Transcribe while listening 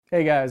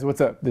Hey guys, what's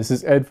up? This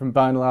is Ed from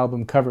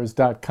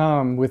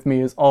vinylalbumcovers.com. With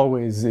me as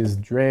always is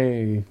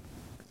Dre.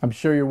 I'm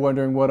sure you're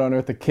wondering what on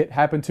earth the kit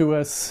happened to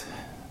us.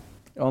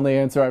 The only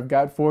answer I've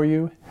got for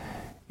you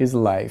is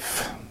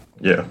life.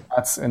 Yeah.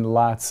 Lots and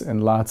lots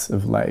and lots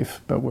of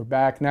life. But we're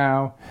back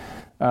now,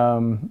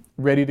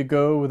 ready to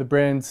go with a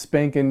brand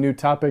spanking new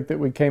topic that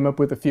we came up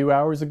with a few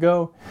hours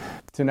ago.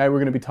 Tonight we're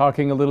going to be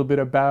talking a little bit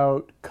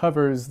about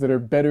covers that are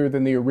better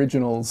than the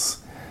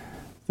originals.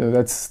 So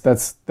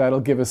that'll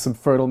give us some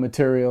fertile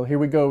material. Here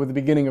we go with the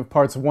beginning of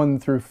parts 1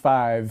 through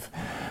 5.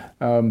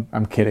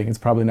 I'm kidding. It's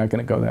probably not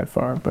going to go that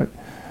far, but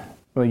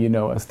well, you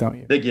know us, don't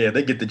you? They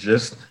get the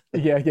gist.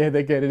 Yeah,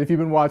 they get it. If you've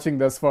been watching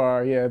thus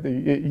far, you're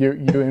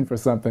in for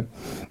something.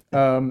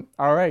 All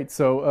right,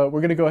 so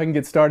we're gonna go ahead and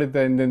get started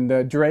then.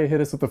 And Dre,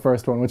 hit us with the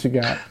first one. What you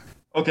got?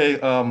 Okay.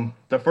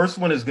 The first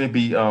one is going to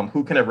be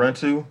 "Who Can I Run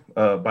To"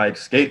 by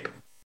Escape,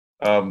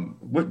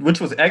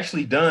 which was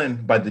actually done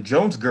by the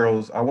Jones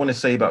Girls. I want to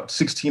say about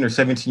 16 or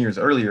 17 years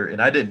earlier,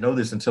 and I didn't know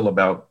this until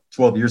about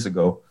 12 years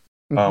ago.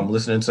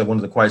 Listening to one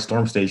of the Quiet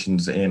Storm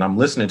stations, and I'm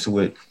listening to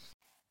it,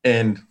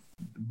 and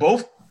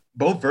both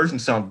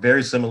versions sound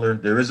very similar.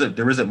 There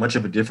isn't much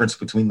of a difference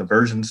between the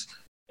versions,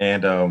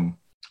 and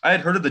I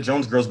had heard of the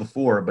Jones Girls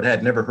before, but I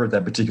had never heard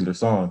that particular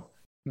song.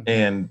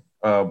 And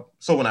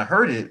so when I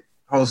heard it,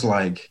 I was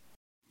like,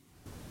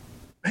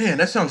 "Man,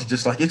 that sounds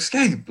just like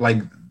Escape."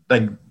 Like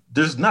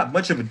there's not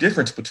much of a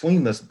difference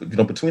between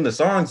between the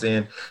songs,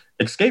 and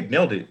Escape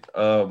nailed it.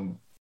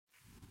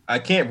 I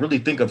can't really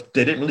think of.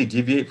 They didn't really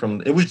deviate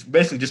from. It was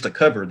basically just a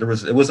cover.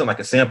 It wasn't like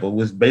a sample. It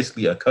was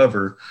basically a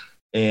cover,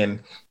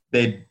 and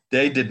they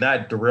did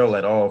not derail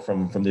at all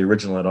from the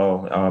original at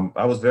all.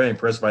 I was very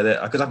impressed by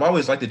that because I've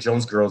always liked the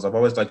Jones Girls. I've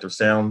always liked their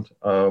sound.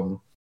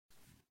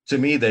 To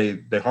me,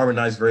 they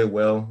harmonized very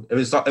well. It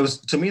was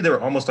to me they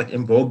were almost like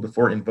In Vogue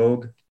before In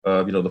Vogue.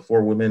 The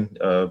four women,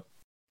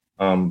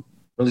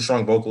 really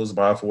strong vocals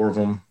by all four of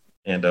them,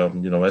 and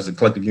as a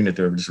collective unit,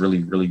 they were just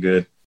really really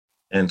good.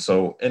 And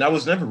I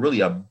was never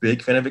really a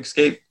big fan of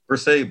Escape per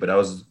se, but I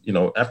was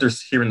after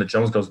hearing the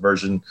Jones Girls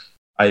version,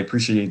 I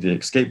appreciated the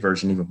Escape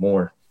version even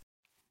more.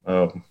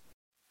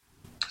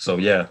 So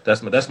yeah,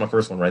 that's my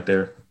first one right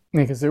there.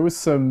 Yeah, because there was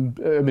some.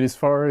 I mean, as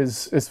far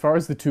as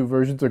the two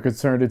versions are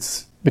concerned,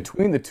 it's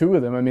between the two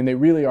of them. I mean, they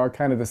really are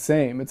kind of the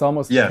same. It's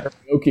almost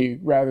karaoke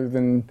rather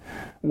than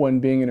one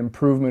being an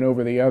improvement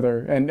over the other.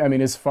 And I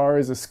mean, as far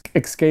as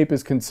Escape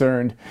is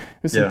concerned,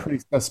 there's some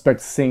pretty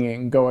suspect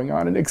singing going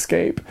on in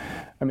Escape.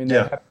 I mean,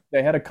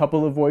 they had a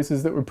couple of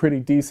voices that were pretty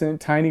decent.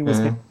 Tiny was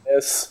hit and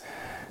miss.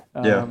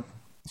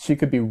 She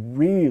could be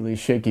really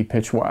shaky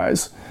pitch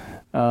wise.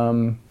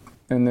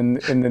 And then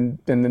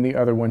the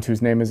other one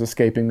whose name is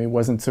escaping me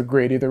wasn't so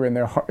great either in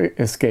their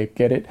Escape.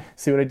 Get it?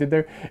 See what I did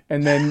there?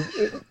 And then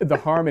the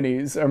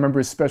harmonies, I remember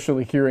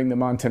especially hearing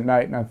them on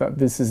Tonight, and I thought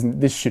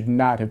this should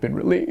not have been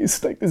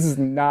released. Like, this is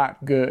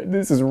not good.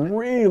 This is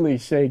really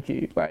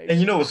shaky. Like,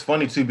 and it's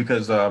funny too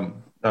because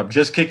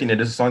Just Kicking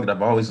It is a song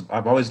that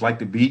I've always liked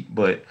the beat,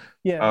 but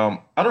I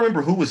don't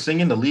remember who was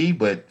singing the lead,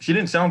 but she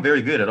didn't sound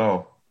very good at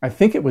all. I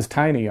think it was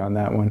Tiny on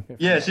that one.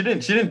 Yeah, she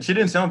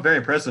didn't sound very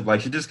impressive.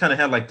 Like, she just kind of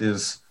had like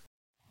this.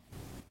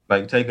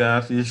 Like, take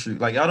off your shoe.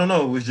 Like, I don't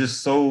know. It was just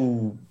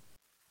so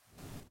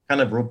kind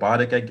of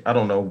robotic. I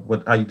don't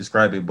know how you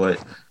describe it, but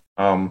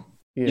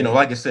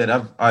like I said,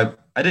 I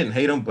didn't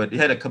hate them, but it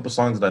had a couple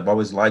songs that I've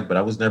always liked, but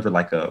I was never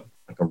like a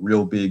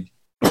real big.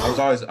 I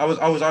was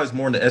always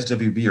more into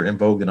SWV or In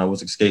Vogue than I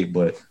was Escape.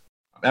 But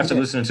after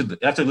listening to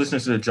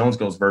the Jones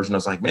Girls version, I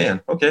was like,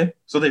 man, okay,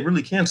 so they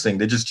really can sing.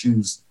 They just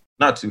choose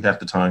not to half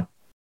the time,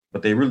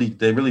 but they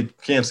really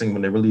can sing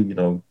when they really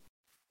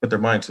put their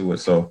mind to it.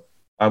 So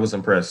I was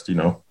impressed.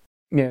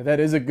 Yeah, that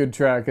is a good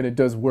track, and it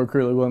does work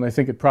really well, and I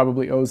think it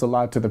probably owes a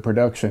lot to the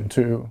production,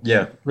 too.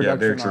 Yeah,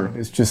 very true. true.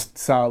 It's just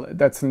solid.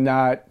 That's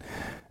not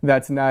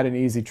an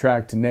easy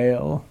track to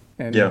nail,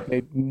 and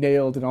they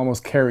nailed an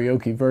almost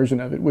karaoke version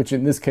of it, which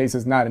in this case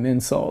is not an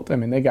insult. I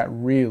mean, they got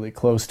really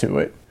close to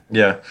it.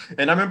 Yeah,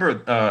 and I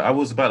remember I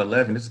was about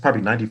 11. This is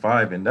probably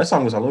 95, and that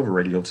song was all over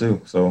radio,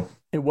 too, so.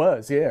 It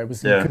was, yeah. It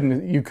was. Yeah.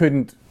 You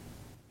couldn't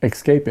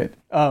escape it.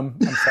 I'm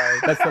sorry.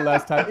 That's the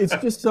last time. It's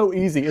just so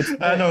easy.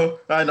 I know.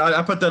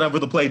 I put that over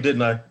the plate,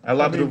 didn't I? I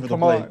lobbed it over the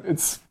plate.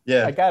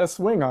 On. I got a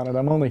swing on it.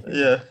 I'm only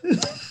here.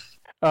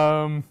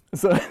 Yeah.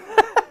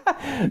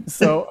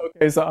 So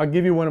I'll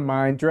give you one of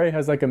mine. Dre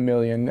has like 1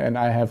 million, and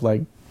I have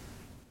like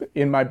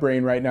in my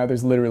brain right now.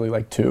 There's literally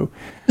like 2.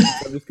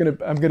 So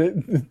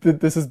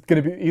this is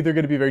gonna be either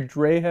gonna be very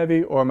Dre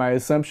heavy, or my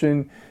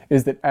assumption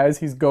is that as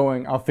he's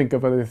going, I'll think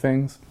of other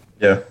things.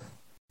 Yeah.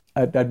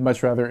 I'd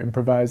much rather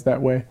improvise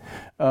that way.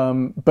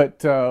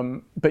 But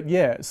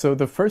yeah, so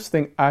the first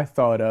thing I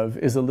thought of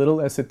is a little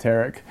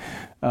esoteric.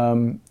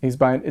 It's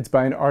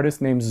by an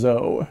artist named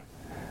Zoe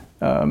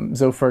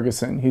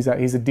Ferguson. He's a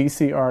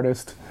DC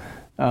artist,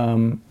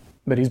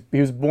 but he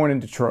was born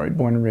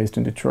and raised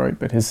in Detroit,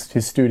 but his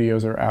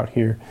studios are out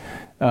here.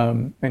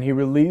 And he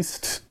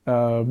released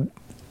like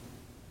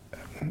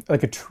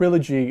a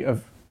trilogy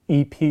of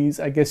EPs,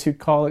 I guess you'd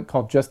call it,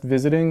 called Just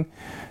Visiting.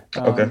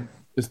 Okay.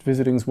 Just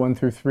Visitings 1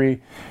 through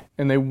 3,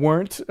 and they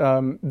weren't.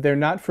 They're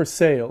not for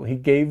sale. He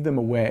gave them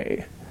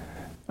away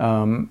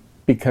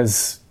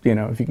because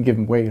if you can give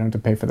them away, you don't have to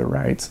pay for the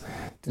rights.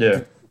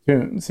 Yeah.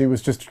 Tunes. He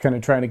was just kind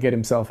of trying to get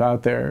himself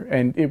out there,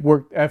 and it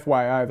worked.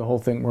 FYI, the whole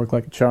thing worked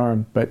like a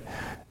charm. But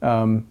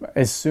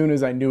as soon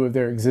as I knew of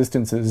their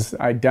existences,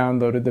 I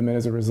downloaded them, and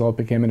as a result,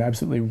 became an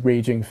absolutely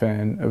raging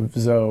fan of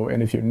Zoe.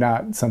 And if you're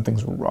not,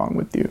 something's wrong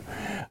with you.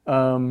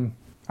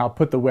 I'll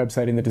put the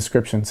website in the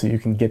description so you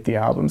can get the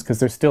albums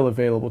because they're still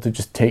available to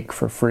just take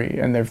for free,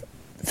 and they're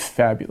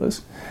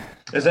fabulous.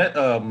 Is that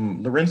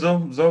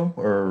Lorenzo Zoe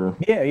or?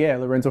 Yeah,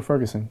 Lorenzo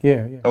Ferguson.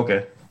 Yeah.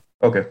 Okay.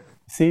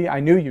 See, I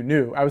knew you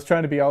knew. I was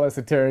trying to be all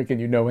esoteric,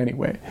 and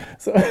anyway.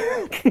 So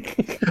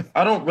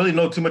I don't really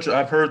know too much.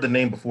 I've heard the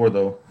name before,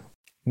 though.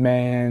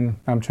 Man,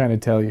 I'm trying to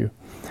tell you.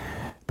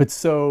 But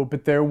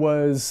there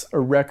was a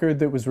record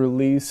that was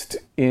released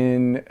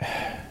in...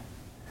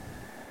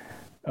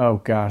 Oh,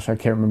 gosh, I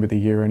can't remember the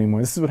year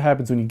anymore. This is what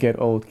happens when you get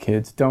old,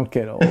 kids. Don't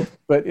get old.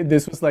 But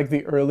this was like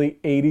the early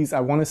 80s. I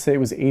want to say it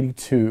was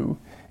 82.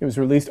 It was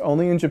released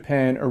only in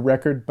Japan, a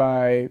record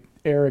by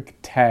Eric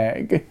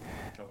Tag.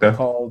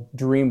 Called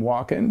Dream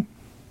Walkin'.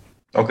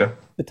 Okay.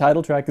 The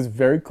title track is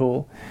very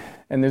cool,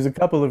 and there's a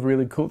couple of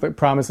really cool. Like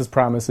Promises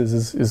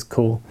is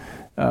cool.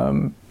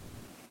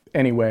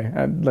 Anyway,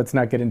 let's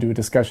not get into a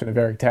discussion of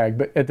Eric Tag.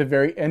 But at the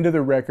very end of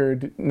the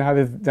record, not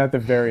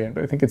the very end,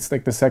 but I think it's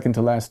like the second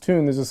to last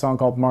tune. There's a song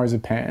called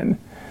Marzipan,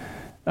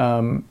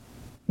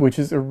 which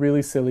is a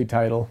really silly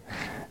title.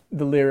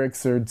 The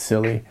lyrics are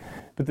silly,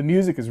 but the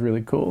music is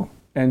really cool,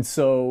 and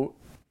so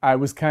I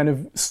was kind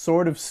of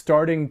sort of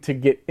starting to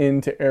get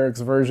into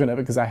Eric's version of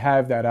it because I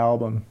have that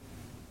album.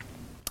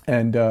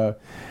 And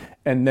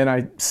then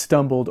I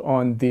stumbled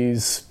on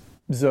these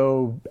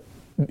Zoe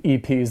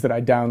EPs that I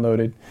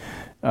downloaded.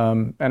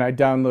 And I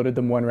downloaded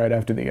them one right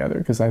after the other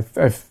because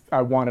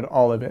I wanted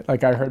all of it.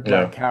 Like I heard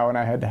Black Cow and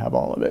I had to have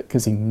all of it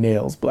because he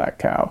nails Black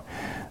Cow.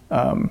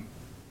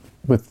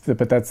 But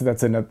that's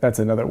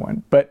another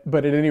one. But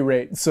at any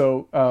rate,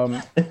 so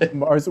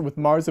with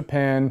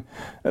Marzipan,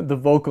 the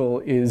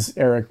vocal is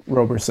Eric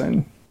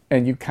Roberson,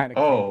 and you kind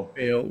of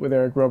feel with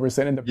Eric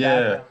Roberson, and the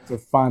background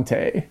is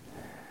Fonte.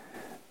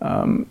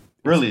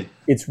 Really,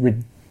 it's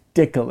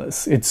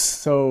ridiculous. It's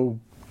so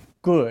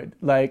good.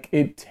 Like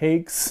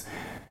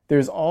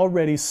there's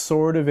already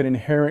sort of an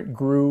inherent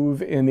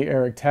groove in the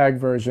Eric Tag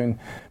version,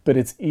 but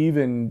it's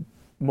even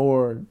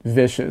more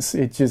vicious.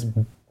 It just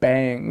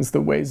bangs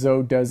the way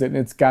Zoe does it, and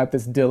it's got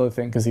this Dilla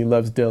thing because he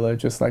loves Dilla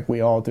just like we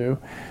all do.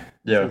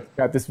 Yeah, so it's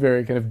got this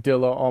very kind of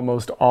Dilla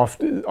almost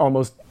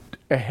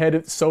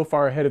so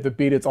far ahead of the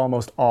beat it's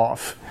almost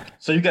off.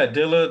 So you got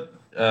Dilla,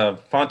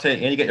 Fonte,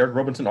 and you got Eric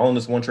Roberson all on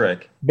this one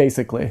track.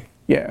 Basically,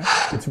 yeah.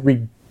 It's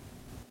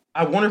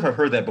I wonder if I've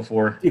heard that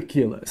before.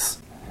 Ridiculous.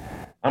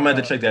 I'm gonna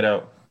have to check that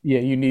out.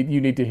 Yeah, you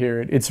need to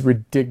hear it. It's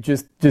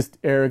ridiculous. Just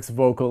Eric's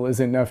vocal is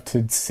enough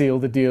to seal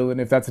the deal,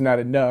 and if that's not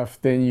enough,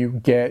 then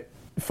you get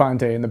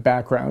Fonte in the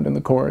background in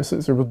the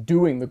choruses, or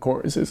doing the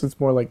choruses. It's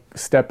more like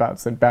step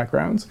outs than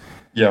backgrounds.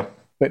 Yeah.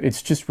 But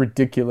it's just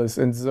ridiculous.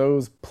 And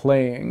Zoe's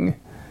playing,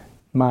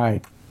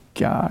 my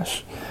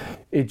gosh,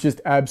 it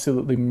just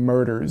absolutely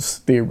murders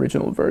the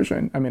original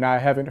version. I mean, I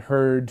haven't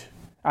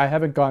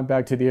gone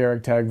back to the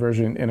Eric Tag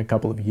version in a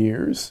couple of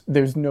years.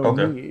 There's no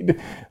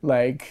need.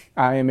 Like,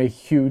 I am a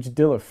huge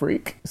Dilla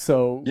freak.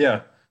 So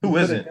yeah, who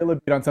isn't? Dilla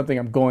beat on something,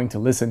 I'm going to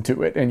listen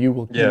to it, and you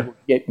will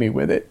get me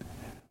with it.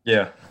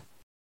 Yeah.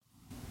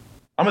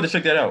 I'm going to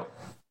check that out.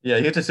 Yeah,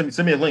 you have to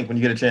send me a link when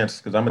you get a chance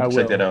because I'm going to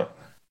check that out.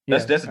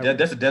 That's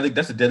a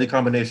deadly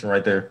combination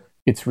right there.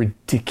 It's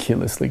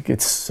ridiculously.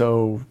 It's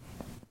so,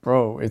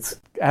 bro.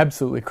 It's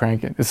absolutely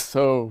cranking. It's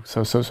so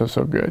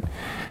good.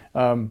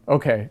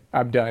 Okay,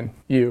 I'm done.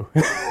 You.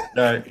 All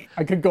right.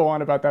 I could go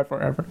on about that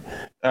forever.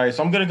 All right,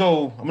 so I'm gonna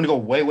go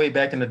way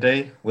back in the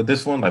day with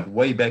this one, like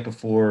way back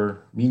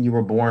before me and you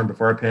were born,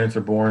 before our parents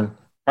were born,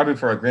 probably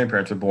before our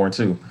grandparents were born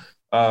too.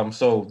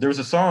 So there was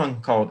a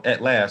song called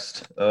 "At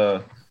Last"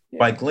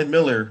 by Glenn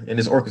Miller and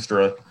his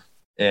orchestra,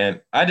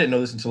 and I didn't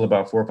know this until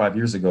about 4 or 5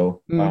 years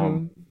ago.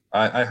 Mm-hmm.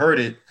 I heard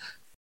it.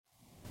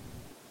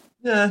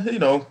 Yeah,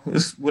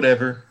 it's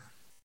whatever.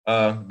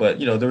 But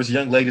there was a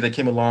young lady that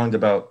came along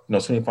about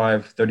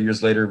 25, 30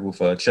 years later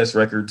with Chess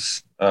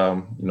Records.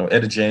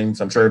 Etta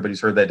James. I'm sure everybody's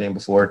heard that name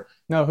before.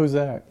 No, who's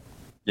that?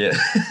 Yeah,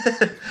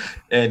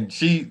 and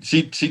she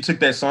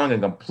took that song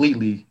and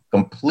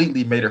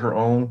completely made it her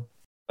own.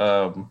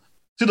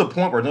 To the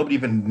point where nobody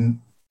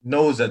even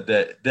knows that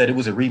it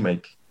was a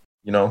remake.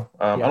 I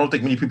don't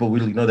think many people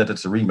really know that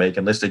it's a remake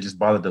unless they just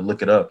bothered to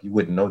look it up. You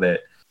wouldn't know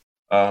that.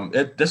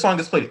 This song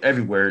is played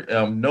everywhere.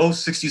 No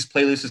 60s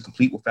playlist is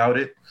complete without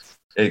it.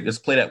 It's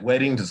played at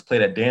weddings. It's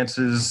played at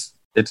dances.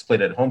 It's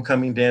played at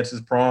homecoming dances,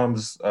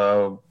 proms.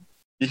 You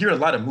hear a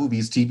lot of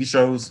movies, TV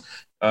shows.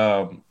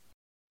 No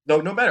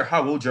matter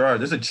how old you are,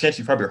 there's a chance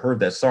you probably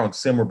heard that song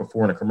somewhere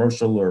before in a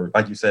commercial or,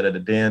 like you said, at a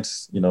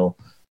dance.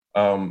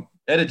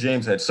 Etta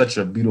James had such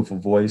a beautiful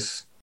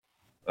voice.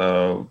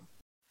 And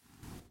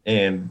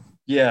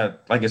yeah,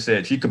 like I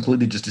said, she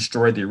completely just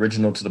destroyed the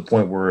original to the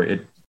point where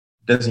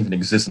doesn't even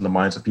exist in the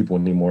minds of people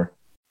anymore.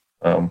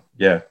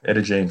 Yeah,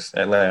 Etta James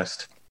at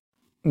last.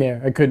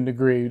 Yeah, I couldn't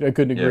agree. I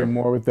couldn't agree Yeah,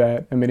 more with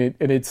that. I mean,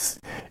 it's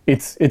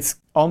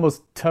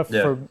almost tough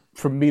yeah,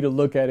 for me to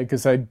look at it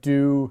because I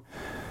do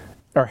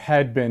or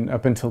had been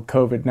up until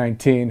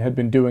COVID-19 had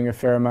been doing a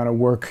fair amount of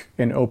work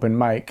in open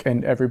mic,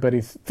 and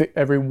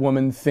every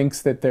woman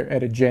thinks that they're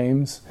Etta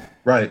James,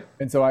 right.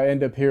 and so I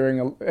ended up hearing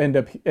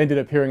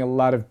a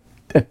lot of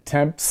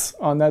attempts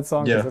on that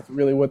song because Yeah, that's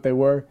really what they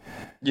were.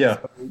 yeah,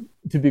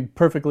 To be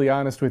perfectly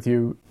honest with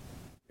you,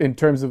 in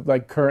terms of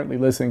like currently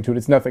listening to it,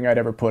 it's nothing I'd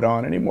ever put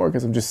on anymore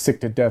because I'm just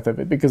sick to death of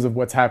it because of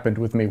what's happened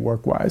with me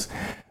work wise.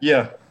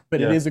 yeah,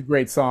 But it yeah, is a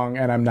great song,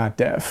 and I'm not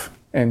deaf,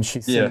 and she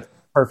yeah. sings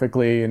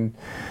perfectly. And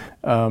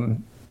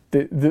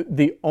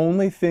the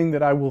only thing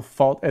that I will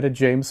fault Etta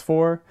James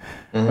for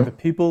are the Hmm.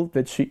 people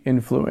that she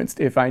influenced.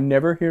 If I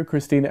never hear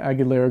Christina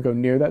Aguilera go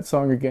near that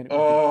song again, it will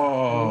be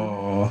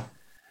over. Oh,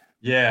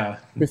 yeah,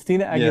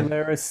 Christina yeah,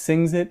 Aguilera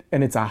sings it,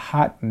 and it's a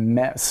hot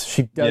mess.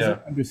 She yeah.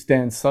 doesn't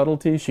understand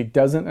subtlety. She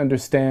doesn't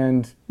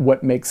understand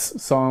what makes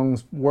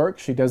songs work.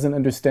 She doesn't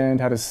understand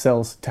how to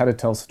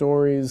tell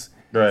stories.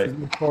 Right. She's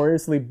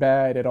notoriously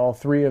bad at all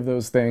three of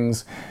those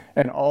things,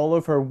 and all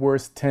of her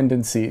worst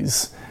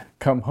tendencies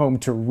come home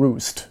to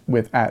roost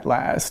with At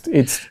Last.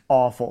 It's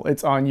awful.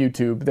 It's on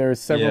YouTube. There are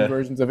several Yeah.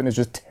 versions of it, and it's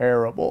just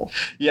terrible.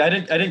 Yeah, I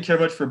didn't care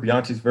much for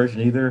Beyonce's version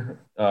either.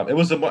 It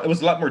was a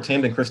lot more tame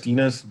than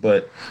Christina's,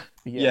 but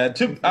Yeah.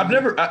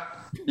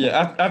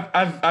 yeah,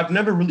 I've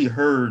never really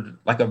heard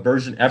like a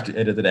version after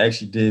Edit that I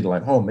actually did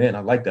like, oh man, I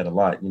like that a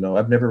lot.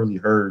 I've never really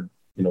heard,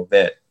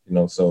 that,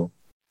 so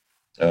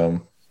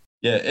um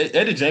yeah,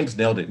 Eddie James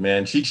nailed it,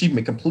 man. She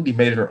completely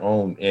made it her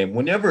own. And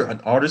whenever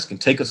an artist can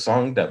take a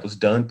song that was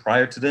done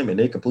prior to them and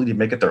they completely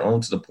make it their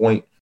own to the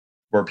point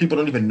where people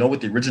don't even know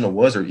what the original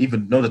was or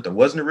even know that there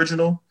was an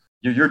original,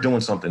 you're doing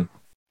something.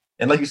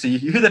 And like you said, you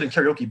hear that in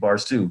karaoke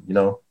bars too,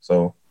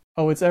 So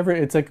Oh, it's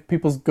like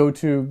people's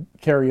go-to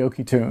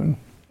karaoke tune.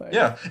 Like,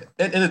 yeah.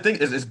 And the thing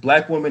is, it's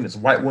black women, it's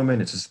white women,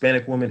 it's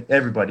Hispanic women.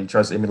 Everybody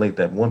tries to emulate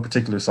that one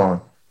particular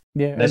song.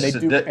 yeah, And that's just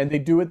and that. they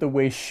do it the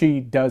way she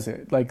does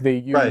it. Like they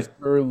use Right.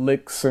 her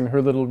licks and her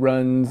little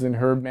runs and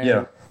her Yeah.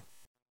 manner,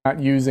 not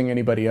using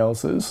anybody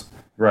else's.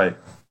 Right.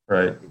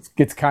 Right.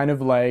 It's kind of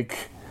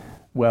like,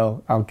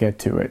 well, I'll get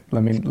to it.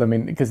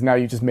 Because now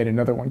you just made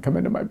another one come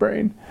into my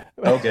brain.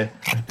 Okay.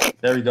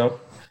 There we go.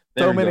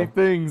 There So we many go.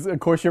 things.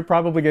 Of course, you're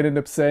probably going to end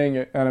up saying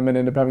it, and I'm going to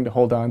end up having to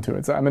hold on to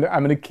it. So I'm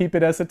gonna keep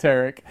it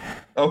esoteric.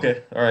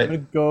 Okay. All I'm right. going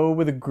to go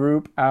with a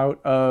group out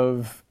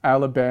of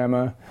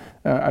Alabama,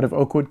 out of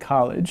Oakwood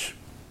College.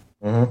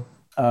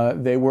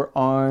 Mm-hmm. They were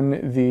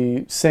on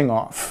the Sing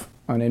Off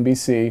on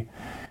NBC,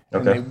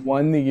 and they Okay.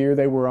 won the year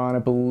they were on. I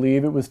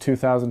believe it was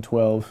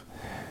 2012.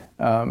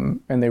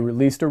 And they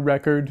released a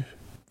record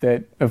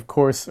that, of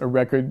course, a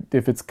record,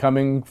 if it's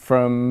coming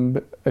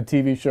from a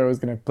TV show, is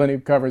going to have plenty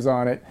of covers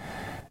on it.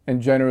 And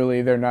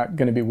generally, they're not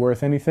going to be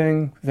worth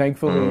anything.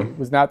 Thankfully, Mm-hmm. it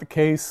was not the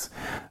case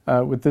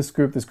with this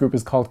group. This group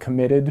is called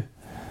Committed.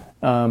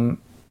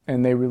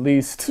 And they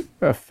released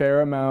a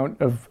fair amount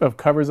of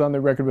covers on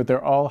the record, but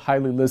they're all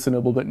highly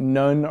listenable, but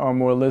none are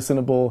more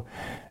listenable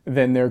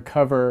than their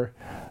cover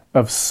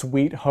of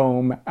Sweet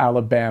Home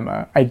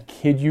Alabama. I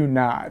kid you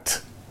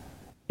not.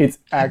 It's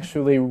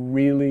actually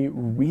really,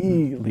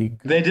 really good.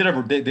 They did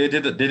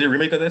a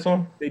remake of that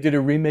song. They did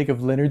a remake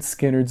of Leonard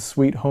Skinner's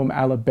Sweet Home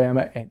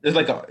Alabama, and Is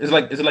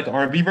it like an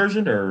R&B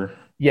version or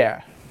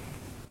yeah,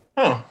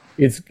 huh?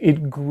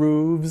 it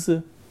grooves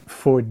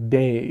for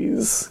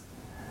days.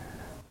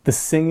 The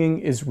singing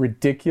is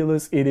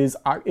ridiculous. It is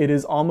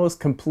almost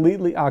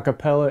completely a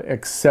cappella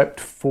except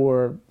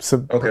for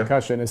some Okay.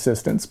 percussion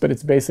assistance, but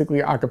it's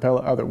basically a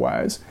cappella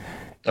otherwise,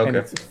 and Okay.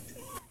 it's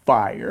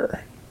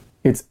fire.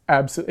 It's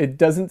absolutely. It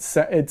doesn't.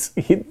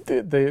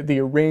 The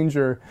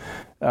arranger,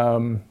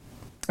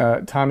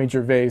 Tommy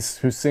Gervais,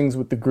 who sings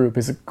with the group,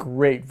 is a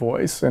great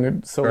voice and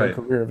a solo Right.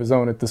 career of his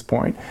own at this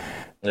point.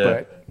 Yeah.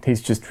 But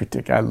he's just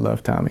ridiculous. I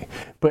love Tommy.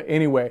 But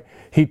anyway,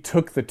 he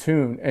took the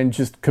tune and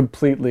just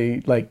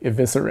completely like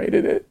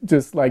eviscerated it.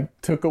 Just like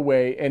took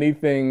away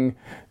anything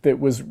that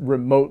was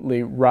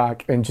remotely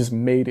rock and just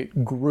made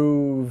it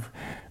groove.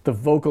 The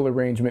vocal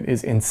arrangement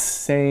is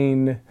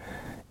insane.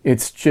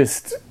 It's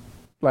just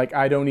like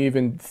I don't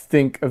even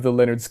think of the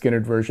Leonard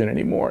Skinner version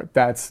anymore.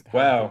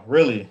 Wow.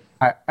 Really?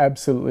 I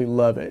absolutely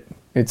love it.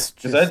 It's Is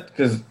just that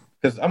because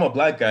I'm a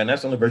black guy and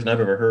that's the only version I've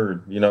ever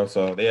heard.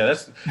 So yeah,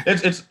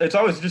 it's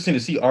always interesting to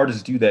see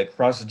artists do that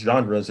cross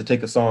genres to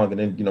take a song and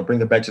then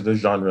bring it back to their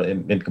genre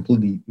and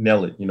completely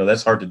nail it.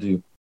 That's hard to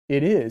do.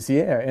 it is,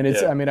 yeah. And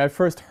it's Yeah. I mean, I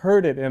first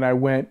heard it and I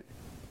went,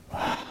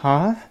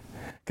 huh?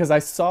 Because I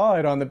saw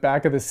it on the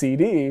back of the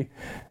CD,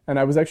 and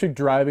I was actually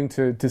driving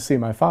to see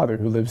my father,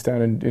 who lives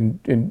down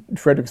in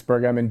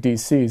Fredericksburg. I'm in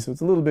D.C., so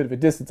it's a little bit of a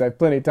distance. I have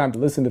plenty of time to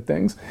listen to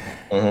things.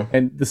 Uh-huh.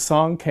 And the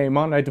song came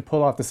on, and I had to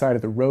pull off the side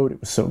of the road. It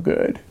was so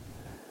good.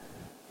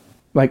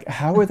 Like,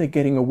 how are they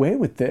getting away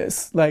with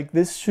this? Like,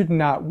 this should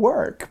not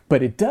work,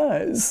 but it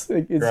does.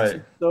 It's Right.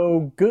 just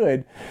so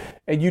good.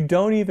 And you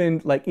don't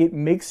even, like, it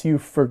makes you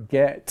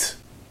forget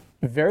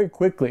very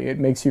quickly it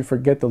makes you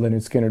forget the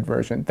Leonard Skinner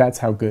version. That's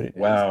how good it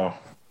is. Wow.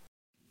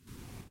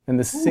 And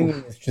the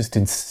singing is just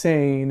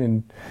insane.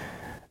 And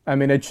I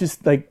mean, it's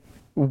just like,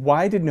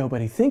 why did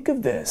nobody think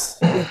of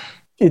this?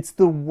 It's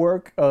the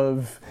work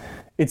of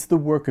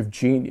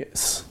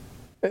genius.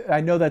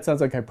 I know that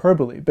sounds like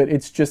hyperbole, but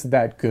it's just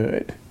that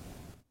good.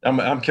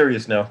 I'm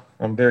curious now.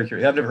 I'm very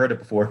curious. I've never heard it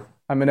before.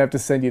 I'm gonna have to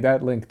send you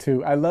that link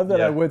too. I love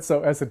that I went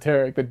so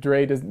esoteric that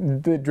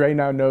Dre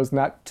now knows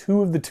not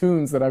 2 of the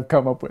tunes that I've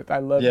come up with. I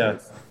love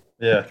this.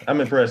 Yeah,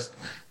 I'm impressed.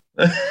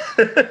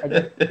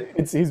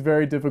 He's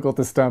very difficult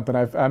to stump, and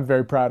I'm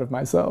very proud of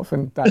myself,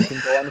 and I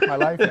can go on with my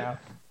life now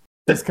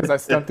just because I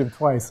stumped him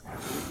twice.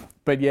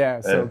 But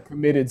yeah, so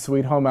Committed,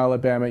 Sweet Home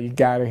Alabama, you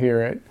gotta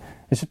hear it.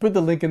 I should put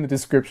the link in the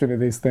description of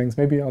these things.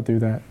 Maybe I'll do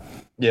that.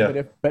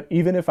 Yeah. But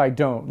even if I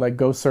don't, like,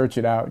 go search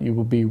it out. You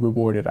will be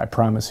rewarded. I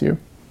promise you.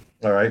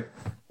 All right.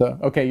 So,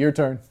 okay, your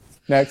turn.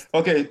 Next.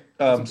 Okay.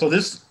 So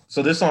this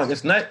song,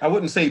 it's not. I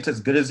wouldn't say it's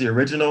as good as the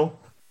original,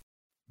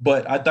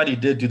 but I thought he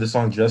did do the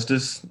song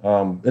justice.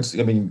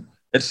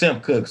 It's Sam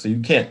Cooke, so you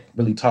can't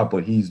really top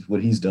what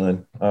he's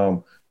done.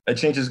 A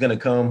Change Is Gonna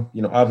Come.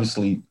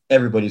 Obviously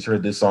everybody's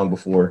heard this song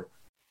before.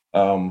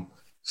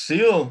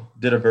 Seal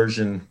did a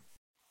version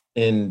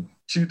in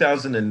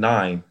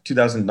 2009,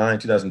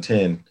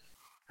 2010.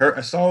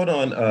 I saw it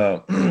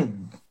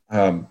on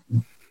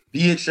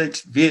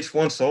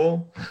VH1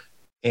 Soul,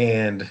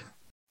 and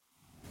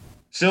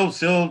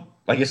still,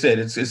 like I said,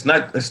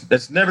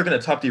 it's never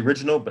gonna top the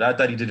original, but I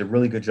thought he did a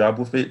really good job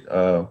with it.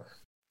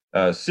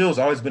 Seal's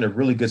always been a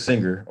really good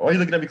singer. Why are you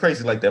looking at me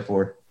crazy like that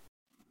for?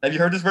 Have you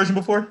heard this version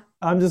before?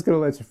 I'm just gonna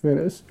let you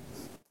finish.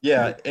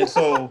 Yeah, and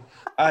so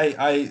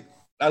I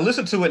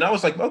listened to it and I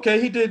was like, okay,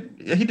 he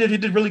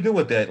did really good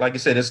with that. Like I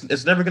said,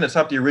 it's never gonna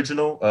top the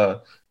original.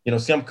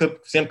 Sam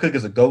Cooke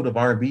is a goat of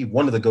R&B,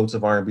 one of the goats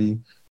of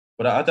R&B.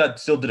 But I thought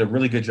Seal did a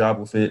really good job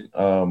with it.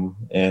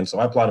 And so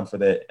I applaud him for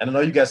that. And I know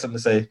you got something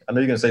to say. I know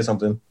you're gonna say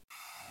something.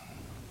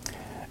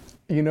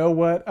 You know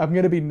what? I'm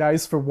gonna be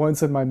nice for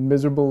once in my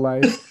miserable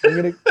life. I'm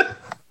gonna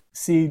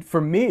see, for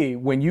me,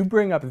 when you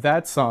bring up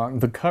that song,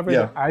 the cover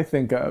that I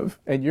think of,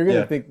 and you're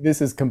gonna think this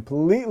is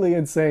completely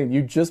insane.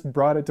 You just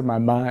brought it to my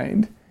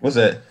mind. What's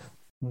that?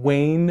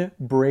 Wayne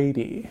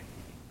Brady.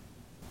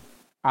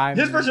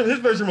 His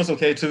version was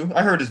okay too.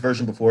 I heard his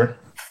version before.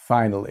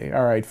 Finally.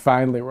 All right,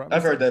 finally.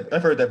 I've heard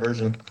that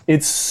version.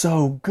 It's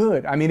so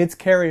good. I mean, it's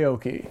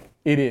karaoke.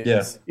 It is.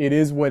 Yeah. It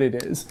is what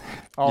it is.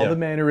 All the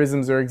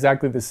mannerisms are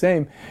exactly the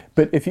same.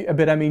 But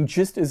I mean,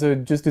 just as a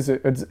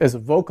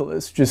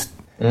vocalist, just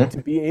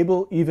to be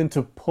able even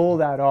to pull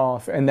that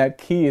off, and that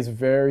key is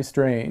very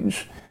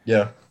strange.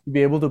 Yeah. To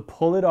be able to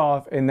pull it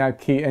off in that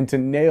key and to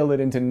nail it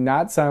and to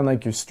not sound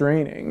like you're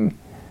straining.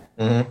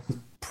 Mm-hmm.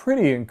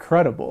 Pretty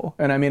incredible.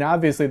 And I mean,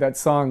 obviously that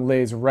song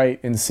lays right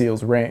in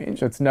Seal's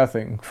range. It's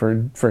nothing for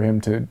him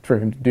to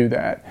do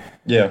that.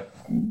 Yeah.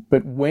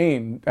 But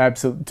Wayne,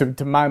 absolutely,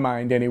 to my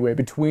mind anyway,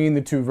 between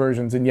the 2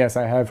 versions, and yes,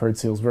 I have heard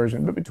Seal's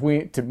version, but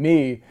to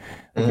me,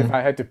 if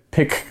I had to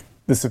pick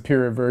the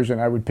superior version,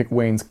 I would pick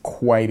Wayne's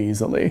quite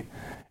easily.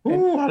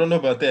 Ooh, I don't know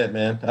about that,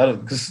 man. I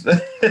don't, because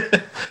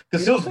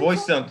Seal's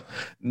voice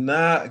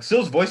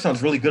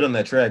sounds really good on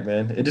that track,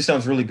 man. It just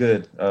sounds really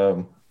good.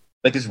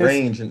 Like his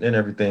range and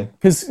everything.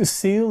 Because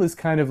Seal is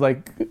kind of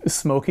like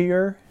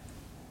smokier,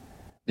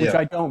 which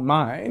I don't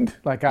mind.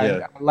 Like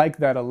I like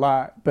that a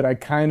lot, but I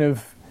kind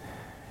of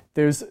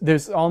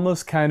there's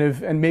almost kind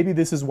of, and maybe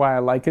this is why I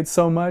like it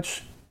so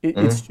much.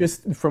 It's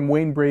just from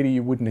Wayne Brady,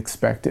 you wouldn't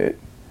expect it.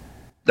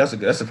 That's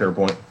a fair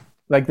point.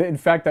 Like in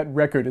fact, that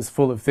record is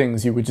full of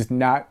things you would just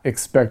not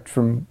expect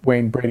from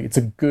Wayne Brady. It's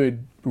a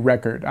good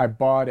record. I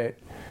bought it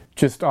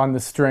just on the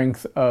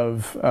strength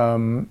of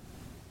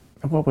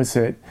what was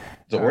it?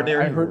 The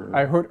Ordinary.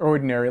 I heard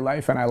Ordinary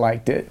Life and I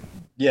liked it.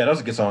 Yeah, that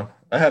was a good song.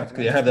 I have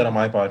that on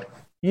my iPod.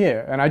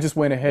 Yeah, and I just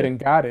went ahead and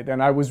got it,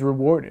 and I was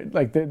rewarded.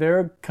 Like there are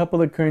a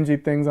couple of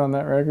cringy things on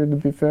that record, to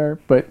be fair,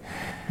 but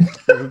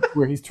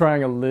where he's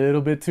trying a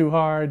little bit too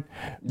hard.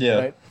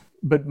 Yeah.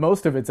 But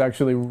most of it's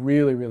actually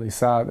really, really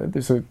solid.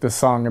 There's the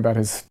song about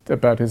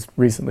his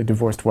recently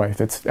divorced wife.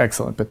 It's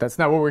excellent, but that's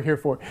not what we're here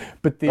for.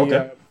 But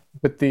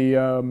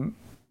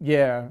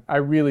yeah, I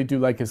really do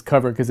like his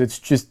cover because it's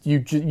just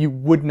you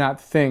would not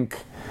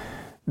think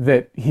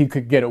that he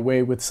could get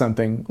away with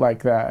something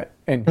like that,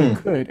 and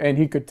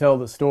he could tell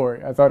the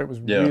story. I thought it was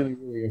really,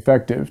 really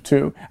effective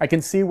too. I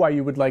can see why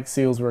you would like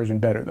Seal's version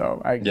better,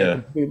 though. I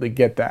completely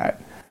get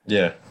that.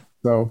 Yeah.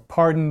 So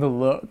pardon the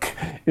look.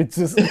 It's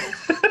just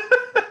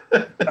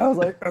I was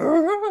like,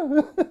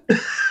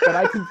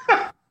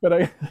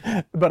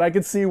 but I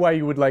could see why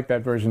you would like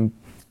that version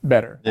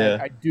better. Yeah.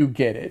 I do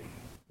get it.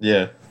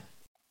 Yeah.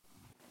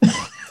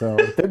 So,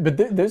 but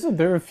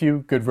there are a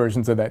few good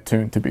versions of that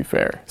tune, to be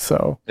fair.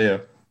 So yeah.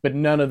 But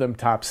none of them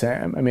top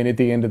Sam. I mean, at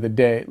the end of the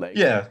day, like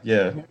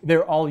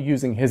they're all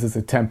using his as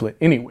a template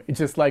anyway.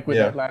 Just like with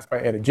that last by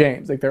Etta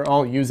James, like they're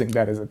all using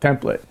that as a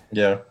template.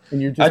 Yeah.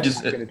 And you're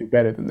just not going to do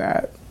better than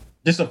that.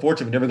 Just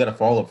unfortunate we never got a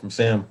follow up from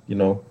Sam.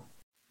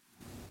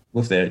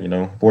 With that,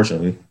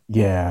 unfortunately.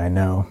 Yeah, I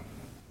know.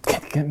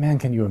 Man,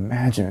 can you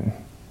imagine?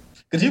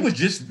 Because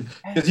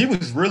he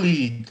was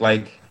really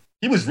like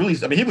I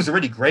mean, he was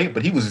already great,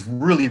 but he was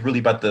really, really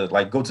about to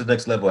like go to the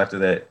next level after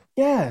that.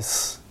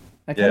 Yes,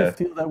 I kind Yeah, of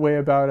feel that way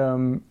about I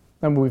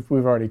mean,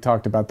 we've already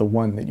talked about the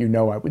one that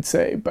I would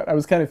say, but I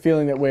was kind of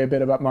feeling that way a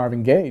bit about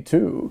Marvin Gaye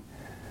too,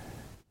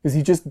 because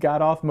he just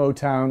got off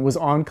Motown, was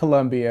on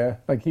Columbia,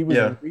 like he was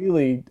yeah,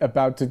 really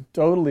about to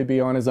totally be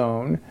on his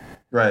own.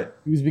 right.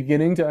 He was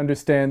beginning to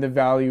understand the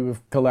value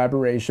of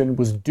collaboration,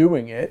 was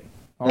doing it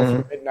all Hmm.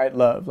 through Midnight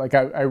Love. Like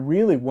I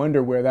really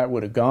wonder where that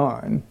would have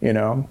gone, you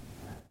know?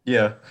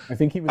 Yeah, I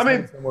think he was I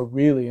heading mean, somewhere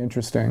really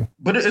interesting.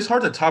 but it's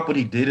hard to top what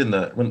he did in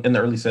the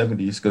early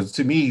 '70s. Because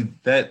to me,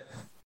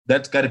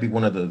 that's got to be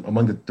one of the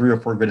among the three or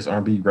four greatest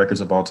R&B records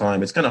of all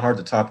time. It's kind of hard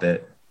to top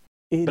that.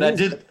 It But I is.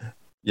 did,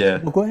 yeah.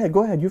 Well, go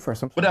ahead, you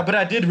first. I'm sorry. But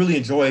I did really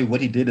enjoy what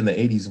he did in the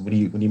 '80s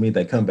when he made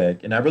that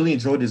comeback, and I really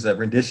enjoyed his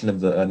rendition of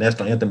the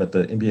national anthem at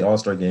the NBA All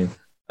Star game.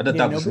 I thought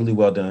Yeah, that was really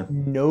well done.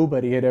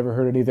 nobody had ever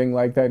heard anything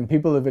like that, and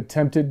people have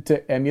attempted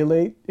to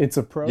emulate its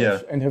Yeah,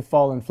 approach and have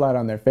fallen flat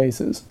on their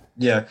faces.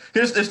 yeah.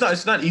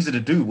 It's not easy to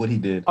do what he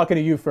did. Talking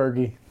to you,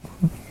 Fergie.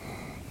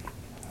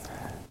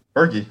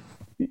 Fergie.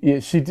 Yeah,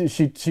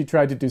 she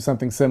tried to do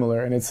something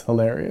similar, and it's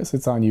hilarious.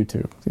 It's on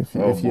YouTube.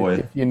 Oh boy.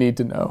 If you need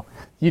to know,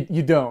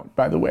 you don't.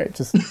 By the way,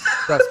 just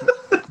trust me.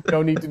 You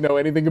don't need to know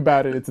anything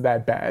about it. It's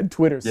that bad.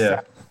 Twitter's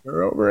Yeah.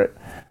 her over it.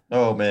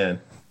 Oh man.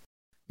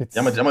 It's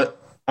I'm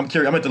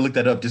curious. I'm going to look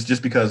that up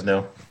just because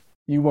now.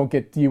 you won't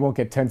get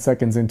 10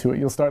 seconds into it.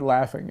 You'll start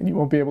laughing, and you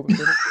won't be able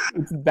to.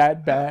 It's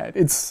that bad.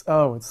 It's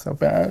so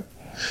bad.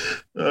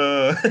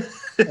 Uh,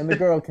 And the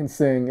girl can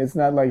sing. It's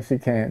not like she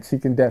can't. She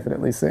can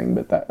definitely sing.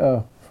 But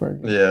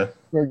Fergie, yeah.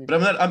 Fergie.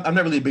 But I'm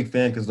not really a big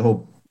fan because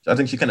I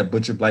think she kind of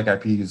butchered Black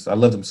Eyed Peas. I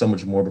loved them so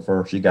much more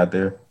before she got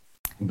there.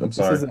 I'm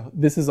sorry.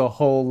 This is a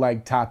whole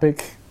like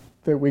topic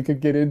that we could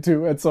get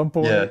into at some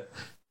point. Yeah.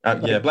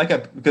 Yeah, Black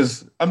Eyed,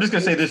 because I'm just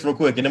gonna say this real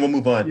quick and then we'll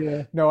move on.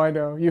 Yeah, no, I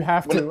know. You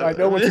have to. I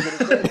know what you're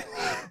gonna say.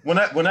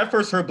 When I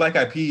first heard Black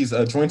Eyed Peas,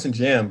 Joints and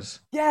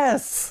Jams,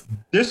 Yes.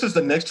 this is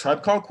the next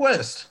Tribe Called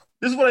Quest.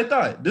 This is what I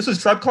thought. This is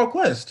Tribe Called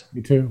Quest.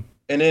 Me too.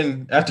 And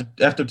then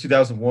after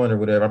 2001 or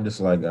whatever, I'm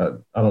just like, I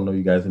don't know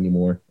you guys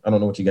anymore. I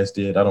don't know what you guys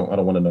did. I don't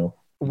want to know.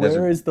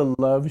 Where is the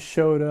Love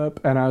showed up,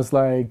 and I was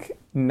like,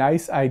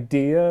 nice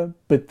idea,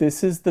 but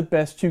this is the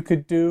best you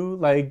could do.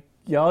 Like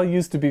y'all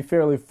used to be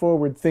fairly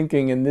forward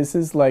thinking, and this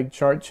is like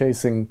chart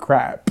chasing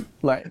crap.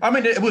 Like I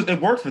mean, it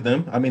worked for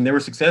them. I mean, they were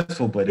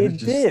successful, but it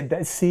was just,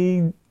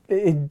 did.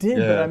 It did,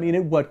 but Yeah. I mean,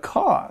 at what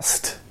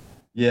cost?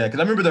 yeah, because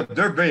I remember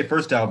their very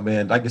first album,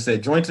 man. Like I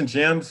said, Joints and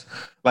Jams.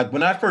 Like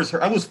when I first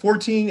heard, I was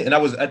 14, and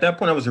at that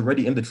point I was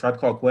already in the Tribe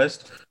Called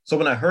Quest. So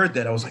when I heard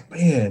that, I was like,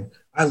 man,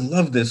 I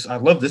love this. I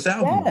love this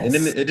album. And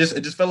then Yes.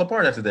 it just fell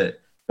apart after that.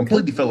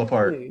 Completely fell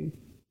apart.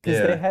 Because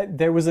Yeah,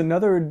 there was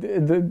another.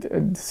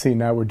 See,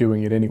 now we're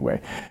doing it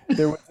anyway.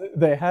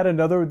 They had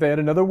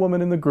another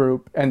woman in the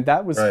group, and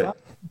that was right. fine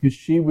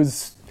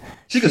because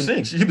She could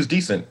sing. She was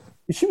decent.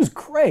 she was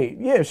great.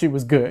 Yeah, she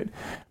was good.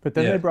 But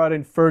then Yeah. they brought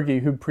in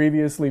Fergie, who'd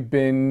previously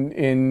been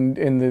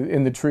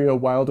in the trio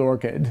Wild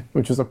Orchid,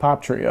 which was a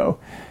pop trio.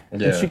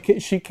 And Yeah.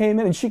 she came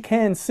in and she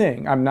can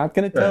sing. I'm not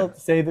going to Right.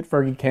 say that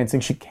Fergie can't sing.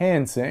 She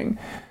can sing.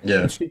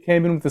 Yeah. And she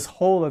came in with this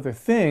whole other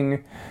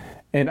thing.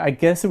 And I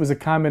guess it was a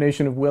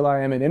combination of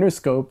Will.i.am and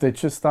Interscope that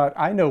just thought,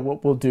 I know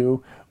what we'll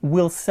do.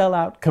 We'll sell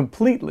out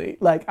completely.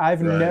 Like,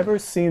 I've Right. never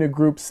seen a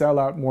group sell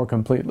out more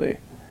completely.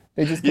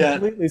 They just Yeah.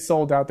 completely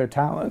sold out their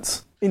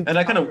talents. And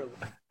I kind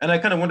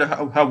of wonder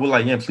how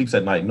Will.i.am sleeps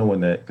at night knowing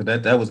that,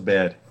 because that was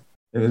bad.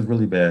 It was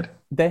really bad.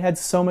 They had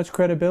so much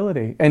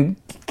credibility and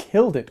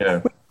killed it Yeah.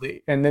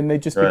 quickly. And then they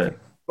just Right. became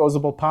a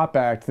disposable pop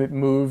act that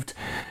moved.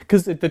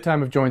 Because at the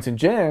time of Joints and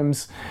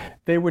Jams,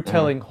 they were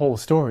telling whole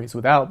stories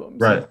with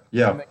albums. Right.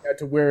 Yeah. And they got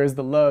to Where Is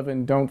the Love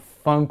and Don't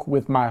Funk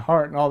With My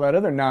Heart and all that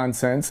other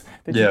nonsense.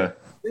 They just Yeah. did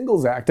a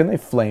singles act and they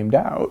flamed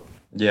out.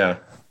 Yeah.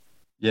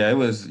 Yeah, it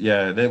was.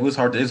 Yeah, it was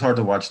hard. It's hard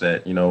to watch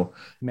that,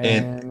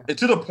 Man. and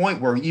to the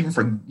point where you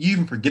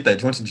even forget that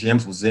Joints and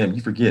Jams was them.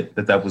 You forget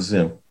that was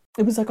them.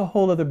 It was like a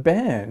whole other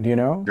band,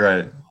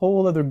 Right.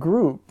 whole other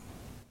group.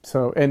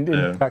 So, and in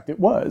Yeah. fact, it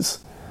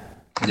was.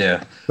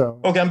 Yeah. So,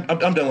 Okay,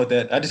 I'm done with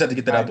that. I just had to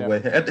get that out the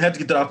way. I had to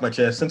get that off my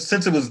chest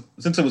since it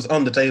was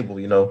on the table.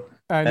 I know.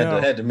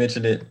 Had to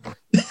mention it.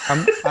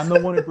 I'm the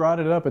one who brought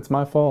it up. It's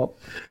my fault.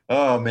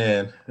 Oh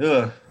man.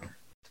 Ugh.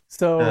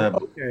 So, Um,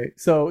 okay.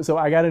 So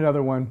I got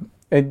another one.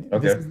 And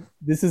Okay.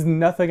 this is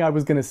nothing I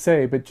was going to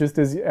say, but just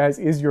as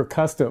is your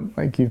custom,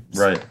 like you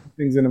Right. put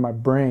things into my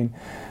brain.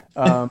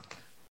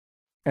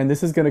 And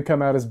this is going to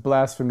come out as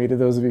blasphemy to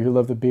those of you who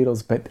love the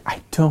Beatles, but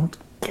I don't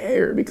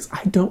care because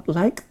I don't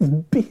like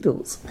the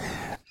Beatles.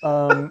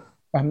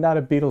 I'm not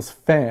a Beatles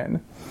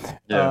fan.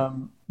 Yeah.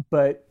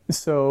 But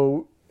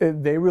so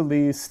they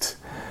released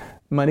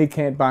Money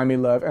Can't Buy Me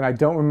Love, and I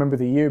don't remember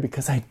the year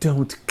because I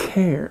don't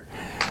care.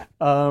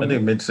 I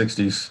think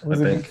mid-60s.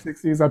 Was I it think.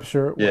 mid-60s? I'm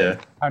sure it was. Yeah.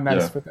 How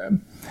nice Yeah. for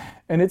them.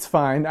 And it's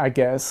fine, I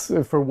guess,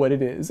 for what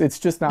it is. It's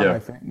just not Yeah. my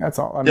thing. That's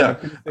all. I'm Yeah.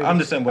 not gonna say I'm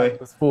that the same way.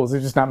 those fools.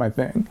 It's just not my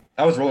thing.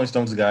 I was Rolling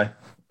Stones guy,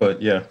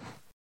 but yeah.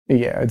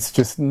 Yeah, it's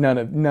just none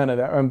of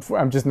that.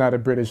 I'm just not a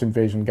British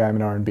invasion guy. I'm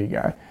an R&B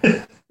guy.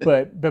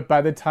 But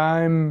by the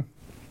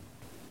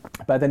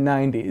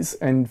 90s,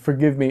 and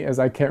forgive me as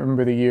I can't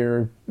remember the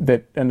year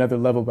that Another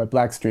Level by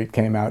Blackstreet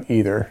came out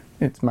either.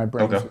 It's my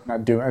brain's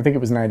not doing. I think it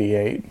was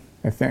 98.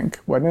 I think,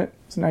 wasn't it?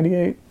 It's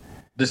 98.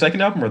 The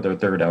second album or the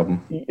third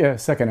album? Yeah,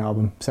 second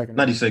album.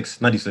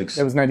 96.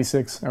 It was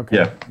 96. Okay.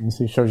 Yeah.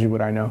 See, shows you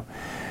what I know.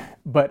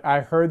 But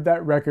I heard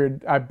that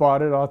record. I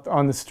bought it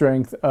on the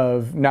strength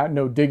of not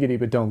No Diggity,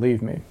 but Don't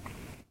Leave Me.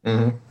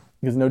 Mm-hmm.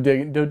 Because No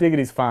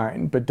Diggity's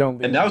fine, but Don't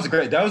Leave Me. And that was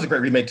a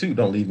great remake too.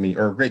 Don't Leave Me,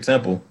 or a great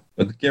sample.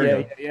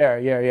 Yeah.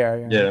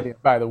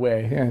 By the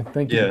way,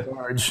 thank you,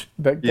 George.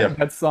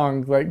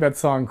 That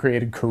song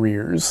created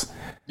careers.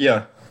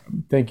 Yeah.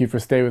 Thank you for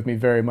Stay With Me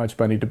very much,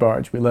 Bunny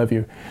DeBarge. We love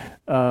you.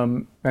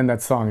 And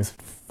that song is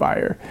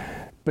fire.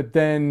 But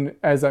then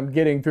as I'm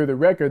getting through the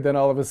record, then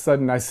all of a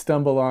sudden I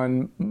stumble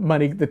on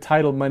the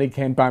title Money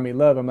Can't Buy Me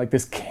Love. I'm like,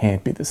 this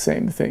can't be the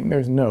same thing.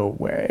 There's no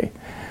way.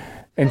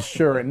 And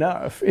sure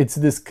enough, it's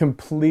this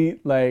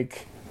complete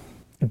like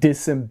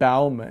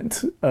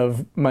disembowelment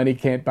of Money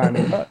Can't Buy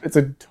Me Love. It's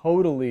a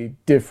totally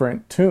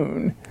different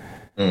tune.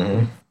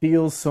 Mm-hmm. It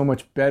feels so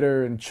much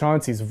better, and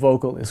Chauncey's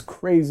vocal is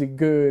crazy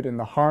good, and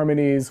the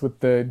harmonies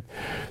with the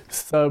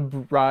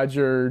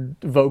sub-Roger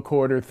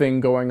vocoder thing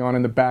going on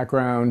in the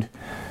background,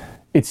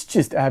 it's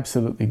just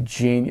absolutely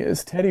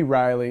genius. Teddy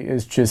Riley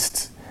is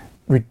just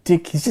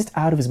ridiculous. He's just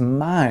out of his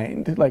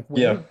mind. Like,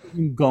 when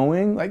he's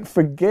going, like,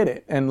 forget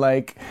it. And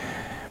like,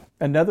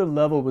 Another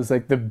Level was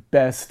like the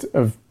best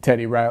of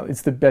Teddy Riley.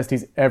 It's the best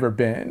he's ever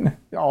been,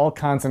 all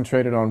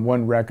concentrated on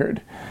one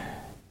record.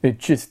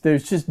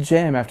 There's just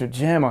jam after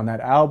jam on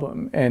that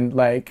album, and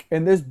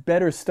there's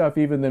better stuff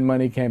even than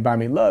Money Can't Buy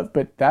Me Love,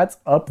 but that's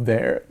up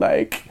there.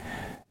 Like,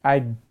 I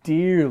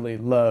dearly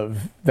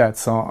love that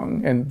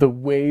song and the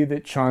way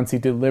that Chauncey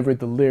delivered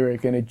the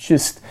lyric, and it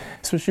just,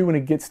 especially when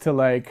it gets to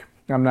like,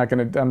 I'm not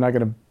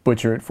gonna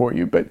butcher it for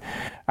you, but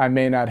I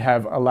may not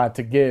have a lot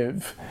to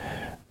give,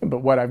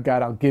 but what I've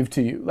got I'll give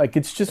to you. Like,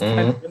 it's just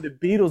kind of, when the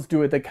Beatles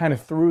do it, they kind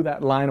of threw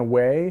that line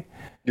away.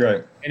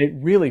 Right. And it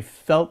really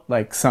felt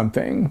like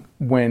something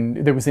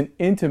when there was an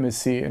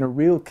intimacy and a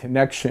real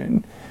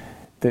connection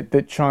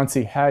that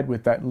Chauncey had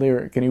with that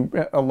lyric, and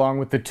he, along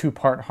with the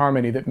 2-part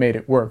harmony that made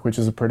it work, which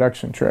is a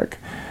production trick.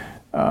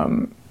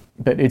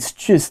 But it's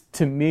just,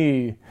 to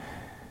me,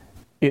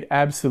 it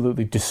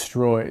absolutely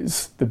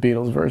destroys the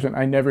Beatles version.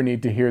 I never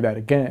need to hear that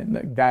again.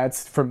 Like,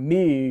 that's, for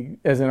me,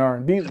 as an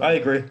R&B. I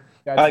agree.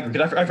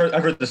 I've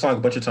heard the song a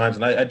bunch of times,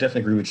 and I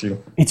definitely agree with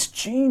you. It's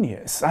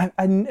genius.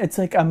 It's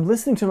like I'm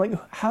listening to him,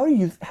 like, how'd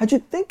you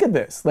think of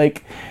this?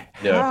 Like,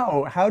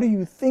 how do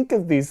you think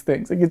of these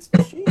things? Like, it's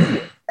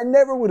genius. I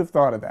never would have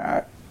thought of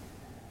that.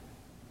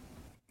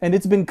 And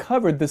it's been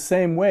covered the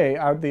same way,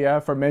 the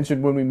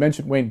aforementioned, when we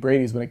mentioned Wayne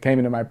Brady's, when it came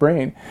into my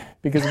brain,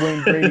 because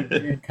Wayne Brady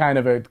did kind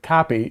of a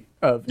copy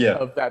of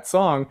that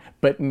song,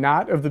 but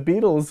not of the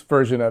Beatles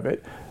version of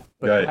it,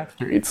 but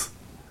Blackstreet's.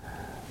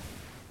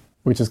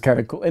 Which is kind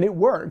of cool. And it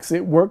works.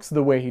 It works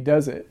the way he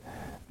does it.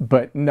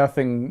 But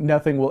nothing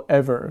will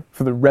ever,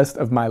 for the rest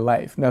of my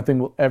life, nothing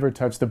will ever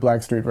touch the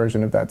Blackstreet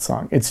version of that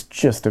song. It's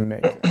just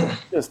amazing.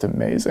 Just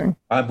amazing.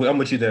 I'm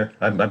with you there.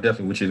 I'm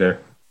definitely with you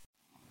there.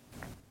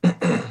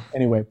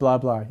 Anyway, blah,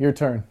 blah. Your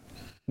turn.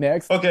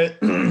 Next. Okay.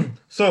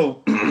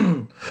 So,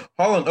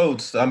 Hall &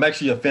 Oates, I'm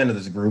actually a fan of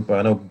this group.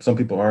 I know some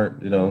people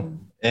aren't,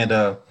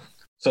 And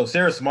so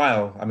Sarah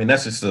Smile, I mean,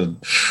 that's just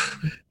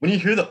when you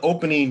hear the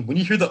opening,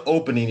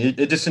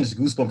 it just sends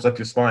goosebumps up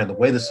your spine, the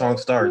way the song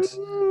starts.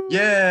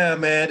 Yeah,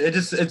 man.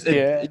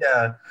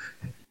 Yeah.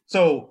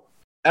 So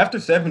After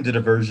Seven did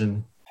a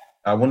version,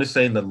 I want to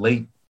say in the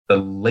late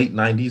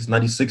 90s,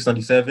 96,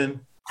 97.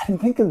 I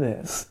didn't think of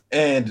this.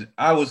 And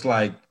I was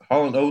like,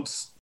 Hall &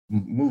 Oates,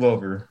 move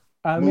over.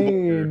 You're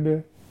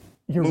move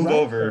right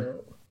over. there.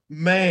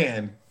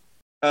 Man.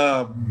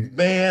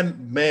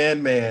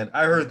 Man.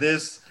 I heard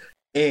this.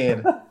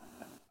 And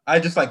I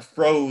just like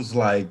froze,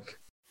 like,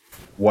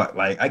 what?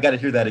 Like, I got to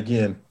hear that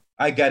again.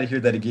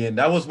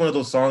 That was one of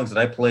those songs that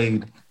I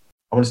played,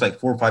 I want to say like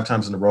 4 or 5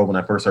 times in a row when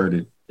I first heard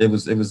it. It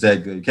was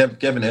that good.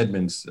 Kevin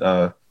Edmonds,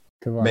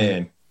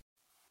 man.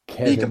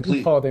 Kevin,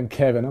 you called him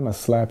Kevin. I'm gonna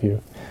slap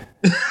you.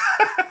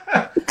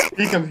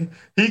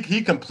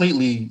 he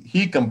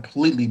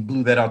completely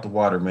blew that out the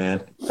water,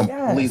 man.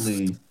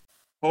 Completely. Yes.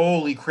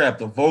 Holy crap!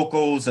 The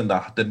vocals and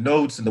the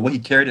notes and the way he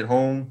carried it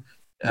home.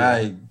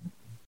 Yeah.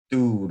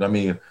 Dude, I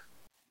mean,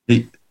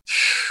 he,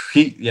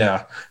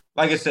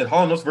 like I said,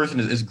 Hall & Oates version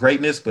is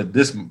greatness, but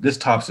this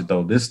tops it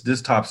though.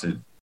 This tops it.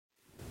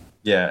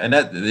 Yeah, and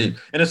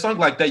a song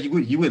like that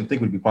you wouldn't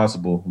think would be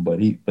possible, but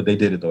they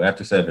did it though.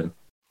 After Seven.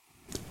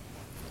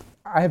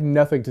 I have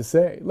nothing to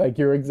say. Like,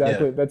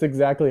 that's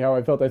exactly how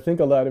I felt. I think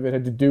a lot of it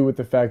had to do with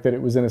the fact that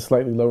it was in a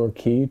slightly lower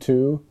key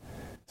too.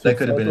 So that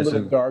could have been a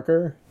little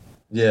darker.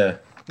 Yeah.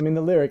 I mean,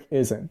 the lyric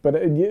isn't, but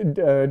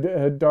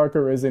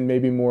darker is in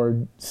maybe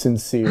more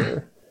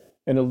sincere.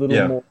 And a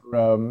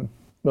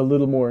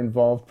little more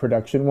involved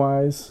production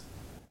wise.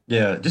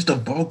 Yeah, just the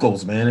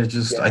vocals, man. It's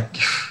just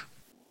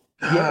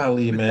Yeah,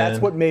 Golly, but that's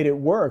man. what made it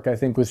work. I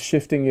think was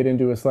shifting it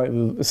into a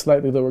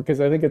slightly lower because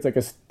I think it's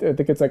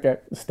like a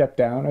step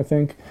down. I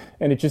think,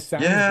 and it just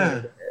sounds better Yeah.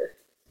 there.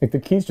 Like the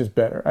key's just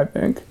better. I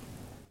think.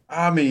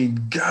 I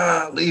mean,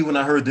 golly, when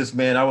I heard this,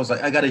 man, I was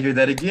like, I gotta hear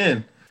that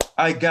again.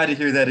 I gotta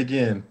hear that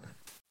again.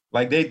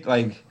 Like they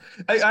like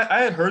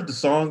I had heard the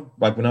song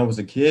like when I was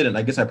a kid, and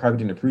I guess I probably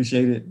didn't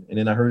appreciate it. And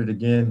then I heard it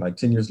again like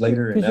 10 years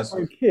later, and Because you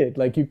that's were a kid,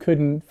 like you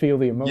couldn't feel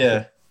the emotion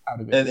yeah. out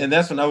of it. And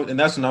that's when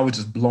I was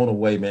just blown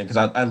away, man, because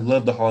I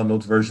love the Hall and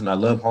Notes version. I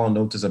love Hall and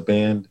Notes as a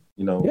band,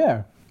 you know.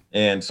 Yeah,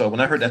 And so when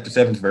I heard After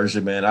Seven's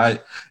version, man,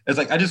 it's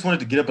like I just wanted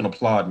to get up and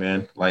applaud,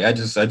 man. Like I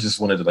just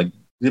wanted to like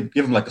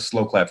give him like a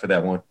slow clap for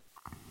that one.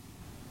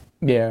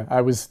 yeah. I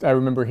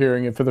remember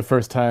hearing it for the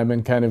first time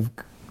and kind of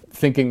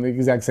thinking the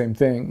exact same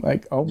thing.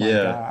 Like, oh my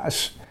Yeah.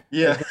 gosh, like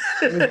Yeah.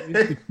 the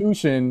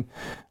institution,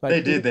 like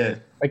They did that.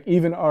 like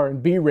even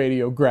R&B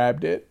radio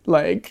grabbed it,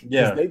 like because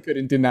Yeah. they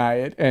couldn't deny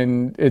it,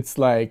 and it's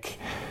like,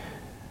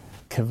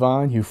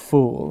 Kavan, you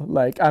fool!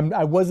 Like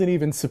I wasn't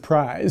even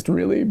surprised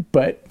really,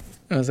 but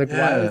I was like,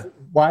 Yeah.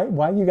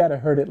 why you gotta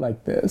hurt it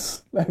like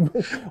this? Like,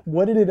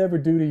 what did it ever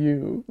do to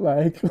you?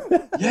 Like,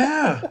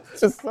 Yeah.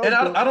 it's just so And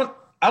good.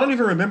 I don't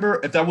even remember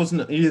if that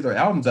wasn't any of their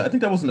albums. I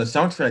think that was in the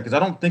soundtrack because I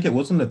don't think it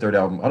was in the third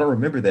album. I don't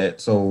remember that.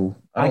 So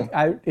I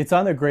don't. It's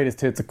on their greatest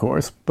hits, of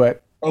course,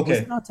 but was Okay.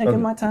 it not taking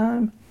Okay. my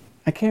time?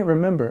 I can't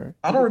remember.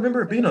 I don't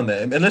remember it being on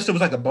that unless it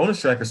was like a bonus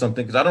track or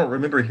something because I don't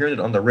remember hearing it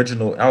on the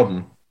original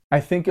album.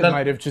 I think it But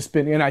might have just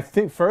been, and I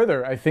think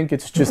further, I think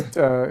it's just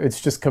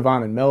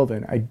Kavan and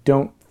Melvin. I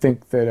don't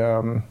think that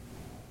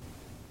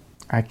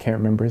I can't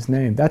remember his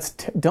name.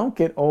 Don't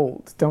get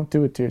old. Don't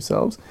do it to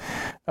yourselves.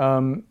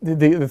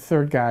 The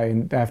third guy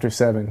in After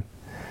Seven.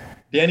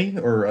 Danny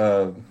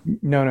or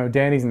No,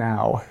 Danny's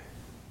now.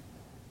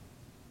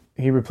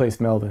 He replaced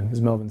Melvin. Is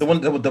Melvin? the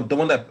one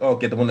that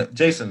okay, the one that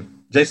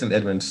Jason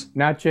Edmonds.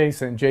 Not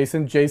Jason.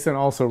 Jason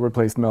also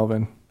replaced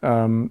Melvin.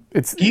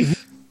 It's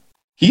Keith.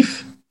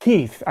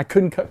 Keith. I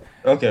couldn't cut.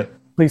 Okay.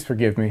 Please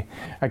forgive me.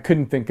 I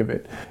couldn't think of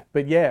it.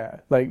 But yeah,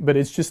 but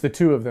it's just the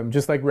two of them,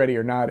 just like Ready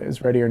or Not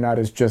is. Ready or Not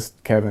is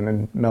just Kevin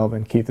and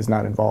Melvin. Keith is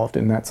not involved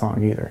in that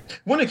song either.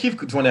 When did Keith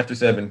join After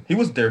Seven? He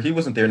was there. He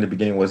wasn't there in the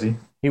beginning, was he?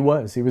 He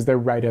was. He was there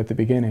right at the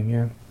beginning,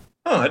 yeah.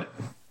 Oh,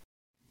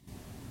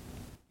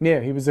 Yeah,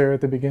 he was there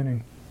at the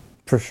beginning.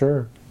 For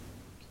sure.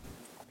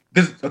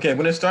 because okay,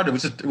 when it started,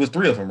 it was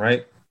three of them,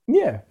 right?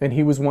 Yeah, and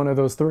he was one of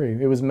those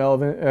three. It was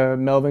Melvin,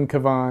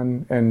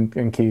 Kavan,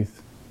 and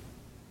Keith.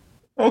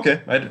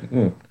 Okay, I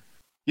didn't.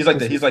 He's like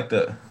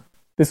the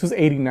This was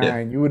 89. yeah.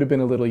 You would have been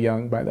a little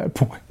young by that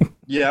point.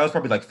 Yeah, I was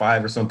probably like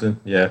 5 or something.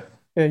 Yeah.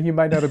 Yeah, you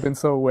might not have been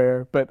so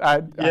aware, but I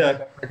had Yeah.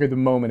 that record the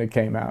moment it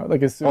came out.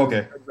 Like as soon as Okay.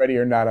 I heard Ready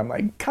or Not, I'm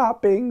like,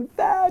 copying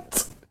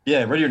that.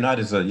 Yeah, Ready or Not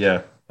is a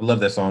yeah. I love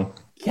that song.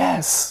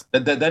 Yes.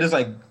 That is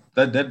like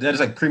that is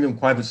like premium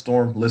Quiet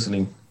Storm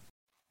listening.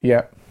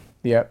 Yep.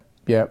 Yep.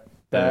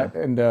 That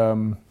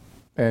Yeah.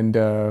 and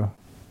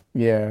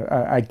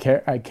yeah, I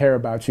care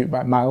about you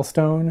by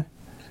Milestone.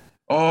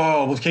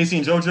 Oh, was Casey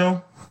and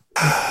JoJo?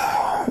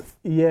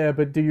 Yeah,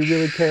 but do you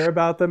really care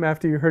about them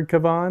after you heard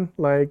Kavan?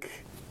 Like,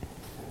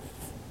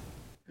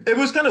 It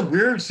was kind of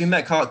weird seeing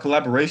that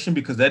collaboration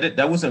because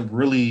that wasn't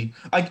really.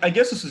 I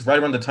guess this was right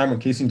around the time when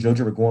Casey and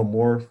JoJo were going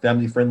more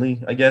family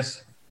friendly. I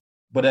guess,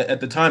 but at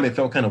the time it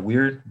felt kind of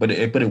weird. But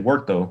it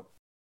worked though.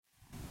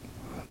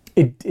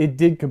 it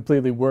did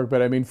completely work,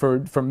 but I mean,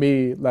 for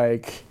me,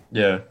 like,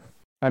 Yeah.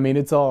 I mean,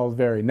 it's all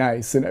very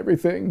nice and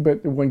everything,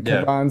 but when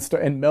Yeah. Kavan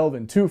and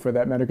Melvin too, for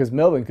that matter, because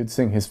Melvin could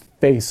sing his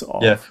face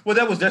off. Yeah. Well,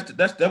 that was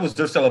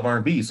their style of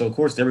R&B. So of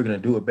course they were gonna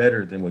do it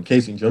better than what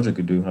Casey and JoJo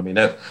could do. I mean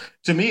that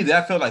to me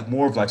that felt like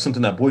more of like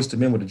something that Boyz II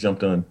Men would have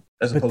jumped on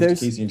as But opposed to there's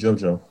Casey and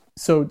JoJo.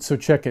 so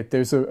check it.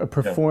 There's a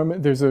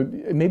performance. There's a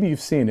maybe you've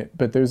seen it,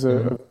 but there's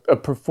a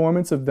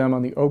performance of them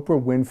on the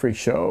Oprah Winfrey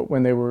Show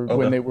when they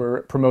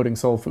were promoting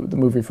Soul Food, the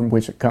movie from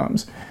which it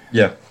comes,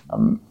 Yeah.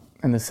 and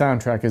the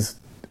soundtrack is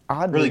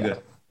oddly Really out good.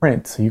 of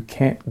print, so you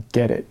can't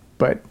get it,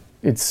 but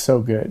it's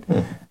so good.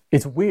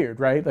 It's weird,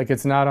 right? Like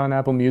it's not on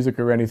Apple Music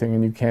or anything,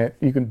 and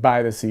you can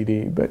buy the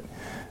CD, but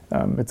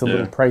it's a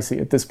little pricey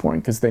at this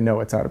point because they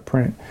know it's out of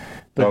print.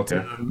 But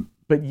Okay.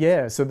 but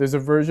yeah, so there's a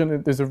version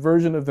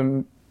of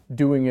them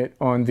doing it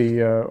on the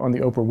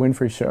Oprah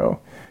Winfrey Show,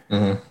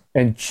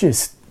 and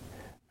just,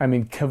 I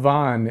mean,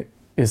 Kavan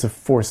is a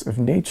force of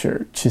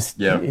nature. Just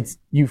it's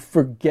you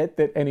forget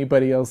that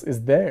anybody else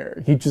is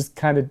there. He just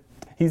kind of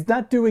he's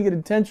not doing it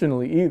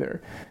intentionally either.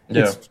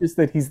 It's just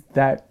that he's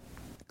that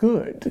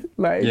good.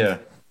 Like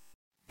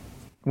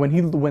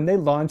when they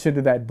launch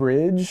into that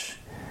bridge,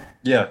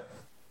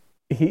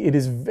 it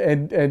is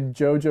and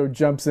JoJo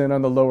jumps in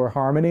on the lower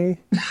harmony.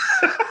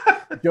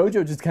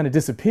 JoJo just kind of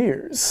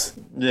disappears.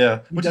 Yeah,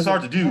 which is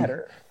hard to do.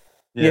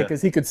 Yeah,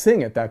 because he could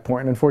sing at that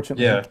point.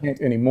 Unfortunately, he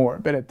can't anymore.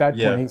 But at that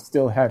point, he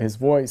still had his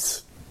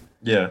voice.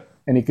 Yeah.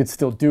 And he could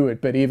still do it.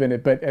 But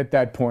at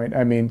that point,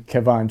 I mean,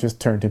 Kavan just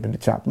turned him into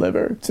chopped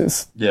liver.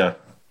 Just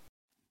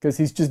because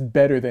he's just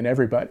better than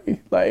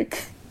everybody.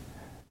 Like,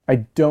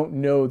 I don't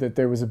know that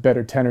there was a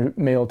better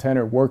male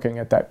tenor working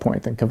at that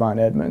point than Kevon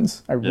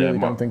Edmonds. I really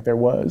don't think there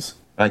was.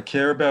 I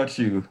Care About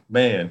You.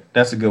 Man,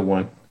 that's a good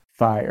one.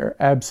 Fire.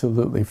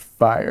 Absolutely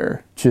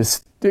fire.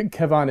 Just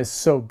Kevon is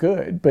so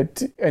good,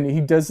 and he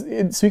does.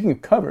 Speaking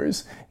of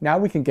covers, now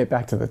we can get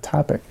back to the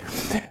topic.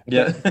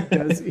 Yeah,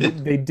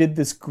 they did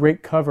this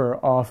great cover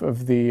off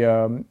of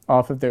their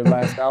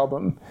last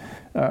album,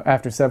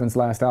 After Seven's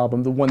last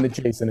album, the one that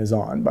Jason is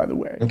on, by the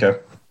way. Okay.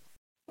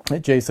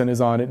 Jason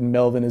is on it, and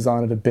Melvin is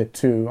on it a bit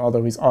too,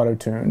 although he's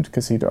auto-tuned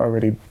because he'd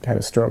already had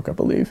a stroke, I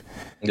believe.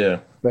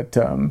 Yeah. But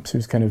so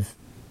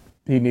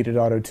he needed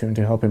auto-tune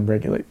to help him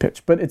regulate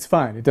pitch. But it's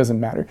fine, it doesn't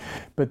matter.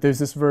 But there's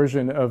this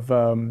version of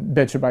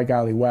Betcha by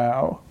Golly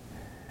Wow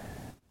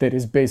that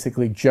is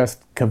basically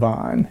just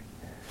Kevon.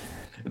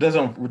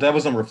 That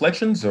was on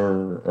Reflections,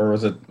 or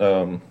was it?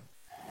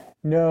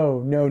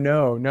 No,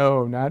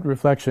 not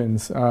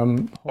Reflections. The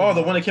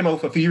one that came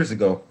out a few years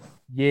ago.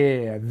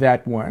 Yeah,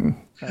 that one.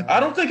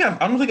 I don't think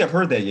I've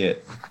heard that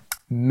yet.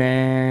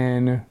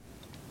 Man,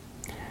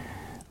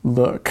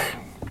 look.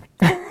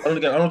 I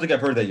don't think I've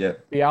heard that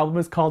yet. The album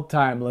is called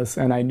Timeless,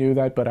 and I knew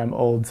that, but I'm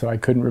old, so I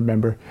couldn't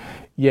remember.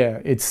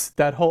 Yeah,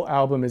 that whole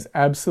album is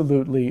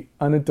absolutely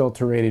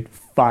unadulterated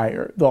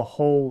fire. The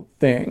whole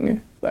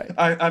thing. Like,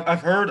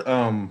 I've heard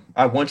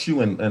I Want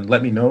You and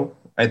Let Me Know.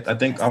 I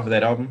think off of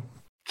that album.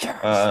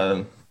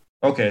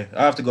 Okay,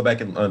 I have to go back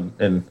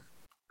and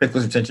pay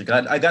close attention.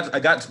 I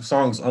got some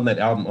songs on that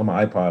album on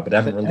my iPod, but I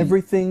haven't really.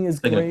 Everything is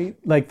great,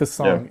 like the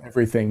song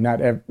Everything.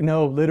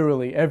 No,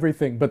 literally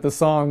everything. But the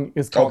song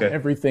is called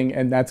Everything,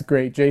 and that's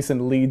great.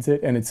 Jason leads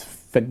it, and it's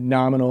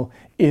phenomenal.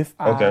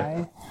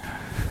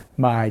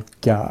 My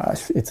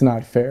gosh, it's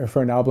not fair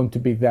for an album to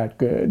be that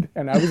good.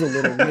 And I was a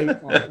little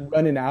late on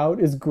Running Out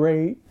is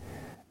great.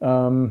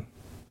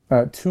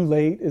 Too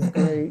Late is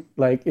great.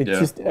 Like, it's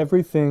just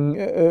everything.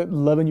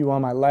 Loving You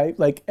All My Life.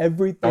 Like,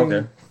 everything.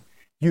 Okay.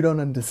 You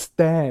don't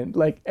understand.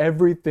 Like,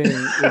 everything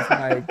is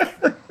like,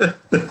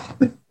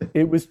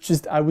 it was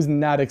just, I was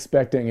not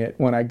expecting it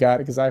when I got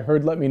it, because I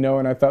heard Let Me Know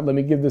and I thought, let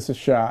me give this a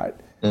shot.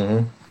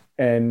 Mm-hmm.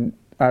 And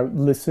I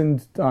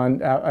listened on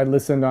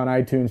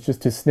iTunes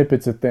just to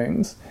snippets of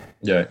things.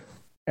 Yeah.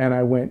 And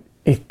I went,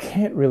 it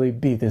can't really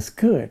be this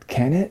good,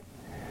 can it?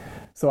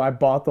 So I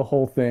bought the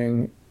whole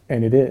thing,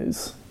 and it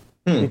is.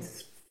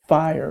 It's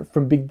fire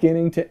from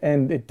beginning to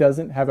end. It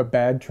doesn't have a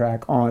bad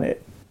track on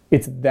it.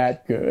 It's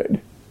that good.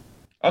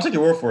 I'll take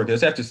your word for it,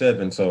 because it's After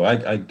 7, so I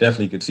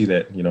definitely could see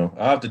that. You know,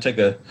 I'll have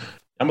to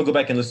I'm gonna go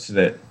back and listen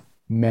to that.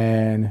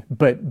 Man,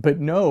 but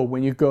no,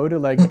 when you go to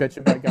like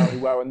Betcha by Golly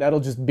Wow, and that'll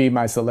just be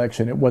my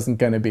selection. It wasn't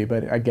gonna be,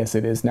 but I guess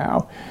it is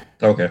now.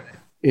 Okay.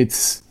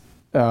 It's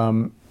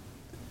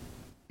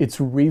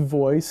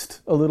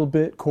revoiced a little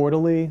bit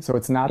chordally, so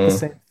it's not the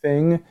same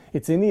thing.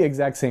 It's in the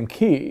exact same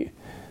key,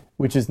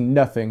 which is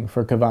nothing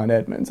for Kevon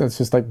Edmonds. It's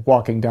just like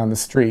walking down the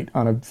street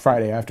on a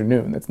Friday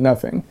afternoon. That's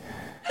nothing.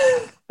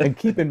 And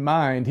keep in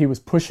mind, he was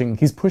pushing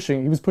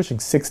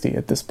 60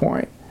 at this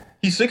point.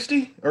 He's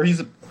 60? Or he's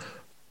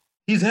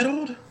that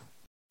old?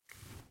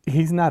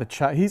 He's not a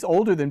child. He's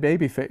older than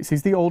Babyface.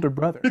 He's the older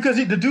brother. Because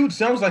the dude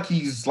sounds like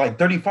he's like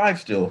 35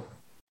 still.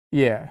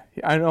 Yeah,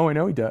 I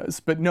know he does.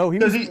 But no, he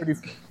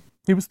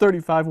was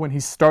 35 when he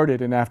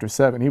started in After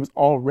 7. He was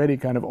already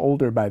kind of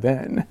older by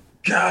then.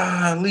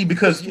 Golly,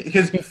 because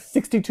he's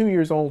 62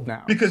 years old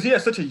now. Because he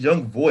has such a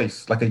young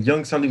voice, like a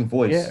young sounding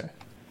voice. Yeah.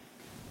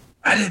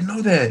 I didn't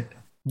know that.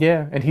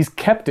 Yeah, and he's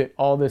kept it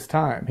all this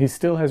time. He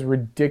still has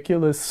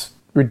ridiculous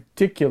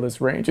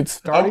range. It's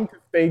starting to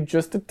fade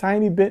just a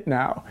tiny bit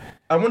now.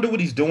 I wonder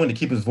what he's doing to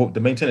keep his to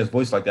maintain his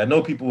voice like that. I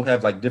know people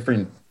have like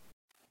different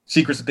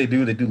secrets that they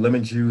do. They do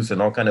lemon juice and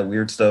all kind of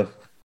weird stuff,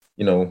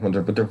 you know,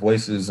 with their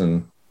voices.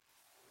 And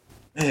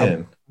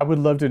man, I would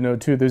love to know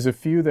too. There's a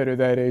few that are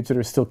that age that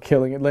are still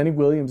killing it. Lenny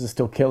Williams is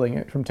still killing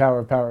it from Tower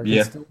of Power. He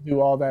can still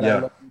do all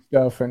that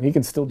stuff, and he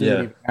can still do it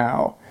even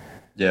now.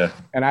 Yeah.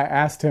 And I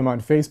asked him on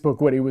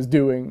Facebook what he was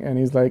doing, and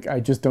he's like, I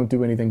just don't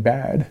do anything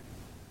bad.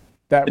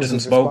 That was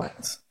his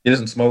response. He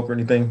doesn't smoke or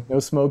anything. No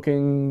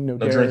smoking, no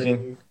dairy.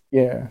 Drinking.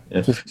 Yeah.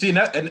 See,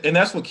 and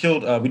that's what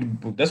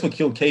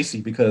killed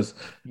Casey, because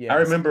I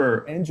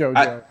remember and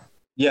JoJo.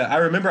 I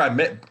remember I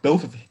met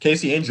both of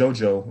Casey and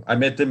JoJo. I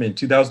met them in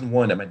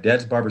 2001 at my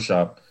dad's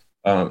barbershop.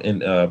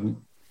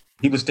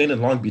 He was staying in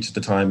Long Beach at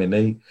the time, and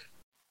they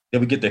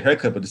would get their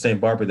haircut with the same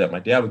barber that my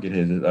dad would get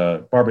his,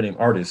 barber named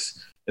Artist.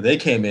 And they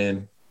came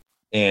in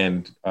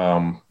and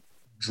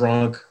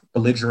drunk,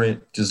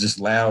 belligerent, just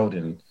loud,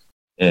 and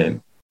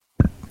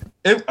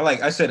it,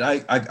 like I said,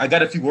 I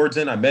got a few words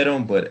in. I met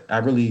him, but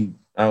I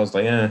was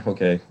like,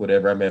 okay,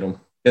 whatever. I met him.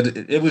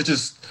 It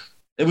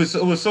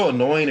was so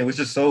annoying. It was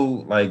just so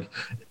like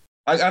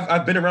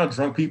I've been around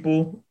drunk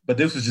people, but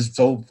this was just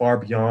so far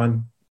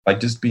beyond like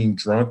just being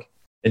drunk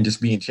and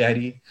just being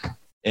chatty.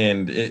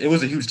 And it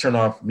was a huge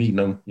turnoff meeting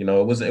them. You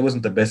know, it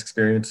wasn't the best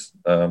experience.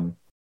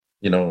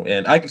 You know,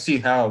 and I can see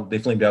how they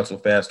flamed out so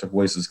fast, their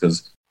voices,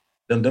 because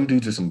them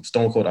dudes are some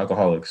stone cold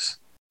alcoholics.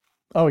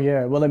 Oh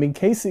yeah, well, I mean,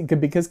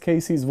 because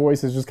Casey's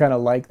voice is just kind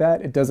of like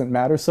that. It doesn't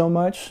matter so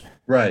much.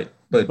 Right.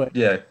 But But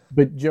yeah,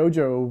 but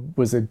JoJo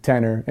was a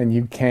tenor, and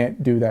you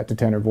can't do that to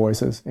tenor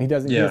voices. He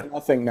doesn't. He has yeah.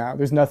 nothing now.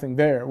 There's nothing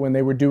there. When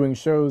they were doing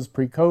shows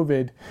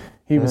pre-COVID,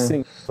 he was Mhm.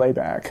 singing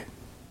playback.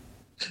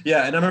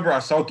 Yeah, and I remember I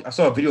saw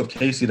a video of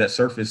Casey that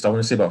surfaced. I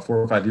want to say about 4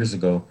 or 5 years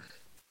ago.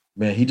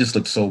 Man, he just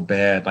looked so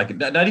bad. Like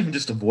not even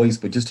just the voice,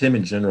 but just him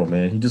in general.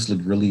 Man, he just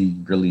looked really,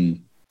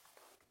 really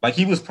like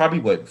he was probably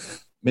what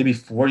maybe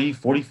 40,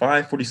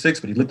 45, 46,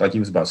 but he looked like he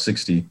was about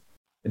 60.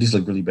 It just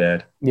looked really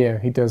bad. Yeah,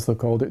 he does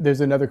look older.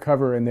 There's another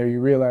cover in there. You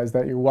realize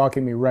that you're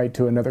walking me right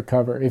to another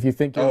cover. If you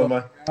think you're Oh lonely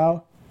my,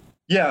 now,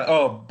 yeah.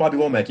 Oh, Bobby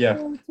Womack.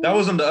 Yeah, that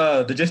was on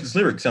the Jason's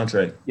Lyric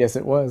soundtrack. yes,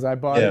 it was. I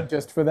bought Yeah, it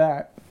just for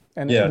that,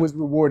 and it yeah. was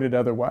rewarded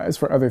otherwise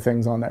for other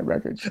things on that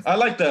record. I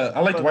like the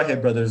But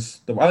Whitehead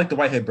Brothers. I like the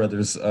Whitehead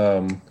Brothers.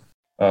 Um,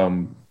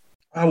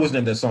 I was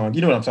named that song.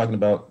 You know what I'm talking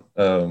about.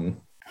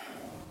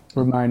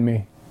 remind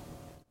me.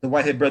 The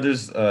Whitehead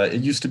Brothers.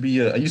 It used to be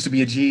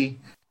a G,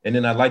 and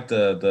then I like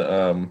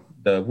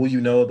the Will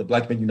You Know, the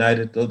Black Men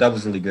United. That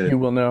was really You good.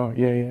 will know.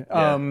 Yeah, yeah.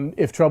 Yeah,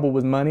 If trouble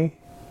was money.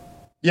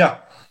 yeah,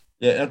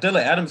 yeah. And Adele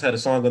Adams had a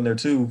song on there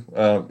too.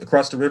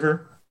 Across the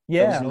River.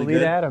 That was Yeah, really Oleta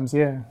good. Adams.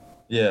 Yeah,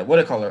 Yeah, what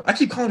do I call her? I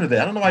keep calling her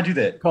that. I don't know why I do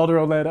that. called her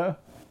Oleta,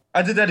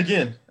 I did that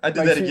again. I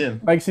did that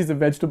again. like she's a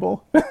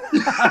vegetable.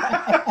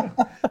 I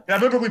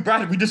remember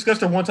we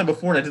discussed her one time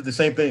before, and I did the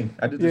same thing.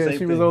 I did the Yeah, same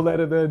she was thing.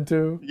 Oleta then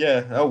too.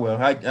 Yeah. Oh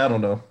well. I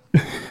don't know.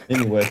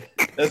 Anyway,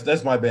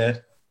 that's my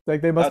bad.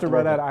 Like they I must have to have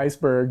run work out on. of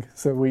iceberg,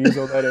 so we use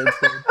Oleta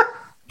instead.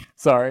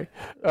 Sorry.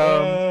 Um,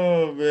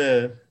 Oh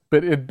man.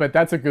 but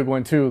that's a good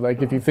one too.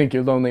 Like if you think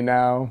you're lonely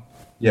now,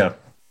 Yeah.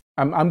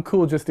 I'm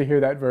cool just to hear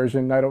that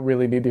version. I don't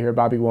really need to hear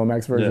Bobby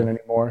Womack's Yeah. version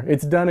anymore.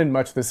 It's done in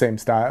much the same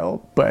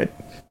style, but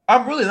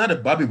I'm really not a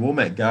Bobby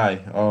Womack guy.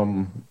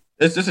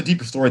 It's just a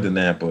deeper story than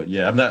that. But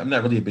yeah, I'm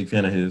not really a big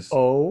fan of his.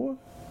 oh,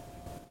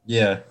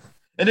 Yeah.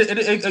 And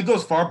it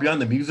goes far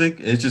beyond the music.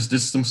 It's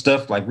just some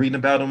stuff like reading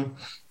about him.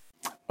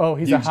 oh,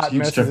 he's a Huge, hot huge.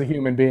 mess as a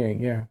human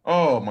being. Yeah,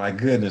 Oh my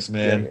goodness, yeah,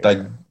 man! yeah, Like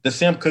yeah. the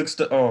Sam Cooke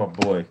stuff. Oh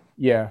boy.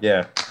 Yeah.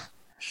 Yeah.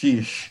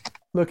 Sheesh.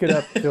 Look it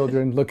up,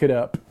 children. Look it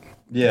up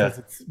Yeah. because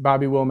it's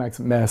Bobby Womack's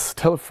mess.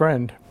 Tell a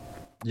friend.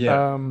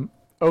 Yeah.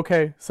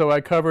 Okay, so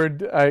I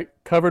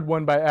covered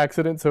one by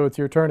accident, so it's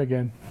your turn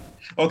again.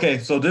 Okay,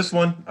 so this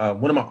one of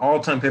my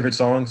all-time favorite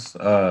songs.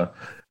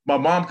 My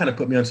mom kind of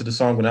put me onto the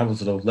song when I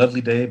was little.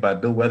 "Lovely Day" by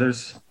Bill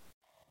Withers.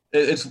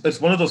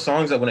 It's one of those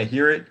songs that when I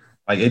hear it,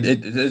 like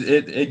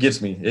it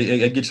gets me.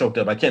 It gets choked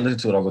up. I can't listen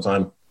to it all the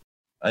time.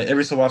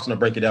 Every so often I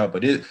break it out,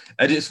 but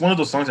it's one of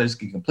those songs I just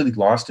get completely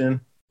lost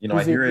in. I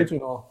Who's the hear it.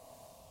 original?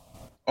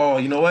 Oh,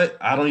 you know what?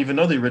 I don't even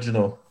know the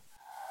original.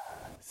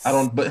 I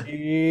don't, but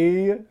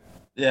See,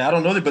 yeah, I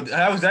don't know but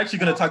I was actually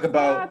going to talk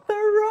about got the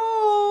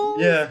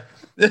rose. yeah,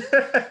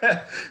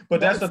 but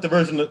that's That's not the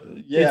version. it's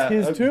Yeah,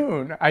 his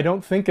tune. I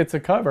don't think it's a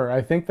cover.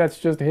 I think that's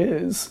just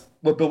his.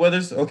 with Bill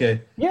Withers.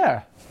 Okay,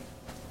 Yeah.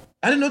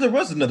 I didn't know there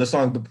was another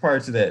song prior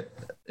to that.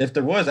 If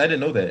there was, I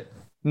didn't know that.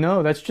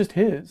 No, that's just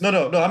his. No,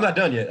 no, no. I'm not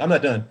done yet. I'm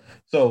not done.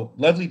 So,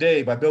 "Lovely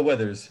Day" by Bill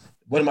Withers,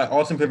 one of my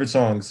all-time favorite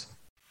songs.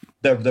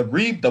 The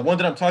one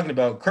that I'm talking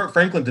about, Kurt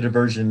Franklin did a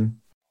version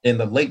in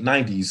the late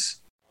 '90s.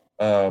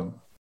 Um,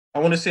 I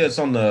want to say it's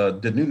on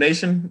the New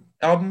Nation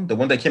album, the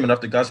one that came out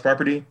after God's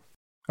Property.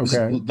 It was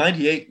Okay.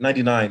 98,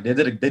 99. They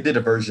did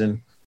a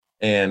version,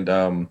 and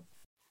I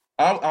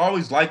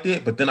always liked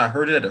it, but then I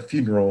heard it at a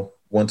funeral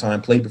one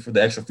time, played before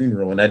the actual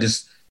funeral, and I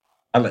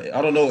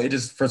don't know, it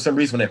just for some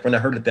reason when I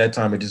heard it that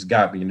time, it just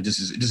got me, and it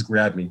just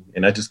grabbed me,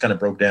 and I just kind of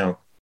broke down.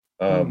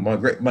 Hmm.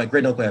 My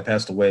great uncle had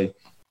passed away,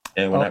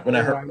 and when I Oh,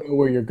 I heard, know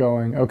where you're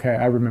going. Okay,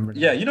 I remember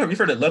yeah, now. you've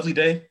heard that "Lovely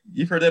Day."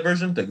 You've heard that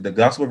version, the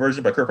gospel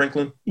version by Kurt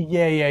Franklin.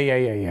 Yeah, yeah, yeah,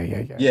 yeah, yeah, yeah,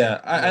 yeah.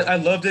 Yeah, I, Yeah. I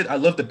loved it. I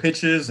loved the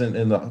pitches and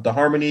the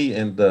harmony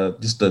and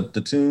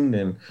the tune,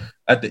 and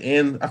at the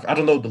end, I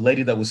don't know the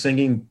lady that was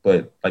singing,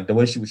 but like the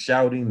way she was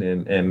shouting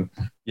and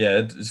yeah,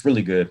 it's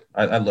really good.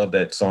 I love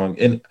that song,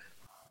 and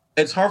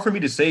it's hard for me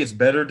to say it's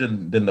better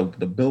than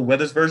the Bill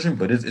Withers version,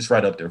 but it's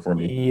right up there for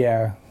me.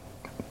 Yeah.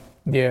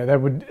 Yeah,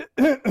 that would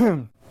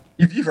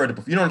You've heard it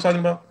before. You know what I'm talking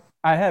about?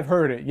 I have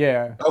heard it,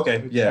 yeah. Okay,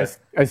 I, yeah,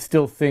 I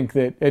still think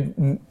that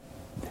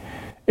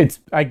it's,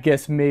 I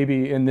guess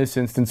maybe in this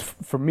instance,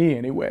 for me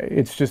anyway,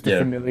 it's just a yeah,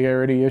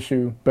 familiarity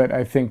issue, but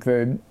I think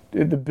the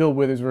Bill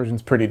Withers version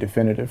is pretty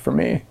definitive for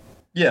me.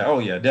 yeah. Oh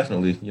yeah,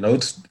 definitely.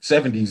 It's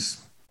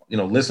 '70s.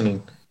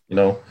 Listening. You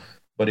know,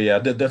 but yeah,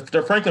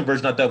 the Franklin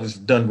version I thought was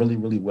done really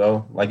really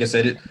well. Like I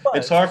said, it's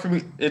Was. hard for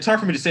me. It's hard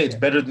for me to say it's Yeah.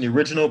 better than the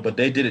original, but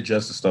they did it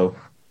justice though.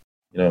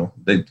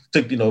 They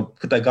took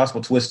put that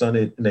gospel twist on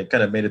it, and they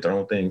kind of made it their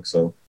own thing.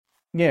 So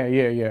Yeah,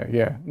 yeah, yeah,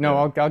 yeah. No,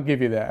 yeah, I'll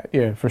give you that.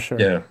 Yeah, for sure.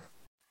 yeah,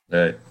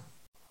 right.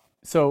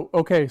 So,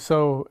 okay,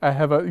 so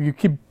you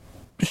keep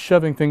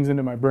shoving things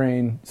into my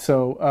brain.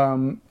 So,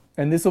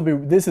 and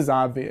this is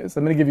obvious.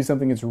 I'm going to give you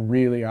something that's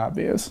really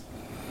obvious.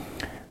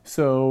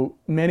 So,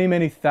 many,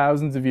 many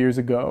thousands of years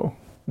ago,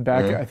 Hmm.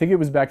 I think it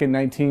was back in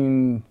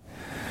 19,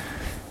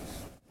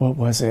 what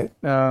was it?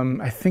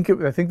 I think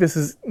this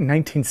is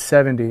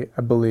 1970,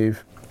 I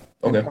believe.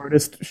 An Okay.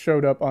 artist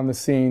showed up on the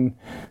scene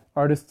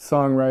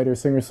artist-songwriter,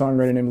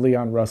 singer-songwriter named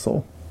Leon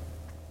Russell.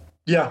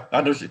 Yeah,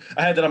 I know.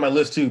 I had that on my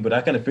list too, but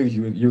I kind of figured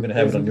you were gonna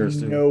have There's it on yours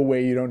too. no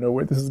way you don't know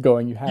where this is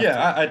going. You have Yeah,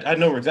 to. I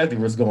know exactly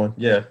where it's going.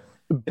 Yeah,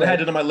 and I had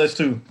But it on my list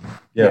too.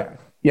 Yeah. yeah,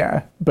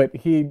 yeah. But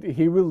he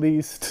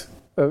released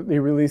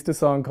a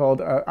song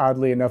called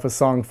oddly enough, A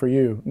Song for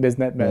You. Isn't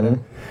that meta?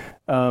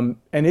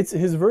 And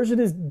his version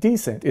is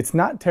decent. It's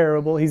not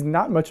terrible. He's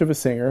not much of a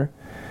singer,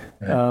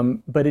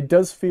 but it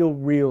does feel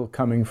real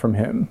coming from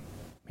him.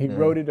 He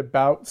wrote it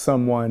about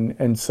someone,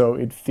 and so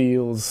it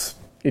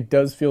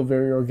does feel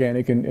very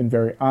organic and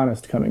very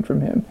honest coming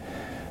from him.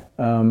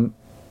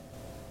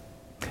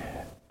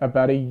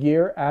 About a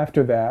year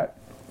after that,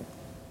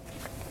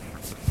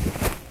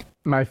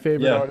 my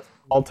favorite artist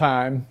of all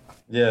time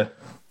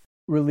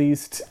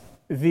released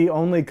the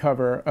only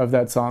cover of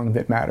that song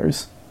that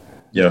matters.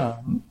 Yeah.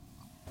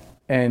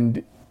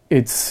 And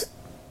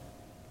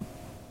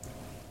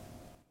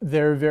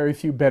there are very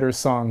few better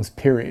songs,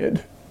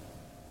 period.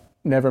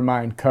 Never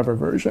mind cover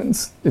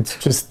versions. It's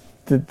just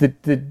the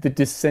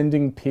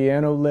descending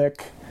piano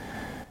lick,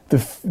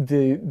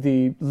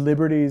 the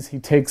liberties he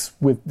takes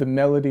with the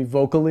melody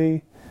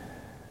vocally.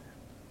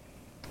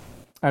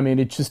 I mean,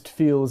 it just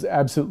feels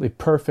absolutely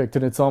perfect,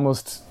 and it's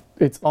almost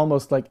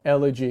like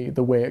elegy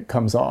the way it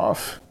comes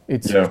off.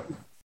 It's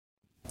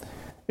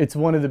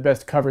one of the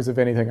best covers of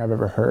anything I've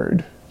ever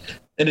heard.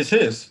 And it's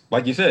his,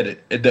 like you said.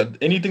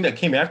 Anything that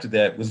came after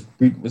that was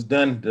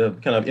done to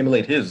kind of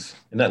emulate his,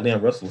 and not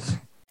Leon Russell's.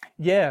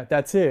 Yeah,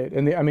 that's it.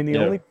 And the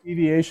only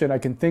deviation I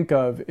can think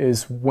of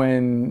is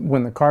when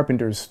the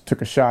Carpenters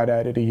took a shot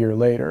at it a year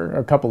later, or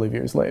a couple of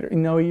years later.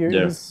 No, a year.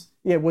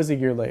 It was a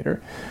year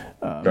later.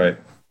 Right.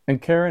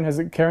 And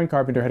Karen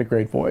Carpenter had a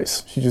great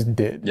voice. She just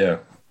did. Yeah.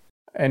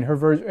 And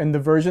the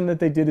version that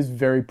they did is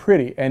very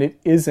pretty, and it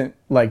isn't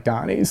like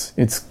Donnie's.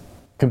 It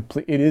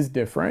is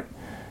different.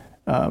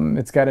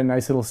 It's got a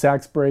nice little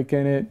sax break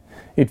in it.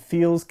 It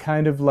feels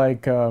kind of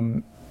like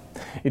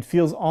it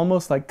feels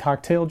almost like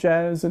cocktail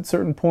jazz at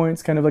certain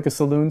points, kind of like a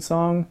saloon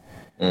song.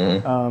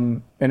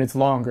 And it's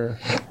longer.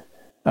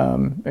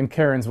 And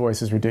Karen's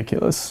voice is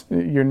ridiculous.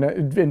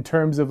 In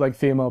terms of like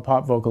female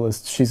pop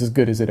vocalists, she's as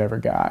good as it ever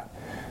got.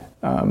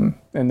 And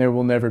there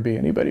will never be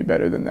anybody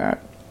better than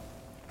that.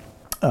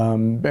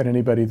 And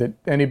anybody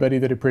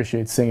that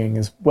appreciates singing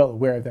is well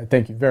aware of that.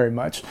 Thank you very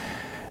much.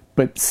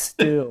 But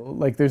still,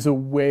 like, there's a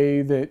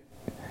way that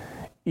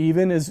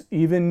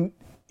even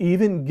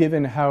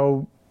given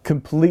how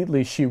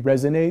completely she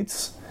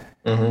resonates,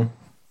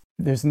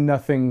 there's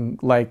nothing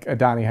like a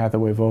Donny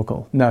Hathaway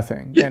vocal.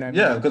 Nothing.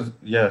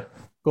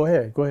 Go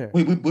ahead.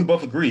 We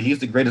both agree he's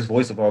the greatest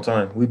voice of all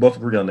time. We both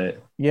agree on that.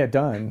 Yeah,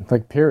 done.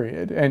 Like,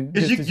 period. And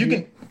you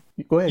can.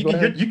 Go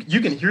ahead. You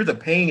can hear the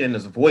pain in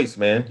his voice,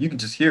 man. You can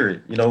just hear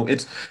it. You know,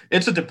 it's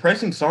a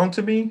depressing song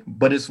to me,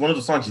 but it's one of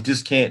the songs you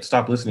just can't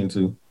stop listening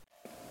to.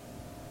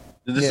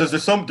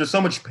 There's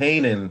so much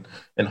pain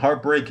and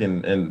heartbreak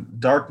and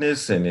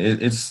darkness, and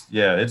it's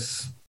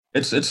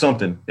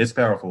something. It's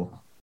powerful.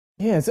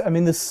 Yeah,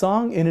 the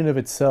song in and of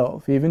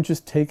itself, even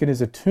just taken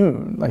as a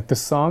tune, like the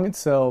song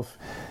itself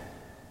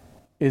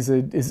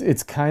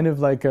it's kind of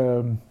like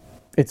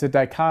it's a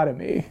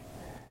dichotomy.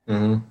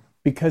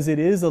 Because it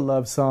is a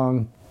love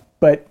song,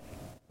 but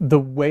the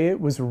way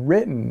it was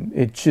written,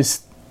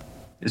 it's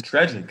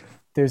tragic.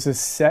 There's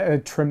a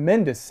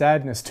tremendous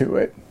sadness to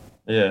it.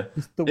 Yeah,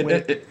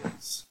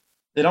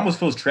 it almost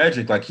feels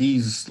tragic. Like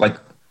he's like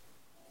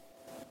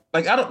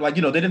I don't like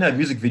they didn't have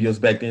music videos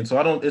back then, so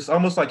I don't. It's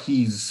almost like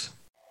he's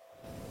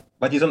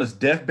on his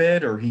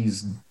deathbed, or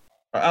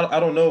I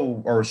don't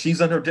know, or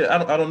she's on her death.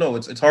 I don't know.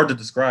 It's hard to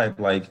describe.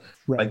 Like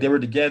they were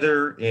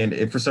together, and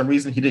if for some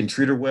reason he didn't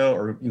treat her well,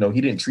 or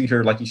he didn't treat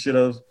her like he should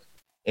have,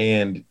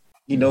 and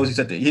he knows he's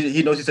at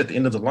the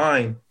end of the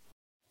line,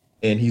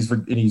 and he's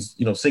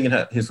singing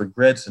his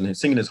regrets and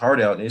singing his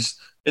heart out, and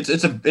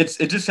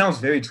it just sounds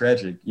very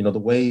tragic. The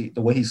way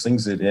he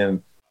sings it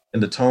and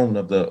the tone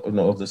of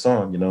the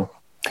song.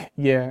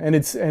 Yeah, and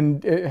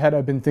had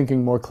I been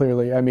thinking more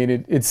clearly, I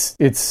mean, it's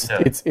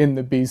in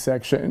the B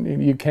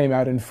section. You came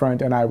out in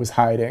front, and I was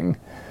hiding.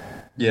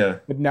 Yeah.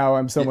 But now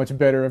I'm so much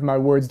better. If my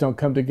words don't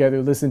come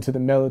together, listen to the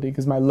melody,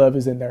 because my love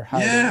is in there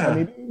hiding. Yeah. I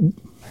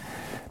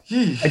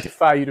mean, I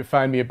defy you to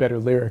find me a better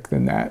lyric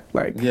than that.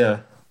 Like, yeah,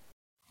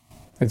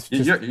 it's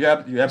just,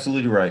 you're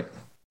absolutely right.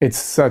 It's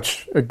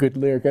such a good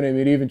lyric, and I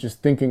mean, even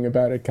just thinking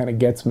about it kind of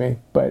gets me.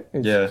 But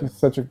it's just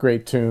such a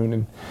great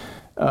tune,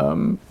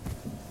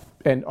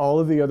 and all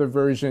of the other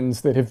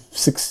versions that have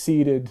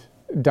succeeded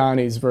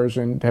Donnie's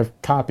version have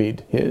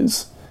copied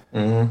his.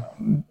 I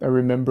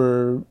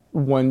remember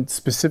one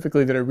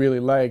specifically that I really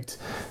liked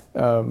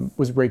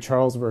was Ray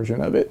Charles'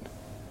 version of it.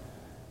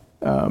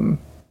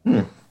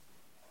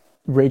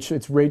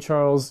 It's Ray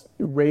Charles.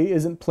 Ray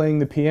isn't playing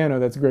the piano.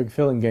 That's Greg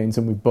Fillinganes,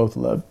 and we both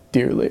love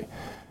dearly.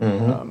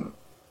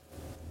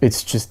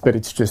 It's just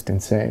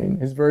insane.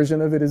 His version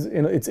of it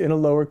it's in a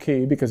lower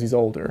key because he's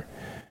older.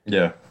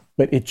 Yeah.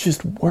 But it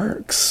just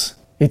works.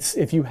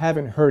 If you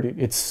haven't heard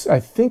it, I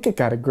think it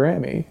got a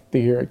Grammy the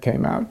year it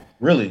came out.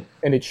 Really?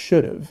 And it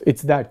should have.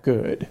 It's that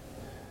good.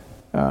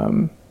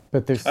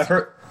 But there's I've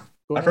heard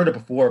it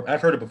before.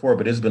 I've heard it before,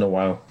 but it's been a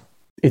while.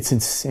 It's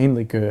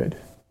insanely good.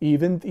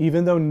 Even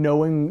though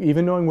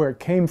knowing where it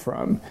came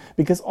from,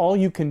 because all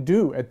you can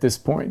do at this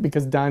point,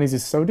 because Donnie's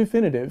is so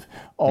definitive,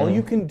 all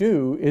you can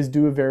do is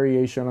do a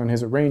variation on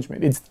his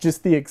arrangement. It's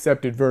just the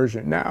accepted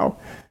version now.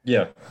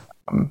 Yeah.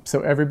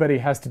 So everybody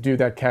has to do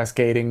that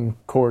cascading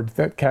chord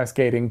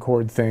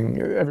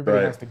thing.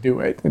 Everybody has to do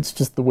it. It's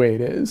just the way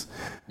it is.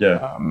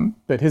 Yeah.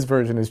 But his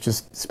version is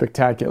just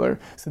spectacular.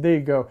 So there you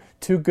go.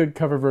 2 good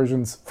cover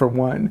versions for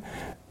one,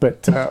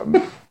 but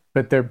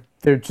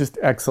they're just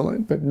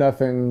excellent. But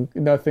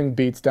nothing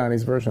beats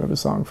Donnie's version of a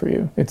song for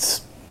you.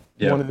 It's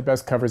one of the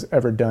best covers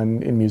ever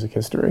done in music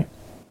history.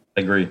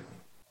 Agree.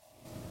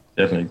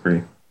 Definitely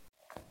agree.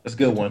 That's a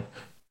good one.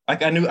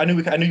 I knew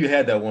you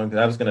had that one.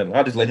 I'll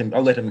just let him.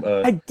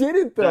 I did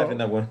it though. Dive in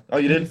that one. Oh,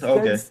 you did?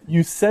 Okay.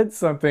 You said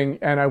something,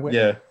 and I went.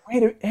 Yeah.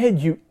 Wait, Ed,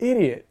 you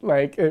idiot!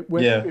 Like it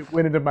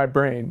went into my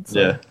brain. So.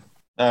 Yeah.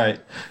 All right.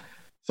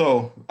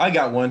 So I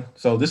got one.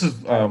 So this is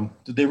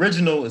the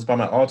original is by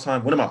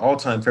one of my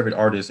all-time favorite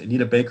artists,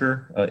 Anita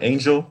Baker,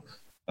 Angel.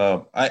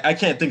 I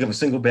can't think of a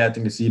single bad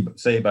thing to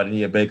say about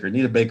Anita Baker.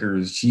 Anita Baker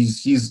is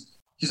she's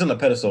on the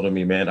pedestal to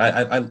me, man.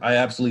 I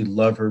absolutely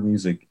love her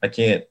music. I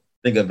can't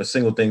think of a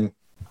single thing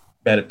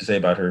bad to say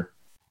about her.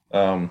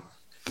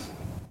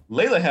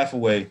 Layla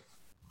Hathaway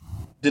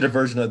did a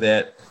version of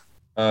that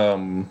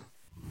 4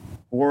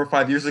 or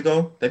 5 years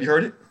ago. Have you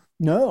heard it?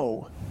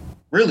 No.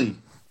 Really?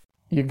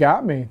 You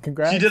got me.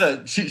 Congrats.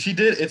 She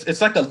did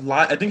it's like a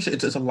live. I think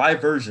it's a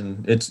live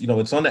version. It's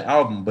it's on the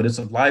album, but it's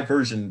a live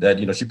version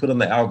that she put on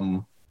the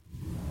album.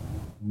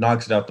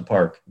 Knocks it out the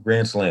park.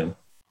 Grand slam.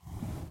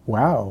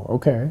 Wow.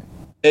 Okay.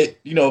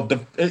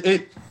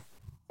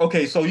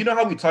 Okay, so you know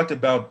how we talked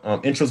about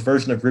Intro's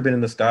version of "Ribbon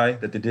in the Sky"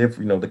 that they did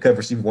for the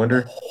cover Stevie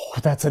Wonder. Oh,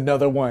 that's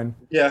another one.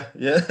 Yeah.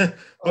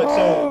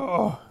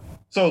 But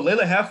so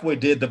Layla Hathaway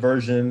did the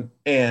version,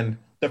 and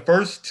the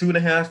first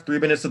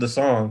 2.5-3 minutes of the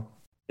song,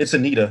 it's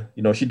Anita.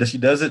 She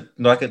does it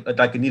like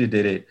Anita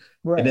did it,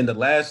 right. And then the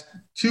last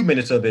 2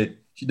 minutes of it,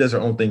 she does her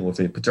own thing with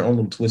it, puts her own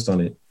little twist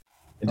on it,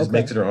 and just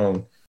makes it her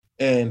own.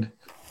 And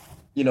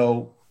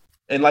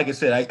And like I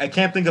said, I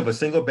can't think of a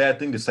single bad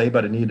thing to say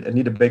about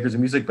Anita Baker's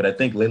music, but I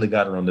think Layla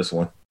got her on this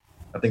one.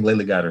 I think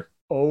Layla got her.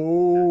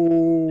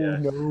 Oh, yeah.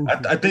 No.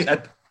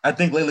 I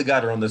think Layla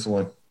got her on this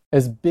one.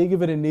 As big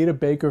of an Anita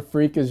Baker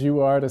freak as you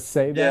are to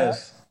say that?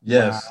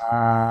 Yes.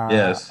 Wow.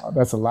 Yes.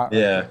 That's a lot.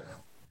 Yeah. Right,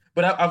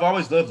 but I've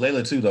always loved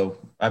Layla too, though.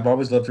 I've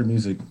always loved her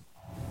music.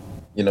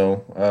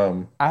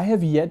 I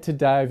have yet to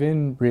dive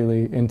in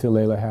really into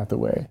Layla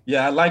Hathaway.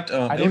 Yeah, I liked.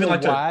 I don't know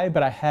why,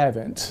 but I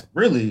haven't.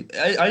 Really,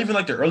 I even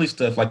liked the early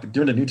stuff, like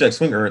during the New Jack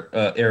Swing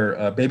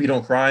era, "Baby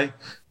Don't Cry."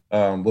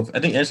 With I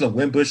think Angela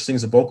Winbush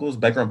sings the vocals,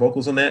 background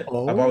vocals on that.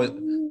 Oh, I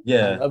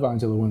love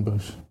Angela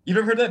Winbush. You've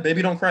ever heard that?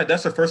 "Baby Don't Cry"?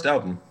 That's her first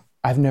album.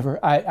 I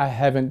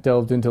haven't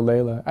delved into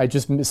Layla. I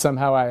just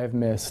somehow I have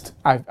missed.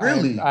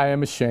 Really? I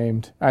am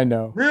ashamed. I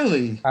know.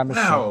 Really? I'm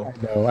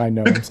ashamed. Wow. I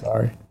know. I'm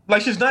sorry.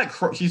 Like she's not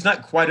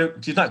quite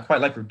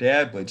like her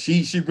dad, but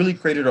she really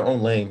created her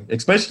own lane,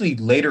 especially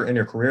later in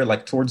her career,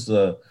 like towards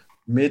the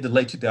mid to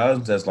late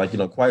 2000s, as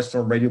Quiet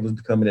Storm Radio was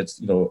becoming its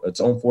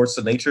own force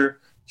of nature.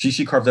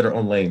 She carved out her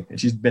own lane,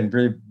 and she's been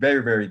very,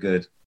 very, very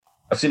good.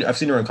 I've seen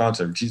her in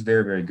concert. She's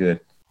very, very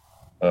good.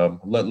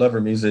 Love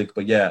her music,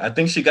 but yeah, I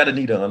think she got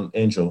Anita on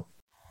Angel.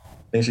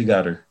 I think she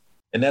got her,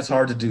 and that's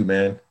hard to do,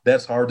 man.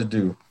 That's hard to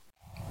do.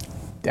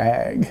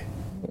 Dag.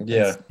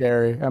 Yeah, that's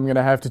scary. I'm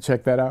gonna have to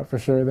check that out for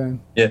sure.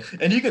 Then. Yeah,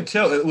 and you can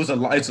tell it's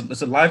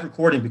a live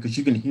recording because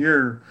you can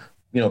hear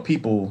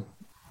people,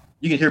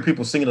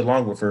 singing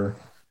along with her.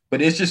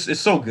 But it's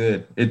so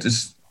good.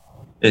 It's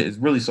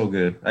really so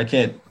good.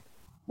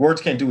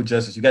 Words can't do it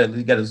justice. You gotta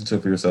listen to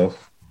it for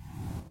yourself.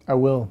 I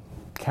will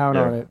count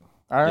on it.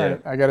 All right,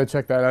 I gotta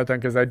check that out then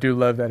because I do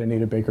love that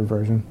Anita Baker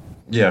version.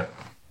 Yeah,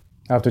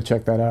 I have to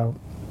check that out.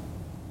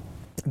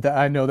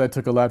 I know that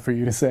took a lot for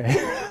you to say.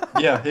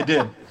 Yeah, it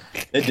did.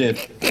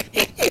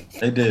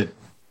 It did.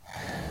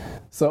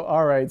 So,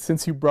 all right,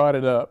 since you brought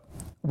it up,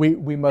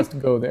 we must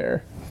go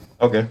there.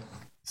 Okay.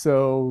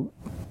 So,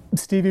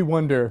 Stevie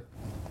Wonder.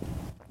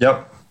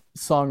 Yep.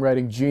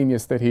 Songwriting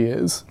genius that he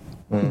is.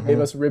 Mm-hmm. He gave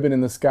us "Ribbon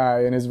in the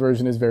Sky," and his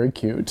version is very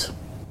cute.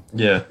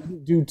 Yeah. It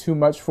didn't do too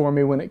much for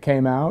me when it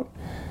came out,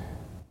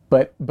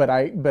 but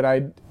I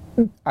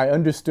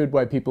understood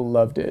why people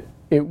loved it.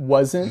 It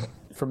wasn't,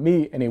 for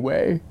me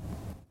anyway,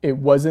 it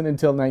wasn't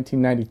until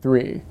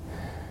 1993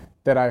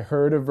 that I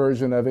heard a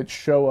version of it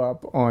show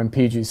up on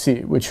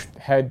PGC, which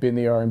had been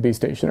the R&B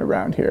station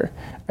around here.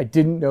 I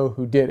didn't know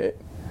who did it.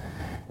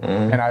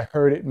 Mm-hmm. And I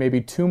heard it maybe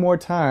 2 more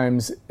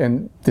times,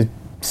 and the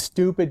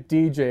stupid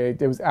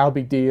DJ, it was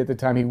Albie D at the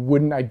time, he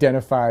wouldn't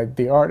identify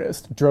the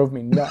artist. Drove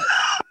me nuts.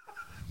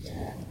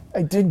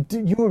 Did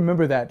you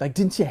remember that? Like,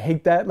 didn't you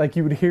hate that? Like,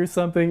 you would hear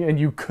something and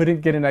you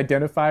couldn't get an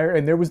identifier,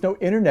 and there was no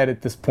internet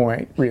at this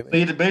point, really. So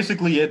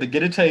you had to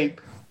get a tape,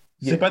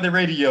 sit by the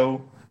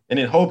radio, and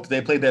then hope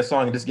they played that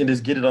song and just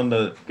get it on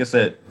the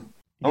cassette.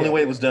 Only Yeah.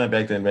 way it was done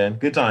back then, man.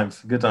 Good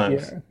times. Good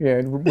times.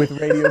 Yeah. Yeah. With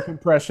radio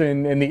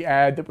compression and the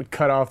ad that would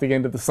cut off the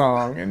end of the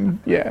song. And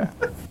yeah.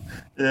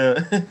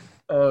 Yeah.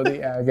 Oh,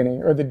 the agony.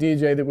 Or the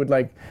DJ that would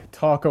like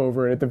talk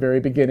over it at the very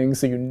beginning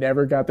so you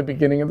never got the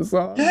beginning of the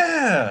song.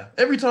 Yeah.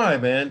 Every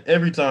time, man.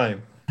 Every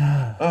time.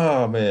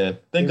 Oh man.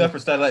 Thank It God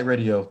was for satellite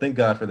radio. Thank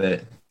God for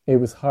that. it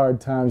was hard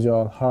times,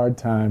 y'all. Hard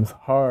times.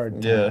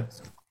 Hard Yeah.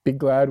 times. Be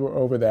glad we're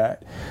over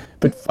that.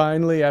 But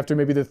finally, after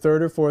maybe the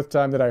third or fourth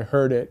time that I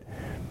heard it,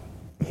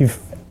 he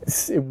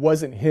it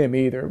wasn't him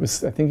either. It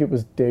was, I think it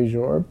was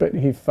Dejor, but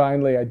he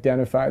finally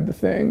identified the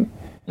thing.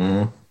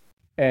 Hmm.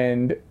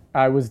 And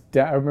I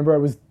remember I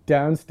was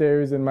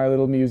downstairs in my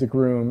little music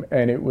room,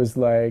 and it was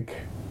like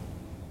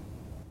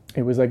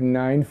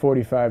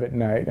 9:45 at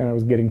night, and I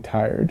was getting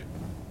tired.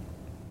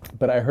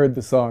 But I heard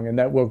the song, and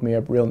that woke me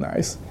up real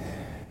nice.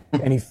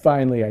 And he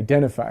finally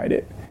identified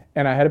it.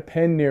 And I had a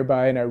pen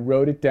nearby, and I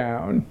wrote it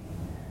down.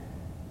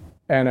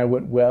 And I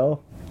went,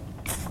 well,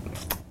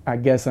 I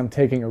guess I'm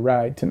taking a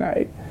ride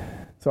tonight.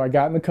 So I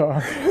got in the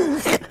car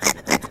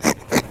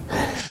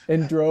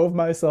and drove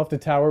myself to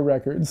Tower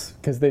Records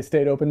because they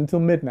stayed open until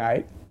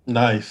midnight.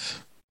 Nice.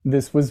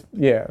 This was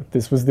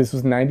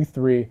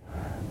 93.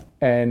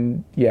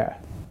 And yeah,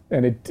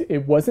 and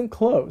it wasn't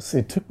close.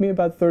 It took me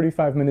about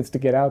 35 minutes to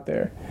get out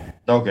there.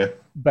 Okay.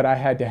 But I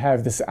had to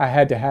have this. I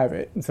had to have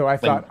it. And so I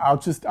thought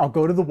I'll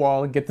go to the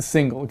wall and get the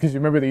single, because you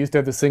remember they used to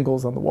have the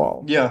singles on the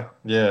wall. Yeah.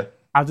 Yeah.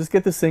 I'll just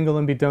get the single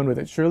and be done with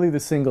it. Surely the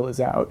single is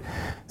out.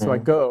 So I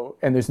go,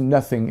 and there's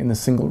nothing in the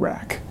single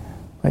rack.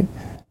 Like,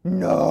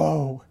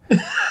 no.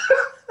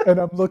 And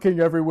I'm looking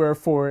everywhere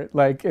for it,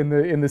 like in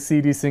the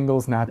CD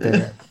singles, not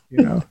there,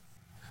 you know.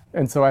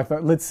 And so I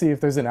thought, let's see if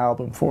there's an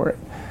album for it.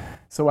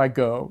 So I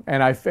go,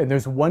 and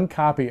there's one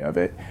copy of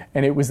it,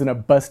 and it was in a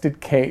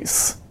busted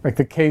case. Like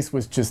the case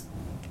was just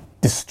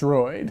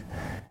destroyed.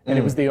 And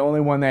it was the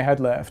only one they had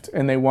left,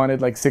 and they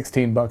wanted like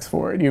 $16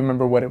 for it. You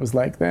remember what it was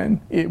like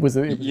then? It was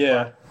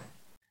Yeah.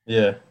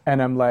 Yeah.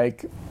 and I'm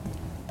like,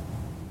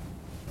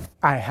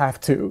 I have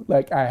to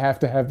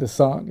have the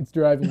song. It's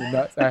driving me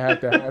nuts. I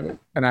have to have it,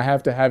 and I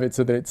have to have it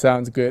so that it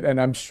sounds good. And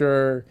I'm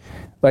sure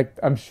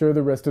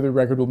the rest of the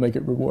record will make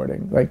it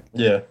rewarding. Like,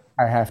 Yeah.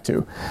 I have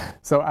to.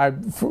 So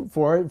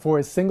for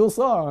a single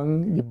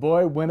song, your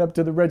boy went up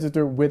to the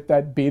register with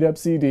that beat up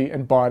CD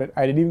and bought it.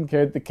 I didn't even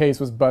care that the case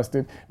was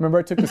busted. Remember,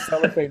 I took the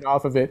cellophane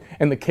off of it,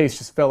 and the case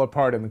just fell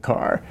apart in the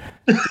car.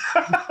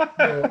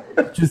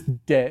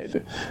 Just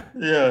dead.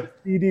 Yeah. The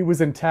CD was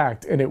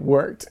intact, and it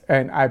worked.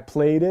 And I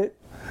played it.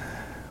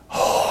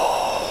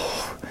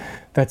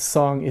 That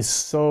song is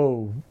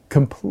so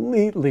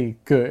completely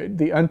good.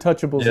 The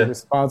Untouchables are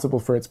responsible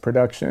for its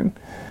production.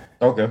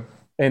 Okay.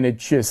 And it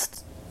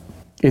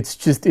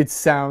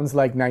sounds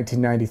like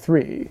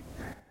 1993.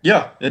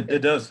 Yeah,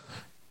 it does.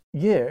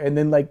 Yeah, and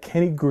then like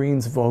Kenny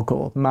Green's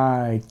vocal,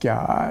 my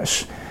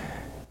gosh.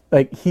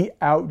 Like he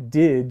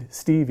outdid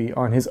Stevie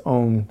on his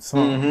own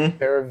song. Mm-hmm.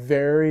 There are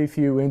very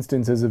few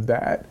instances of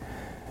that.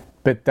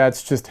 But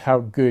that's just how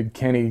good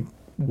Kenny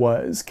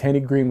was. Kenny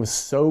Green was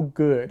so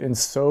good and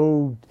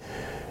so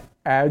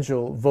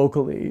agile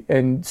vocally,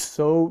 and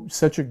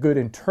such a good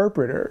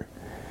interpreter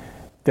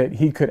that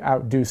he could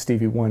outdo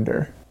Stevie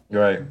Wonder.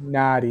 Right.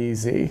 Not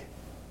easy.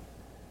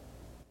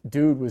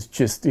 Dude was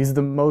he's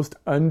the most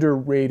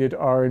underrated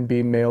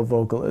R&B male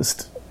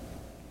vocalist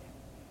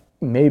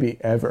maybe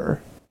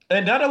ever.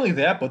 And not only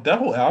that, but that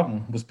whole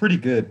album was pretty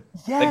good.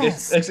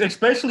 Yes. Like,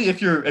 especially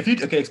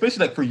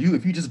especially like for you,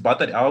 if you just bought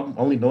that album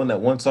only knowing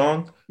that one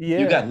song, Yeah.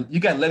 you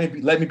got Let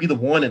Me Be the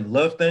One and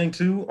Love Thing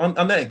too on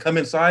that, and Come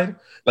Inside.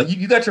 Like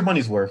you got your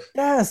money's worth.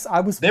 Yes, I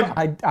was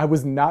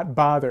not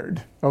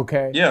bothered.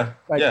 Okay. Yeah.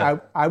 Like yeah.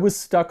 I was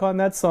stuck on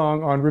that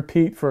song on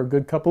repeat for a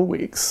good couple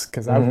weeks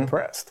because I was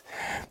pressed.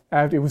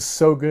 It was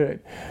so good.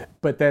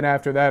 But then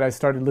after that, I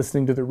started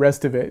listening to the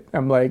rest of it.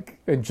 I'm like,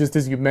 and just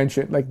as you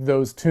mentioned, like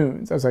those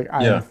tunes, I was like,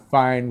 I'm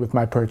fine with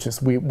my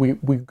purchase. We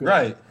good.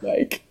 Right.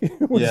 Like,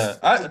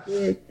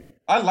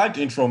 I liked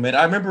Intro, man.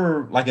 I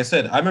remember, like I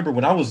said,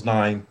 when I was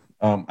 9,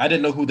 I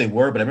didn't know who they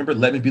were, but I remember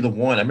Let Me Be the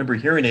One. I remember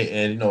hearing it,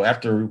 and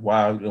after a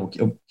while,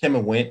 came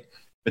and went.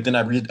 But then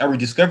I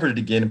rediscovered it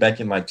again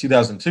back in like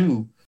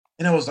 2002,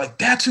 and I was like,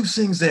 that's who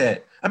sings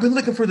that. I've been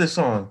looking for this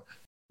song,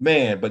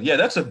 man. But yeah,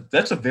 that's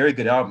a very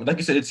good album. Like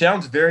you said, it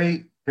sounds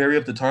very, very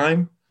of the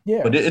time.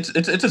 Yeah. But it's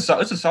a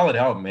solid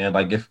album, man.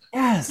 Like it's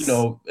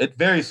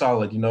very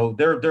solid.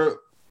 They're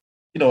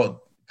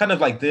kind of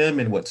like them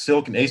and what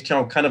Silk and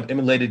H-Town kind of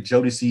emulated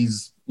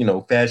Jodeci's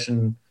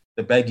fashion,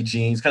 the baggy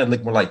jeans, kind of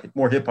look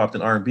more hip hop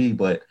than R&B.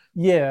 But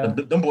yeah,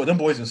 them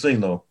boys can sing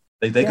though.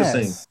 They can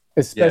sing,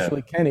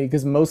 especially Kenny,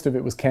 because most of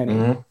it was Kenny.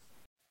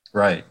 Mm-hmm.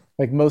 Right.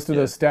 Like most of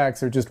those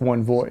stacks are just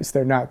one voice.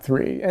 They're not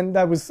three. And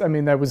that's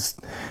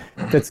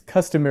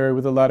customary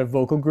with a lot of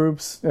vocal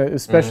groups,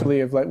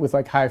 especially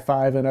with High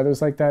Five and others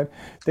like that.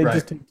 They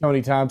just take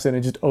Tony Thompson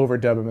and just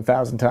overdub him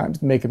 1,000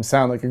 times, make him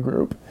sound like a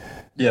group.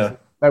 Yeah. So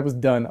that was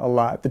done a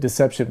lot. The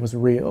deception was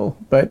real,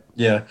 but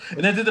yeah.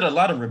 And they did a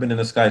lot of Ribbon in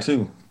the Sky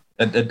too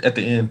at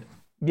the end.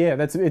 Yeah,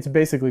 it's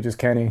basically just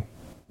Kenny.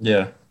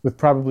 Yeah. with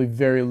probably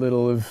very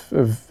little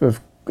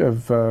of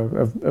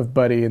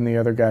Buddy and the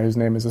other guy whose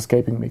name is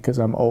escaping me because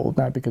I'm old,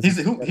 not because He's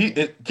who he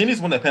Kenny's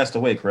the one that passed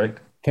away, correct?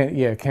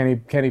 Kenny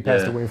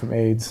passed Yeah. away from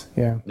AIDS.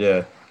 Yeah.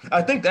 Yeah.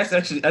 I think that's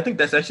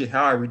actually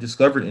how I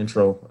rediscovered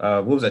intro.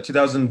 What was that,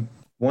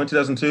 2001,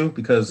 2002?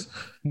 Because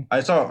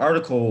I saw an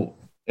article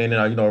and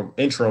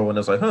intro, and I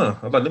was like, huh.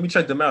 I was like, let me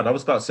check them out. I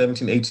was about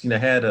 17, 18. I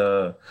had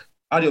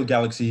Audio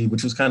Galaxy,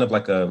 which was kind of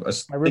like a I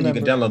thing you can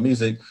remember. download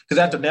music.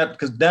 Because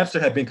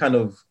Napster had been kind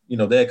of,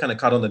 they had kind of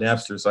caught on the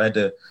Napster, so I had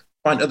to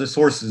find other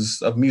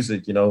sources of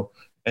music. And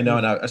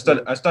I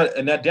started,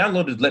 and that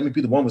downloaded Let Me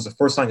Be the One was the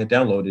first song I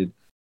downloaded,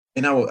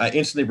 and I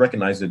instantly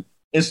recognized it.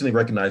 Instantly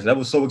recognized it. I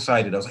was so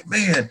excited. I was like,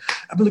 man,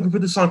 I've been looking for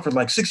this song for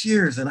like 6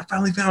 years, and I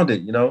finally found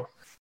it.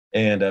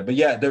 And but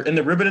yeah, in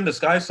the Ribbon in the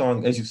Sky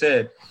song, as you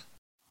said,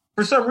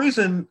 for some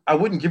reason I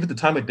wouldn't give it the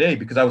time of day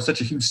because I was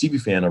such a huge Stevie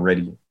fan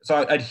already.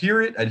 So I'd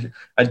hear it,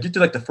 I'd get to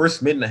like the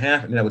first minute and a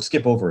half, and then I would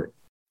skip over it.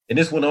 And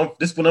this went on.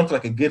 This went on for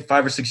like a good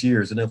 5 or 6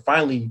 years, and then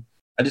finally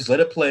I just let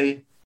it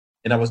play,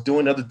 and I was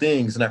doing other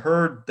things, and I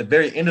heard the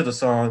very end of the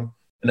song,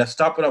 and I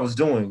stopped what I was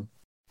doing,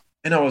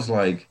 and I was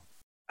like,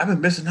 I've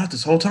been missing out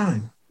this whole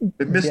time.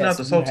 Been missing out Yes,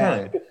 this you whole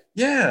time. had.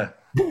 Yeah.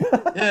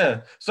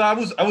 Yeah. So I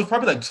was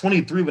probably like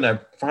 23 when I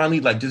finally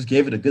like just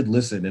gave it a good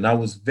listen, and I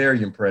was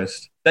very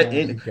impressed. Oh my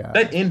That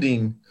God.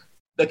 ending,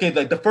 okay,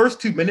 like the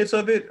first 2 minutes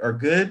of it are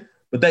good,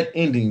 but that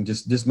ending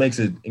just makes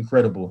it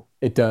incredible.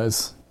 It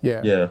does.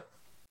 Yeah. Yeah.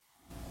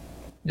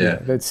 Yeah. Yeah.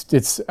 That's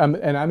it's and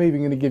I'm even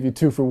going to give you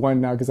two for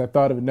one now because I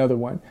thought of another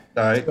one.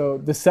 All right. So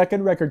the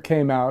second record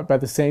came out by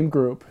the same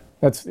group.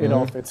 That's it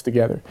all Mm-hmm. fits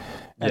together.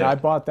 And Yeah. I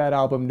bought that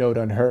album Note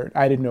Unheard.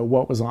 I didn't know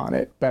what was on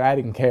it, but I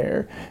didn't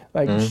care.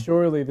 Like Mm-hmm.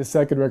 surely the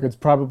second record's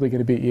probably going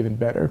to be even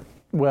better.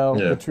 Well,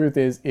 the Yeah. truth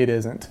is it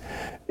isn't.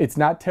 It's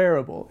not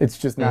terrible. It's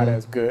just not Mm-hmm.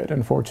 as good.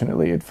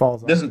 Unfortunately, it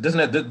falls off. Doesn't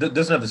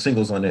have the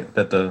singles on it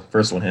that the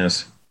first one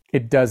has.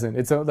 It doesn't.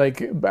 It's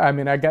like I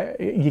mean, I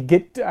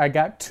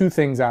got two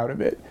things out of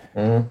it.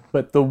 Mm-hmm.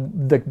 But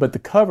the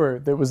cover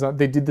that was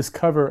they did this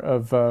cover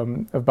of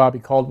Bobby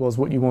Caldwell's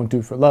 "What You Won't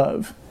Do for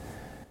Love,"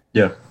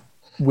 Yeah.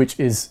 which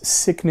is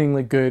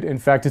sickeningly good. In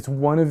fact, it's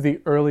one of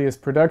the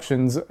earliest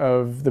productions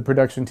of the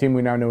production team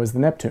we now know as the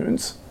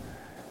Neptunes.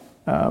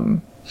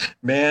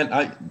 Man,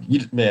 I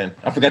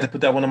forgot to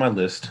put that one on my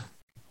list.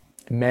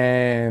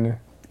 Man,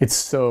 it's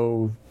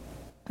so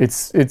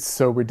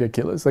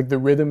ridiculous. Like the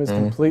rhythm is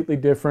completely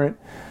different.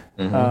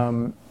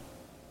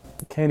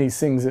 Kenny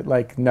sings it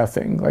like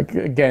nothing. Like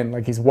again,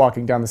 like he's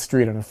walking down the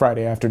street on a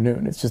Friday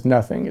afternoon. It's just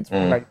nothing. It's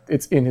like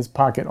it's in his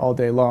pocket all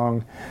day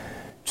long.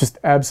 Just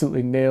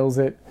absolutely nails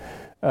it.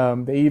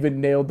 They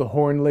even nailed the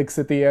horn licks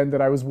at the end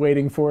that I was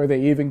waiting for.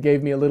 They even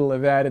gave me a little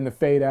of that in the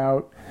fade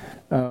out.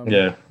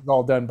 Yeah. It's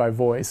all done by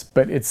voice,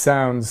 but it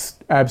sounds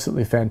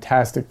absolutely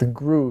fantastic. The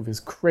groove is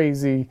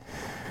crazy.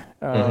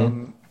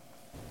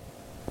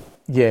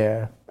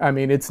 Yeah, I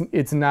mean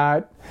it's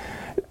not.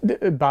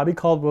 Bobby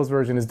Caldwell's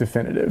version is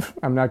definitive.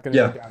 I'm not going to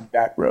Yeah. go down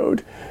that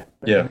road,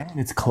 but Yeah. man,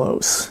 it's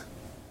close.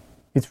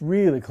 It's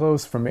really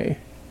close for me.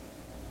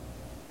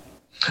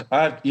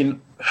 I you know,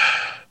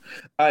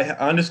 I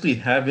honestly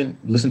haven't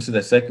listened to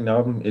that second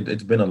album.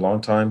 It's been a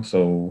long time,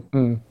 so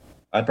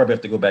I'd probably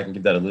have to go back and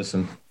give that a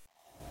listen.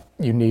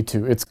 You need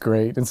to. It's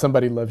great, and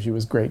Somebody Loves You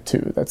is great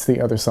too. That's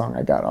the other song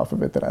I got off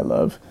of it that I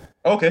love.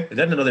 Okay, I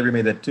didn't know they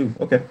remade that too.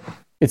 Okay.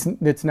 It's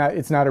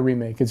not a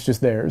remake. It's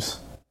just theirs.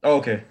 Oh,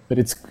 okay. But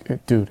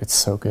dude, it's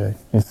so good.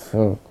 It's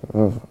so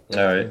All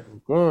right.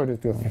 good.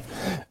 It's good.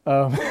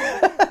 Um,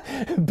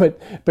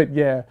 but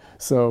yeah.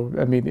 So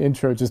I mean,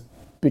 intro just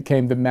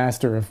became the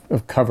master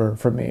of cover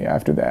for me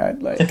after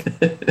that. Like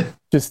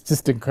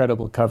just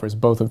incredible covers,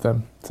 both of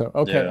them. So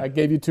okay, Yeah. I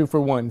gave you two for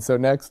one. So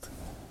next,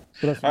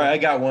 what else you All right,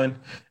 got? I got one.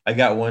 I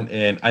got one,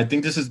 and I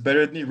think this is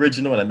better than the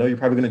original. And I know you're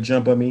probably going to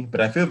jump on me, but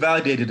I feel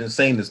validated in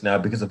saying this now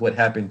because of what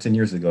happened 10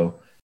 years ago.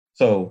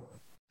 So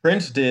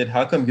Prince did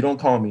 "How Come You Don't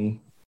Call Me,"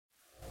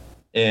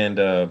 and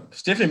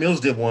Stephanie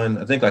Mills did one.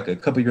 I think like a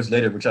couple years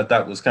later, which I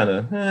thought was kind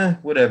of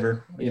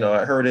whatever.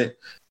 I heard it,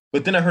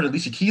 but then I heard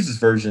Alicia Keys'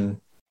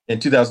 version in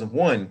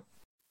 2001.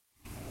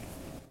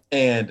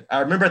 And I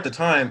remember at the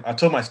time, I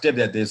told my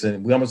stepdad this,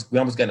 and we almost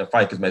got in a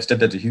fight because my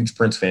stepdad's a huge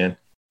Prince fan,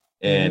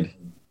 and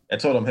I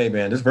told him, "Hey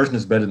man, this version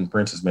is better than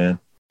Prince's, man."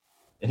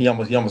 And he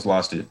almost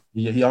lost it.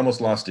 He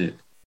almost lost it.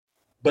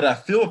 But I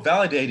feel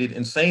validated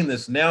in saying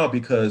this now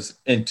because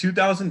in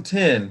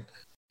 2010,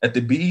 at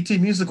the BET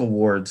Music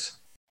Awards,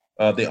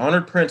 they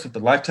honored Prince with the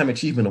Lifetime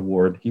Achievement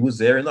Award. He was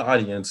there in the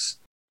audience,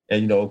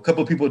 and a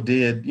couple of people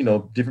did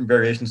different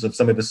variations of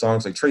some of his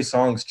songs. Like Trey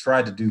Songz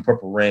tried to do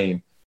Purple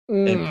Rain.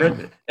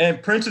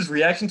 And Prince's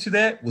reaction to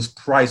that was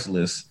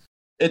priceless.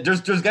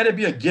 There's got to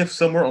be a GIF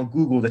somewhere on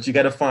Google that you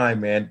got to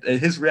find, man.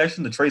 His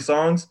reaction to Trey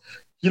Songz,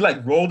 he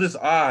like rolled his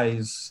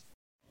eyes,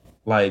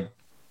 like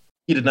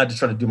he did not just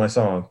try to do my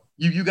song.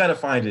 You got to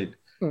find it.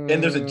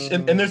 And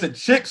there's a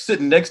chick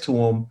sitting next to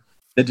him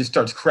that just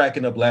starts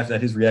cracking up laughing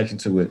at his reaction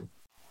to it.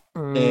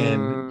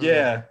 And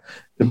yeah,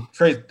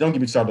 Trey, don't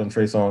get me started on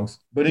Trey Songz.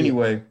 But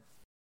anyway,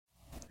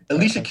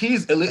 Alicia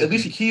Keys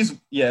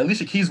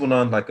went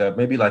on like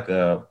maybe like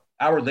a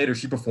hour later.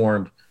 She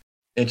performed,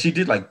 and she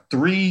did like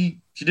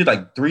three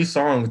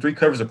songs, three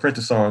covers of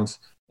Prince's songs.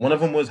 One of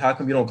them was "How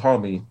Come You Don't Call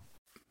Me,"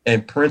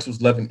 and Prince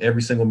was loving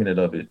every single minute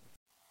of it.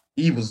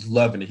 He was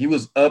loving it. He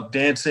was up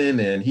dancing,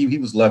 and he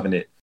was loving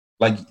it.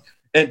 Like,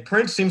 and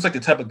Prince seems like the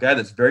type of guy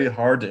that's very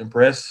hard to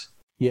impress.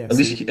 Yes,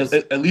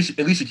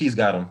 Alicia Keys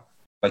got him.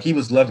 Like, he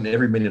was loving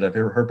every minute of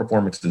her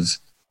performances,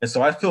 and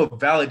so I feel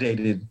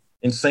validated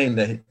in saying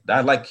that I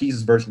like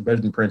Keys' version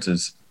better than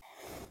Prince's.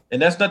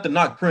 And that's not to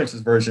knock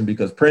Prince's version,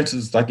 because Prince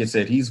is, like I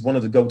said, he's one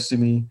of the goats to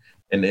me,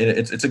 and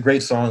it's a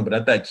great song. But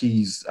I thought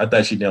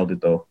she nailed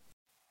it though.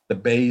 The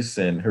bass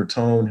and her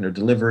tone and her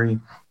delivery,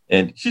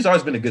 and she's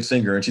always been a good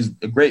singer, and she's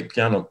a great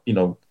piano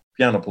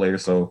player.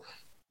 So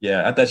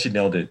yeah, I thought she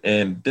nailed it.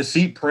 And to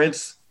see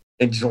Prince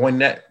enjoying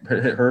that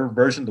her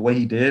version the way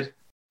he did,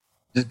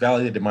 just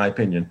validated my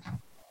opinion.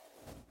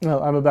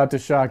 Well, I'm about to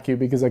shock you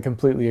because I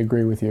completely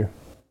agree with you.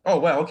 Oh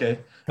wow, okay.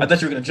 I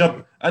thought you were gonna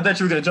jump. I thought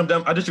you were gonna jump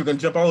down. I thought you were gonna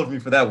jump all over me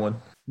for that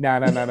one. No.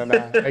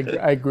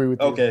 I agree with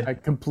you. Okay. I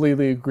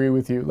completely agree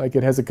with you. Like,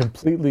 it has a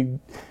completely,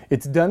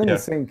 it's done in the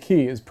same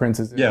key as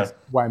Prince's. Yeah.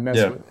 Why mess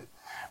with it?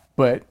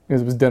 But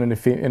it was done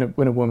in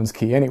a woman's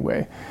key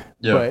anyway.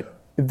 Yeah. But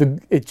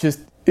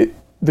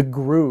the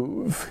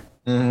groove,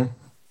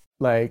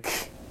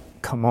 like,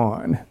 come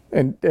on.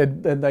 And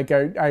like,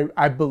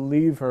 I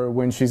believe her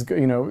when she's,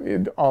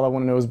 all I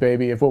want to know is,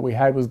 baby, if what we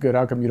had was good,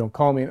 how come you don't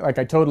call me? Like,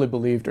 I totally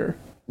believed her.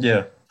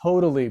 Yeah.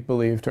 Totally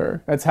believed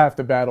her. That's half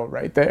the battle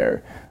right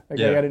there. Like,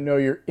 Yeah. I got to know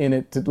you're in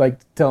it to, like,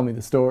 tell me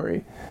the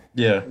story.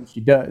 Yeah. And she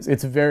does.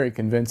 It's very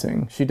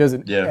convincing. She does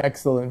an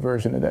excellent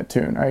version of that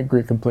tune. I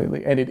agree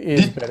completely. And it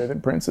is better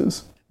than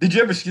Prince's. Did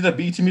you ever see the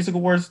BET Music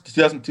Awards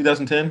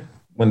 2010?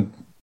 When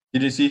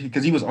did you see?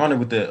 Because he was honored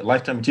with the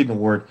Lifetime Achievement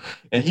Award,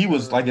 and he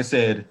was, like I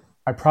said,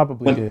 I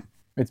probably did.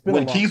 It's been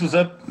when Keys was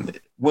up.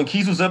 When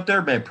Keys was up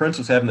there, man, Prince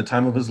was having the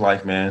time of his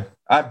life, man.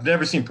 I've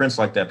never seen Prince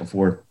like that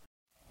before.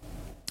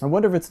 I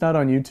wonder if it's not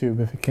on YouTube,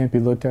 if it can't be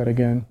looked at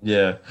again.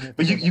 Yeah,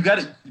 but you got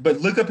it. But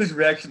look up his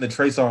reaction to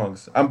Trey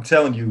Songz. I'm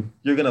telling you,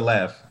 you're gonna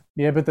laugh.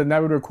 Yeah, but then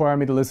that would require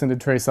me to listen to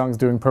Trey Songz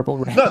doing Purple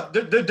Rain. No,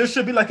 there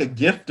should be like a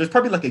GIF. There's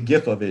probably like a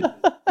GIF of it.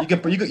 You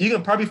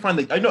can probably find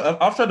the. I know.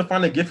 I'll try to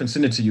find a GIF and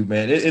send it to you,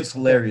 man. It's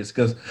hilarious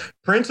because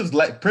Prince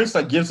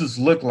gives this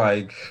look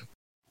like,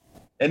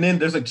 and then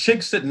there's a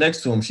chick sitting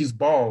next to him. She's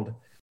bald,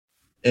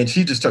 and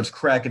she just starts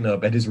cracking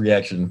up at his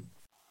reaction.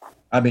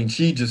 I mean,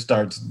 she just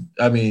starts.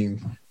 I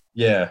mean,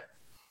 yeah,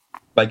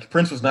 like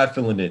Prince was not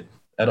feeling it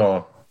at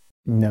all.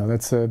 No,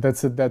 that's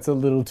a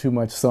little too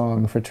much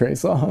song for Trey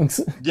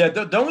Songz. Yeah,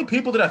 the only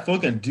people that I feel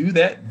can do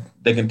that,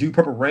 they can do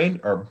Purple Rain,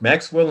 are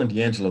Maxwell and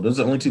D'Angelo. Those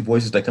are the only two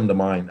voices that come to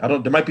mind.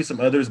 There might be some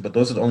others, but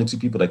those are the only two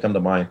people that come to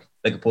mind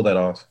that can pull that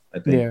off, I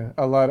think. Yeah,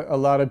 a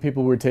lot of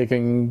people were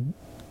taking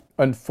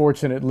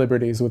unfortunate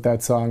liberties with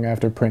that song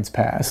after Prince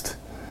passed.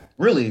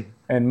 Really?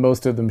 And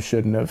most of them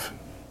shouldn't have.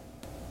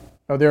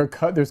 Oh, there are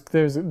covers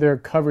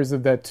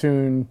of that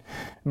tune.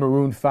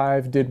 Maroon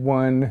 5 did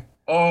one.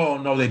 Oh,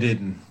 no, they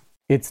didn't.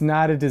 It's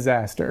not a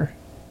disaster.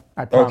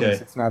 I promise. Okay.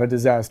 It's not a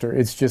disaster.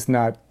 It's just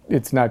not.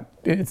 It's not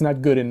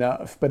good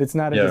enough. But it's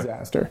not a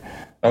disaster.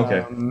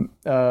 Okay.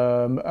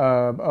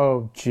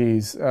 Oh,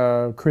 geez.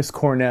 Chris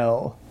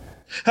Cornell.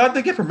 How'd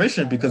they get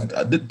permission? Because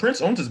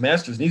Prince owns his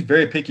masters, and he's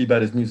very picky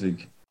about his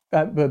music.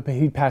 But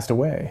he passed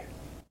away.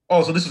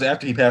 Oh, so this was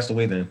after he passed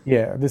away, then?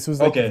 Yeah, this was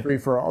like a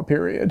free-for-all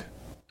period.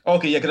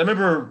 Okay, yeah, because I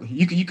remember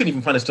you couldn't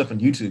even find his stuff on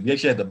YouTube. You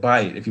actually had to buy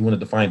it if you wanted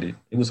to find it.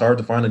 It was hard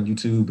to find on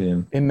YouTube.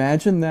 And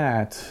imagine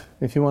that.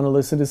 If you want to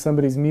listen to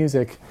somebody's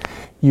music,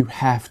 you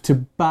have to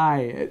buy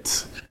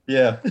it.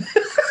 Yeah.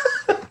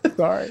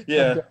 Sorry.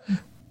 Yeah.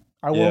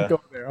 I won't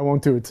go there. I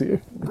won't do it to you.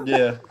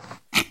 Yeah.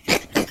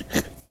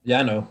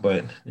 Yeah, I know,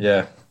 but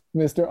yeah.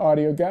 Mr.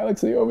 Audio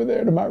Galaxy over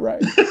there to my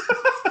right.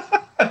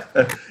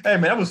 Hey,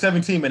 man, I was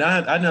 17, man. I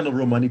didn't have no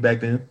real money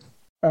back then.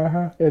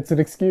 It's an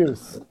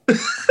excuse.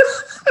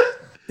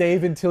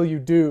 Save until you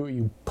do,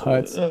 you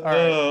putz.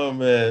 Oh,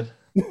 man.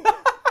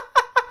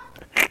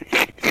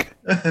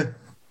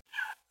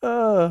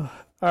 All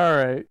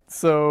right.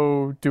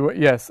 So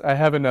yes, I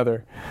have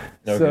another.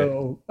 Okay.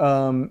 So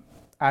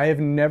I have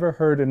never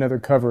heard another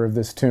cover of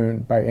this tune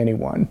by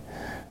anyone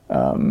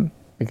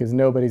because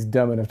nobody's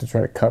dumb enough to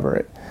try to cover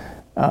it.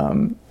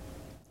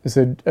 It's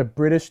a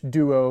British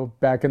duo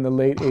back in the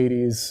late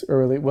 80s,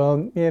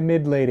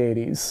 mid-late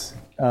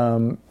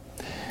 80s.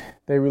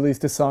 They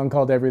released a song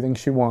called Everything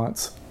She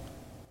Wants.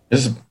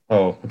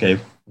 Okay.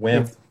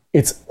 Wham.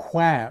 It's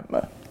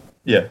Wham.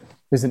 Yeah.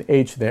 There's an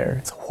H there.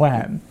 It's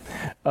Wham.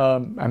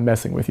 I'm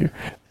messing with you.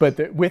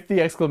 But with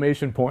the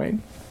exclamation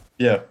point.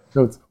 Yeah.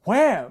 So it's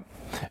Wham.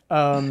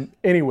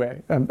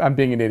 Anyway, I'm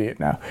being an idiot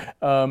now.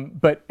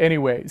 But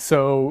anyway,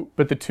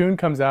 but the tune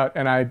comes out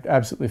and I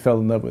absolutely fell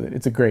in love with it.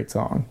 It's a great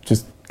song.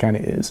 Just kind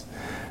of is.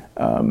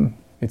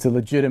 It's a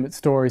legitimate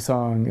story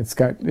song. It's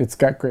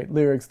got great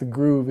lyrics. The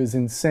groove is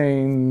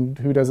insane.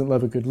 Who doesn't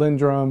love a good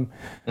Lindrum?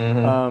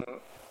 Mm-hmm.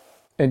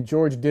 and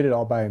George did it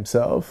all by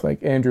himself.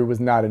 Like Andrew was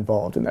not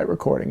involved in that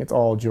recording. It's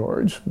all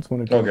George. It's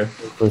one of George's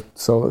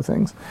solo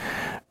things.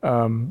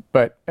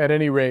 But at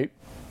any rate,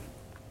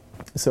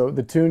 so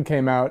the tune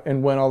came out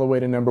and went all the way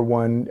to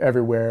 #1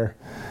 everywhere.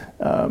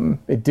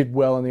 It did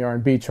well in the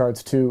R&B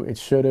charts too. It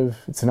should have.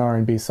 It's an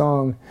R&B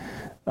song.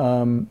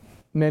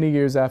 Many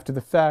years after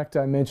the fact,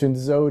 I mentioned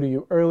Zoe to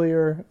you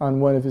earlier on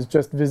one of his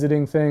Just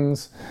Visiting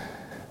things.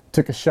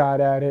 Took a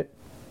shot at it.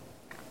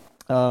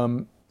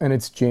 And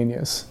it's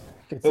genius.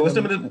 What's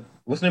the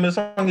name of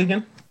the song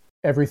again?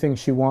 Everything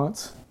She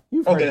Wants.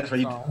 You've heard that's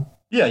right. Song.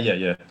 Yeah.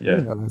 You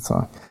know that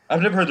song.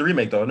 I've never heard the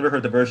remake though. I've never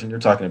heard the version you're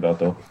talking about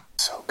though.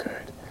 So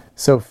good.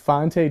 So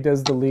Fonte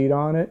does the lead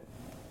on it.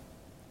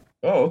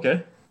 Oh,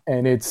 okay.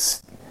 And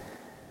it's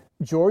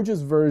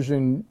George's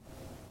version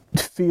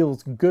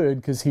feels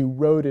good because he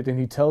wrote it and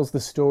he tells the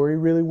story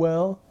really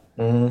well.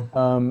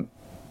 Mm-hmm.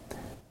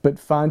 But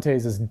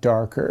Fonte's is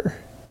darker.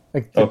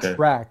 Like the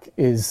track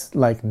is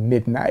like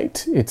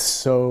midnight. It's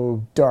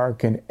so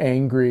dark and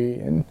angry,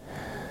 and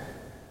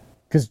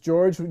because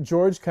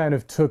George kind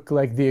of took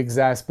like the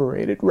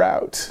exasperated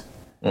route.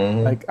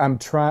 Mm-hmm. Like I'm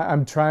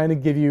trying to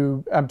give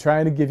you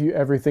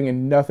everything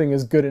and nothing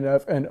is good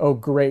enough, and oh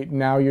great,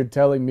 now you're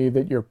telling me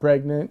that you're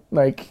pregnant.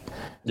 Like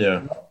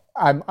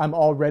I'm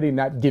already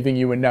not giving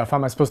you enough. How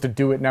am I supposed to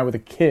do it now with a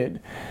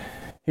kid?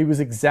 He was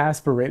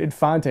exasperated.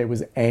 Fonte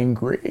was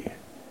angry.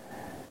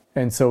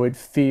 And so it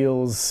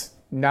feels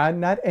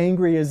not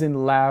angry as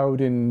in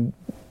loud and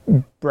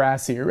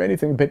brassy or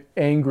anything, but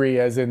angry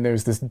as in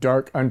there's this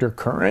dark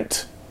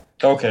undercurrent.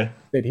 Okay.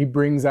 That he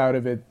brings out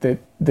of it that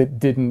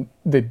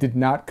did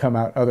not come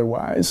out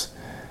otherwise.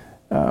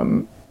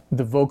 The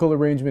vocal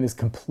arrangement is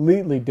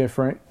completely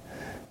different.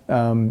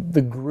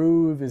 The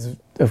groove is,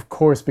 of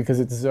course, because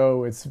it's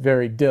Zoe, it's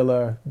very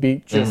Dilla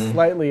beat, just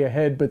slightly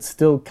ahead, but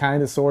still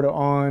kind of sort of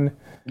on.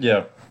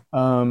 Yeah.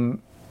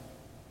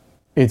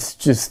 It's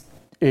just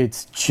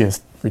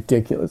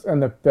ridiculous.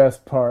 And the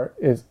best part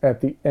is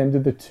at the end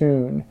of the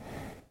tune,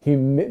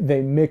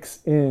 they mix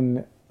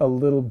in a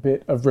little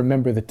bit of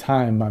Remember the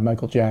Time by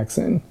Michael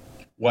Jackson.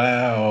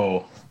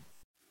 Wow.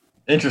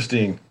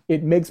 Interesting.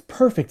 It makes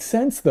perfect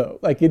sense though.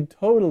 Like it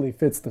totally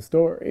fits the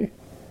story.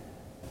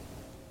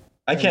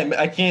 I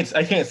can't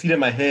see it in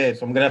my head,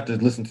 so I'm gonna have to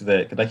listen to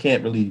that because I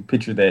can't really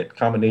picture that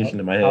combination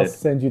in my head. I'll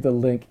send you the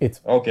link. It's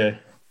okay.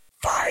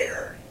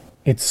 Fire.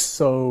 It's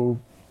so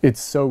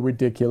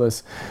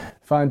ridiculous.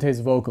 Fonte's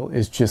vocal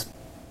is just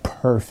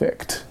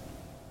perfect.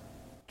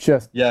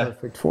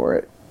 Perfect for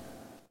it.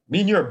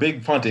 Me and you are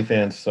big Fonte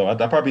fans, so I'll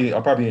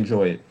probably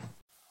enjoy it.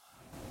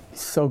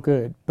 So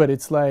good, but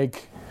it's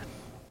like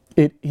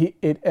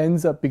it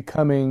ends up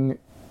becoming.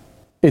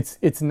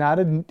 It's not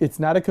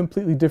a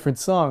completely different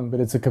song, but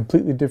it's a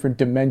completely different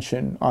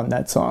dimension on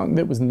that song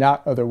that was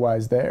not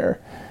otherwise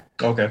there.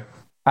 Okay.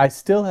 I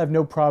still have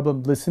no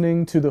problem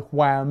listening to the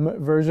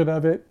Wham version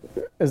of it,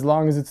 as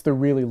long as it's the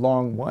really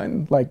long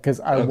one. Like,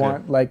 because I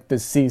want like the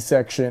C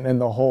section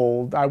and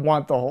I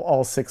want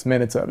all 6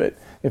 minutes of it.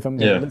 If I'm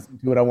going to listen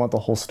to it, I want the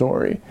whole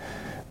story.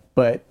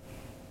 But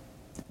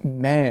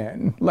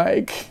man,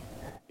 like,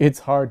 it's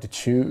hard to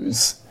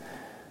choose.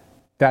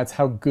 That's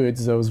how good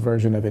Zoe's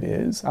version of it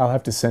is. I'll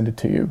have to send it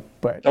to you,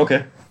 but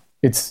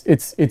it's.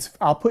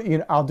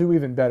 I'll do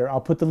even better.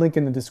 I'll put the link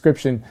in the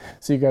description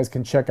so you guys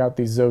can check out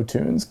these Zoe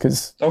tunes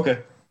because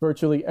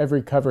virtually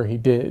every cover he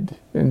did,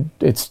 and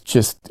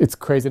it's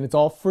crazy, and it's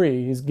all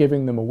free. He's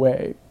giving them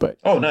away, but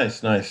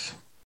nice.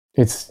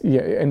 It's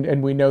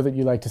and we know that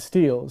you like to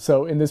steal.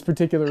 So in this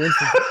particular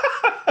instance,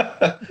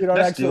 you don't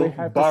actually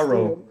have to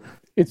steal.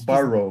 It's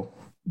borrow.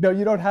 No,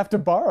 you don't have to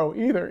borrow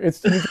either. It's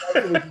it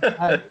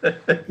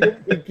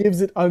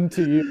gives it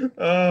unto you.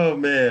 Oh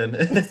man,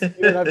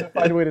 you don't have to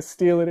find a way to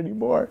steal it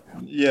anymore.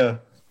 Yeah,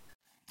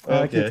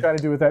 I keep trying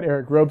to do with that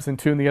Eric Robeson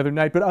tune the other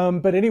night,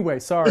 but anyway,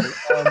 sorry.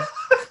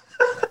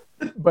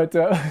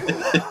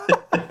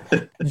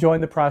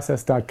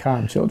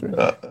 Jointheprocess.com, children.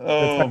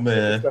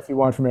 Man, stuff you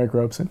want from Eric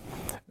Robeson.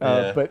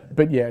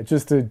 But yeah,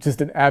 just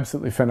an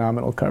absolutely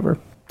phenomenal cover.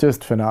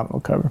 Just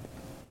phenomenal cover.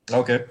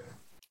 Okay.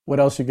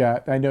 What else you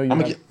got? I know you.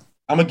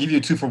 I'm gonna give you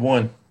a 2 for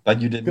 1,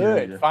 like you did.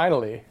 Good,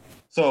 finally.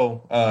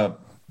 So,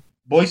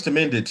 Boyz II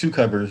Men did 2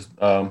 covers.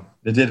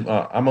 They did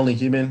 "I'm Only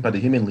Human" by the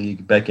Human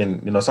League back in,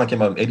 the song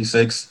came out in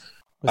 '86.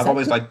 I've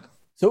always liked.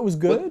 So it was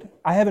good.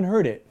 I haven't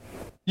heard it.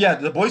 Yeah,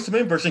 the Boyz II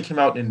Men version came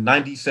out in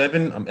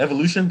 '97.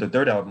 Evolution, the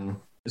 3rd album.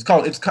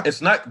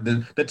 It's not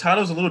the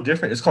title's a little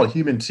different. It's called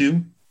Human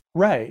 2.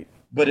 Right.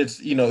 But it's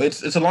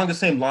it's along the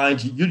same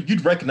lines.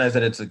 You'd recognize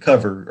that it's a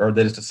cover or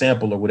that it's a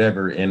sample or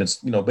whatever, and it's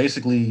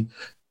basically.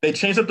 They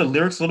changed up the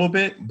lyrics a little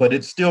bit, but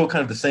it's still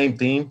kind of the same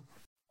theme.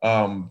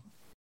 I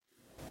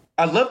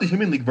love the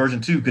Human League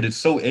version too because it's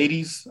so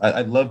 80s.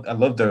 I love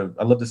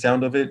the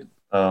sound of it.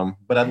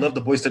 But I love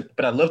the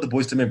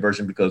Boyz II Men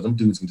version because them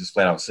dudes can just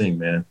flat out sing,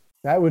 man.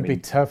 That would be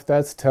tough.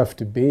 That's tough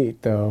to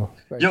beat, though.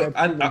 Like, that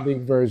Human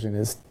League version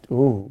is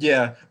ooh.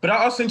 Yeah, but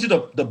I'll send you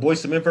the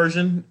Boyz II Men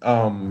version.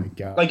 Oh my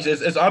God. Like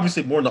it's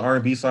obviously more on the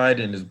R&B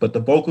side, but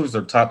the vocals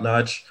are top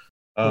notch.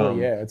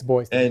 It's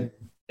Boyz II Men.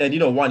 And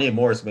Wanya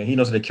Morris, man, he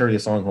knows how to carry a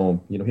song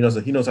home. He knows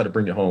how to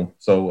bring it home.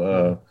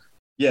 So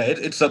yeah,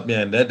 it's up,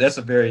 man. That's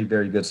a very,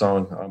 very good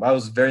song. I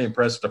was very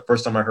impressed the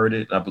first time I heard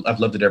it. I've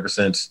loved it ever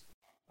since.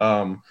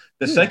 The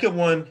second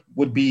one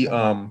would be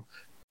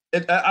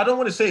I don't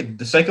want to say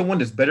the second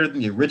one is better than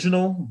the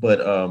original, but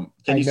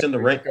Can You Send the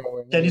Rain?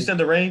 Can You Send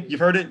the Rain? You've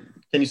heard it?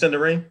 Can You Send the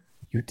Rain?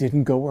 You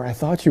didn't go where I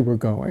thought you were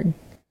going.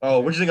 Oh,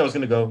 where'd you think I was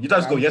going to go? You thought I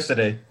was going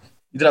yesterday.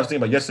 You thought I was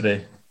thinking about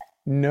yesterday.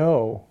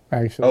 No,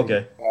 actually.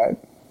 Okay.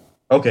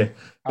 Okay.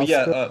 But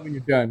when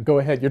you're done. Go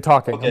ahead. You're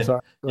talking. Okay. I'm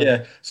sorry.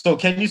 Yeah. So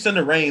Can You Send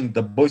the Rain?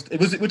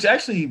 Which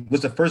actually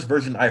was the first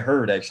version I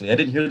heard. Actually, I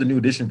didn't hear the new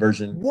edition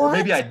version. What?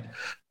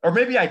 Or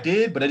maybe I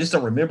did, but I just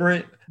don't remember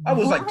it. I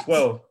was like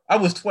 12. I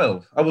was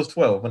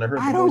 12 when I heard.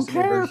 I don't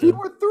care if you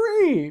were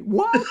 3.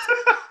 What?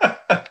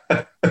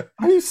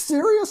 Are you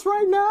serious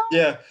right now?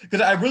 Yeah,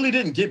 because I really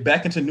didn't get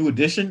back into New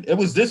Edition. It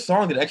was this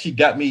song that actually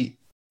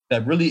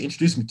that really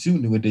introduced me to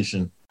New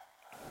Edition.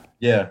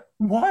 Yeah.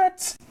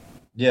 What?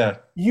 Yeah.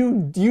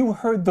 You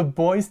heard the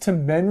Boys to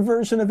Men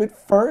version of it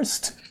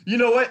first? You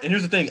know what? And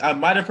here's the thing. I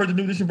might have heard the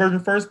New Edition version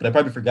first, but I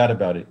probably forgot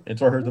about it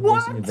until I heard the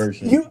Boys to Men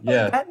version.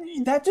 Yeah.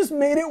 That just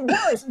made it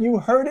worse. You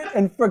heard it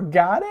and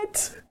forgot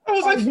it? I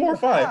was like 4 or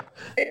 5.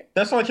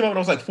 That song came out when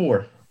I was like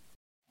 4.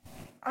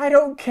 I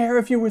don't care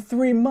if you were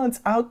 3 months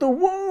out the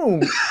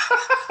womb.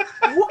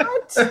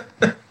 What?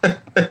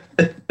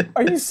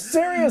 Are you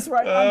serious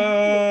right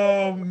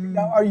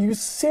now? Are you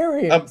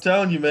serious? I'm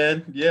telling you,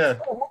 man. Yeah.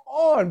 Come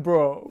on,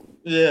 bro.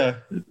 Yeah.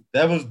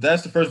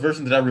 That's the first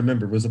version that I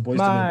remember was the Boyz II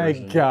Men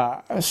version. My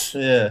gosh.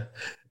 Yeah.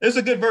 It's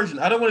a good version.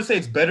 I don't want to say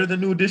it's better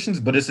than New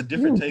Editions, but it's a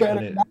different take on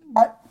it.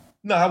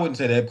 No, I wouldn't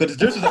say that because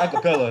this is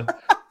acapella.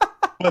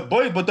 But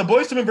the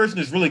Boyz II Men version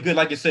is really good.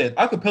 Like I said,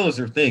 acapella is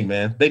their thing,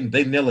 man. They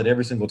nail it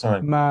every single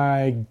time.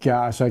 My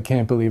gosh, I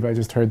can't believe I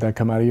just heard that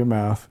come out of your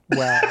mouth.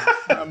 Wow.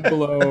 I'm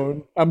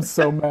blown. I'm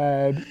so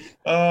mad.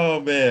 Oh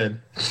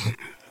man.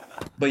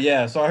 But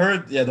yeah, so I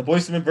heard the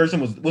Boyz II Men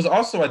version was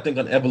also, I think,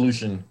 on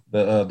Evolution,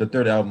 the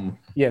third album.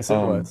 Yes, it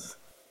was.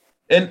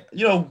 And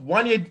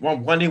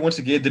Wanya once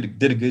again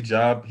did a good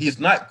job. He's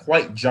not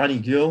quite Johnny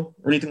Gill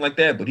or anything like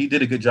that, but he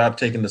did a good job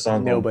taking the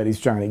song. Nobody's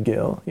Johnny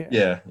Gill.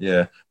 Yeah.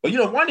 But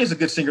Wanya's a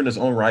good singer in his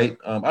own right.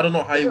 I don't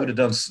know how he would have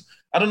done.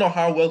 I don't know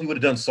how well he would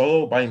have done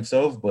solo by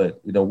himself,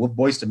 but with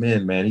Boyz II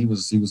Men, man, he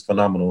was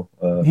phenomenal.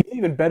 He's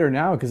even better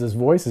now because his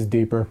voice is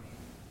deeper.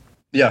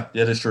 Yeah,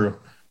 that's true.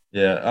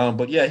 Yeah,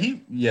 but he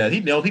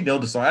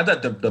nailed the song. I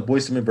thought the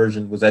Boyz II Men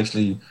version was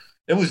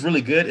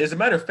really good. As a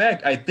matter of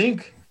fact, I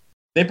think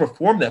they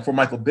performed that for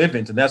Michael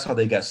Bivins, and that's how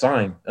they got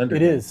signed.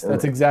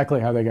 That's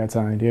exactly how they got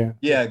signed. Yeah.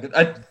 Yeah,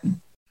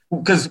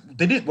 because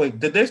they did. Wait,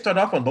 did they start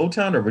off on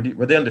Motown, or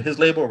were they under his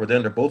label, or were they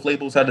under both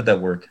labels? How did that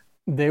work?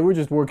 They were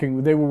just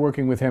working. They were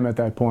working with him at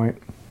that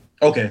point.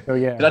 Okay. So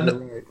yeah.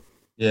 Right.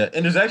 Yeah,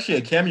 and there's actually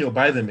a cameo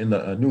by them in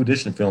the New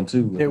Edition film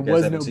too. It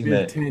was no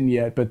Big 10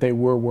 yet, but they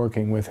were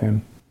working with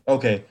him.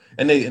 Okay,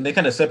 and they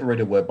kind of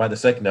separated by the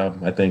second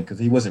album, I think, because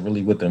he wasn't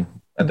really with them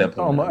at that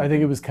point. I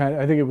think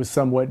it was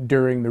somewhat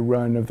during the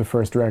run of the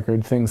first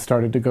record. Things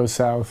started to go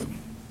south.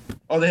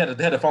 Oh, they had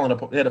a falling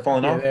off. They had a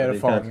falling off. They had a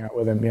falling out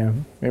with him. Yeah,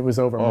 it was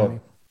over money.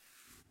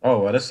 Oh,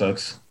 well, that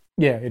sucks.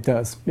 Yeah, it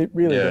does. It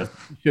really does.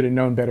 He should have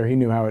known better. He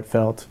knew how it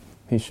felt.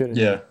 He should have.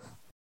 Yeah.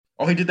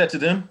 Oh, he did that to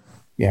them?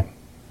 Yeah.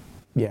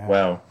 Yeah.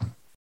 Wow.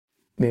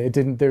 Yeah, it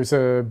didn't. There's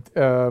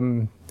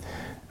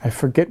I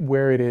forget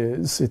where it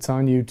is. It's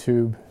on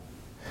YouTube.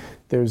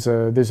 There's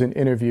an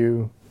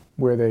interview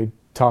where they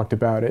talked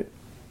about it.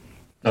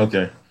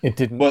 Okay. It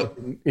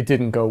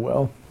didn't go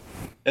well.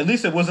 At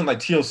least it wasn't like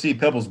TLC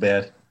Pebbles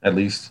Bad, at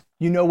least.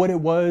 You know what it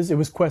was? It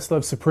was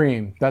Questlove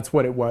Supreme. That's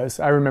what it was.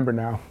 I remember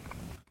now.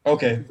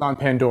 Okay. It was on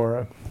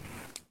Pandora.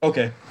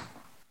 Okay.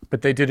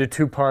 But they did a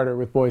 2-parter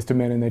with Boyz II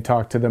Men, and they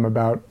talked to them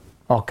about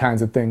all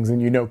kinds of things,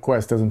 and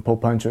Quest doesn't pull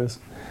punches.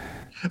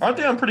 Aren't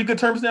they on pretty good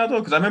terms now, though?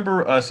 Because I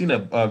remember seeing a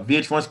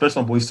VH1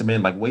 special on Boyz II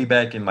Men like way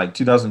back in like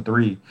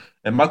 2003,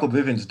 and Michael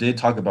Bivins did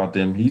talk about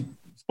them. He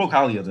spoke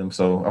highly of them,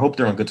 so I hope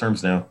they're on good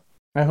terms now.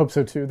 I hope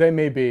so too. They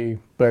may be,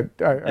 but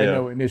I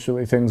know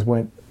initially things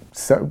went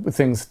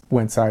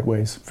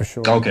sideways for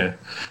sure. Okay,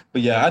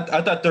 but yeah,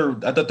 I thought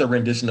their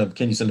rendition of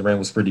 "Can You Send the Rain"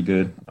 was pretty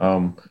good.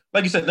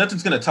 Like you said,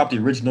 nothing's gonna top the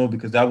original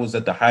because that was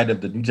at the height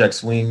of the New Jack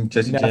Swing,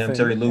 Jesse Jam,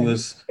 Terry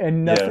Lewis,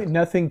 and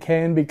nothing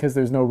can because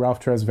there's no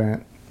Ralph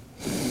Tresvant.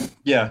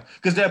 Yeah,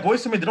 because that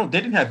Boyz II Men,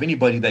 they didn't have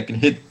anybody that can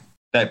hit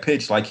that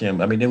pitch like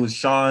him. I mean, it was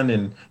Sean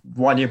and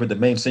Wanya were the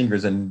main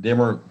singers, and they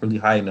weren't really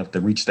high enough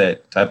to reach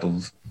that type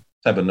of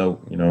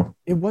note,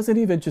 It wasn't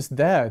even just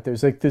that.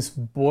 There's like this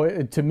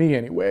boy, to me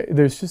anyway,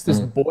 there's just this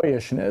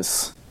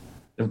boyishness.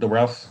 The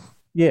Ralph?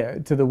 Yeah,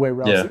 to the way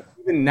Ralph. Yeah.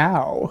 Even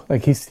now,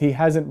 like he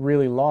hasn't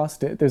really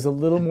lost it. There's a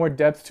little more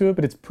depth to it,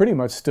 but it's pretty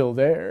much still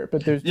there.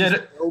 But there's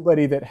just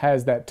nobody that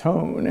has that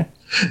tone.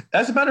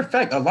 As a matter of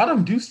fact, a lot of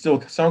them do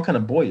still sound kind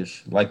of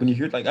boyish. Like when you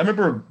hear, like I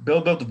remember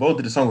Bell Biv DeVoe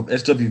did a song with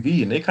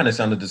SWV, and they kind of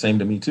sounded the same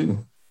to me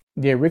too.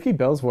 Yeah, Ricky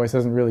Bell's voice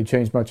hasn't really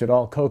changed much at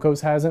all.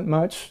 Coco's hasn't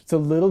much. It's a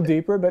little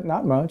deeper, but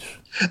not much.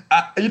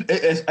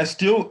 I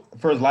still,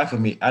 for the life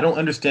of me, I don't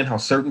understand how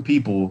certain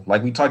people,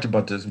 like we talked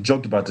about this, we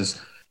joked about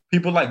this,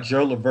 people like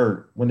Joe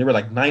Levert, when they were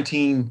like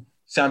 19,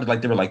 sounded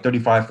like they were like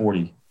 35, 40.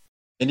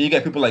 And then you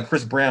got people like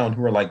Chris Brown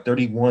who are like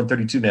 31,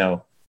 32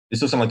 now. They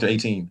still sound like they're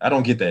 18. I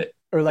don't get that.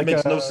 Or It like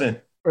makes no sense.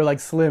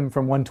 Slim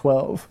from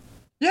 112.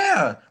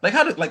 Yeah. Like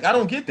I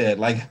don't get that.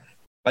 Like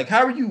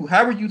how are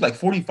you like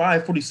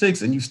 45,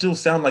 46 and you still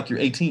sound like you're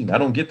 18? I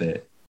don't get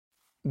that.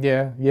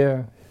 Yeah,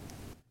 yeah.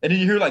 And then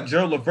you hear like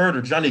Joe Levert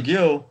or Johnny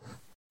Gill,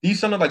 these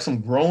sounded like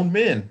some grown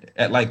men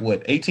at like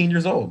what, 18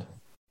 years old.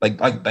 Like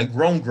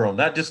grown,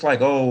 not just like,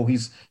 oh,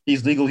 he's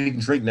legal, he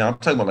can drink now. I'm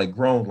talking about like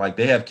grown, like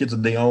they have kids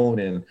of their own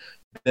and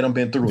they done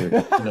been through it,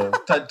 you know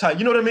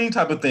what I mean,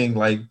 type of thing.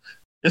 Like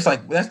it's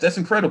like that's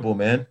incredible,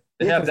 man.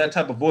 They have that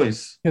type of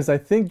voice. Because I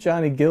think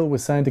Johnny Gill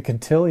was signed to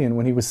Cotillion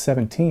when he was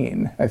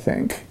 17, I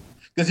think.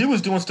 Because he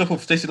was doing stuff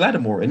with Stacey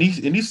Lattimore, and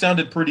he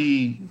sounded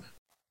pretty.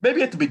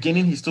 Maybe at the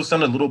beginning he still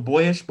sounded a little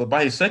boyish, but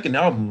by his second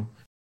album,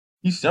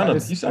 he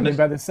sounded.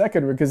 By the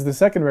second, because the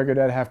second record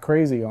had Half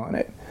Crazy on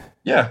it.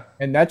 Yeah,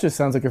 and that just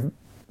sounds like a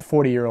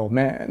 40-year-old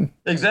man.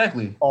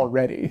 Exactly.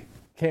 Already,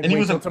 can't and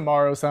wait till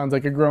tomorrow. Sounds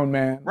like a grown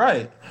man.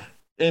 Right.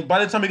 And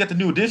by the time he got the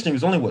New Edition, he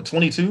was only what,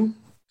 22,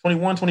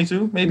 21,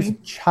 22, maybe. He was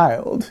a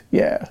child.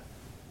 Yeah.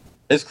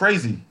 It's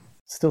crazy.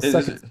 Still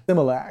sucking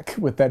Similac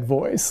with that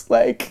voice,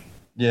 like.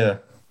 Yeah.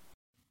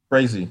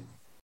 Crazy.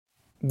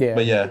 Yeah.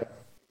 But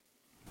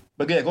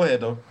yeah, go ahead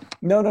though.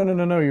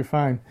 No, you're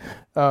fine.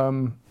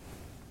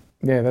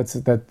 Yeah, that's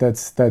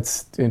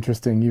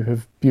interesting.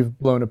 You've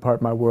blown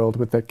apart my world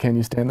with that "Can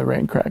You Stand the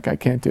Rain" crack. I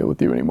can't deal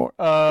with you anymore.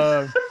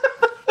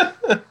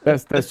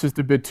 That's just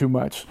a bit too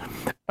much.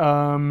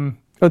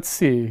 Let's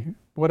see.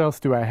 What else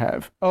do I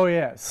have? Oh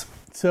yes.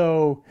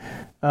 So,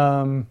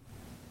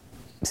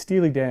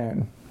 Steely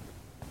Dan,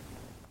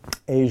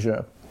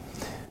 Asia,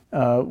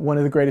 one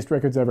of the greatest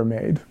records ever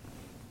made,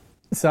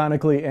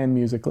 sonically and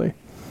musically.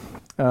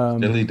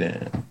 Steely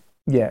Dan.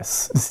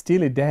 Yes,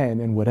 Steely Dan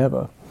and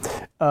whatever.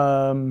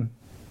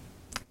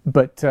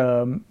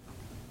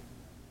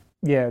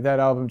 Yeah, that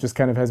album just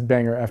kind of has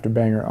banger after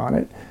banger on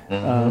it.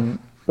 Mm-hmm.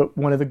 But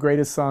one of the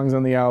greatest songs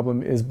on the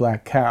album is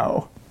Black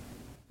Cow,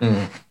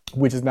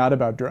 which is not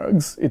about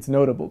drugs. It's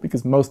notable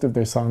because most of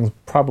their songs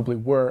probably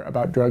were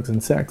about drugs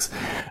and sex.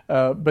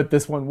 But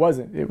this one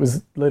wasn't. It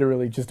was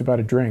literally just about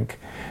a drink.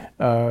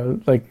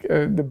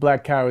 The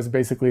Black Cow is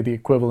basically the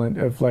equivalent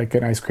of like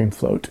an ice cream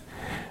float.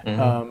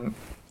 Mm-hmm.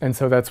 And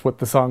so that's what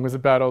the song was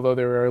about, although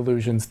there are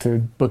allusions to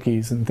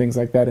bookies and things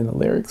like that in the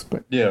lyrics.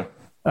 But yeah.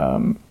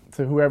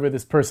 So whoever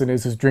this person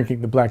is who's drinking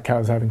the Black Cow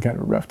is having kind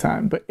of a rough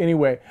time. But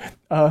anyway,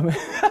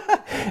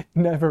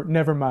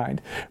 never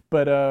mind.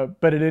 But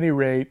at any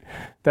rate,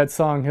 that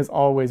song has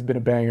always been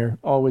a banger,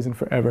 always and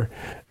forever.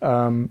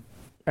 And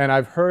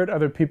I've heard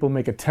other people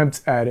make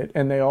attempts at it,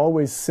 and they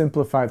always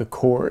simplify the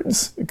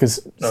chords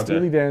because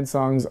Steely Dan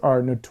songs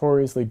are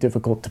notoriously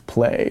difficult to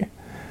play.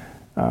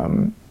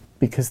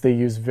 Because they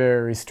use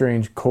very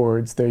strange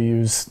chords. They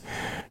use,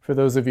 for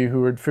those of you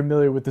who are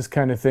familiar with this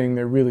kind of thing,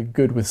 they're really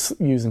good with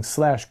using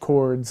slash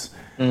chords,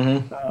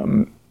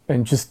 and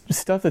just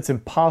stuff that's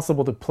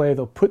impossible to play.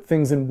 They'll put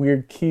things in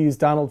weird keys.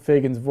 Donald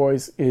Fagen's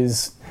voice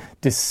is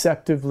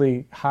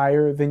deceptively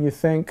higher than you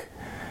think.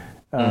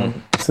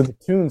 So the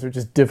tunes are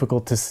just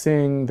difficult to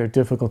sing. They're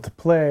difficult to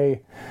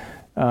play.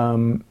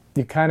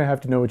 You kind of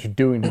have to know what you're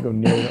doing to go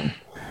near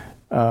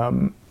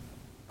them.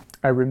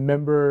 I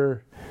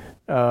remember...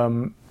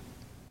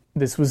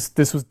 This was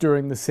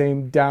during the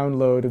same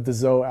download of the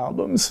Zoe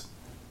albums.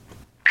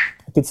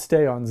 I could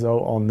stay on Zoe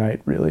all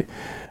night, really.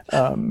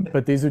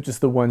 But these are just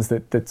the ones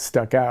that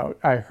stuck out.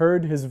 I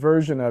heard his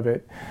version of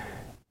it,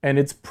 and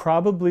it's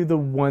probably the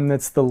one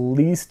that's the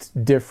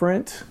least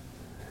different.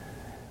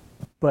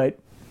 But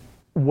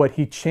what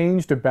he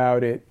changed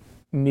about it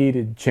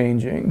needed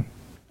changing.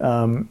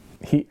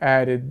 He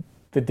added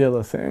the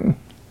Dilla thing.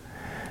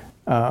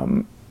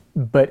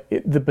 But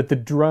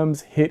the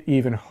drums hit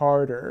even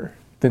harder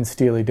than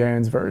Steely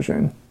Dan's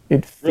version.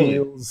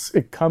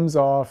 It comes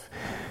off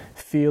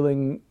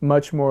feeling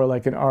much more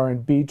like an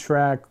R&B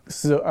track.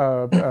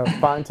 So,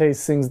 Fonte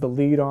sings the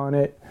lead on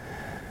it.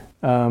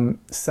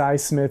 Cy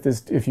Smith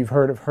is, if you've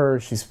heard of her,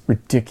 she's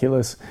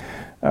ridiculous.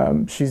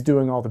 She's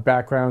doing all the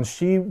backgrounds.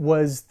 She did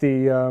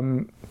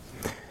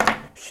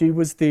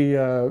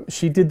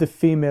the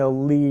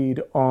female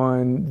lead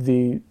on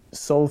the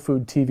Soul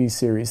Food TV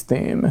series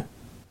theme.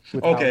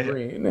 With Al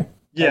Green.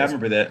 Yeah, I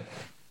remember that. That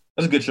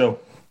was a good show.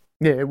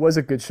 Yeah, it was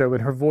a good show,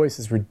 and her voice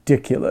is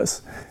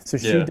ridiculous. So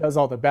she does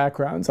all the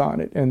backgrounds on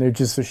it, and they're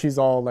just so she's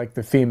all like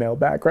the female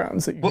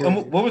backgrounds. That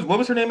what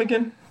was her name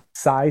again?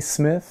 Cy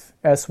Smith,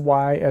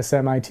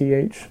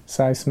 Sysmith.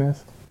 Cy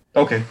Smith.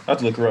 Okay, I have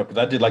to look her up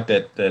because I did like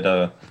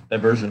that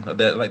version of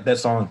that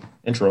song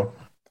intro.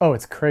 Oh,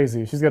 it's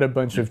crazy. She's got a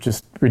bunch of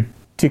just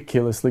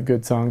ridiculously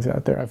good songs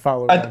out there. I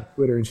follow her on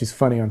Twitter, and she's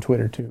funny on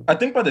Twitter too. I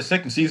think by the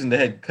second season they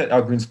had cut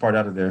Al Green's part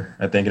out of there.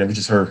 I think, and it was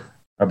just her,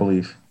 I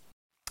believe.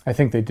 I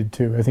think they did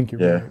too. I think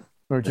you're right.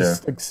 or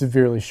just like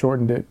severely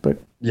shortened it. But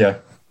yeah,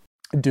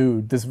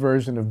 dude, this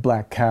version of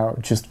Black Cow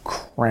just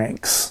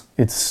cranks.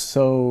 It's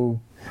so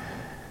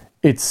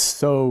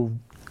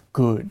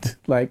good.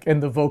 Like,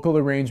 and the vocal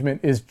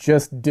arrangement is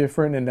just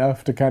different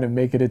enough to kind of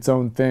make it its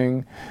own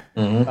thing.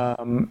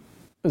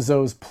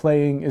 Zoe's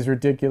playing is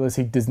ridiculous.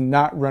 He does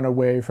not run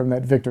away from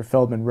that Victor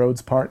Feldman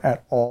Rhodes part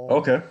at all.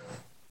 Okay.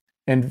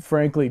 And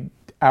frankly,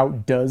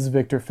 outdoes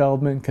Victor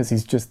Feldman because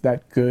he's just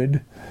that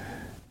good.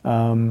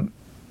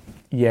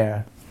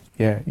 Yeah,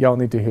 y'all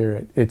need to hear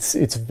it.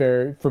 It's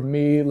very, for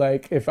me,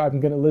 like, if I'm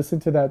gonna listen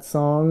to that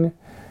song,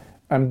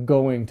 I'm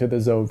going to the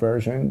Zoe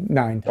version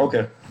 9 times.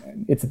 Okay.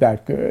 It's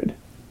that good.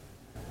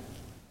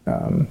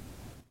 I'm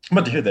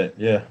about to hear that.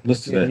 Yeah,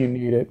 listen to that. You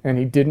need it. And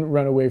he didn't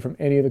run away from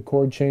any of the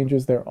chord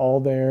changes. They're all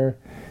there.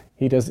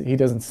 He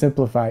doesn't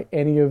simplify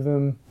any of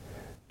them.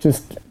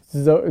 Just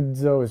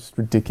Zoe is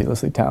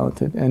ridiculously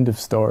talented. End of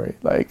story.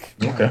 Like,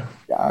 okay.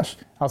 Gosh,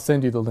 I'll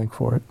send you the link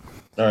for it.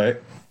 All right.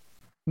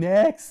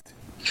 Next.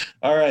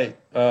 All right.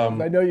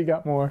 I know you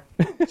got more.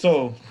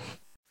 So,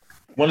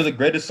 one of the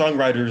greatest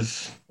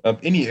songwriters of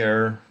any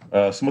era,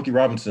 Smokey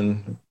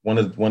Robinson, one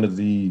of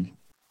the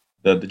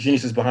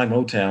geniuses behind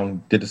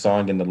Motown, did a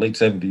song in the late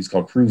 70s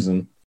called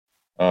Cruisin'.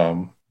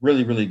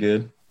 Really, really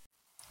good.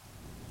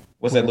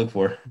 What's that look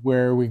for?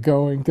 Where are we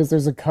going? Because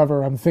there's a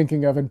cover I'm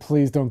thinking of, and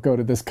please don't go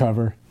to this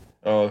cover.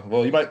 Oh,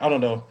 well, you might, I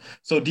don't know.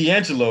 So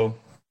D'Angelo.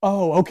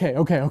 Oh, okay.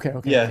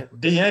 Yeah,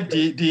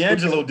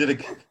 D'Angelo did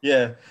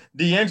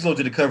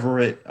a cover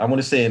of it, I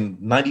want to say in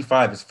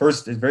 95, his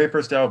very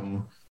first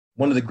album,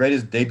 one of the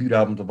greatest debut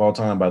albums of all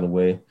time, by the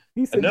way.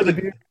 He said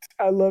debut.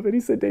 I love it.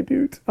 He said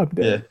debut. I'm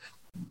dead.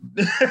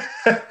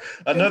 Yeah.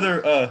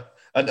 Another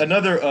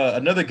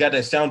guy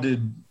that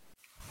sounded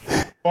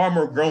far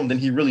more grown than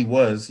he really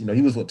was. You know,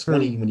 he was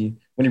 20 when he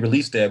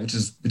released that, which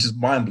is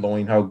mind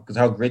blowing how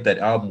great that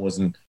album was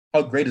and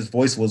how great his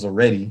voice was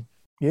already.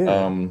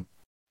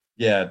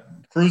 Yeah.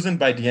 Cruisin'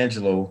 by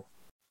D'Angelo,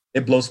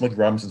 it blows Smokey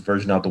Robinson's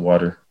version out the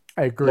water.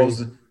 I agree.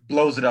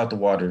 Blows it out the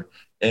water,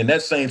 and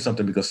that's saying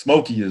something because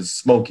Smokey is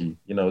Smokey.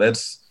 You know,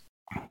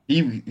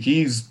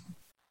 he's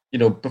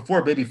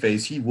before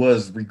Babyface, he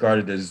was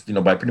regarded as,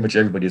 by pretty much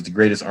everybody as the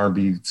greatest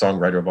R&B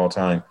songwriter of all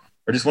time,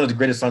 or just one of the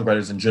greatest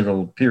songwriters in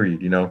general,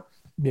 period,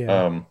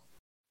 Yeah.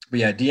 But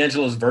yeah,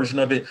 D'Angelo's version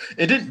of it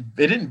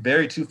didn't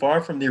vary too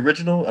far from the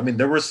original. I mean,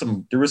 there were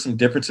some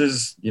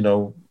differences, I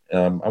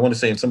want to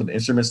say in some of the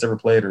instruments that were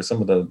played or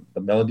some of the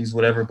melodies,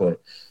 whatever,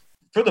 but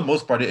for the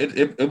most part,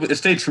 it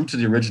stayed true to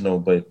the original.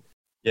 But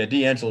yeah,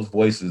 D'Angelo's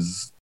voice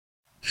is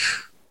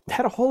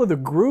had a whole other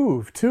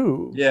groove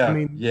too. Yeah, I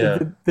mean,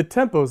 the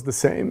tempo's the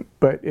same,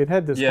 but it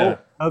had this whole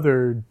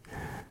other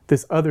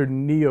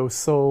neo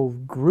soul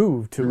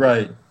groove to it.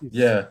 Right.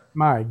 Yeah.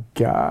 My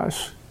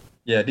gosh.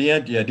 Yeah,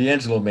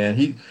 D'Angelo, man,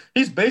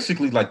 he's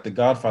basically like the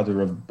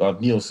godfather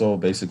of neo soul.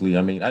 Basically,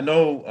 I mean, I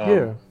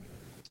know.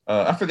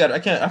 I forgot. I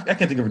can't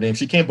think of her name.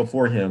 She came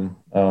before him.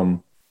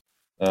 Erykah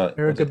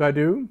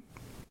Badu.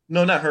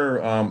 No, not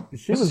her.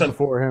 She was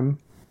before him.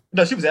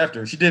 No, she was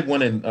after. She did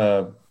one in.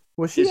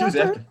 Was she? She was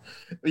after.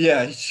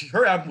 Yeah,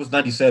 her album was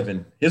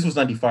 97. His was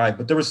 95.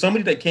 But there was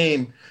somebody that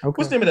came. Okay.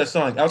 What's the name of that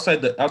song?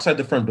 Outside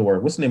the front door.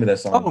 What's the name of that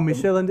song? Oh,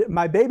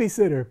 My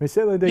Babysitter,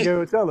 Michelle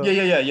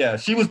Ndegeocello. Yeah.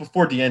 She was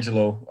before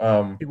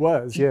D'Angelo. She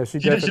was. Yeah, she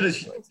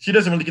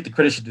doesn't really get the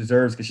credit she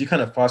deserves because she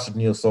kind of fostered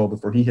neo soul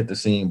before he hit the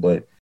scene,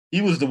 but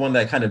he was the one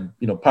that kind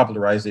of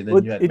popularized it.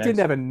 And then it didn't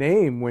have a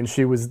name when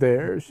she was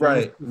there.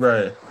 Right.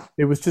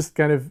 It was just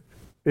kind of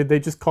they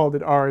just called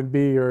it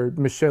R&B or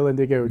Michelle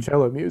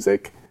Ndegeocello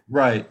music.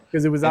 Right.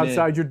 Because it was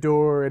outside your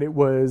door, and it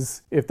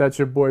was if that's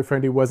your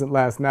boyfriend, he wasn't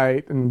last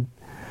night, and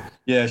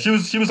yeah, she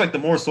was like the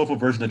more soulful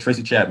version of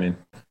Tracy Chapman.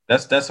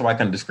 That's how I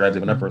kind of described it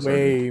when I first heard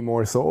it. Way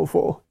more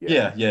soulful.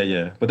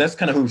 Yeah. But that's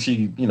kind of who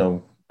she,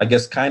 I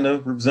guess kind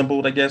of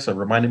resembled, or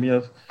reminded me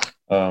of.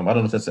 I don't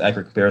know if that's an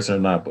accurate comparison or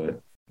not, but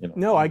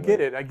No, I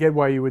get it. I get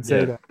why you would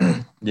say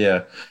that.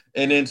 Yeah.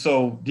 And then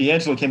so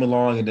D'Angelo came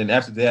along, and then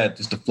after that,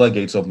 just the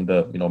floodgates opened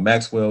up.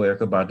 Maxwell,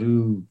 Erykah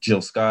Badu,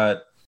 Jill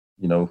Scott,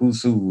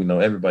 who's who,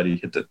 everybody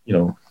hit the,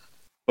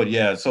 But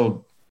yeah,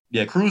 so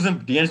yeah,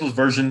 Cruisin', D'Angelo's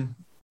version,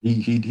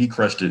 he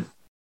crushed it.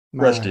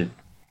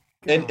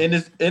 And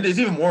it's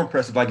even more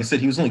impressive. Like I said,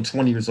 he was only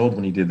 20 years old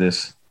when he did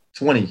this.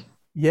 20.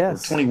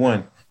 Yes. Or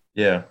 21.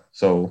 Yeah.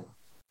 So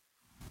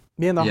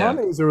and the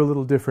harmonies are a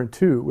little different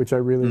too, which I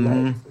really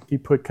like. He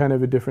put kind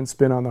of a different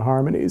spin on the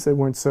harmonies. They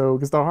weren't so,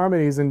 because the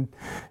harmonies in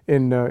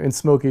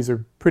Smokey's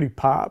are pretty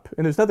pop,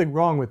 and there's nothing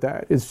wrong with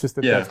that. It's just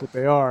that that's what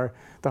they are.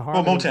 The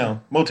harmonies.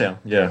 Motown.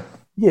 Yeah.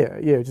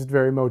 Yeah, just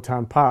very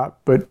Motown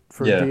pop. But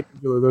for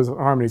D'Angelo, those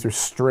harmonies are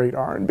straight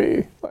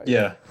R&B.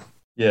 Yeah.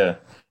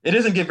 It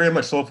doesn't get very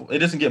much soulful. It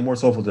doesn't get more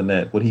soulful than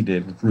that. What he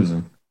did with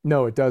Cruisin'.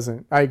 No, it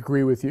doesn't. I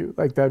agree with you.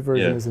 Like that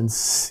version is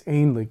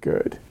insanely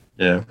good.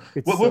 Yeah.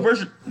 What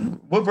version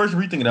were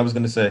you thinking I was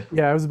going to say?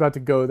 Yeah, I was about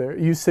to go there.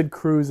 You said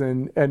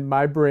Cruisin', and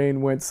my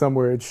brain went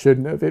somewhere it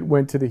shouldn't have. It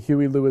went to the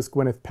Huey Lewis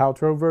Gwyneth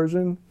Paltrow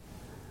version.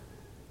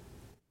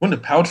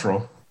 Gwyneth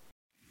Paltrow?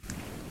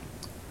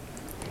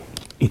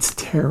 It's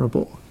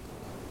terrible.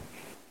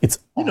 It's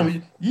You know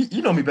me.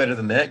 You know me better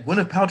than that.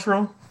 Gwyneth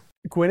Paltrow.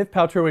 Gwyneth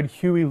Paltrow and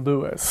Huey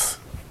Lewis.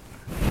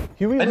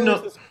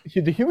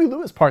 The Huey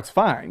Lewis part's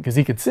fine because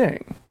he could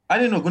sing. I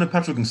didn't know Gwyneth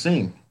Paltrow can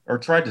sing or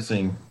tried to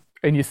sing.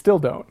 And you still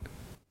don't.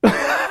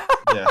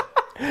 Yeah.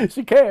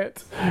 She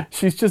can't.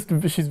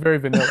 She's very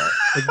vanilla,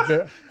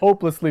 like,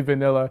 hopelessly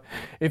vanilla.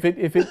 If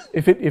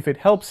it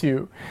helps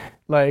you,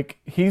 like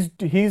he's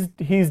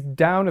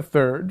down a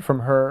third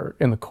from her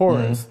in the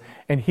chorus,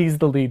 and he's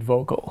the lead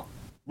vocal.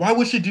 Why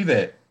would she do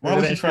that? Why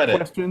would she try that?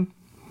 Question.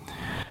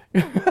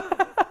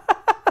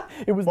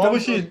 It was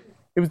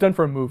done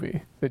for a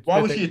movie.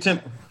 Why would she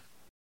attempt?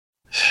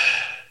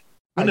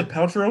 Gwyneth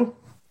Paltrow?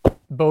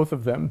 Both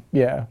of them,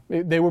 yeah.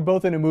 They were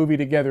both in a movie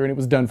together, and it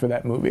was done for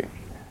that movie.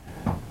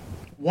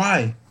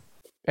 Why?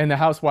 And the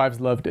housewives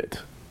loved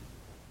it.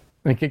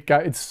 Like it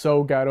got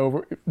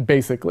over.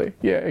 Basically,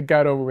 yeah, it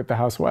got over with the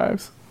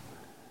housewives.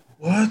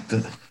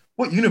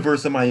 What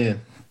universe am I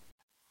in?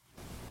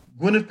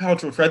 Gwyneth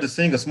Paltrow tried to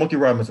sing a Smokey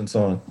Robinson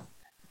song.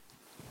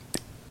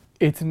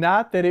 It's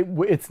not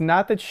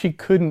that she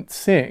couldn't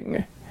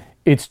sing.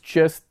 It's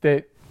just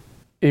that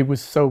it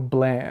was so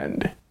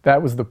bland.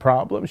 That was the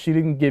problem. She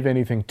didn't give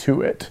anything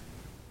to it.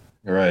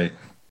 Right.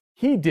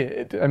 He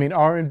did. I mean,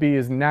 R&B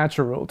is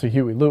natural to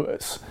Huey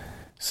Lewis.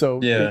 So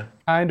It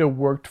kind of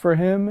worked for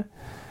him,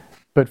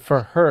 but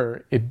for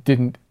her, it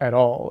didn't at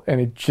all. And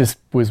it just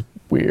was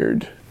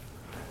weird.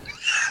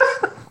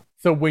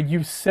 So when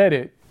you said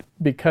it,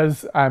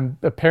 because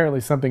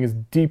apparently something is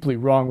deeply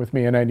wrong with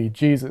me and I need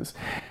Jesus,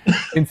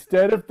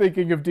 instead of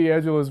thinking of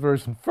D'Angelo's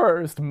version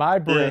first, my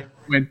brain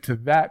went to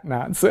that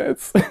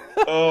nonsense.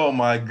 Oh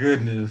my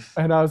goodness.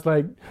 And I was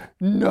like,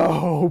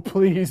 no,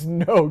 please,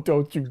 no,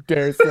 don't you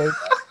dare say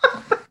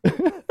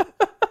that.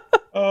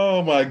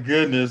 Oh my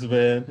goodness,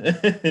 man.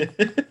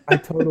 I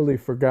totally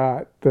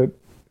forgot that,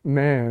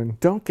 man,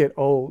 don't get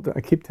old.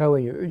 I keep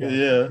telling you,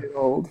 don't get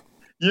old.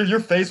 Your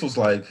face was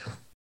like,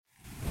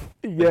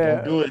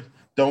 yeah.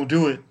 Don't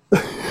do it.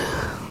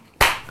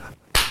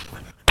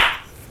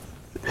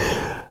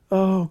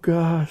 Oh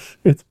gosh,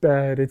 it's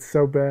bad. It's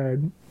so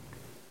bad.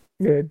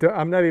 Yeah,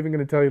 I'm not even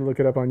going to tell you to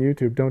look it up on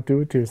YouTube. Don't do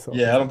it to yourself.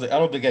 Yeah, I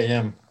don't think I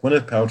am.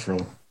 Gwyneth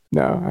Paltrow.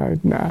 No,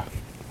 nah.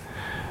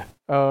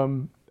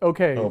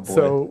 Okay,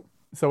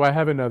 so I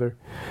have another.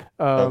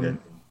 Okay.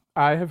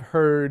 I have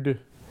heard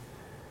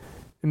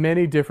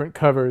many different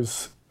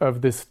covers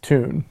of this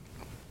tune.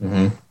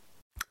 Mm-hmm.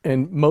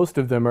 And most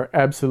of them are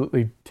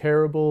absolutely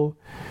terrible,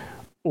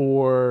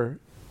 or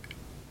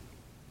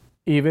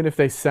even if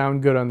they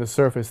sound good on the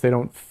surface, they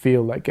don't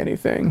feel like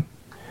anything.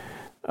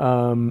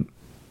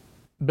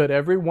 But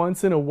every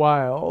once in a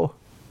while,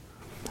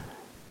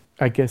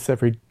 I guess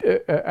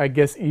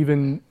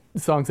even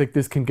songs like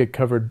this can get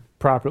covered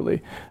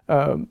properly.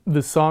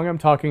 The song I'm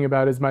talking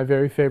about is my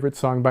very favorite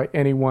song by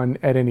anyone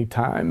at any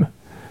time.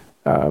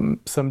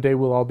 Someday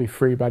We'll All Be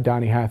Free by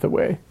Donny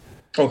Hathaway.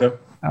 Okay.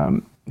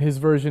 His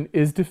version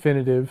is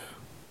definitive.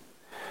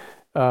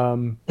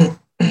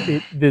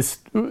 This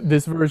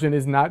version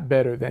is not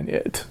better than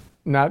it.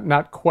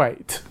 Not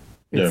quite.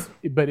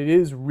 But it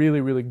is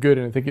really, really good,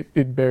 and I think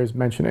it bears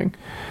mentioning.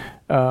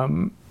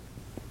 There's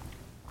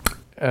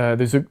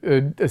a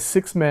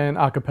 6-man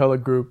a cappella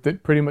group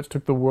that pretty much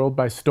took the world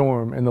by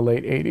storm in the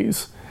late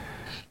 80s.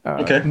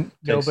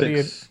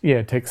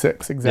 Take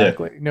Six,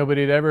 exactly. Yeah.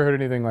 Nobody had ever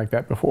heard anything like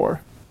that before,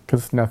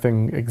 because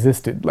nothing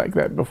existed like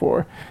that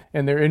before,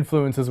 and their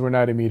influences were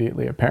not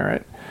immediately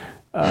apparent.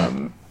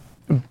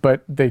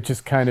 But they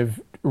just kind of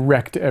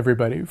wrecked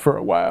everybody for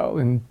a while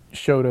and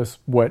showed us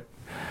what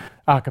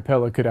a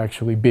cappella could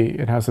actually be,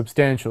 and how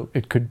substantial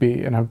it could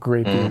be, and how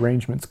great the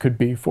arrangements could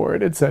be for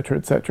it, etc.,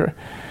 etc.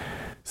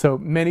 So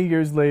many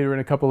years later,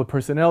 and a couple of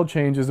personnel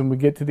changes, and we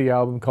get to the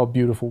album called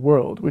Beautiful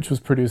World, which was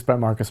produced by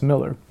Marcus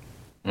Miller.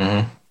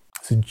 Mm-hmm.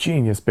 He's a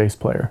genius bass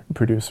player and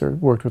producer,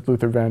 worked with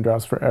Luther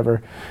Vandross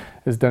forever,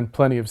 has done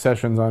plenty of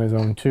sessions on his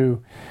own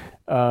too,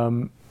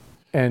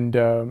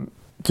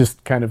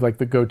 just kind of like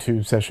the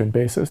go-to session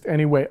bassist.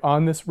 Anyway,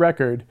 on this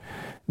record,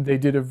 they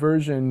did a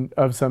version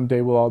of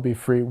Someday We'll All Be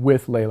Free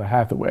with Layla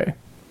Hathaway.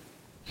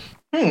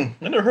 I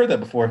never heard that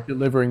before.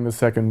 Delivering the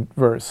second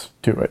verse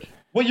to it.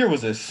 What year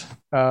was this?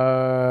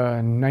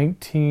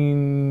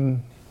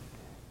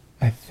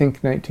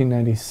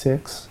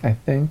 1996, I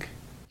think.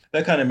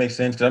 That kind of makes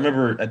sense, because I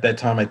remember at that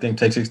time, I think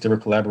Take Six, they were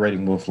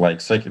collaborating with like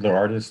secular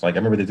artists. Like I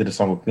remember they did a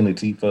song with Queen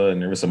Latifah, and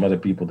there were some other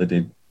people that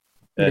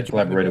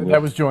collaborated with.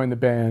 That was Join the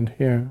Band,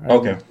 yeah.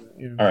 Okay.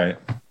 All right.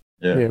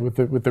 Yeah,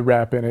 with the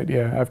rap in it.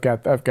 Yeah, I've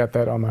got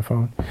that on my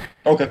phone.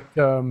 Okay.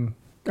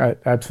 I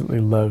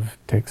absolutely love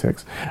Take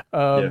Six.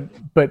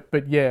 But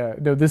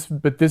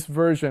this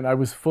version, I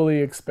was fully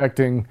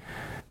expecting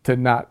to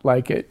not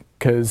like it,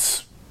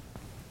 because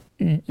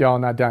y'all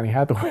not Donny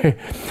Hathaway,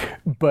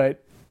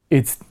 but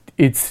it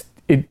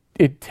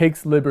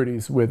takes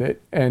liberties with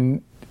it,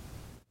 and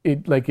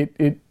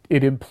it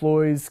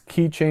employs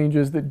key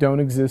changes that don't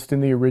exist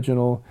in the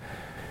original.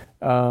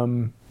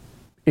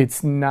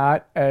 It's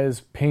not as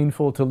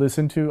painful to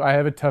listen to. I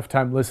have a tough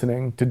time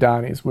listening to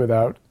Donnie's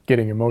without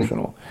getting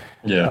emotional.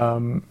 Yeah.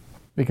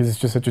 Because it's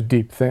just such a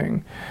deep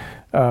thing.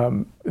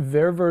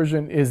 Their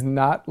version is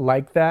not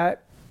like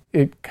that.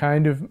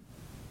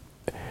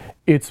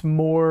 It's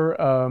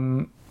more,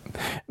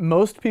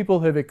 most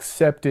people have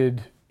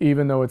accepted,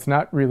 even though it's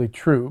not really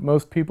true,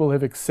 most people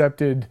have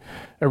accepted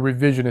a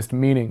revisionist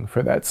meaning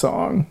for that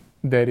song,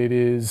 that it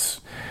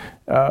is,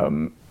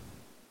 that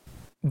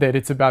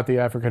it's about the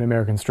African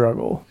American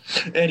struggle.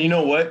 And you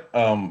know what?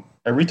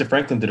 Aretha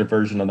Franklin did a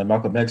version on the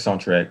Malcolm X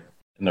soundtrack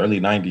in the early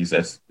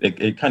 90s.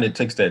 It kind of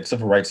takes that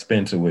civil rights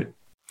spin to it.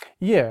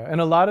 Yeah,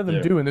 and a lot of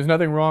them do, and there's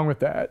nothing wrong with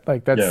that.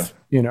 Like, that's,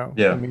 I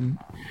mean,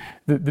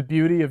 the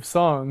beauty of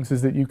songs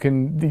is that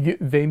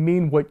they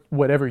mean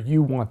whatever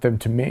you want them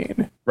to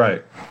mean.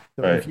 Right.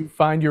 So if you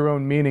find your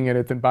own meaning in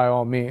it, then by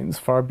all means,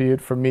 far be it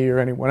from me or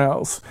anyone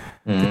else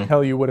to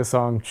tell you what a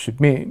song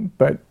should mean.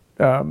 But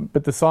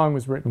the song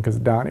was written because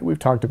of Donnie. We've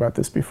talked about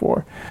this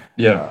before.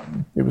 Yeah.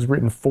 It was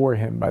written for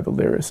him by the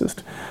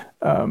lyricist.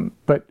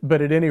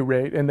 But at any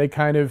rate, and they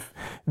kind of,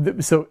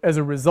 so as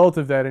a result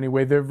of that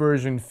anyway, their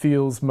version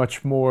feels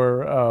much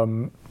more,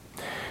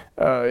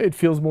 it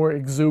feels more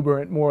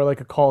exuberant, more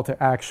like a call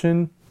to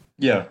action.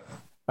 Yeah.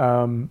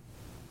 And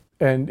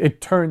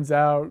it turns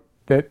out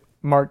that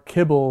Mark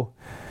Kibble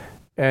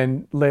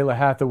and Layla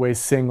Hathaway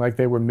sing like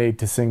they were made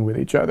to sing with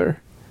each other.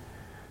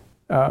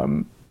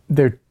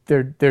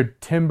 Their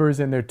timbres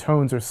and their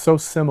tones are so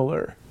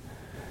similar,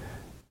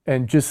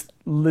 and just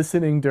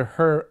listening to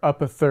her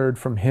up a third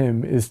from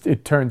him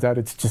it turns out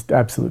it's just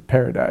absolute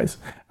paradise.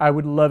 I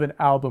would love an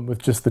album with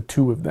just the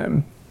two of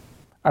them.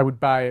 I would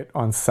buy it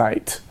on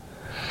sight.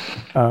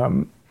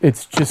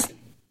 It's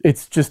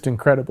just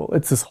incredible.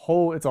 It's a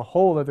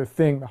whole other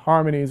thing. The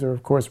harmonies are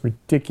of course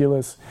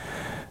ridiculous.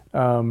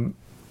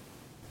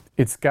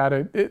 It's got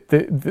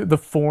the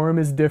form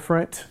is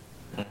different.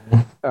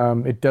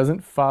 It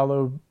doesn't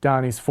follow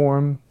Donnie's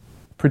form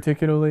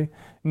particularly.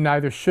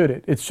 Neither should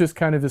it. It's just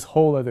kind of this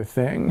whole other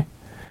thing.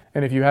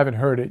 And if you haven't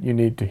heard it, you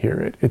need to hear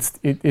it.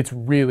 It's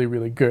really,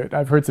 really good.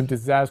 I've heard some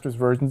disastrous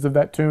versions of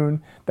that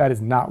tune. That is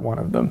not one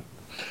of them.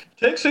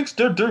 Take Six,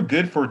 they're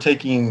good for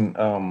taking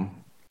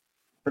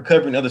for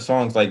covering other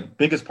songs. Like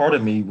Biggest Part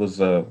of Me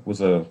was a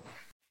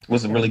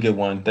really good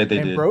one that they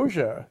did.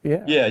 Ambrosia,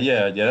 yeah.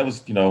 Yeah. That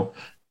was,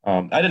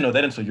 I didn't know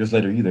that until years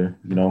later either.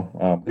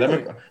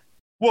 Really?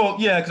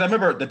 Because I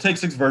remember the Take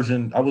Six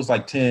version. I was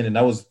like 10, and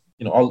that was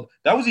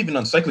that was even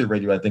on secular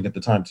radio, I think, at the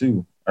time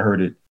too. I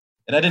heard it,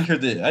 and I didn't hear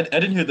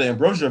the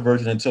Ambrosia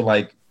version until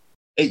like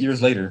 8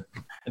 years later.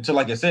 Until,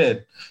 like I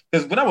said,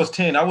 because when I was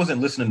 10, I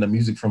wasn't listening to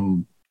music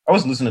from. I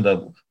wasn't listening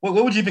to what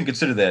would you even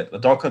consider that?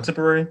 Adult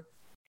contemporary?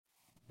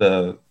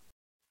 The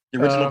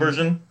original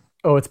version?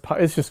 Oh, it's pop,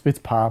 it's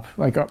pop,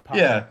 like pop.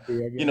 Yeah, I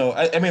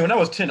mean, when I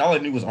was 10, all I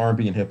knew was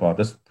R&B and hip hop.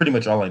 That's pretty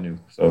much all I knew.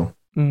 So,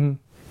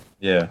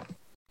 yeah.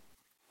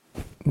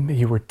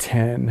 You were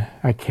 10.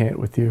 I can't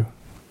with you.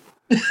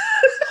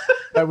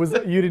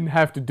 You didn't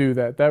have to do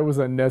that. That was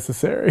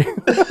unnecessary.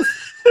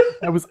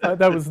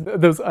 that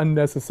was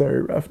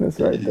unnecessary roughness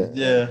right there.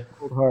 Yeah.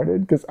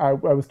 Cold-hearted, because I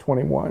was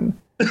 21.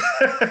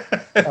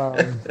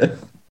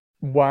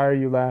 Why are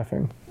you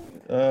laughing?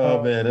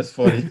 Oh man, that's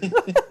funny.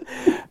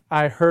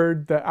 I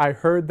heard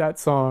that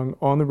song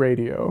on the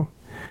radio,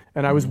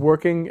 and I was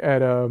working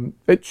at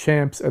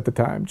Champs at the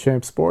time,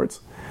 Champs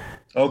Sports.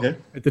 Okay.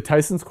 At the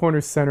Tyson's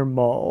Corner Center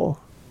Mall.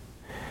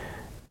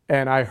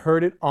 And I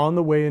heard it on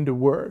the way into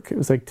work. It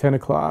was like 10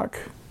 o'clock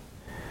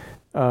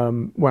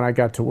when I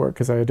got to work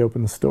because I had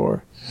opened the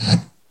store.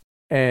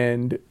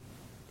 And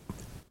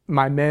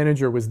my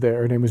manager was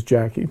there. Her name was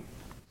Jackie.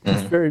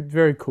 She's very,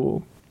 very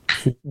cool.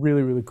 She's a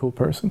really, really cool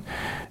person.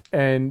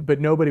 But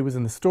nobody was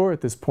in the store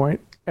at this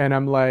point. And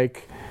I'm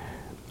like,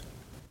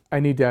 I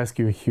need to ask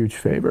you a huge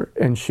favor.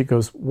 And she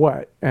goes,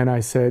 what? And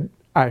I said,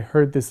 I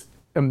heard this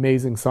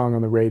amazing song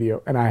on the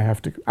radio and I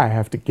have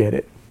to get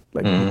it.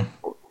 Like,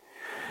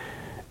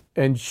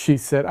 and she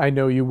said, I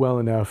know you well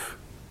enough.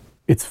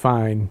 It's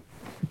fine.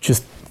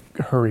 Just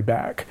hurry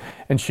back.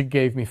 And she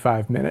gave me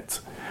 5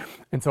 minutes.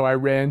 And so I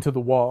ran to the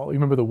wall. You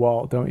remember the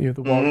wall, don't you?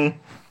 The wall.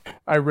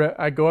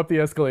 I go up the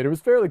escalator. It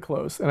was fairly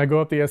close. And I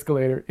go up the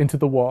escalator into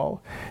the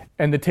wall.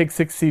 And the Take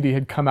Six CD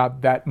had come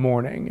out that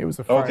morning. It was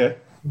a Friday. Okay.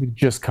 It had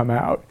just come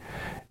out.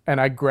 And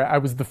I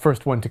was the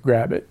first one to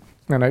grab it.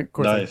 And I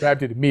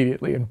grabbed it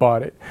immediately and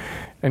bought it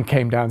and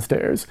came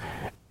downstairs.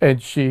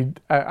 And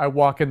I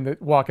walk in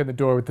the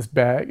door with this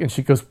bag, and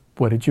she goes,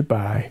 "What did you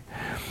buy?"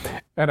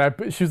 And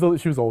she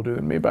was older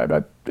than me by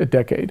about a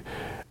decade.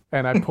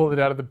 And I pulled it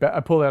out of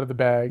the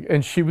bag,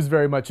 and she was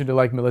very much into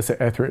like Melissa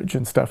Etheridge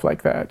and stuff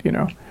like that,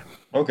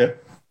 Okay.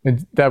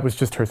 And that was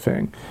just her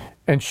thing.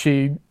 And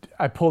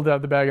I pulled it out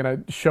of the bag and I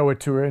show it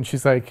to her, and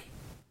she's like,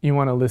 "You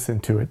want to listen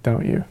to it,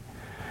 don't you?"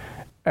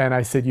 And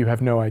I said, "You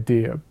have no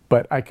idea,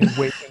 but I can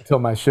wait until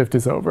my shift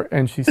is over."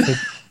 And she said,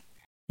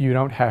 "You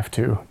don't have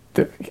to.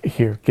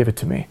 Here, give it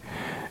to me."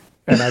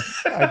 And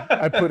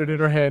I put it in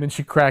her hand, and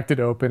she cracked it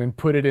open and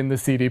put it in the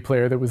CD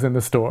player that was in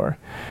the store.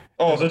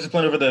 Oh, so just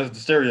playing over the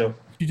stereo.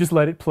 She just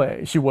let it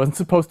play. She wasn't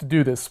supposed to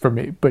do this for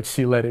me, but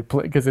she let it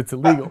play because it's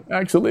illegal,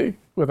 actually,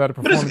 without a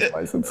performance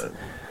license.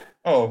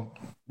 Oh,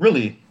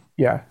 really?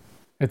 Yeah.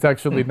 It's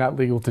actually not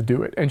legal to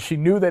do it. And she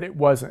knew that it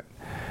wasn't.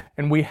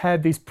 And we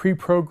had these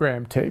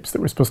pre-programmed tapes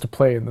that were supposed to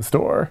play in the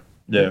store.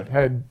 Yeah. That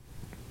had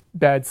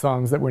bad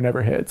songs that were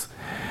never hits.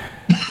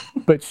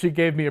 But she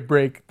gave me a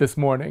break this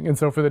morning. And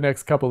so for the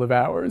next couple of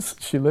hours,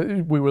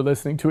 we were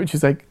listening to it.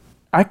 She's like,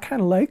 I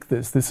kind of like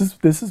this. This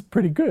is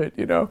pretty good,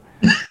 you know?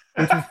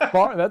 Which is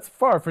that's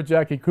far for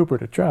Jackie Cooper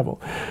to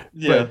travel.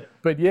 Yeah.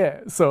 But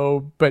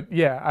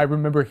I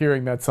remember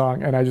hearing that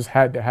song and I just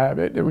had to have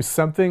it. There was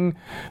something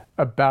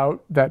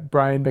about that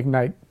Brian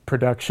McKnight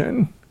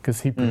production,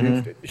 because he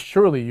produced it.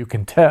 Surely you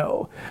can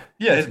tell.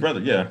 Yeah, his brother,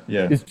 yeah.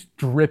 Is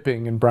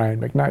dripping in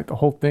Brian McKnight. The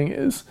whole thing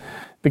is.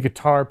 The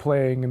guitar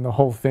playing and the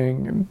whole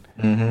thing.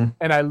 And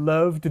I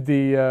loved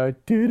the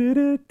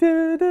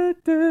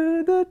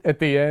at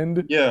the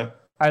end. Yeah.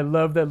 I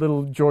love that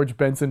little George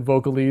Benson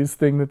vocalese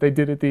thing that they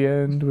did at the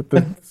end with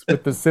the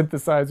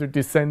synthesizer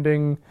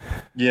descending.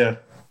 Yeah.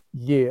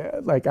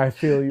 Yeah, like I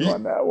feel you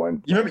on that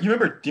one. Do you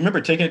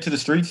remember Taking It to the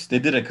Streets? They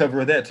did a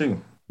cover of that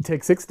too.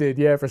 Take Six did,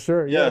 yeah, for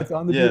sure. Yeah, it's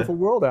on the Beautiful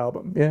World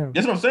album. Yeah.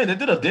 That's what I'm saying. They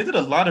did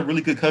a lot of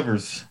really good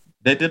covers.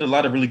 They did a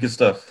lot of really good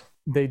stuff.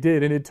 They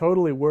did, and it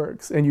totally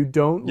works. And you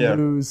don't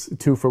lose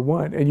 2 for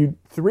 1, and you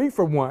 3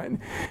 for 1,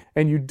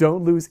 and you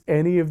don't lose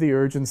any of the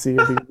urgency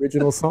of the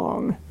original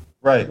song.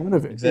 Right. None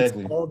of it.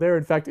 Exactly. It's all there.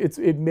 In fact,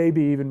 it may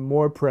be even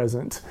more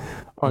present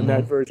on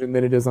that version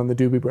than it is on the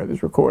Doobie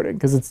Brothers recording,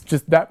 because it's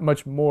just that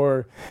much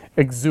more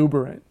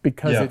exuberant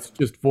because it's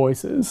just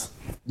voices.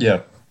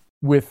 Yeah.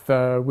 With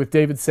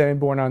David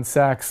Sanborn on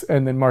sax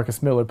and then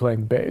Marcus Miller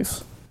playing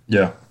bass.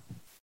 Yeah.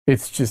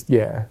 It's just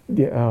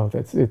Oh,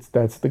 that's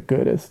the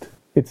goodest.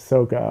 It's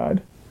so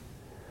God.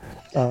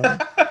 I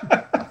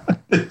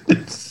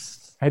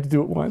had to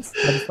do it once.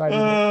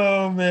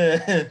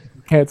 Man.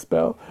 Can't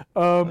spell.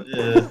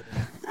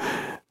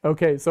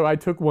 Okay, so I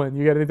took one.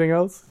 You got anything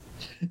else?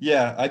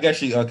 Yeah, I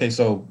got you. Okay,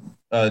 so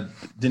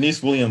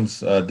Denise Williams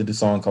did a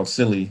song called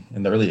 "Silly"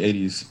 in the early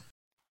 '80s.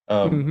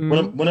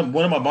 One of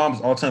my mom's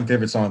all-time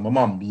favorite songs. My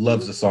mom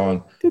loves the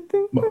song.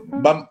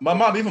 My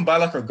mom even bought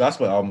like her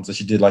gospel albums that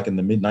she did like in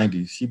the mid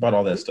 '90s. She bought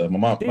all that stuff. My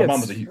mom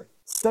was a huge,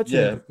 such an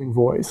interesting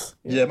voice.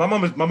 Yeah, my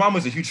mom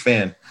was a huge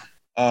fan.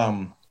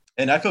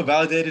 And I feel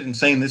validated in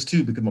saying this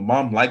too because my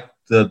mom liked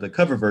the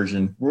cover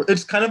version.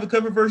 It's kind of a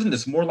cover version.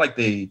 It's more like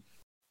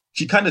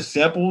she kind of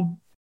sampled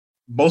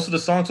most of the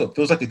songs, so it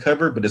feels like a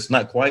cover, but it's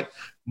not quite.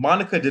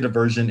 Monica did a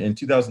version in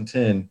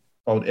 2010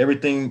 called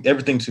 "Everything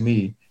to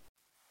Me."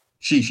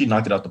 She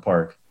knocked it out the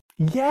park.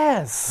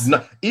 Yes.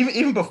 No,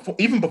 even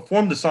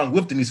performed the song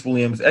with Denise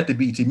Williams at the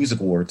BET Music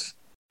Awards.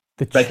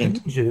 The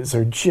changes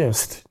are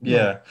just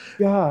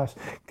gosh,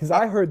 because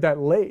I heard that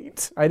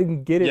late. I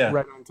didn't get it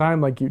right on time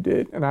like you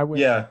did, and I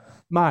went,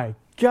 my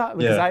God,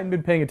 because I hadn't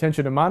been paying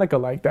attention to Monica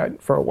like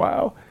that for a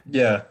while.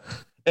 Yeah,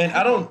 and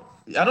I don't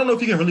know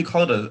if you can really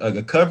call it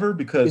a cover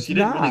because she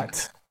didn't really.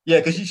 Yeah,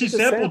 because she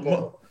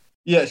sampled.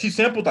 Yeah, she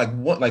sampled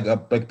like a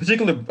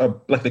particular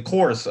like the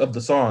chorus of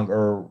the song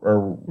or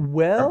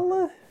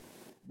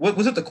what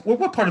was it?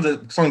 What part of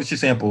the song did she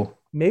sample?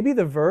 Maybe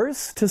the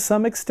verse to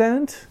some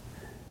extent.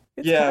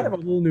 It's kind of a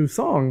whole new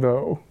song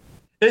though.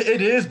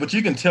 It is, but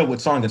you can tell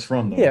what song it's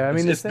from though. Yeah, I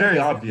mean it's very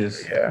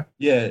obvious.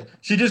 Yeah.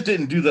 She just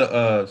didn't do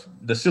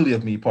the silly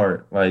of me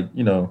part. Like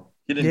she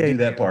didn't do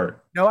that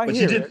part. No, I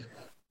hear it.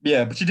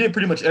 Yeah, but she did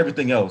pretty much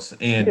everything else,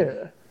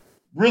 and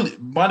really,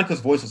 Monica's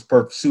voice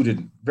was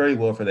suited very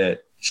well for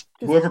that.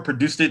 Whoever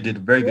produced it did a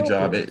very good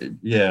job.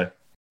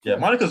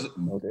 Monica's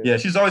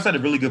she's always had a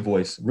really good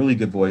voice,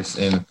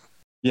 and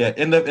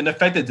the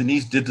fact that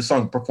Denise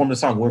performed the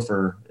song with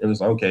her, it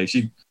was like, okay.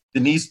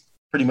 Denise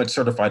pretty much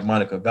certified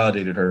Monica,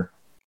 validated her.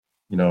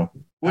 I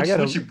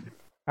gotta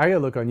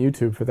look on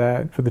YouTube for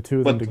that, for the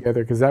two of them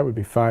together, because that would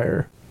be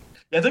fire.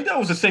 Yeah, I think that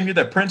was the same year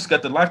that Prince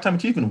got the Lifetime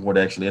Achievement Award.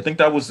 Actually, I think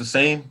that was the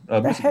same.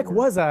 The heck award.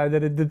 Was I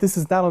that this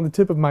is not on the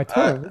tip of my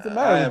tongue? What's the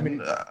matter with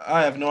me?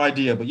 I have no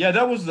idea, but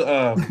that was.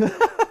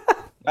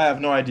 I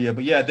have no idea,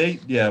 but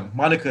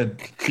Monica,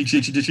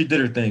 she did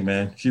her thing,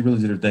 man. She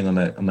really did her thing on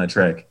that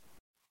track.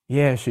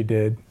 Yeah, she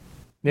did.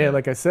 Yeah,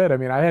 like I said, I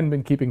mean, I hadn't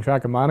been keeping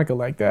track of Monica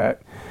like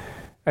that,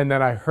 and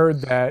then I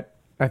heard that.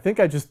 I think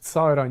I just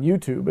saw it on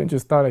YouTube and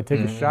just thought I'd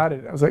take a shot at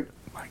it. I was like,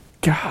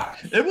 God.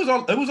 It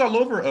was all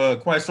over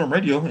Quiet Storm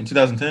Radio in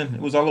 2010.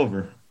 It was all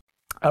over.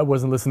 I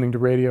wasn't listening to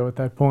radio at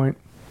that point.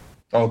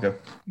 Oh, okay.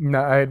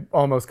 No, I had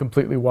almost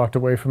completely walked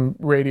away from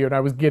radio, and I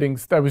was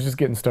just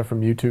getting stuff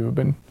from YouTube,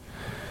 and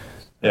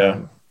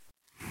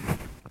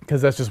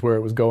because that's just where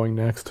it was going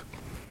next.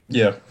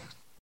 Yeah.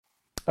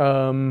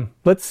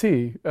 Let's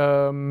see.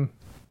 I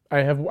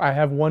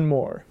have one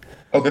more.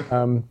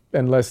 Okay.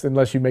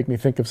 Unless you make me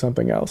think of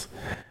something else.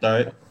 All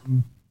right.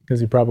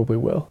 Because you probably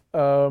will.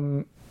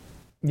 Do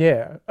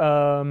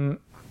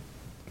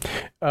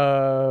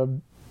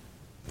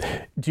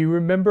you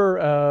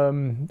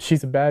remember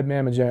She's a Bad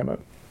Mamma Jamma?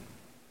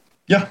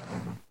 Yeah.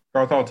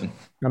 Carl Carlton.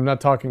 I'm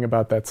not talking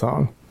about that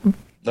song.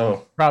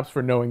 No. Props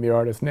for knowing the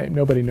artist name.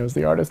 Nobody knows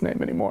the artist name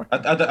anymore.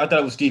 I thought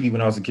it was Stevie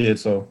when I was a kid,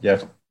 so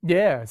yeah.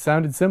 Yeah, it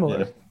sounded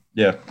similar.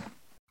 Yeah.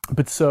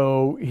 But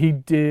so he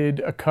did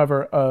a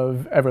cover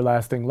of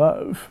Everlasting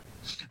Love.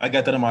 I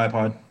got that on my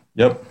iPod.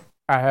 Yep.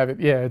 I have it.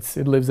 Yeah,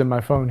 it lives in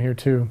my phone here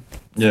too.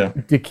 Yeah.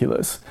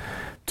 Ridiculous.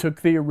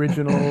 Took the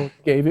original,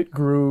 gave it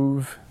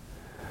groove.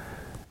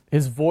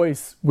 His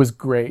voice was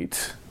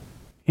great.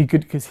 He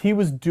could, because he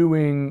was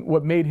doing,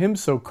 what made him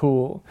so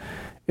cool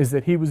is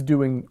that he was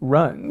doing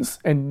runs,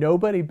 and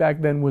nobody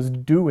back then was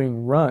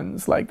doing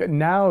runs like that.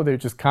 Now they're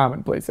just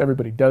commonplace.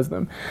 Everybody does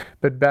them.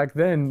 But back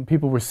then,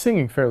 people were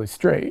singing fairly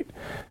straight.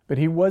 But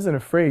he wasn't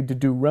afraid to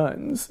do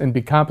runs and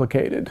be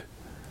complicated.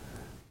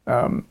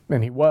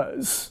 And he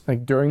was.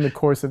 Like, during the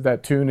course of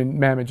that tune in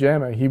Mamma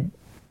Jamma,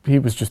 he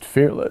was just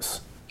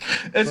fearless.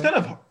 It's kind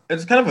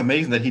of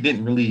amazing that he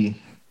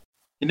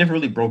never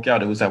really broke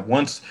out. It was that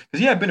once, because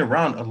he had been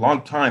around a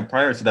long time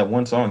prior to that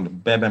one song,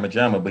 Bad Bama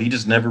Jamma, but he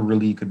just never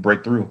really could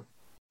break through.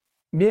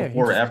 Yeah.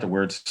 Or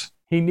afterwards.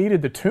 He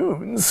needed the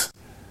tunes.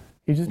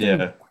 He just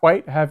didn't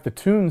quite have the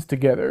tunes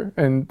together,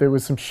 and there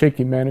was some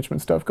shaky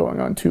management stuff going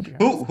on too.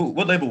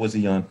 What label was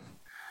he on?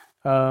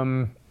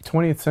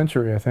 20th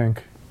Century, I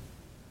think.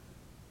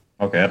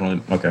 Okay,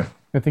 okay.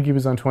 I think he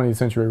was on 20th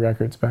Century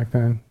Records back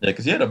then. Yeah,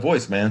 because he had a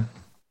voice, man.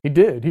 He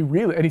did. He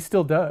really, and he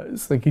still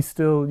does. Like,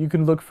 you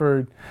can look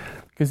for,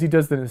 because he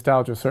does the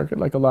nostalgia circuit,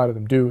 like a lot of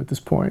them do at this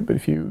point. But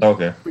if you,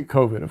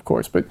 pre-COVID, of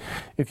course, but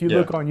if you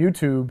look on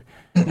YouTube,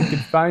 you can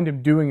find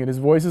him doing it. His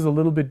voice is a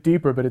little bit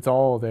deeper, but it's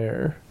all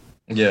there.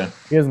 Yeah.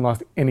 He hasn't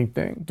lost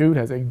anything. Dude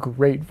has a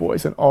great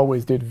voice and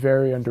always did.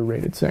 Very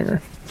underrated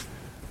singer.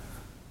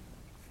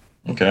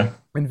 Okay.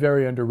 And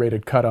very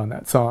underrated cut on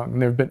that song.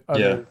 And there have been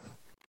other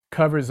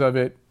covers of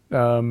it.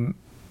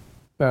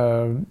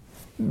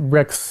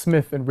 Rex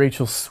Smith and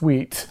Rachel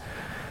Sweet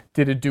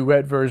did a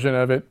duet version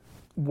of it.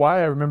 Why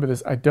I remember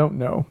this, I don't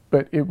know.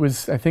 But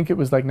I think it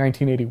was like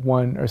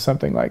 1981 or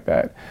something like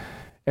that.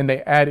 And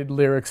they added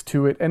lyrics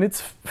to it. And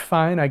it's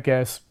fine, I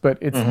guess, but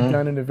it's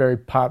done in a very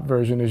pop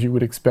version, as you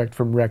would expect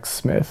from Rex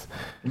Smith.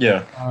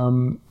 Yeah.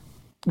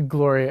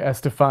 Gloria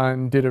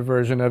Estefan did a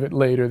version of it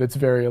later that's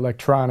very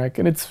electronic,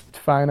 and it's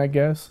fine, I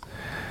guess.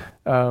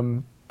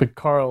 But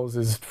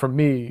Carl's for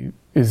me,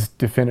 is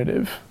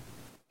definitive.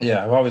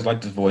 Yeah, I've always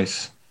liked his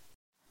voice.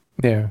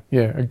 Yeah,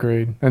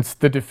 agreed. That's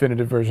the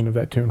definitive version of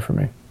that tune for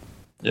me.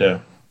 Yeah.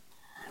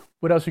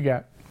 What else you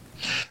got?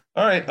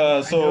 All right,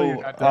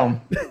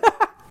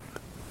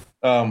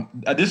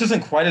 this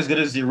isn't quite as good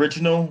as the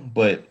original,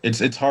 but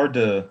it's hard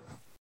to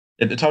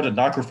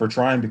knock her for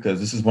trying, because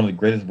this is one of the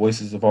greatest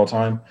voices of all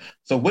time.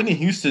 So Whitney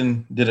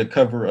Houston did a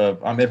cover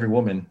of "I'm Every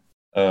Woman"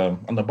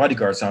 on the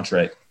Bodyguard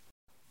soundtrack.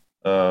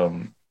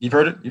 You've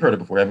heard it? You've heard it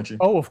before, haven't you?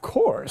 Oh, of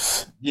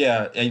course.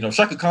 Yeah, and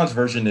Shaka Khan's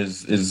version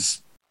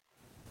is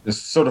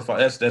sort of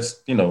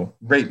that's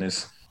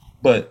greatness,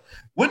 but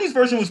Whitney's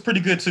version was pretty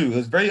good too. It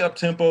was very up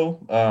tempo.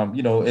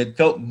 It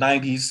felt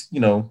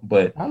 90s.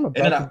 But I'm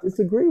about to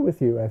disagree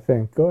with you. I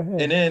think. Go ahead.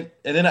 And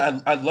then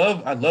I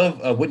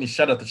love Whitney's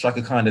shout out to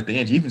Shaka Khan at the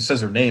end. She even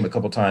says her name a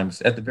couple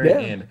times at the very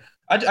end.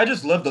 I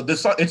just love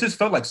this song. It just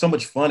felt like so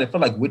much fun. It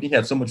felt like Whitney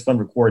had so much fun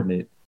recording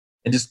it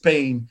and just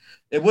paying.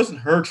 It wasn't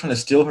her trying to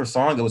steal her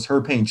song. It was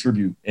her paying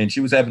tribute, and she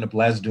was having a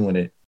blast doing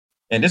it.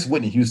 And this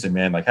Whitney Houston,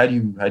 man. Like, how do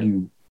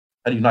you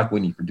knock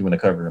Whitney for doing a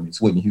cover? I mean,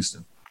 it's Whitney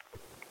Houston.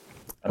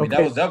 I mean,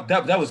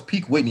 that was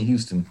peak Whitney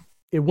Houston.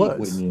 It was.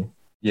 Whitney.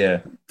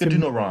 Yeah, could do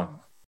no wrong.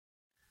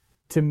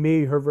 To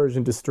me, her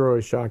version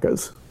destroys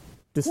Shaka's.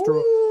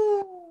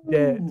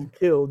 Dead,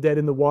 killed, dead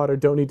in the water.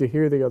 Don't need to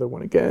hear the other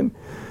one again.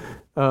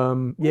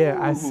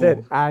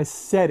 I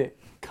said it.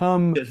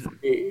 Come for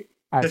me.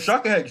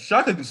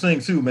 Shaka could sing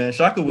too, man.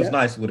 Shaka was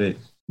nice with it.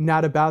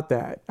 Not about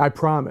that. I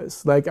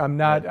promise. Like, I'm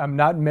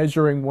not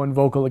measuring one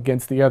vocal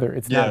against the other.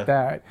 It's not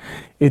that.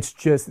 It's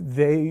just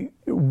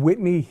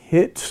Whitney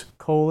hit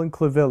Cole and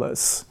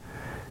Clavillis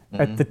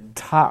at the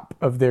top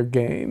of their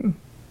game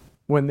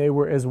when they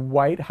were as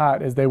white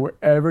hot as they were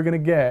ever going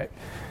to get.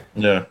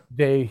 Yeah.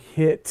 They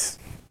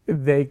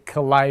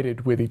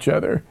collided with each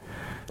other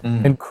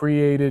and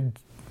created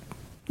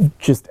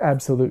just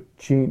absolute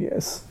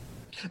genius.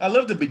 I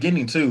love the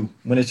beginning too,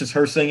 when it's just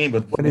her singing,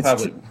 but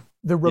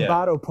the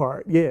rubato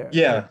part, yeah,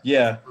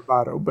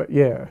 rubato, but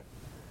yeah,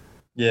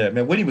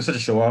 man. Whitney was such a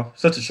show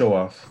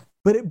off.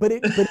 But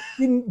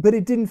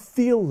it didn't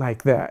feel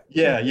like that.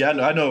 Yeah,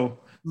 I know.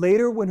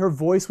 Later, when her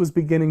voice was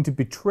beginning to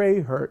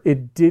betray her,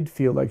 it did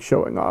feel like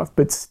showing off.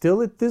 But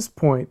still, at this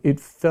point, it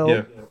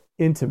felt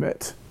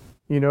intimate.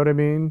 You know what I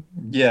mean?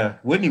 Yeah,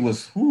 Whitney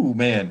was,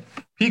 man.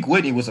 Peak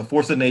Whitney was a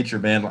force of nature,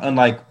 man.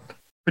 Unlike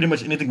pretty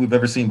much anything we've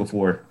ever seen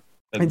before.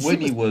 Like,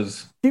 Whitney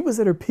was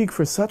at her peak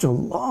for such a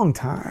long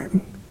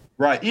time.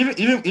 Right.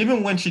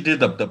 Even when she did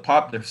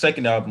the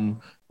second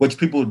album, which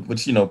people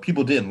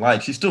didn't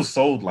like, she still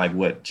sold like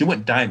what? She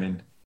went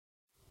diamond.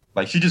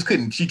 Like, she just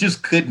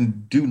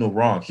couldn't do no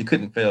wrong. She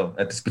couldn't fail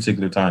at this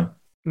particular time.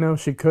 No,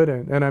 she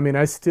couldn't. And I mean,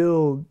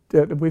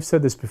 we've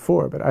said this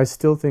before, but I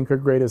still think her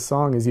greatest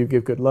song is "You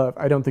Give Good Love."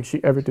 I don't think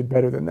she ever did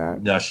better than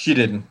that. Yeah, she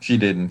didn't.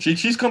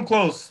 She's come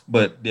close,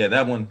 but yeah,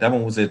 that one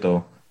was it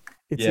though.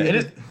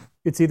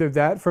 It's either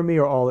that for me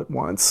or All at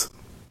Once.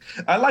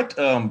 I liked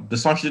the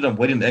song she did on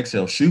 "Waiting to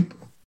Exhale," "Shoop."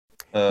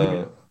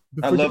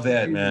 I for love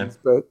different that, man.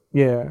 reasons, but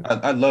yeah.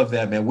 I love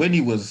that, man.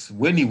 Whitney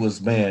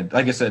was man.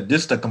 Like I said,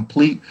 just a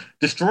complete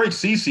destroyed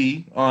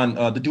Cece on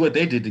the duet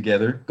they did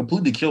together.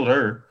 Completely killed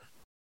her.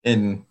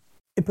 And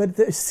But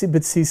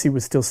Cece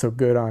was still so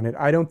good on it.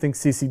 I don't think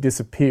Cece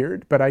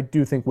disappeared, but I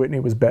do think Whitney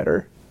was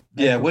better.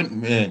 yeah, Whitney,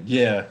 man,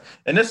 yeah.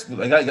 And that's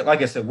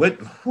like I said,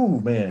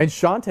 who man And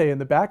Shantae in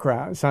the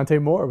background,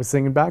 Shantae Moore was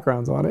singing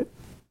backgrounds on it.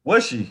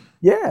 was she?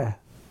 Yeah.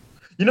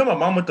 You know, my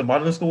mom went to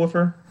modeling school with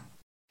her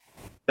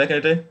back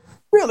in the day.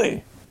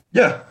 Really?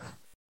 Yeah,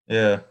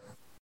 yeah.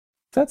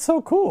 That's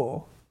so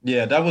cool.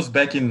 Yeah, that was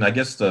back in, I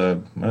guess,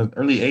 the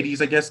early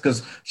 80s, I guess,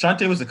 because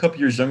Shantae was a couple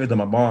years younger than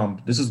my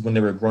mom. This is when they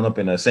were growing up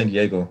in San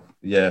Diego.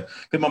 Yeah,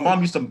 because my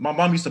mom used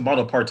to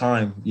model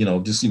part-time,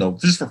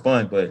 just for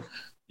fun. But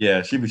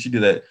yeah, she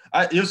did that.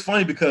 It was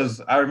funny because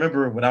I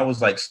remember when I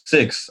was like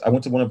 6, I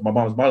went to one of my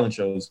mom's modeling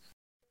shows,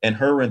 and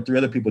her and 3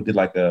 other people did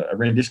like a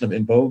rendition of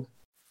In Vogue.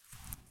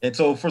 And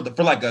so for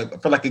like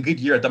a good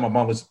year, I thought my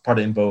mom was part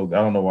of In Vogue.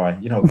 I don't know why.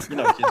 How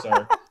kids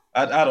are.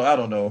 I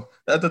don't know.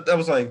 That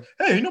was like,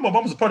 hey, my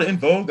mom was a part of In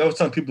Vogue. I was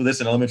telling people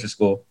this in elementary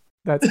school.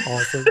 That's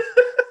awesome.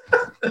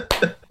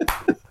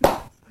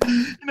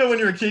 When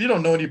you're a kid, you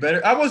don't know any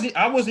better. I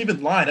wasn't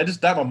even lying. I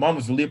just thought my mom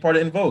was really a part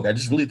of In Vogue. I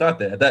just really thought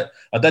that.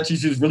 I thought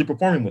she was really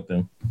performing with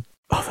them.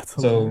 Oh, that's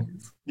hilarious. So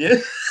yeah.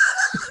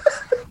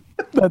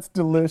 That's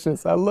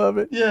delicious. I love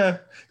it. Yeah.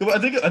 I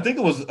think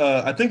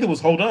it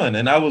was Hold On,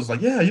 and I was like,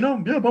 yeah,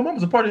 my mom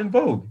was a part of In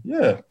Vogue.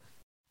 Yeah.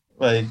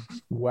 Like,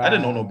 wow. I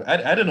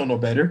didn't know no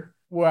better.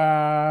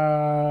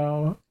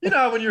 Wow.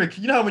 When you're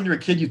a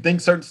kid, you think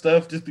certain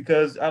stuff just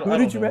because.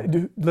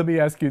 Let me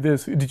ask you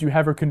this: did you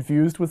have her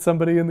confused with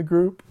somebody in the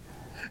group?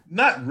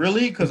 Not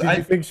really, because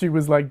I think she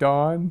was like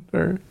Dawn,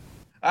 or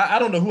I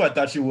don't know who I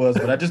thought she was,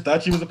 but I just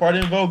thought she was a part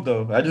of In Vogue,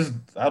 though.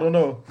 I don't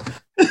know.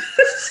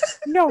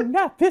 No,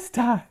 not this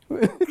time.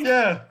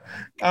 Yeah,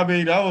 I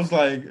mean, I was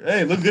like,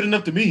 "Hey, look good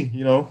enough to me,"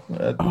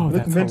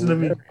 That's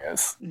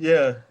hilarious.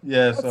 Yeah.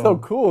 That's so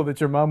cool that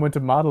your mom went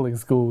to modeling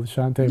school with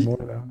Shantae Moore,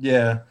 though.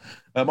 Yeah,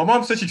 my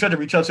mom said she tried to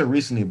reach out to her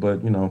recently,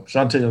 but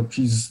Shantae,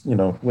 she's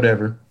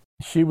whatever.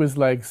 She was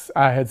like,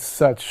 I had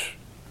such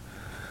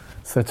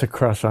a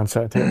crush on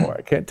Shantae Moore.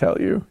 I can't tell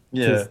you.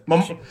 Yeah,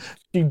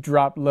 she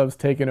dropped Love's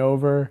Taken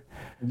Over.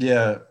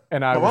 Yeah.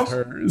 And I was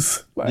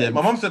hers. Yeah,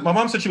 my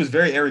mom said she was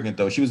very arrogant,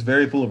 though. She was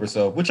very full of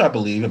herself, which I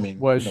believe. I mean,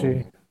 was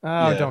she?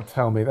 Oh, yeah. Don't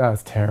tell me. That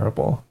was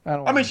terrible. That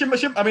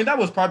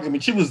was probably. I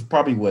mean, she was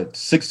probably what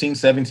 16,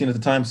 17 at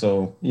the time.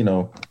 So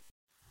when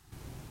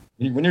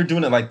you're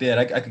doing it like that,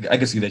 I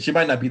can see that. She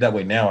might not be that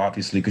way now,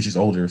 obviously, because she's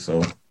older.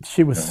 So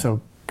she was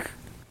so.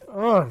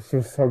 Oh, she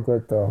was so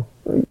good though.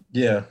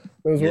 Yeah.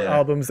 Those were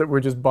albums that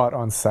were just bought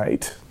on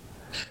site.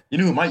 You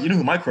know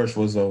who my crush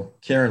was though?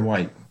 Karen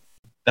White.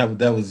 That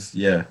was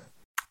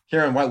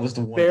Karen White was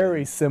the one.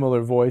 Very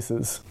similar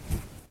voices.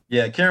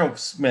 Yeah, Karen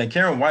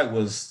White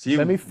was.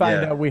 Let me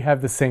find out we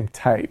have the same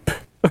type.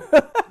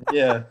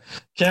 Yeah,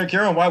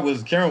 Karen White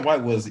was.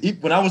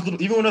 When I was a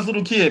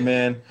little kid,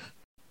 man,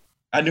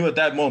 I knew at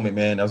that moment,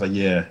 man. I was like,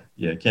 yeah,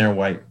 Karen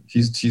White.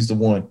 She's the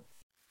one.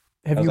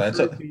 Have you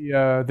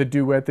heard the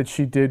duet that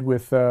she did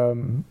with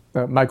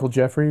Michael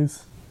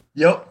Jeffries?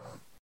 Yep.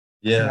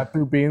 Yeah. Not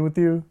Through Being With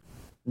You.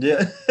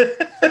 Yeah.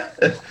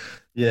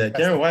 Yeah,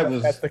 Karen White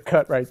was. That's the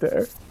cut right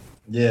there.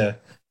 Yeah.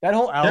 That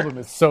whole album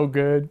is so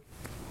good.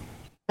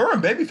 Her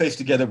and Babyface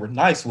together were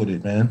nice with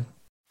it, man.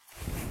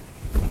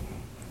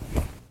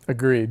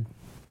 Agreed.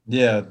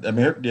 Yeah, I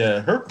mean,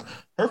 her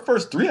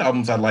first 3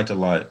 albums I liked a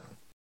lot.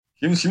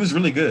 She was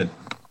really good.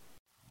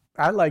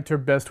 I liked her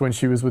best when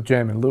she was with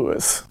Jam and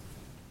Lewis.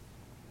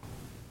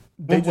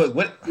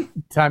 What?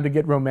 Time to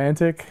Get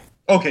Romantic.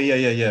 Okay,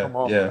 yeah.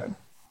 Man.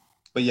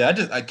 But yeah, I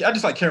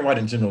just like Karen White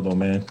in general, though,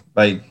 man.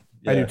 Like,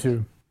 yeah. I do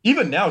too.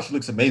 Even now, she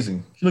looks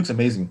amazing.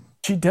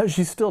 She does.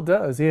 She still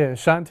does. Yeah.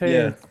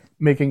 Shantae is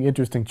making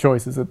interesting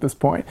choices at this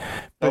point.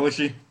 But is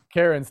she?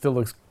 Karen still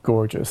looks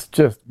gorgeous.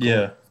 Just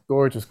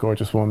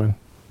gorgeous woman.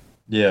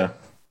 Yeah.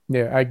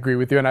 Yeah, I agree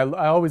with you. And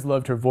I always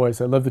loved her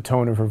voice. I love the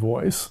tone of her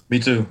voice. Me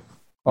too.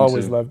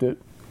 Always loved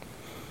it.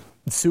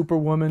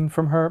 Superwoman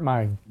from her.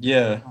 My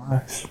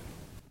gosh.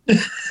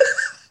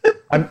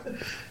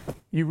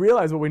 You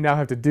realize what we now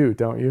have to do,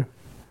 don't you?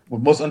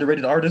 Most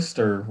underrated artist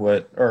or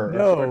what?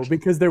 No,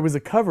 because there was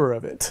a cover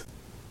of it.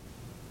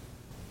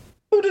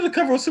 Who did a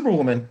cover of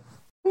Superwoman?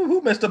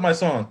 Who messed up my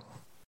song?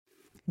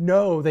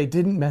 No, they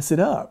didn't mess it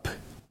up.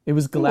 It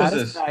was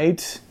Gladys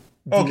Knight.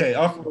 Okay,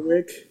 I'll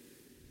forgive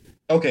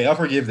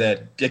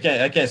that.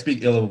 I can't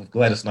speak ill of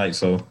Gladys Knight,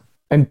 so.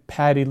 And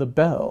Patti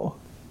LaBelle.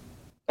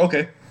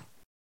 Okay.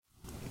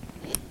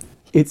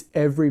 It's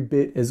every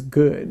bit as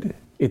good.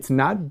 It's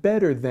not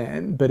better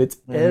than, but it's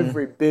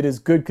every bit as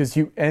good because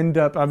you end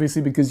up,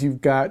 obviously, because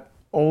you've got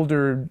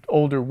older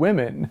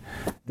women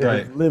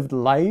that have lived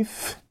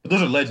life.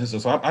 Those are legends,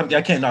 so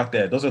I can't knock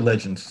that. Those are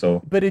legends,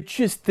 so. But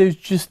there's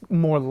just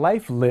more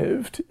life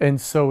lived,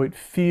 and so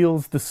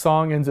the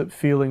song ends up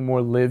feeling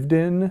more lived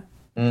in.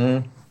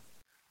 Mm-hmm.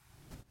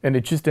 And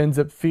it just ends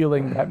up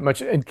feeling that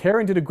much. And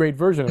Karen did a great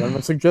version of it. I'm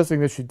not suggesting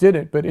that she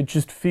didn't, but it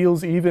just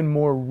feels even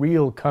more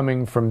real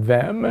coming from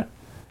them.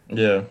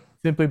 Yeah.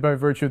 Simply by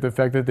virtue of the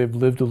fact that they've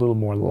lived a little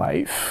more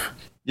life.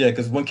 Yeah,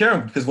 because when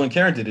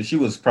Karen did it, she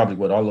was probably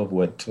all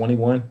of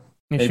 21?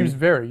 And she was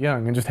very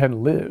young and just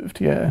hadn't lived.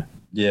 Yeah.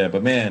 Yeah,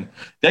 but man,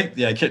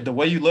 The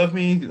Way You Love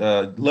Me,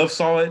 Love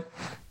Saw It,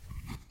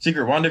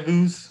 Secret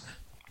Rendezvous.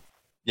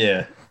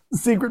 Yeah.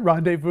 Secret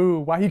Rendezvous.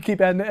 Why you keep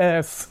adding the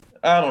S?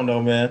 I don't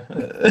know, man.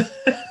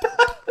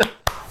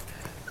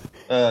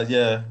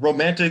 Yeah,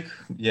 romantic.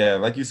 Yeah,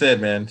 like you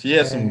said, man. She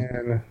has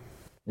some.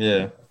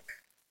 Yeah.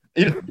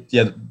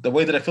 The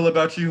Way That I Feel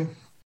About You.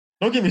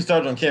 Don't get me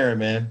started on Karen,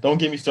 man. Don't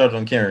get me started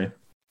on Karen.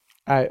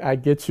 I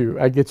get you.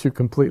 I get you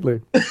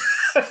completely.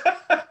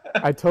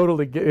 I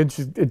totally get it.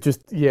 I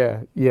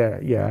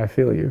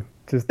feel you.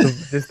 Just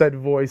that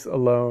voice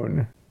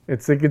alone.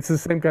 It's the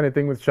same kind of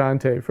thing with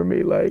Shantae for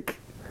me. Like,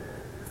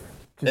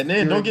 and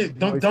then don't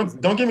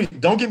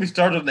get me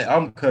started on the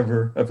album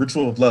cover of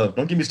Ritual of Love.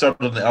 Don't get me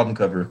started on the album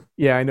cover.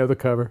 Yeah, I know the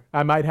cover.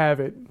 I might have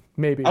it.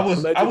 Maybe I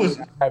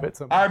have it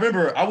somewhere. I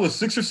remember I was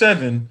 6 or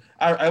 7.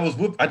 I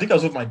think I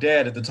was with my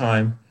dad at the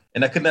time,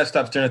 and I could not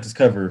stop staring at this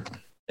cover.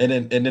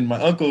 And then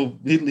my uncle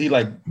he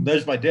like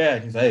nudged my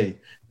dad. He's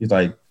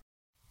like,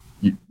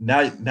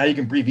 now you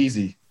can breathe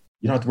easy.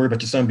 You don't have to worry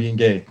about your son being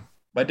gay.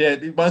 My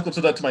uncle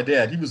told that to my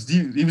dad. He was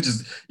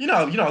just you know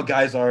how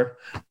guys are.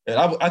 And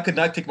I could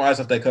not take my eyes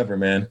off that cover,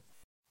 man.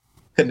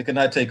 Could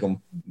not take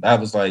them. I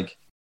was like,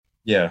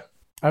 yeah.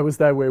 I was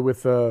that way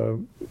with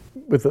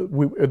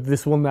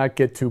this will not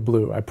get too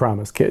blue, I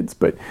promise, kids.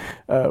 But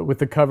with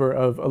the cover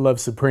of A Love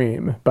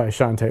Supreme by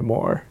Shantae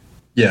Moore.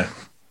 Yeah.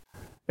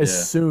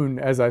 As soon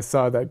as I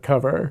saw that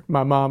cover,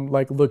 my mom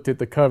looked at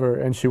the cover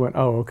and she went,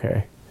 "Oh,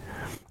 okay."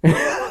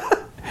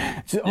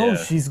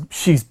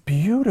 She's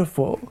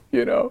beautiful,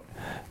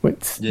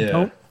 But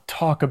don't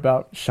talk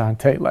about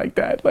Shantae like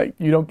that. Like,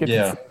 you don't get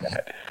to say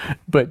that.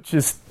 But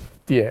just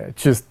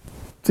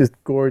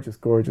gorgeous,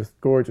 gorgeous,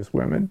 gorgeous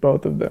women,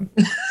 both of them.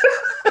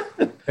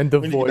 And the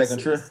voice,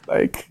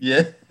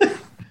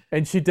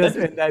 and she does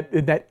in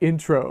that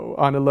intro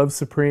on A Love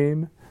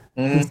Supreme.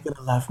 Mm-hmm. Who's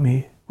gonna love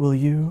me? Will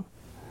you?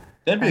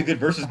 That'd be a good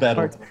versus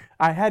battle.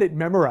 I had it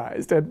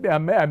memorized. I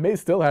may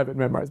still have it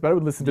memorized, but I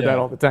would listen to that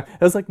all the time.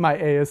 That was like my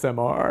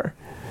ASMR.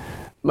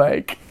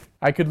 Like,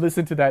 I could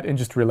listen to that and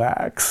just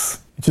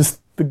relax.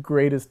 Just the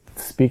greatest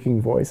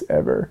speaking voice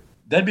ever.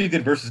 That'd be a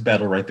good versus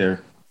battle right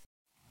there.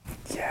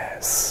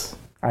 Yes,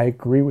 I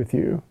agree with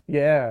you.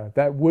 Yeah,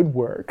 that would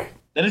work.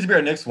 That needs to be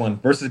our next one.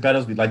 Versus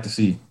battles we'd like to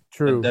see.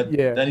 True. That needs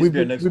to be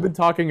our next one. We've been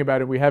talking about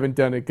it. We haven't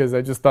done it because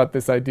I just thought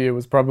this idea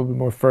was probably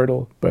more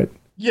fertile, but...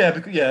 I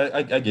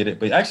get it.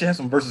 But I actually have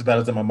some versus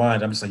battles in my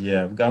mind. I'm just like,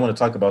 I want to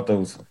talk about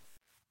those.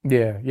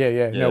 Yeah.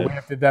 No, we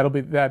have to.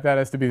 That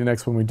has to be the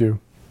next one we do.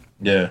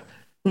 Yeah.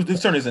 Whose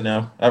turn is it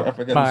now? I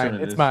forgot whose turn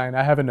it is. It's mine.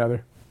 I have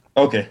another.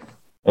 Okay.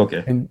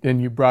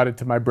 And you brought it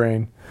to my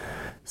brain.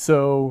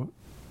 So,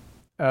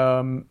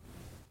 I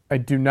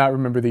do not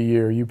remember the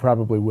year. You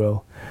probably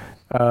will.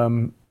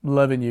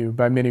 "Loving You"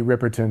 by Minnie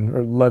Riperton,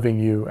 or "Loving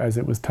You" as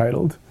it was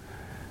titled.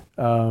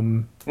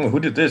 Who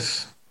did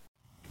this?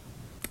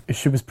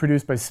 She was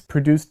produced by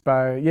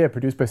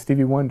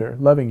Stevie Wonder.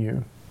 "Loving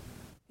You."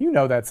 You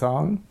know that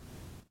song.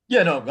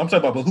 Yeah, no, I'm talking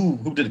about, but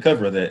who did the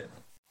cover of that?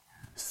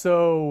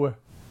 So,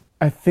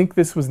 I think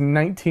this was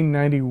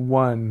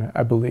 1991,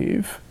 I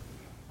believe.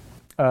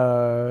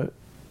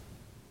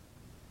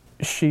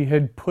 She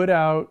had put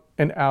out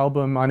an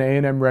album on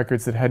A&M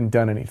Records that hadn't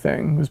done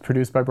anything. It was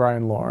produced by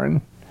Brian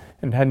Lauren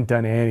and hadn't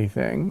done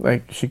anything.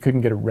 Like, she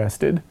couldn't get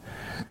arrested.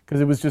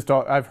 Because it was just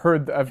all,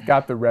 I've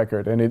got the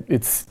record, and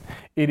it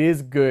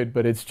is good,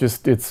 but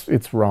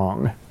it's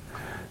wrong.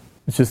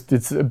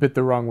 It's a bit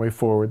the wrong way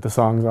forward. The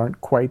songs aren't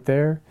quite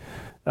there.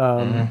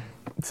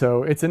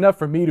 So it's enough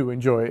for me to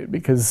enjoy it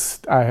because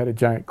I had a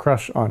giant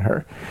crush on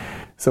her.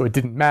 So it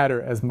didn't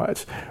matter as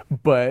much.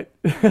 But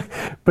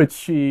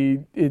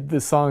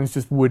the songs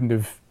just wouldn't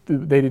have,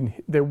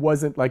 there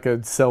wasn't like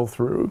a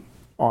sell-through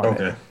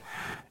on it.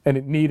 And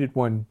it needed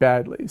one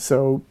badly.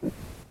 So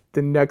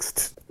the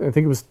next, I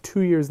think it was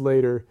 2 years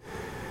later,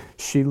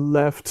 she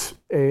left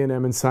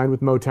A&M and signed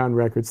with Motown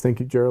Records, thank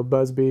you, Gerald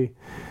Busby,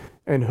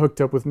 and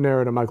hooked up with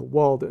narrator Michael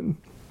Walden,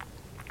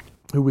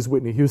 who was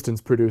Whitney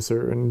Houston's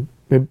producer and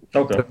had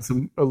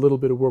done a little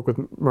bit of work with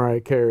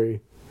Mariah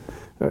Carey.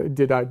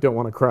 Did I Don't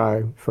Want to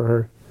Cry for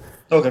her.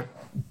 Okay.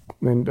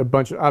 And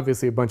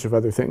obviously a bunch of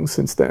other things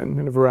since then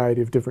in a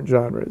variety of different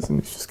genres.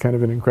 And he's just kind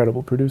of an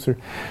incredible producer.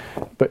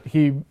 But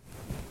he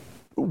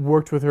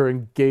worked with her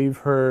and gave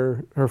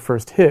her her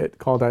first hit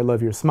called "I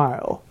Love Your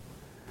Smile,"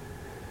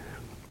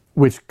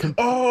 which yeah.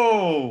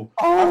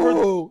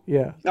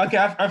 Okay,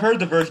 I've heard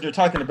the version you're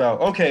talking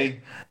about. Okay,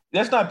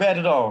 that's not bad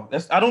at all.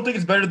 I don't think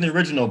it's better than the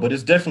original, but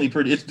it's definitely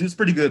pretty. It's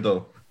pretty good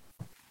though.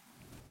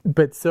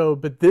 But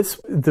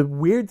the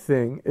weird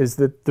thing is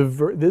that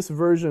this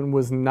version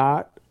was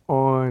not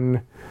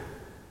on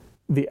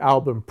the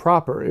album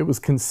proper. It was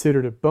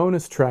considered a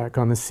bonus track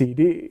on the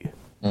CD.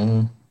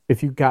 Mm-hmm.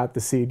 If you got the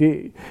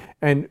CD.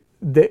 And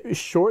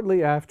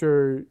shortly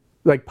after,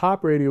 like,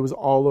 pop radio was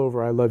all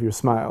over I Love Your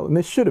Smile, and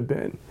they should have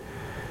been.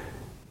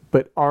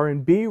 But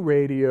R&B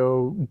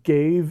radio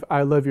gave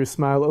I Love Your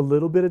Smile a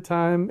little bit of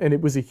time, and it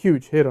was a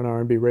huge hit on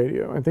R&B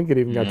radio. I think it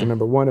even got to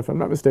number one, if I'm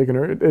not mistaken,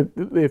 or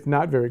if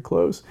not very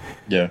close.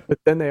 Yeah. But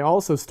then they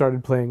also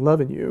started playing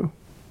Lovin' You.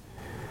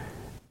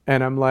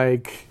 And I'm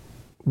like,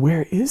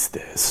 where is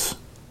this?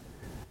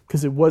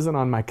 Because it wasn't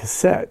on my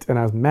cassette, and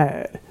I was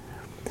mad.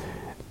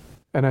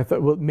 And I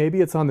thought, well, maybe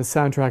it's on the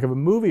soundtrack of a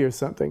movie or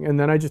something. And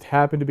then I just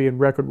happened to be in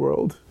Record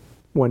World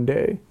one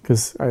day,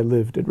 because I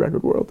lived at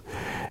Record World.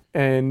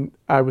 And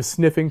I was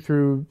sniffing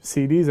through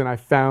CDs, and I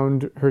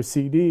found her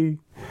CD.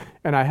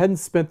 And I hadn't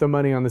spent the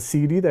money on the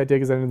CD that day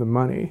because I didn't have the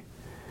money.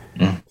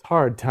 It's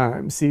hard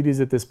time.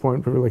 CDs at this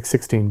point were like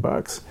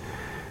 $16.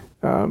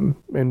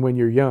 And when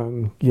you're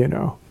young, you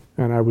know,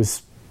 and I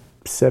was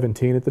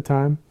 17 at the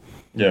time.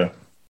 Yeah.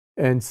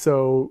 And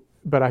so,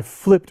 but I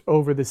flipped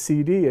over the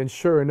CD, and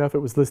sure enough, it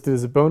was listed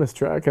as a bonus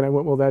track. And I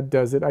went, well, that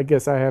does it. I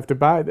guess I have to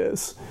buy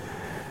this.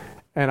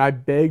 And I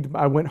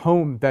went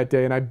home that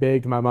day and I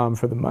begged my mom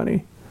for the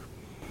money.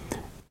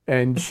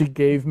 And she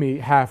gave me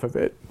half of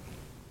it.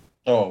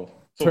 Oh.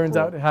 So Turns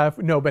out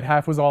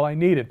half was all I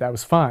needed. That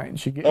was fine.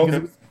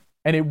 Okay.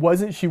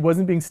 And she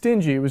wasn't being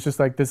stingy. It was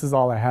just like, this is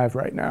all I have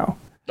right now.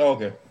 Oh,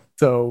 okay.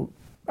 So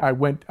I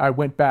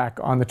went back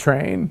on the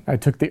train. I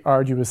took the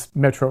arduous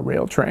Metro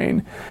Rail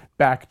train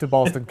back to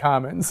Boston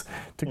Commons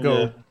to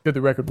go to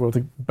the Record World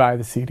to buy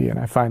the CD, and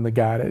I finally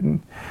got it.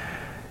 And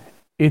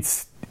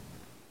it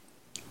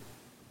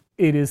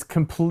is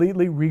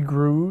completely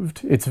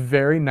regrooved. It's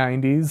very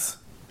 90s.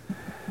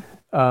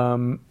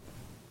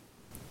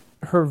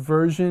 Her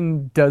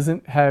version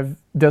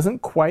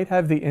doesn't quite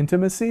have the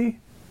intimacy,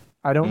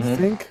 I don't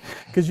think,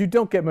 because you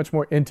don't get much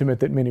more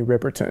intimate than Minnie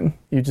Riperton.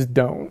 You just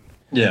don't.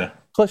 Yeah.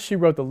 Plus, she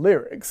wrote the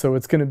lyrics, so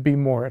it's going to be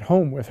more at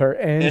home with her,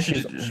 and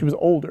she was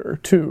older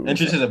too. And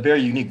she has a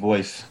very unique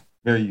voice.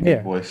 Very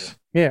unique voice.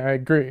 Yeah, I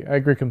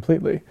agree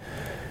completely.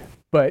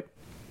 But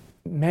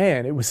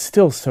man, it was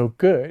still so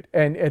good.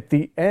 And at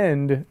the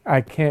end,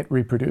 I can't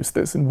reproduce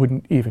this and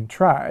wouldn't even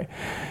try.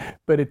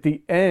 But at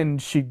the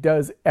end, she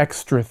does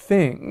extra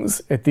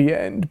things at the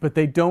end, but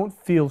they don't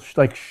feel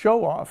like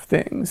show-off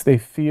things. They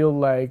feel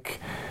like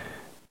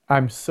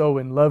I'm so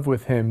in love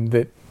with him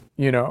that,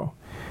 you know,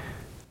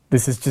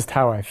 this is just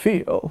how I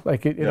feel.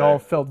 Like it all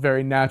felt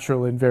very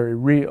natural and very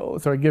real.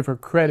 So I give her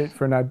credit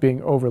for not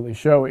being overly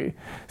showy.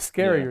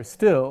 Scarier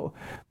still,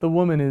 the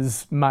woman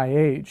is my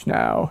age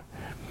now,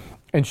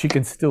 and she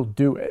can still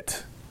do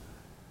it.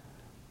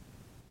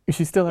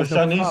 She still has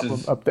no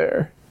problem up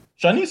there.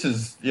 Shanice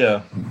is,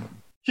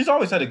 she's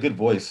always had a good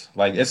voice.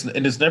 Like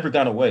it's never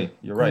gone away.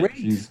 You're right.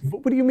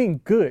 What do you mean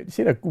good?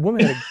 She had a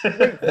woman had a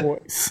great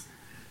voice.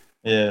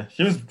 Yeah,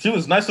 she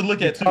was nice to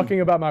look at too.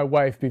 Talking about my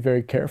wife, be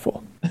very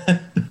careful.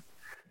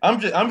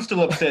 I'm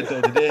still upset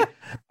though today.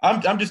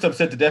 I'm just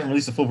upset that they haven't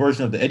released a full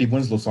version of the Eddie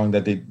Winslow song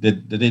that they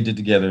did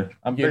together.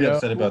 I'm very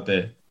upset about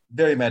that.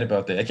 Very mad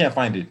about that. I can't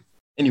find it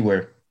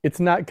anywhere. It's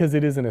not because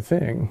it isn't a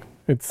thing.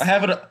 I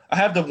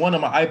have the one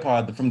on my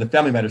iPod from the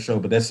Family Matters show,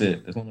 but that's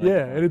it.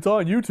 And it's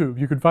on YouTube.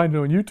 You can find it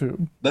on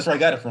YouTube. That's where I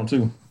got it from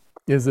too.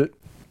 Is it?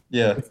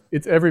 Yeah.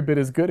 It's every bit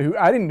as good.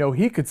 I didn't know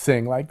he could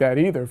sing like that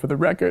either, for the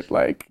record.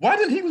 Like, why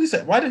didn't he release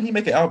it? Why didn't he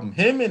make an album?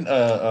 Him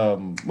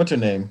and what's her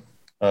name?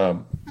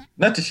 Not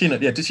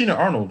Tashina. Yeah, Tashina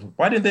Arnold.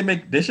 Why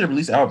didn't they should have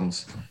released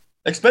albums?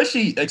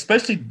 Especially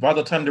by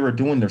the time they were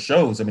doing their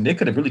shows. I mean, they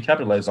could have really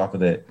capitalized off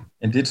of that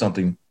and did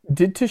something.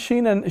 Did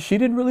Tashina, she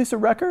didn't release a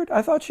record?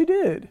 I thought she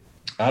did.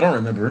 I don't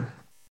remember.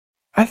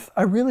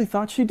 I really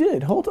thought she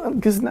did. Hold on,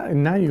 because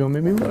now you're going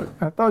to make me look.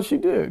 I thought she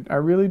did. I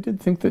really did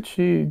think that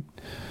she...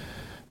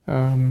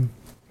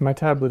 my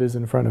tablet is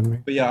in front of me.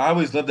 But yeah, I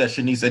always loved that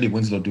Shanice Eddie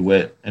Winslow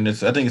duet. And I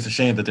think it's a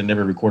shame that they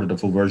never recorded a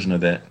full version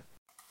of that.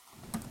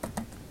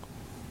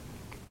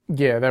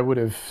 Yeah, that would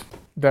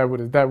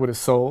have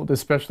sold,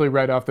 especially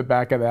right off the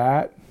back of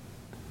that.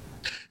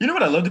 You know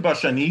what I loved about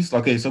Shanice?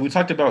 Okay, so we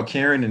talked about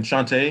Karen and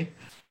Shantae.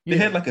 They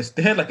had like a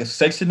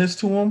sexiness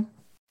to them.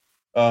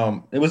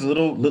 It was a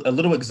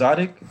little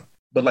exotic,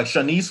 but like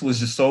Shanice was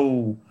just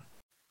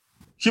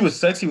she was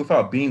sexy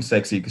without being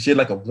sexy because she had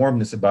like a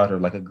warmness about her,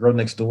 like a girl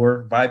next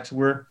door vibe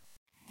to her.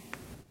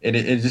 And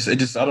it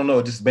just I don't know,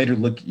 it just made her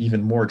look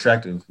even more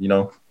attractive, you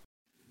know.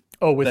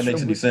 Oh, if that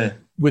makes any sense.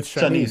 With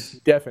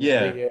Shanice,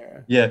 definitely,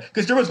 yeah.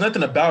 Because there was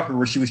nothing about her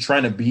where she was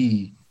trying to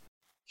be.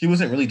 She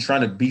wasn't really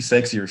trying to be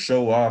sexy or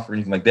show off or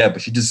anything like that.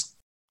 But she just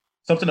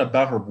something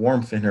about her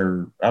warmth and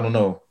her. I don't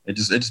know. It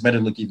just made her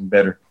look even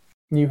better.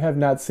 You have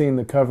not seen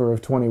the cover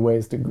of 21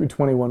 Ways to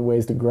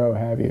Grow,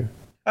 have you?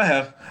 I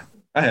have.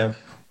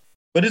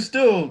 But it's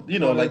still, you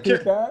know, like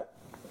that.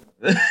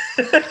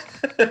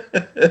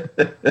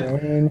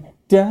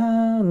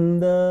 Down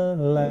the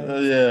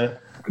line. Yeah.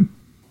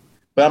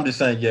 But I'm just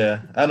saying,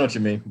 yeah, I know what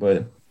you mean,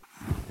 but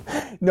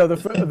no,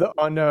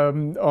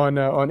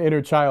 on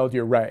Inner Child,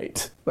 you're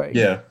right. Like,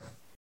 yeah,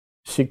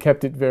 she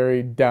kept it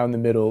very down the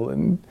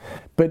middle,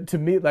 but to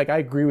me, like, I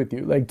agree with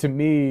you. Like, to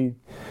me,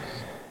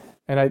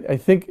 and I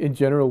think in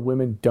general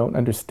women don't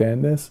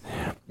understand this,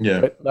 Yeah.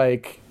 but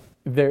like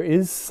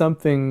there's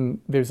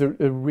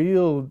a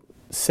real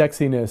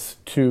sexiness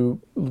to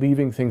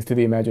leaving things to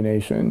the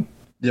imagination.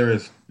 There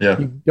is. Yeah.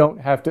 You don't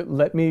have to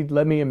let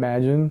me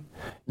imagine.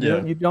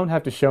 Yeah. You don't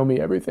have to show me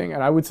everything.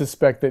 And I would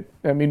suspect that,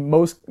 I mean,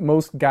 most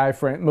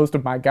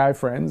of my guy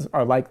friends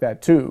are like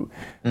that too.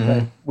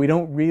 Like, we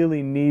don't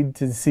really need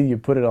to see you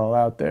put it all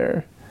out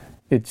there.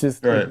 It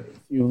just Right. it makes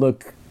you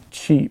look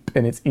cheap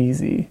and it's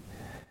easy.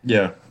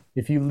 Yeah.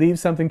 If you leave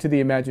something to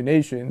the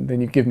imagination,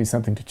 then you give me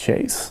something to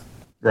chase.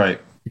 Right.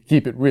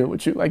 Keep it real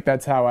with you. Like,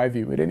 that's how I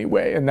view it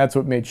anyway. And that's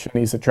what made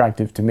Shanice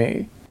attractive to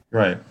me.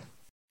 Right.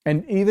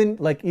 And even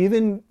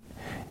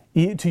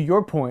to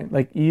your point,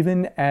 like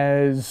even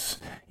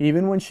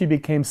when she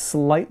became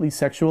slightly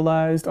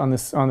sexualized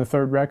on the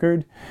third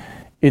record,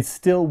 it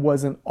still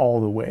wasn't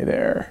all the way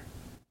there.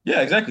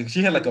 Yeah, exactly.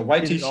 She had like a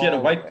white t she had a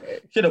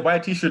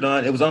white t-shirt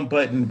on. It was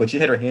unbuttoned, but she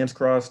had her hands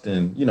crossed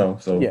and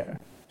so Yeah.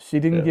 She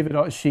didn't give it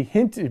all. She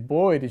hinted,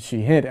 boy, did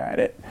she hint at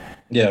it.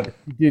 yeah.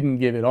 She didn't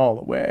give it all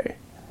away.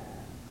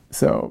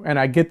 So, and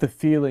I get the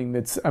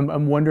feeling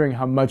I'm wondering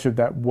how much of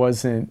that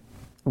wasn't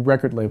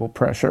record label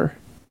pressure.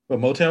 But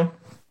Motown?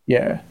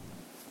 Yeah.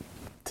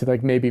 To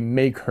like maybe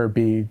make her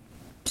be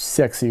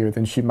sexier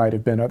than she might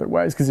have been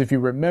otherwise. Because if you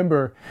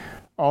remember,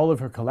 all of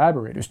her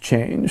collaborators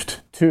changed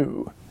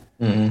too.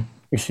 Mm-hmm.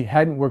 If she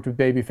hadn't worked with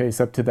Babyface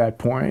up to that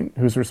point,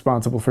 who's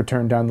responsible for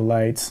Turn Down the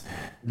Lights.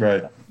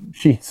 Right.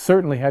 She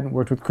certainly hadn't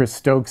worked with Chris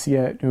Stokes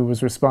yet, who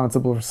was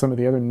responsible for some of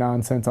the other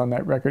nonsense on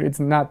that record. It's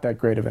not that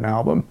great of an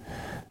album.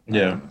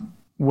 Yeah.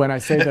 When I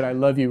Say That I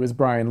Love You is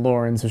Brian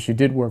Lauren, so she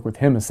did work with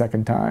him a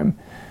second time.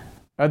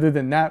 Other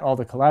than that, all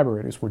the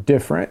collaborators were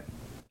different.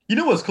 You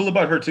know what's cool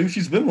about her too?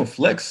 She's been with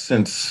Flex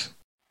since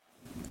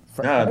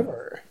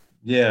forever. God.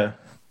 Yeah.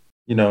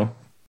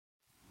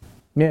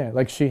 Yeah,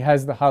 like she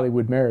has the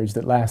Hollywood marriage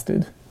that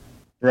lasted.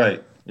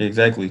 Right.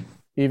 Exactly.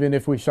 Even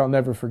if we shall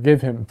never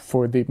forgive him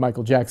for the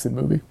Michael Jackson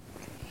movie.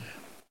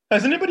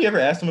 Has anybody ever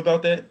asked him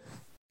about that?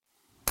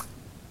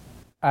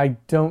 I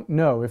don't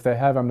know. If they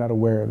have, I'm not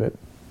aware of it.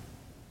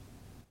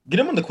 Get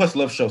him on the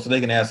Questlove show so they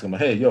can ask him,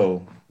 hey,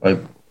 yo, like,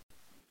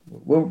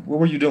 what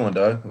were you doing,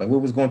 dog? Like,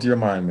 what was going through your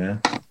mind,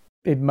 man?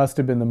 It must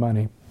have been the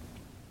money.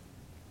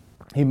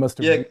 He must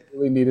have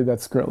really needed that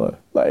Skrilla.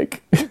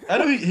 Like, I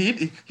know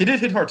he did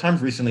hit hard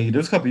times recently. There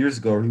was a couple years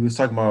ago where he was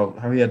talking about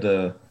how he had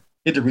to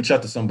reach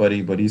out to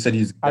somebody, but he said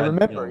I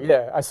remember.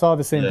 Yeah, I saw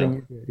the same thing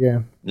you did.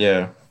 Yeah.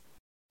 Yeah.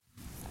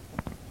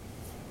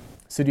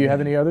 So, do you have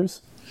any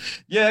others?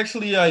 Yeah,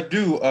 actually, I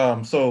do.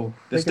 So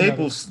the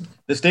Staples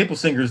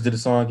singers did a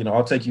song.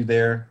 I'll Take You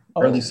There.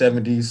 Early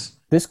 70s.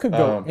 This could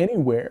go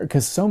anywhere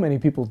because so many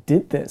people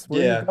did this. Where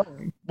are you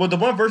going? Well, the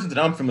one version that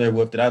I'm familiar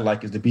with that I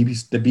like is the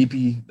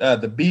BB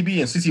and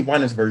CeCe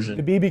Winans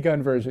version. The BB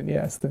gun version,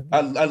 yes.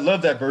 I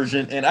love that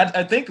version, and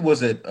I think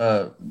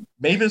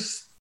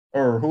Mavis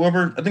or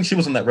whoever. I think she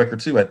was on that record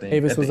too. I think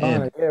Mavis was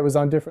on it. Yeah, it was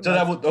on different. So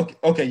that would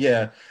okay,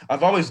 yeah.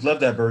 I've always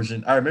loved that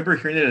version. I remember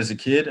hearing it as a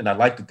kid, and I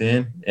liked it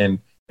then. And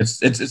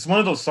it's one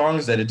of those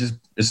songs that it's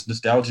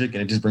nostalgic,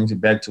 and it just brings me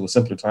back to a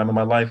simpler time in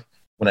my life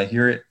when I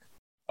hear it.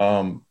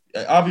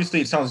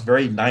 Obviously, it sounds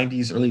very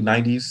 90s, early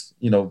 90s,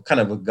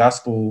 kind of a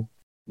gospel,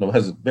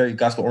 has a very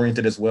gospel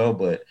oriented as well.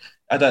 But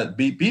I thought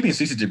BB and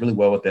CeCe did really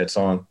well with that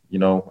song.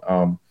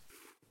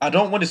 I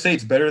don't want to say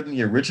it's better than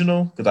the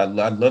original because I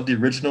love the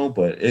original,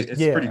 but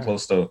it's pretty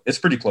close, though. It's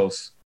pretty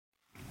close.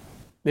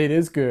 It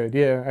is good.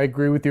 Yeah, I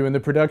agree with you. And the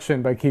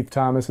production by Keith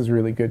Thomas is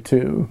really good,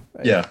 too.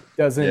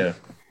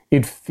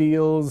 It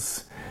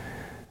feels...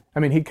 I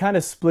mean, he kind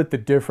of split the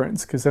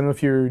difference because I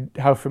don't know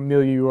how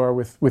familiar you are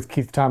with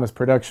Keith Thomas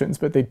productions,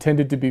 but they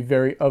tended to be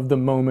very of the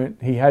moment.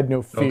 He had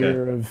no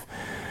fear of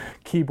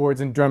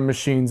keyboards and drum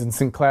machines and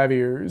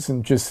synclaviers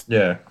and just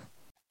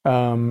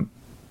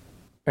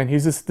and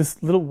he's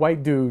this little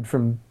white dude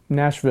from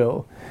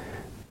Nashville,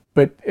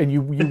 and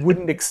you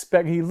wouldn't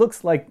expect. He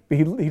looks like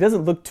he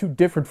doesn't look too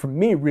different from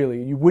me,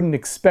 really. You wouldn't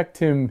expect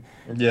him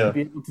to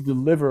be able to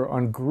deliver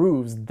on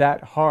grooves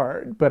that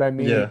hard, but I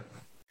mean.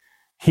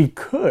 He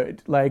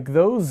could, like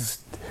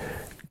those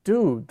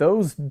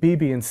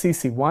BB and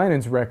CeCe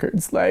Winans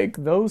records, like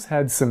those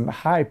had some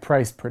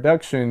high-priced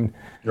production,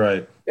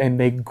 right? And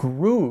they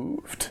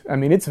grooved. I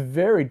mean, it's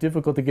very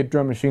difficult to get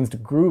drum machines to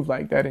groove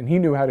like that, and he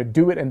knew how to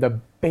do it. And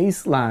the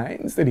bass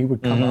lines that he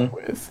would come up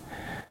with,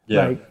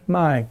 like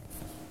my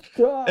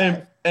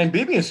God. And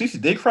BB and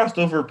CeCe, they crossed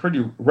over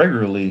pretty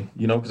regularly,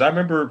 because I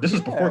remember this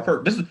was before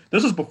Kirk. This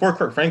was before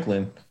Kirk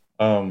Franklin.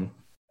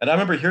 And I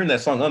remember hearing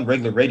that song on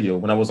regular radio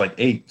when I was like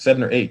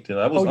 7 or 8.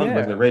 I was on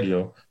regular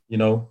radio,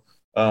 Go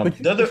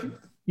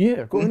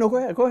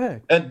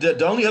ahead. And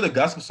the only other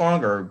gospel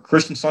song or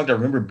Christian song that I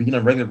remember being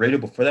on regular radio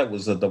before that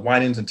was the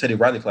Winans and Teddy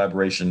Riley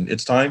collaboration,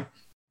 It's Time.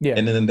 Yeah.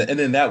 And then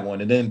that one.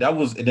 And then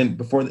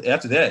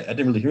after that, I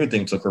didn't really hear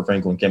anything until Kirk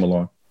Franklin came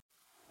along.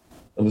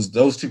 It was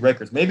those two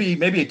records.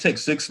 Maybe a Take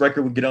 6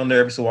 record would get on there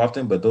every so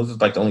often, but those are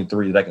like the only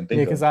three that I can think of.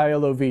 Yeah, because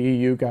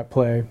ILOVEU got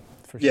play.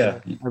 For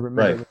sure. I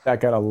remember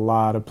that got a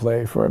lot of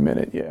play for a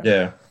minute.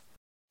 Yeah.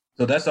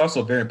 So that's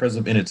also very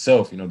impressive in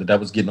itself, that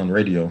was getting on the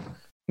radio.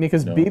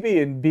 Because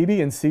BB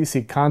and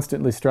CC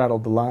constantly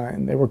straddled the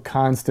line. They were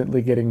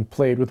constantly getting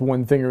played with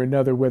one thing or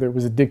another, whether it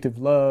was Addictive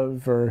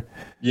Love or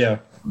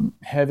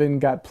Heaven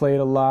got played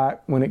a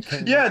lot when it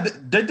came. Yeah,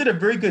 they did a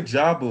very good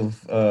job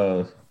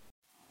of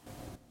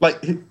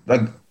like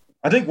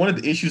I think one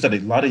of the issues that a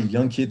lot of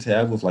young kids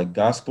have with like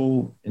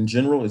gospel in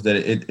general is that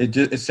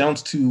it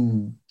sounds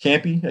too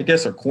campy, I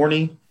guess, or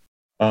corny.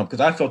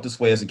 Because I felt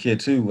this way as a kid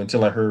too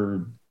until I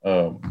heard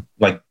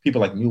like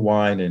people like New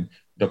Wine and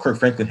Kirk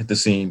Franklin hit the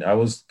scene.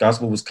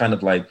 Gospel was kind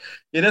of like,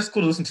 yeah, that's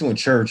cool to listen to in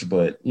church,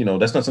 but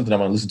that's not something I'm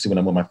gonna listen to when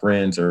I'm with my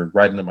friends or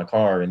riding in my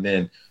car. And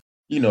then,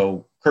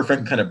 Kirk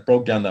Franklin kind of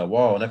broke down that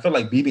wall, and I felt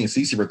like BB and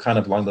CC were kind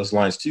of along those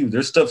lines too.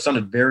 Their stuff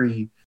sounded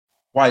very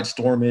Quiet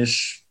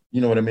Stormish.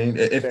 You know what I mean?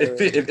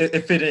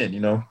 It fit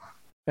in.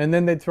 And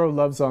then they'd throw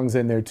love songs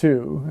in there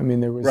too. I mean,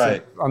 there was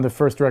on the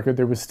first record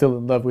there was Still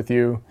in Love with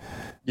You.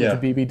 Yeah,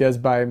 the BB does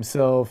by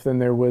himself. Then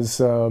there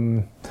was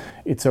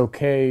It's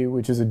Okay,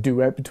 which is a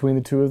duet between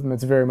the two of them.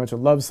 That's very much a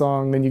love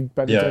song. Then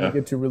by the time you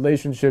get to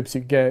Relationships,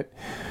 you get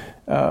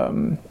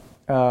Ed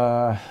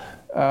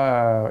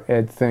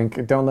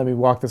Think, Don't Let Me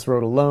Walk This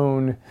Road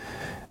Alone.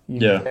 You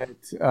get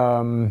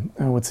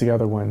what's the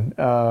other one?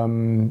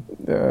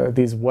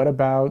 These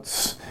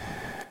Whatabouts.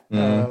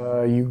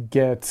 You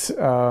get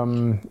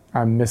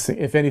I'm missing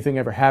If Anything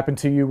Ever Happened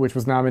to You, which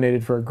was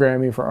nominated for a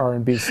Grammy for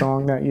R&B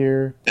song that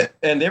year.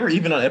 And they were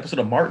even on an episode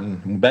of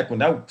Martin back when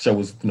that show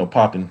was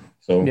popping.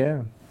 So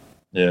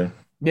yeah,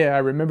 I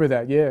remember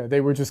that. Yeah, they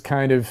were just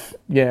kind of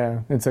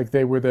it's like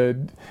they were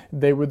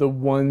the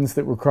ones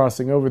that were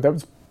crossing over. That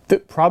was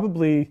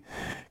probably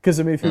because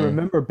if you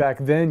remember back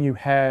then you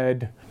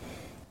had.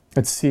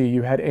 Let's see,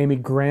 you had Amy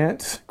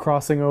Grant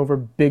crossing over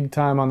big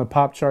time on the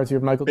pop charts. You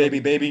have Michael Baby,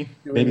 doing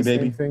Baby, the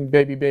same thing.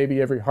 Baby,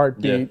 Every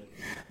Heartbeat.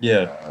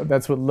 Yeah.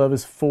 That's What Love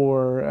Is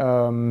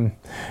For.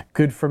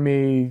 Good For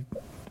Me.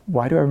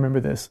 Why do I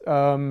remember this?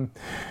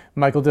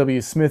 Michael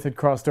W. Smith had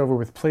crossed over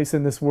with Place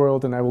in This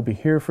World and I Will Be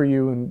Here For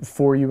You and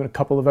For You and a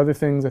couple of other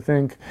things, I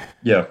think.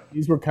 Yeah.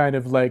 These were kind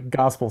of like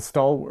gospel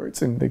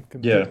stalwarts and they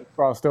completely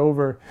crossed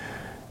over.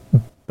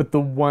 But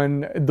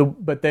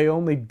they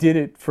only did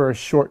it for a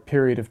short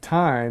period of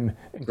time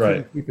and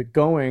couldn't keep it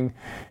going.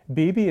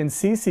 BB and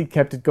CC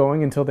kept it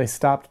going until they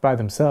stopped by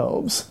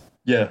themselves.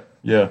 Yeah.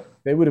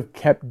 They would have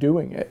kept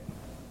doing it.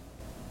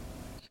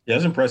 Yeah,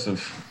 it's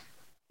impressive.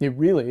 It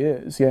really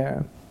is,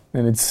 yeah.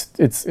 And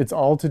it's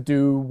all to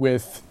do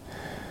with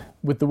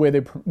the way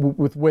they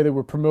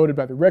were promoted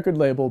by the record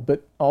label,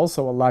 but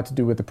also a lot to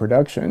do with the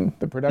production.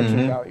 The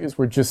production values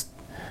were just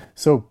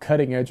so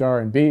cutting edge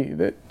R&B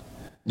that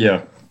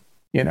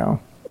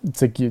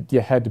it's like you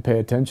had to pay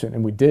attention,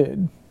 and we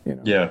did.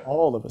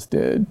 All of us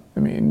did. I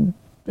mean,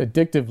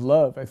 Addictive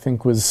Love, I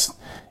think, was,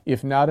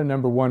 if not a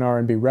number one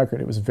R&B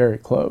record, it was very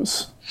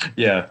close.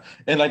 Yeah,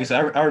 and like I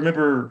said, I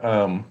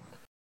remember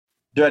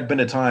there had been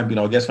a time,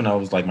 I guess when I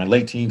was like my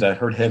late teens, I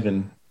heard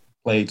Heaven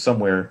played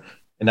somewhere,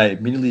 and I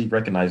immediately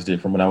recognized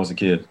it from when I was a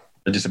kid.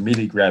 It just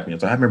immediately grabbed me.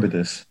 So I remember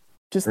this.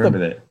 Just remember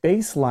the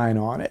bass line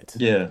on it.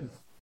 Yeah.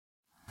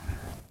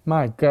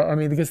 My God, I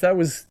mean, because that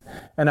was,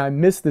 and I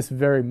miss this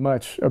very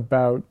much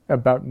about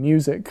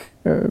music,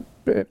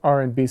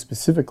 R&B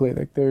specifically.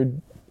 Like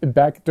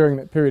back during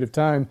that period of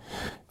time,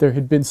 there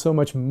had been so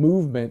much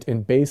movement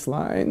in bass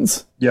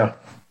lines. Yeah.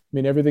 I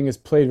mean, everything is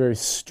played very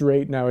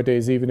straight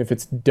nowadays, even if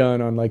it's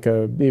done on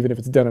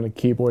a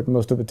keyboard.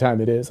 Most of the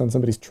time, it is on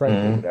somebody's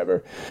Triton or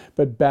whatever.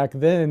 But back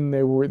then,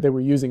 they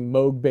were using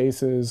Moog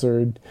basses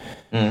or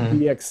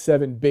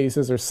BX7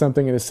 basses or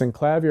something in a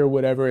synclavier or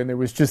whatever, and there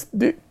was just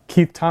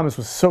Keith Thomas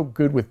was so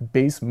good with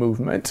bass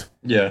movement.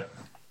 Yeah,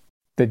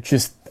 that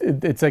just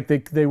it's like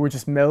they were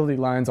just melody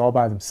lines all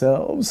by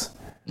themselves.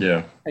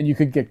 Yeah, and you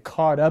could get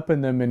caught up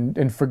in them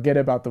and forget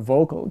about the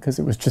vocal because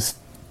it was just.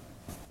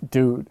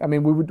 Dude, I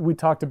mean, we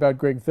talked about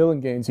Greg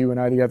Fillinganes, you and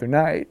I, the other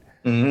night,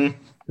 who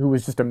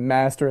was just a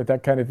master at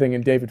that kind of thing,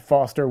 and David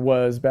Foster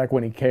was back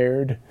when he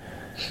cared.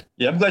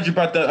 Yeah, I'm glad you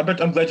brought that.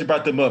 I'm glad you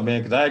brought them up,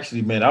 man, because I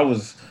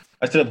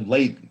stayed up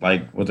late,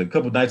 like a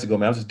couple of nights ago,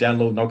 man. I was just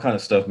downloading all kind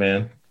of stuff,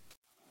 man.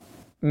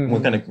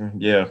 What kind of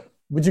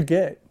What'd you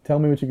get? Tell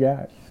me what you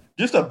got.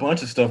 Just a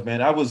bunch of stuff,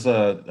 man. I was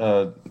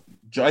I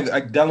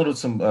downloaded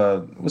some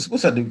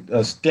what's that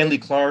dude? Stanley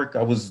Clarke.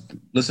 I was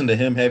listening to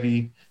him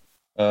heavy.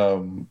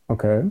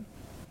 Okay.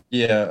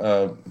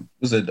 Yeah.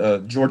 Was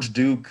it George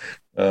Duke?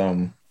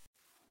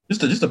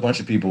 Just a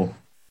bunch of people.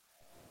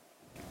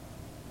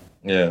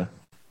 Yeah.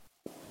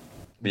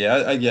 Yeah.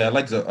 I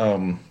like the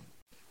a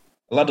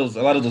lot of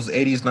those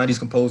 80s 90s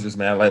composers,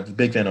 man. I like a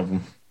big fan of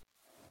them.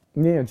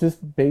 Yeah,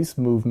 just bass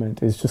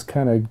movement is just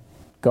kind of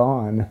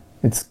gone.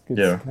 It's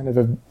kind of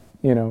a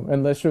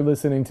unless you're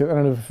listening to, I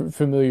don't know if you're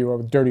familiar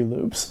with Dirty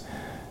Loops.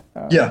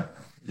 Yeah.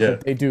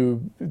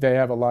 They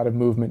have a lot of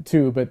movement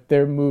too, but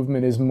their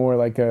movement is more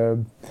like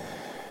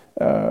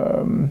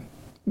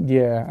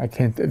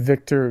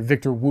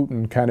Victor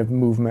Wooten kind of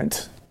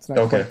movement. It's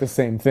not quite the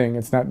same thing.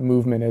 It's not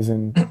movement as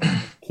in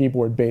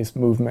keyboard based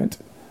movement.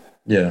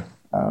 Yeah.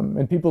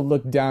 And people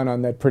looked down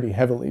on that pretty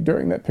heavily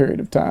during that period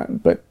of time,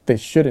 but they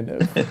shouldn't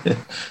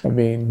have. I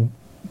mean,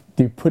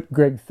 do you put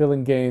Greg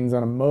Fillinganes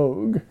on a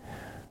Moog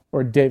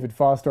or David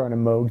Foster on a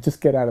Moog?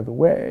 Just get out of the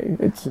way.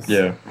 It's just,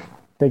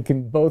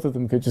 both of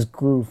them could just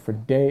groove for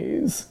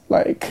days.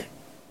 Like,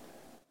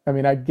 I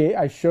mean,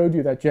 I showed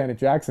you that Janet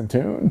Jackson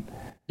tune.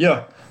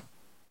 Yeah.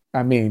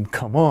 I mean,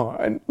 come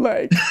on.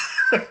 Like,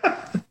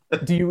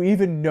 do you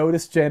even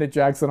notice Janet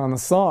Jackson on the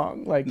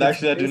song? Like,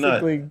 actually, I do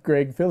not. Basically,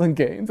 Greg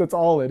Fillinganes. That's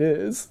all it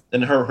is.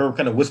 And her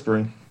kind of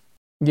whispering.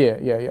 Yeah.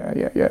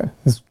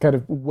 It's kind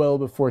of well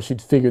before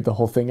she'd figured the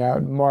whole thing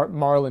out.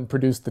 Marlon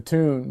produced the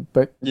tune,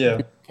 but yeah,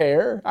 you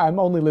care? I'm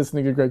only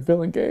listening to Greg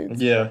Fillinganes.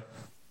 Yeah.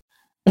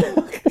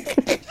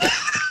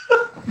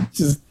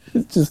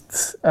 It's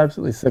just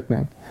absolutely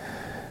sickening.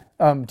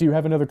 Do you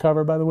have another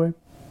cover, by the way?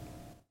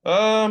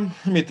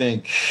 Let me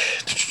think.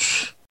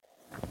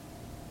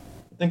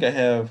 I think I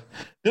have.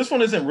 This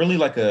one isn't really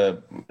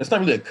it's not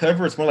really a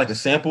cover. It's more like a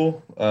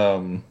sample.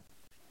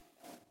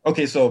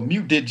 Okay, so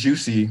Mute did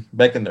Juicy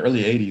back in the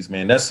early 80s,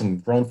 man. That's some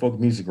grown folk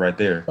music right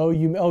there.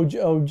 James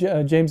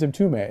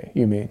Mtume,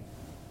 you mean?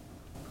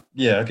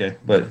 Yeah, okay.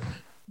 But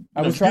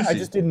I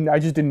just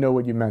didn't know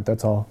what you meant,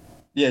 that's all.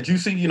 Yeah,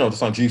 Juicy, the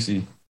song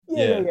Juicy.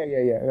 Yeah.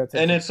 That's it.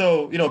 And then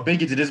so, Biggie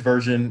did this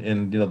version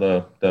in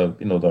the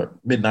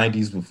mid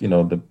 90s with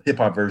the hip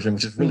hop version,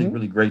 which is really,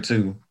 really great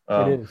too.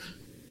 It is.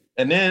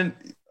 And then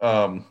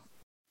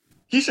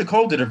Keisha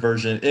Cole did a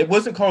version. It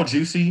wasn't called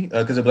Juicy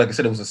because, like I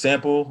said, it was a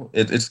sample.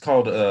 It's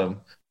called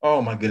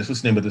oh my goodness,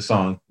 what's the name of the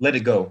song? Let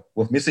It Go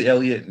with Missy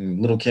Elliott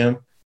and Lil' Kim.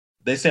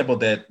 They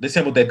sampled that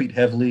beat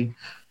heavily.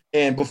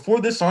 And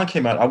before this song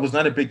came out, I was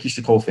not a big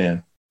Keisha Cole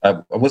fan.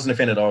 I wasn't a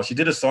fan at all. She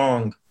did a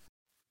song.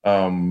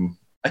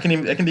 I can't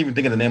even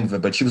think of the name of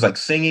it, but she was like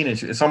singing,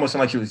 and it's almost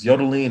like she was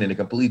yodeling, and it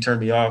completely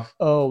turned me off.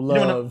 Oh,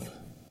 Love.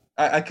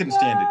 I couldn't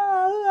stand it.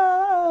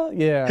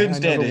 Yeah, couldn't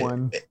stand it.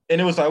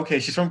 And it was like, okay,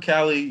 she's from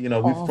Cali,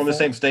 we're from the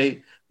same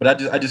state, but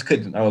I just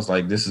couldn't. I was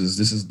like, this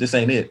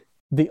ain't it.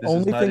 The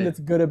only thing that's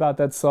good about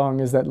that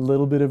song is that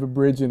little bit of a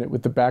bridge in it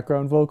with the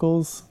background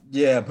vocals.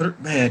 Yeah, but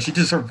man,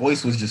 her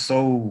voice was just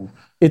so.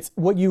 It's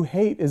what you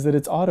hate is that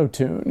it's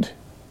auto-tuned.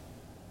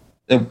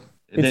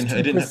 It's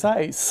too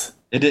precise.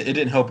 It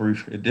didn't help her.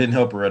 It didn't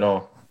help her at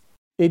all.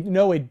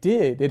 It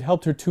did. It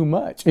helped her too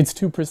much. It's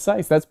too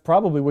precise. That's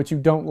probably what you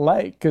don't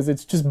like because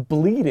it's just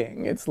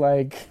bleeding. It's just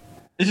like,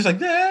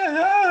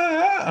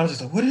 I was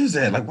just like, what is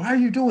that? Like, why are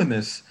you doing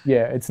this?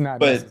 Yeah, it's not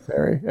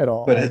necessary at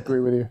all. I agree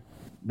with you.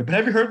 But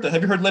have you heard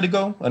Let It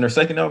Go on her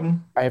second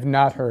album? I have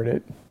not heard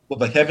it.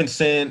 With like Heaven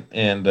Sent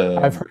and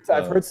I've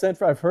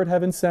heard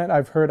Heaven Sent.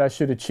 I've heard I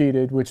Should Have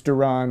Cheated, which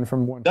Duran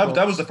from one.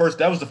 That was the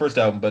first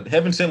album, but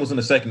Heaven Sent was in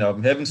the second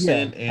album. Heaven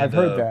Sent and I've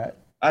heard that.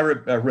 I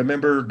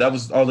remember that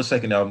was all the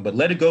second album, but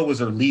Let It Go was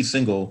her lead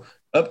single.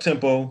 Up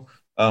tempo.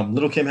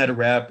 Lil' Kim had a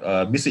rap.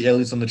 Missy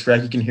Elliott's on the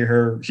track. You can hear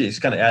her. She's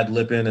kind of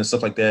ad-libbing and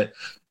stuff like that.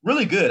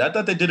 Really good. I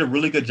thought they did a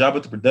really good job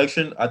with the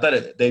production. I thought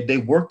they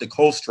worked the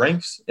Cole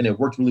strengths, and it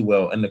worked really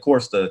well. And of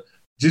course, the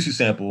Juicy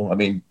sample. I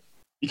mean,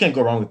 you can't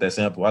go wrong with that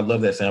sample. I love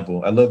that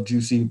sample. I love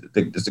Juicy.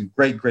 It's a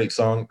great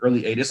song.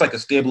 Early 80s. It's like a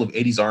stable of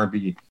 80s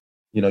R&B.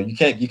 You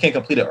can't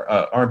complete an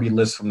R&B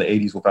list from the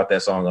 80s without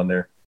that song on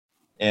there.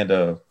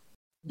 And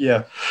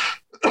yeah,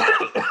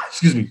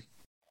 excuse me.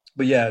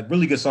 But yeah,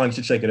 really good song. You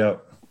should check it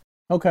out.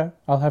 Okay,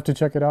 I'll have to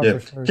check it out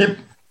for sure.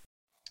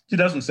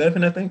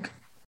 2007, I think.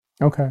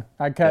 Okay,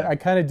 I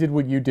kind of did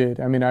what you did.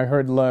 I mean, I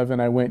heard Love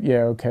and I went, yeah,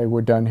 okay,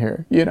 we're done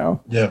here.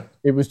 Yeah.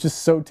 It was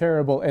just so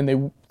terrible,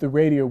 and the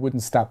radio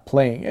wouldn't stop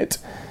playing it,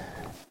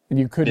 and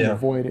you couldn't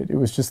avoid it. It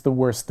was just the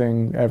worst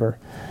thing ever.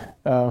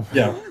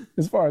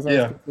 As far as I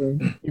was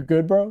concerned. You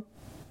good, bro?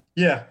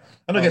 Yeah,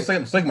 I don't get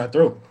stuck in my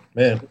throat,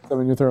 man.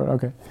 Something in your throat.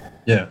 Okay.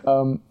 Yeah.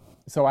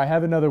 So I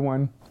have another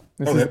one.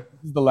 This is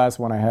the last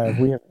one I have.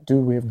 We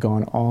have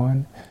gone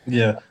on.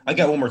 Yeah, I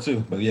got one more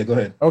too, but yeah, go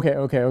ahead.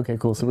 Okay,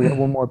 cool. So we got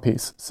one more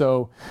piece.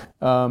 So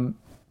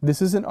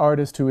this is an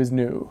artist who is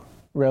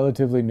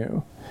relatively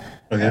new.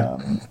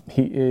 Okay.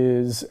 He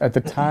is, at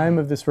the time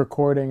of this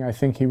recording, I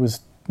think he was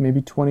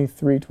maybe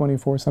 23,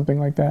 24, something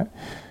like that.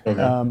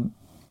 Okay.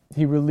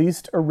 He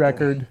released a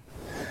record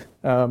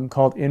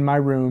called In My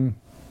Room,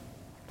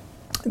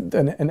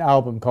 an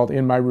album called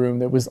In My Room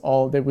that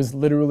was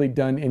literally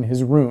done in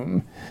his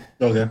room.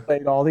 Okay.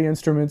 Played all the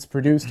instruments,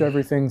 produced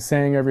everything,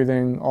 sang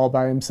everything all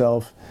by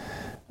himself.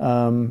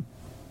 And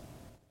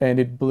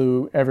it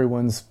blew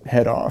everyone's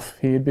head off.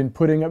 He had been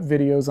putting up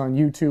videos on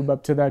YouTube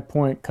up to that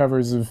point,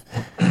 covers of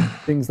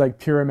things like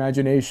Pure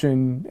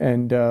Imagination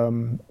and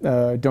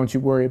Don't You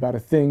Worry About a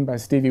Thing by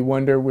Stevie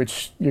Wonder,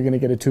 which you're going to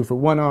get a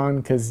 2-for-1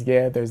 on because,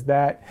 there's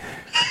that.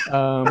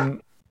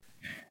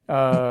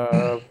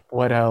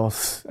 What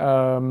else?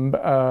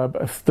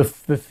 The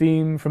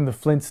theme from the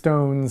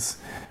Flintstones,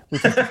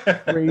 which is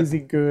crazy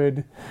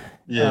good.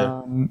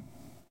 Yeah.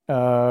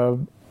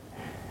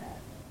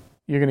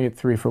 You're gonna get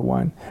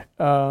 3-for-1.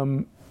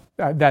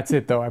 That's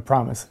it, though. I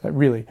promise.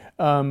 Really.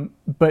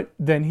 But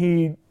then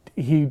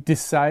he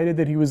decided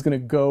that he was going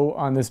to go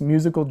on this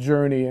musical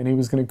journey, and he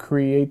was going to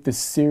create this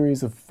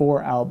series of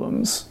 4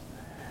 albums.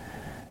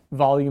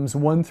 volumes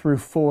 1 through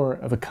 4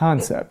 of a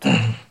concept.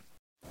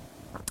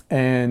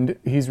 And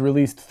he's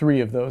released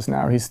 3 of those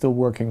now. He's still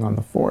working on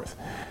the 4th.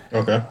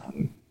 Okay.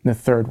 The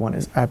 3rd one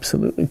is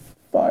absolutely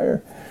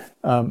fire.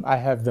 I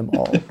have them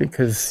all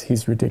because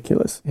he's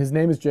ridiculous. His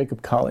name is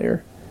Jacob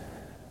Collier.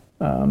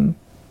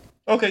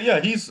 Okay, yeah,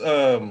 he's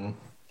an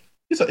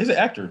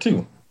actor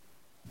too,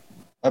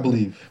 I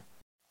believe.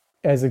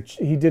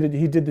 He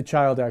did the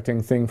child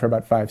acting thing for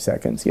about 5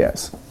 seconds.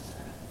 Yes.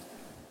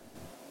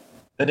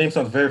 That name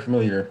sounds very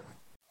familiar.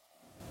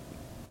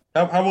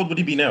 How old would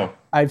he be now?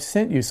 I've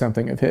sent you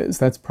something of his.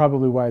 That's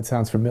probably why it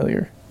sounds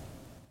familiar.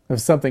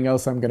 There's something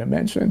else I'm going to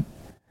mention.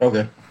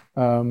 Okay.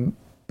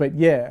 But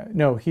yeah,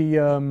 no,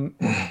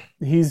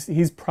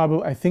 he's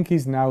probably, I think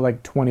he's now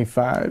like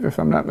 25, if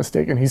I'm not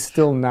mistaken. He's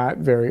still not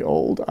very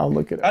old. I'll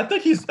look it up. I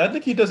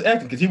think he does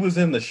acting because he was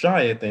in The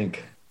Shy, I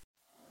think.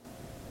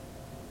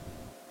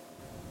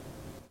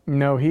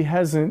 No, he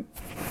hasn't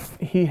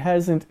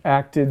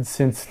acted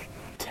since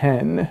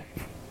 10.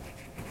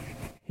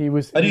 He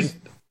was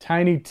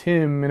Tiny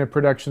Tim in a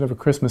production of A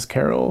Christmas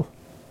Carol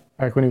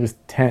back when he was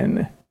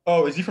 10.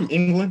 Oh, is he from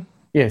England?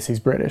 Yes, he's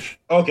British.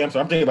 Okay, I'm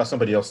sorry. I'm thinking about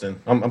somebody else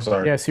then. I'm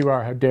sorry. Yes, you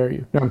are. How dare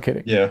you? No, I'm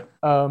kidding. Yeah.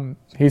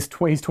 He's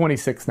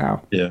 26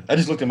 now. Yeah, I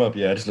just looked him up.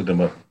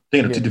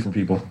 Thinking of 2 different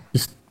people.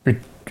 This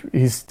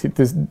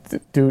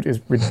dude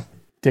is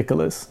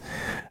ridiculous.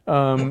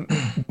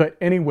 But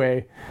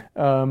anyway,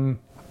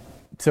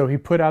 so he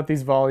put out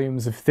these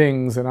volumes of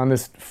things, and on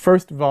this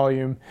first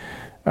volume,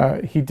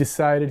 he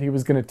decided he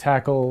was going to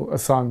tackle a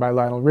song by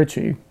Lionel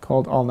Richie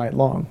called All Night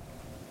Long.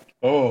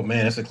 Oh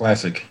man, that's a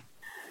classic.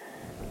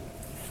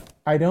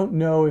 I don't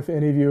know if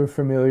any of you are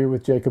familiar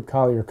with Jacob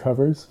Collier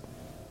covers.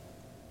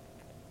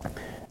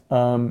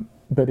 But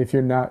if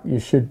you're not, you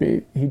should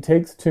be. He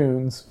takes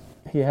tunes.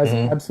 He has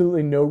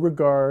absolutely no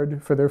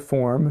regard for their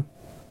form,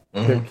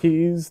 their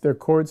keys, their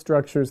chord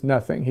structures,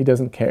 nothing. He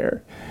doesn't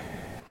care.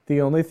 The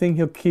only thing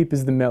he'll keep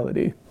is the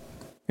melody,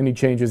 and he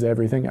changes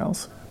everything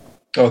else.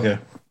 Okay.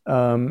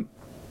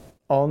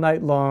 All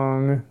Night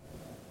Long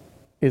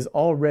is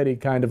already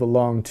kind of a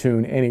long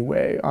tune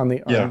anyway. On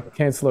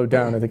Can't Slow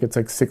Down, I think it's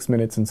like 6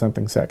 minutes and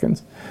something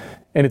seconds.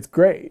 And it's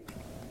great.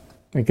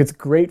 Like, it's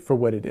great for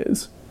what it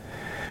is.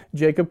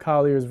 Jacob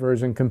Collier's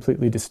version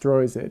completely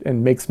destroys it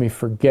and makes me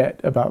forget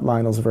about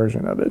Lionel's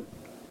version of it.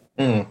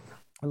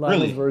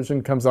 Lionel's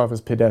version comes off as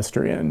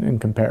pedestrian in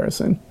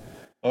comparison.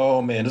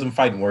 Oh man, there's some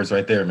fighting words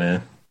right there,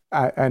 man.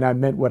 I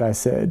meant what I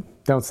said.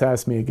 Don't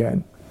sass me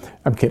again.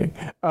 I'm kidding.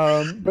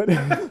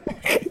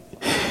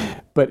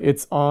 But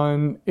it's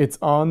on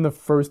the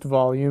first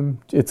volume.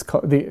 It's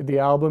called, the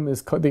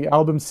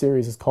album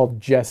series is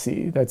called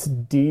Jesse. That's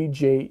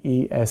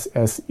DJESSE.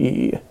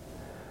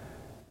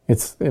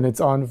 It's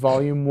on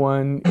volume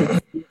 1.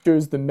 It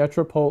features the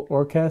Metropole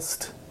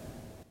Orchestra.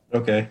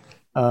 Okay.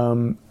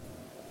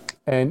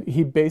 And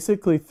he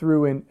basically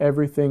threw in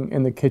everything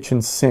in the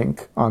kitchen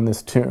sink on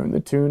this tune. The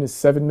tune is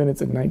 7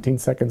 minutes and 19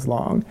 seconds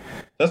long.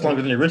 That's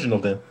longer than the original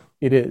then.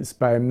 It is,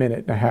 by a minute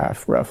and a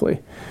half,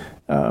 roughly.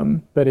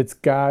 But it's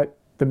got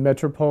the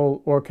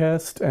Metropole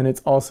Orchestra, and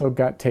it's also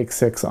got Take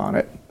 6 on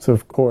it. So,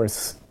 of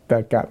course,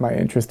 that got my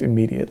interest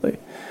immediately.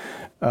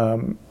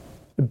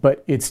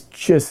 But it's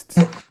just...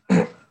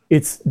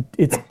 It's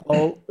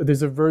all...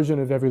 There's a version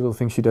of Every Little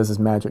Thing She Does Is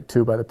Magic,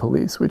 too, by the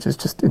Police, which is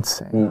just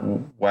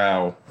insane.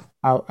 Wow.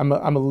 I'm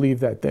gonna leave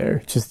that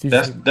there.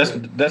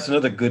 That's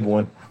another good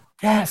one.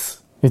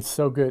 Yes, it's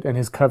so good, and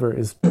his cover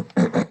is.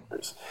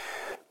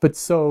 but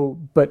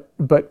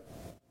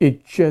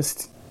it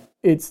just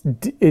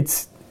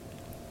it's.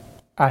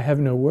 I have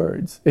no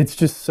words. It's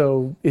just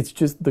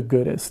the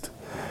goodest.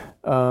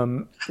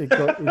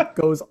 It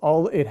goes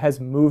all. It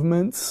has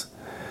movements.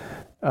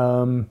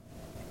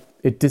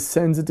 It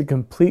descends into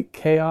complete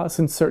chaos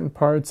in certain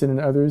parts, and in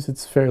others,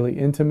 it's fairly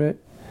intimate.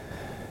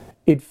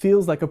 It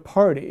feels like a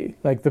party,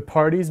 like the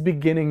party's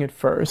beginning at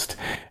first,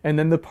 and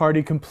then the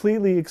party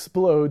completely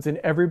explodes and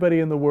everybody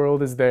in the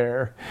world is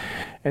there.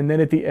 And then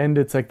at the end,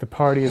 it's like the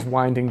party is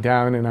winding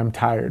down and I'm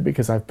tired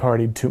because I've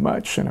partied too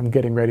much and I'm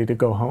getting ready to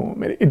go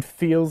home. It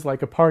feels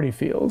like a party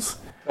feels.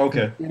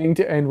 Okay. Beginning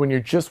to end, when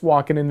you're just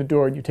walking in the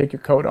door and you take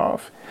your coat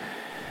off,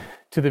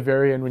 to the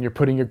very end when you're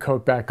putting your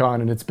coat back on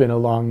and it's been a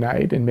long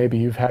night and maybe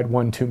you've had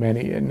one too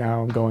many and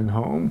now I'm going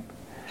home.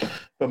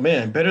 But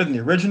man, better than the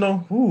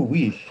original?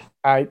 Ooh-wee.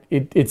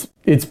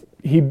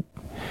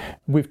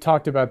 We've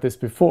talked about this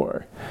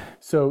before.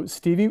 So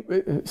Stevie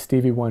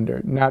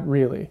Wonder, not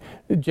really.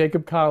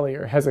 Jacob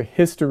Collier has a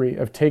history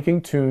of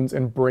taking tunes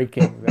and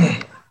breaking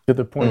them to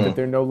the point that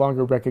they're no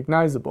longer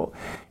recognizable.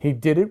 He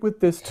did it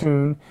with this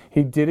tune.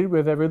 He did it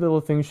with Every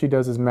Little Thing She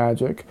Does Is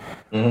Magic.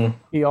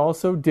 He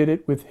also did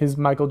it with his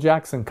Michael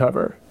Jackson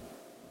cover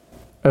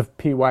of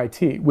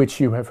PYT, which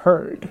you have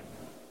heard.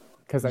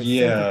 Because I sent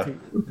it to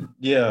you.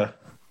 Yeah.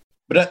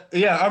 But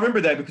I remember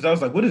that because I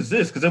was like, what is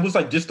this? Because it was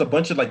like just a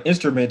bunch of like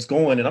instruments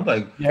going and I'm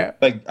like,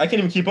 like I can't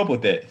even keep up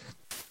with that.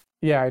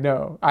 Yeah, I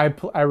know. I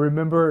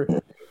remember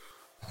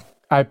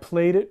I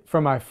played it for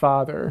my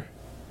father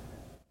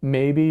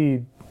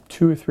maybe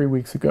 2 or 3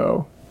 weeks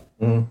ago.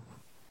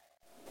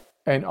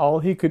 And all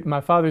he could,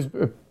 my father's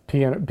a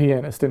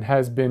pianist and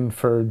has been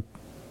for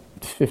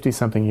 50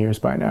 something years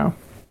by now.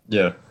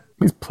 Yeah.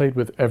 He's played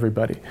with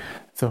everybody.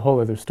 It's a whole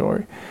other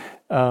story.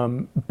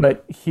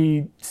 But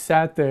he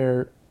sat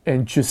there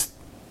and just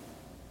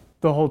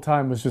the whole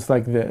time was just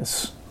like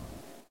this.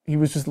 He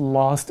was just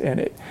lost in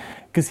it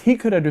because he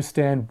could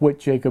understand what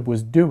Jacob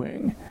was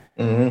doing.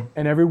 Mm-hmm.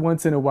 And every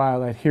once in a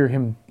while, I'd hear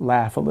him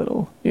laugh a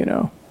little, you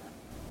know.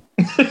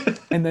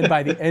 And then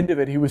by the end of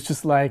it, he was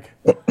just like,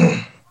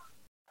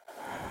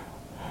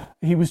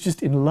 he was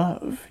just in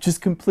love,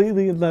 just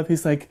completely in love.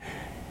 He's like,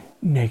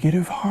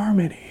 negative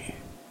harmony.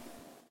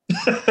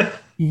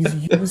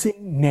 He's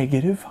using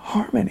negative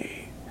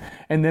harmony.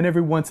 And then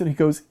every once in a while he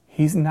goes,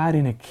 he's not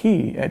in a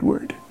key,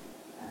 Edward.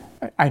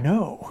 I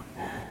know.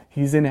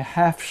 He's in a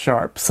half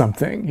sharp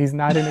something. He's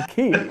not in a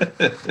key.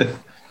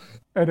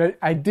 And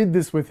I did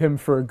this with him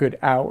for a good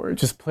hour,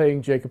 just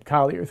playing Jacob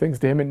Collier things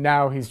to him. And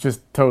now he's just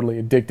totally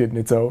addicted and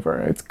it's over.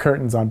 It's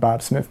curtains on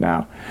Bob Smith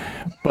now.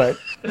 But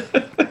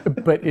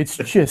it's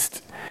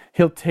just,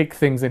 he'll take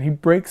things and he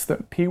breaks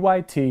them.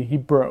 PYT, he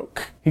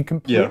broke. He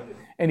completely... Yeah.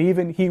 And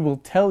even he will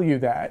tell you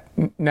that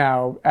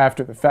now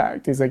after the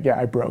fact. He's like, yeah,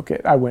 I broke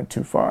it. I went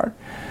too far.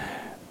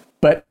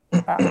 But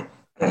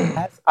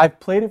I've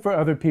played it for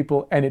other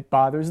people and it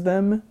bothers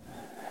them.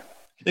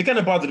 It kind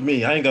of bothered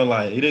me. I ain't gonna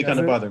lie. It did kind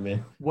of bother me.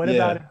 What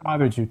about it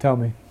bothered you? Tell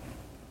me.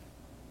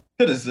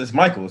 Because it's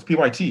Michael. It's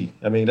PYT.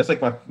 I mean, that's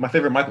like my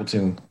favorite Michael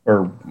tune,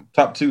 or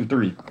top 2,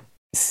 3.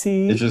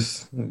 See? It's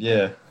just,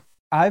 yeah.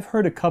 I've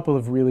heard a couple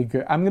of really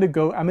good. I'm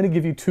gonna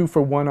give you 2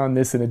 for 1 on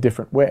this in a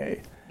different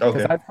way.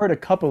 Because I've heard a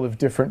couple of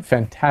different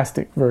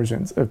fantastic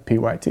versions of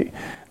PYT.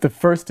 The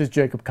first is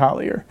Jacob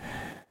Collier.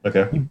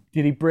 Okay.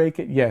 Did he break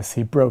it? Yes,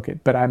 he broke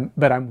it. But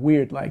I'm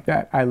weird like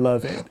that. I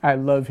love it. I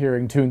love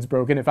hearing tunes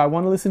broken. If I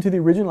want to listen to the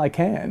original, I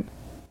can.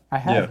 I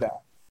have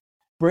that.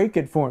 Break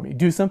it for me.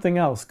 Do something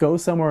else. Go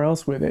somewhere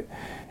else with it.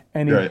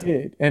 And he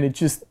did. And it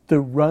just, the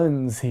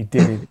runs he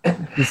did,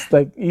 it's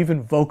like,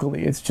 even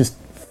vocally, it's just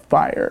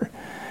fire.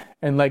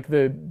 And like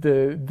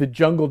the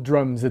jungle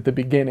drums at the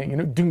beginning, you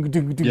know, dung,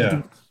 dung, dung,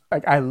 dung.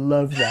 Like, I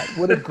love that.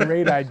 What a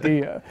great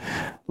idea.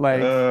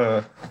 Like,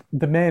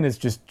 the man is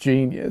just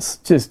genius.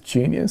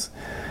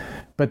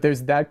 But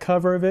there's that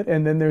cover of it,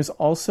 and then there's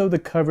also the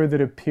cover that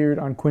appeared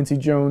on Quincy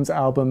Jones'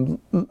 album,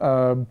 Q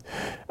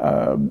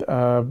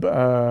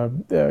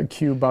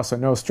Bossa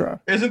Nostra.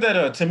 Isn't that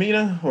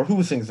Tamina? Or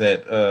who sings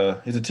that?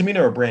 Is it Tamina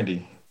or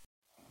Brandy?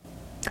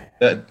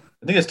 I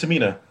think it's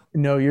Tamina.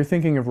 No, you're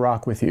thinking of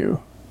Rock With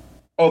You.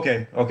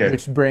 Okay.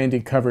 Which Brandy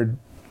covered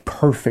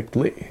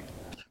perfectly.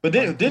 But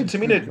then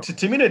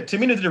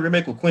Tamina did a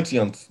remake with Quincy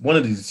on one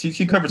of these.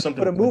 She covered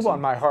something. Put a Move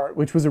on My Heart,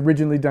 which was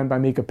originally done by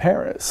Mika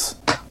Paris.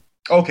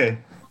 Okay.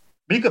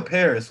 Mika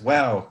Paris,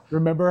 wow.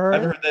 Remember her?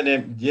 I've heard that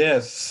name.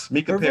 Yes,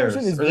 Mika Paris.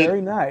 Her version is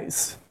very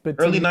nice. But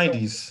early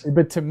 90s.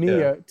 But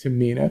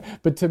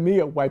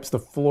Tamina wipes the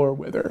floor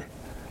with her.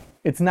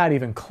 It's not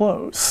even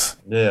close.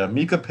 Yeah,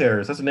 Mika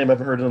Paris. That's a name I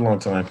haven't heard in a long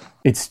time.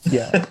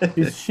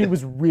 She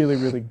was really,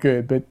 really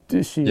good, but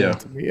she and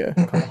Tamia,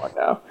 come on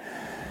now.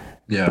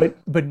 Yeah.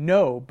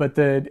 But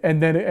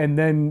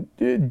then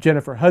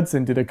Jennifer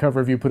Hudson did a cover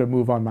of You Put a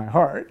Move on My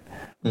Heart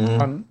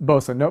on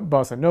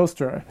Bossa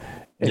Nostra.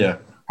 And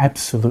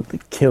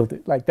absolutely killed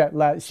it. Like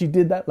she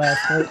did that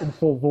last note in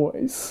full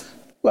voice.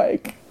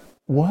 Like,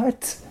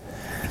 what?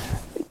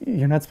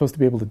 You're not supposed to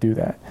be able to do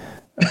that.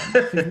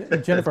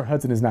 Jennifer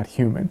Hudson is not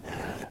human.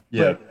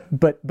 Yeah.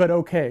 But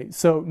okay.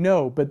 So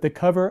no, but the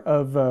cover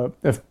of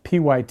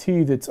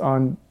PYT that's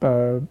on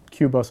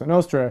Q Bossa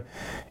Nostra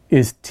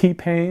is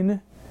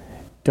T-Pain.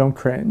 Don't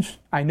cringe.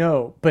 I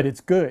know, but it's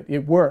good.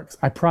 It works.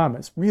 I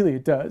promise. Really,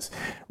 it does.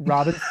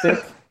 Robin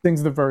Thicke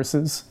sings the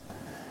verses.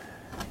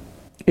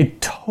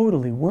 It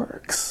totally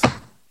works.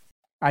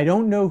 I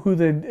don't know who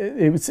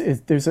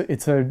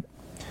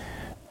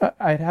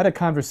I had a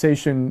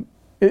conversation.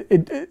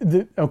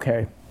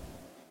 Okay.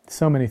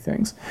 So many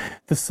things.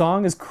 The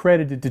song is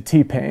credited to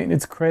T-Pain.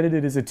 It's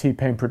credited as a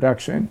T-Pain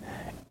production.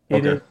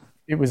 It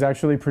was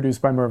actually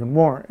produced by Mervyn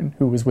Warren,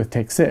 who was with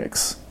Take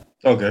 6.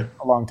 Okay.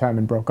 A long time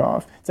and broke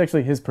off. It's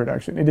actually his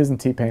production. It isn't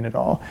T-Pain at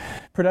all.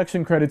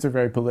 Production credits are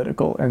very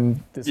political,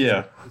 and this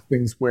is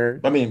things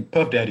where... I mean,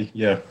 Puff Daddy,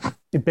 yeah.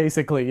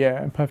 Basically,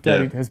 yeah. Puff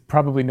Daddy has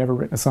probably never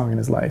written a song in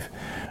his life.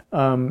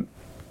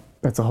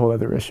 That's a whole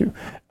other issue.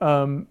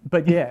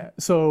 But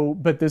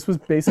this was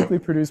basically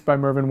produced by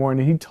Mervyn Warren.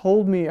 And he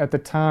told me at the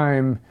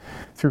time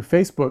through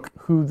Facebook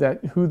who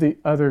the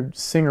other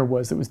singer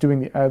was that was doing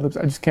the ad-libs.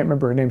 I just can't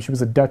remember her name. She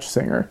was a Dutch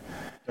singer.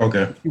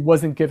 Okay. She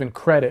wasn't given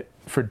credit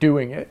for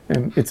doing it,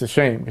 and it's a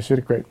shame because she had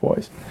a great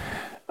voice.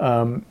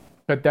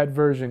 But that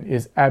version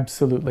is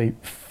absolutely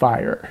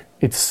fire.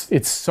 It's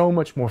so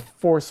much more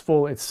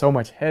forceful. It's so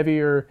much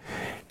heavier.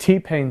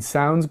 T-Pain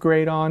sounds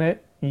great on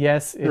it.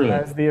 Yes, it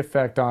has the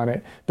effect on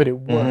it, but it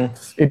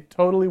works. It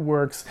totally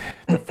works.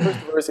 The first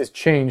verse is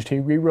changed. He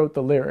rewrote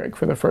the lyric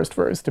for the first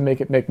verse to make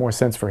it make more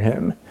sense for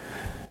him.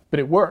 But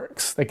it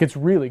works. Like, it's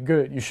really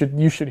good.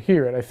 You should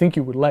hear it. I think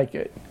you would like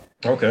it.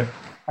 Okay.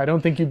 I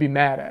don't think you'd be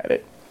mad at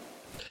it.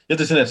 You have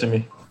to send that to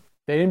me.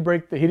 He didn't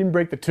break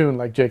the tune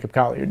like Jacob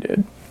Collier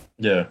did.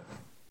 Yeah.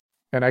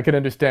 And I can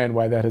understand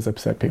why that has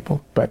upset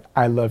people, but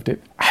I loved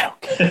it. I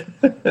don't care.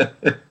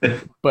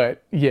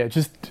 But yeah,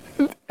 just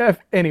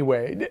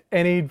anyway,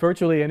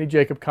 virtually any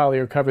Jacob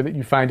Collier cover that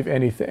you find of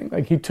anything,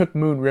 like he took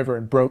Moon River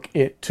and broke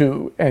it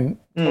too, and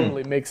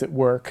totally makes it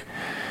work.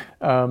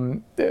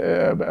 Don't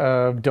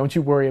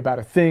You Worry About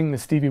a Thing, the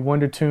Stevie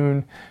Wonder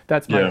tune,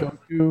 that's my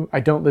go-to. I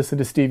don't listen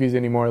to Stevie's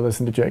anymore. I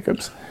listen to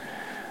Jacob's.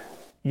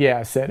 Yeah,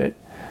 I said it.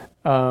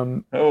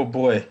 Oh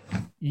boy.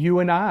 You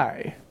and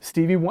I,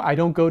 Stevie. I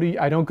don't go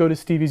to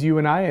Stevie's You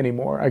and I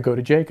anymore. I go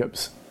to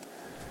Jacob's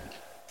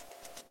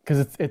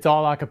because it's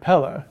all a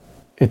cappella.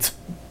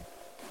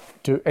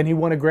 And he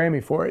won a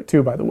Grammy for it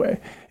too, by the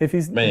way.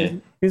 Here's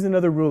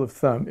another rule of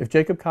thumb: if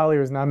Jacob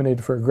Collier is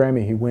nominated for a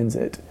Grammy, he wins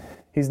it.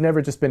 He's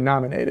never just been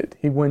nominated;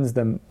 he wins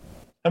them.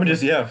 How many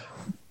does he have?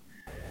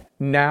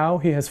 Now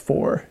he has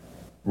 4.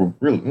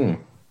 Really? Mm.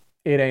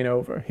 It ain't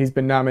over. He's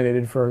been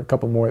nominated for a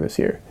couple more this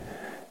year.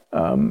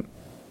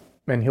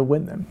 And he'll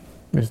win them.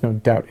 There's no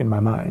doubt in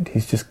my mind.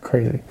 He's just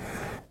crazy.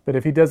 But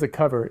if he does a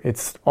cover,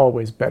 it's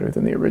always better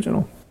than the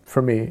original.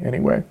 For me,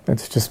 anyway.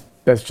 That's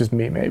just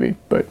me, maybe.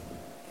 But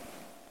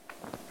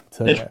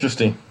so,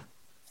 interesting.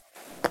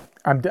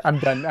 I'm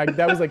done.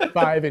 That was like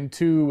 5 and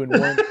 2 and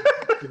 1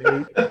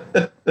 and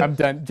 8. I'm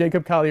done.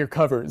 Jacob Collier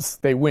covers.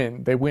 They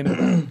win. They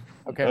win.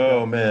 Okay.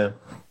 Oh man.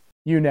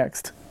 You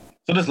next.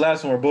 So this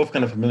last one we're both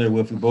kind of familiar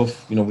with. We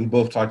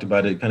both talked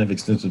about it kind of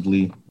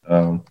extensively.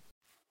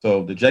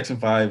 So the Jackson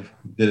 5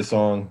 did a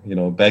song,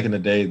 back in the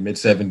day,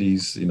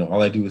 mid-70s,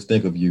 All I Do Is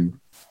Think of You.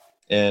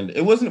 And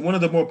it wasn't one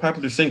of the more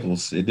popular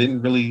singles. It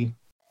didn't really,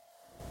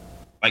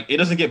 it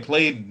doesn't get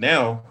played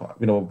now,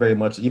 very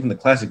much, even the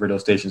classic radio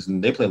stations,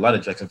 and they play a lot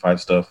of Jackson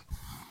 5 stuff.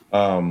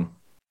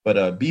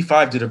 But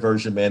B5 did a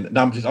version, man.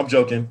 No, I'm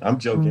joking.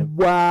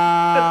 Wow.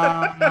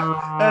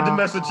 I had to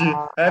mess with you.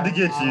 I had to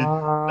get you.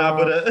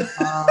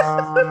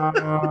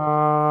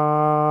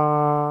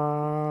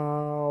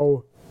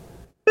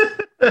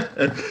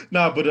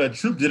 But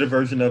Troop did a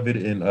version of it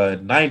in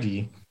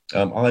 90.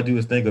 All I Do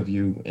Is Think of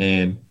You,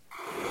 and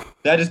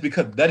that has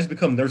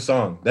become their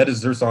song. That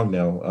is their song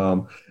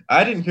now.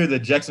 I didn't hear the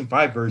Jackson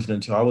 5 version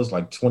until I was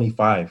like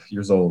 25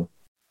 years old.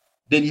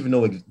 Didn't even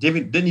know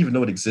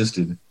it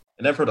existed.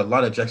 And I've heard a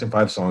lot of Jackson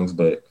 5 songs,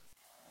 but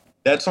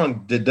that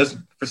song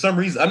doesn't, for some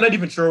reason, I'm not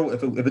even sure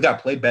if it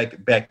got played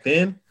back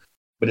then,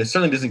 but it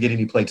certainly doesn't get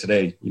any play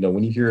today.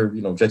 When you hear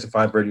Jackson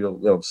 5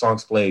 radio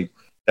songs played,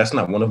 that's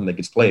not one of them that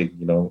gets played,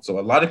 So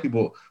a lot of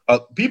people,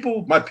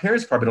 my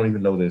parents probably don't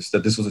even know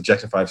that this was a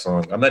Jackson 5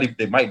 song.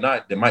 They might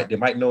not, they might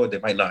know it, they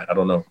might not, I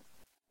don't know.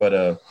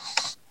 But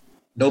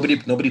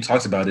nobody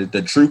talks about it.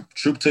 The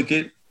Troop took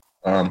it,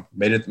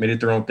 made it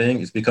their own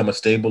thing. It's become a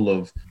staple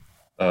of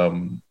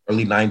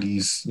early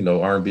 90s,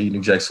 R&B,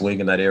 New Jack Swing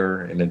in that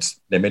era, and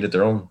they made it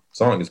their own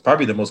song. It's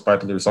probably the most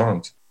popular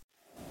songs.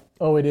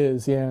 Oh, it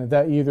is, yeah.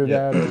 Either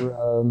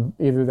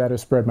that or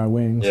Spread My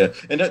Wings. Yeah,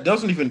 and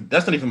that's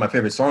not even my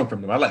favorite song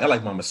from them. I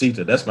like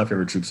Mamacita. That's my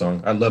favorite Troop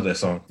song. I love that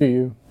song. Do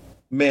you?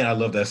 Man, I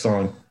love that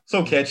song.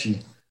 So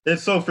catchy.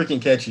 It's so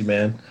freaking catchy,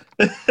 man.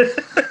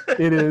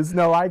 It is.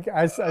 No, I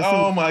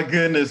oh my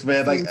goodness,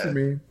 man!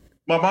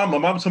 My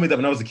mom told me that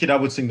when I was a kid, I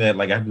would sing that.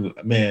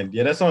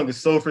 That song is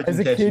so freaking catchy. As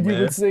a kid, you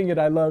would sing it.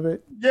 I love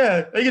it.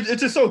 Yeah,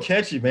 it's just so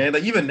catchy, man.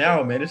 Even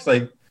now, man, it's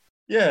how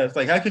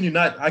can you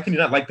not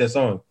like that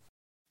song?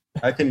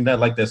 How can you not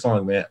like that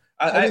song, man?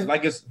 I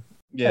just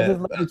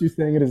love that you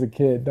sang it as a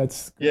kid.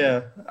 That's cool.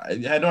 Yeah. I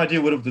had no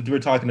idea what we were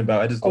talking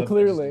about. I just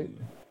clearly.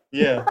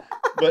 Yeah,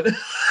 but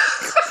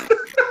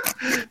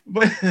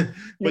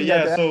but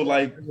yeah. So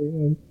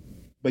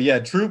but yeah,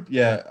 Troop.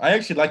 Yeah, I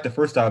actually like the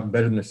first album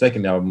better than their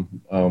second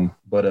album. I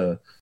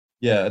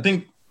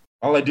think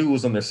All I Do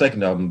was on their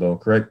second album, though.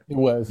 Correct? It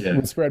was. Yeah.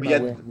 It Spread My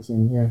Wings.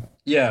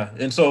 Yeah,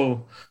 and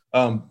so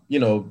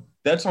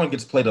that song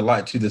gets played a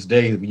lot to this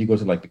day. When you go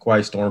to the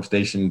Quiet Storm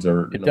stations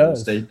or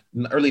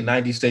early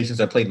 90s stations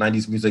that played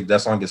 90s music, that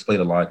song gets played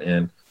a lot.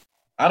 And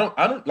I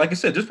don't like I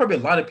said, there's probably a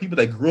lot of people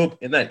that grew up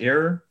in that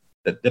era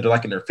that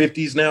are in their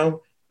 50s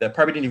now that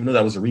probably didn't even know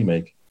that was a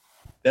remake.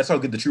 That's how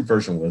good the Troop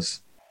version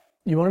was.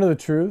 You want to know the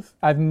truth?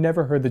 I've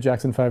never heard the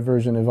Jackson 5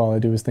 version of All I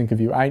Do Is Think of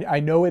You. I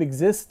know it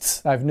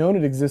exists. I've known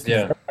it exists.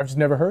 Yeah. I've just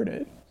never heard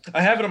it.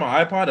 I have it on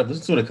my iPod. I've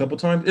listened to it a couple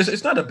times.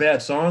 It's not a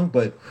bad song,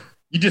 but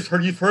you've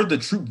heard the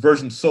Troop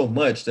version so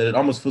much that it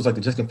almost feels like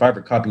the Jackson 5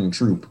 are copying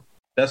Troop.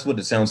 That's what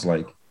it sounds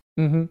like.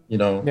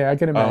 Mm-hmm. Yeah, I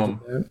can imagine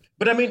that.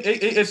 But I mean,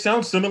 it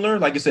sounds similar.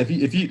 Like I said,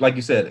 if you like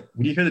you said,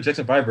 when you hear the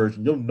Jackson 5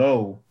 version, you'll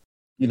know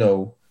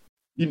the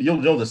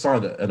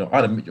song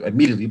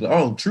immediately. But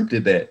oh, Troop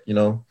did that.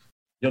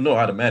 You'll know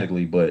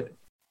automatically. But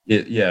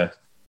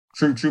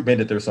Troop made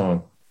it their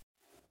song.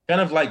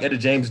 Kind of like Etta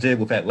James did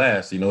with At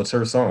Last. It's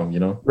her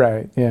song.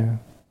 Right. Yeah.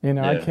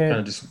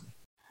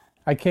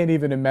 I can't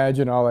even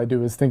imagine All I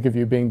Do Is Think of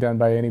You being done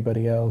by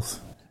anybody else.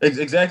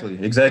 Exactly.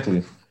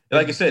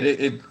 Like I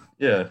said,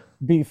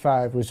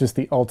 B5 was just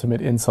the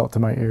ultimate insult to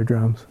my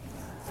eardrums.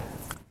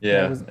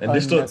 Yeah, it was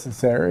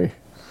unnecessary.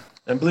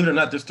 And believe it or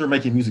not, they're still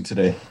making music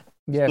today.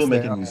 Yes, still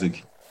making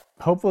music.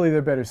 Hopefully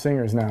they're better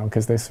singers now,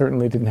 because they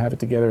certainly didn't have it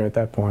together at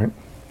that point.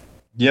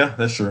 Yeah,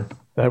 that's true.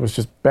 That was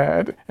just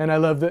bad. And I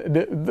love I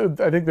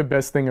think the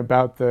best thing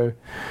about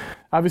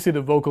obviously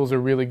the vocals are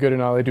really good,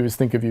 and All I Do Is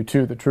Think of You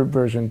Too, the Troop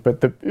version,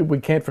 but we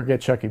can't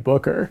forget Chucky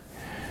Booker.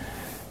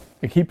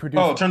 Like, he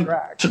produced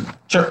the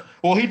track.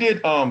 Well, he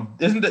did.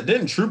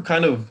 Didn't Troop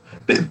kind of?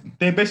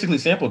 They basically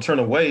sampled "Turn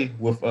Away"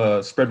 with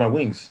 "Spread My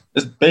Wings."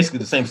 It's basically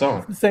the same song.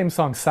 It's the same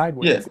song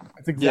sideways. Yeah,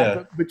 that's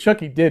exactly. Yeah. But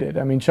Chucky did it.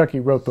 I mean, Chucky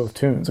wrote both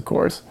tunes, of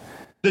course.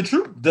 The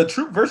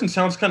Troop version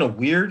sounds kind of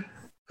weird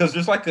because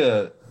there's like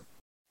it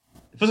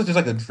feels like there's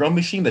like a drum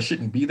machine that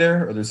shouldn't be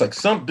there, or there's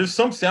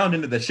some sound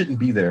in it that shouldn't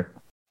be there.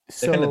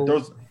 So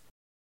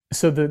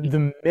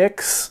the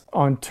mix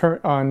on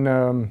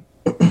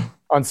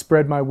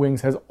Spread My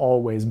Wings has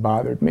always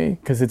bothered me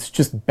because it's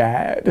just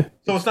bad.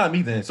 So it's not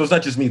me then. So it's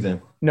not just me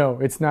then.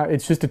 No, it's not.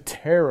 It's just a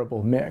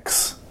terrible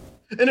mix.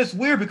 And it's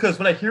weird because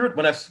when I hear it,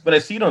 when I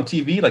see it on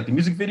TV, like the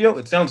music video,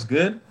 it sounds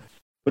good.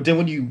 But then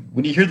when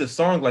you hear the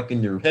song, like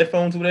in your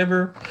headphones or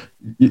whatever,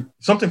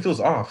 something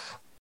feels off.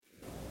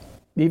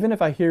 Even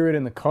if I hear it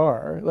in the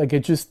car, like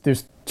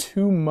there's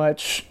too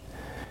much.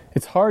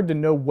 It's hard to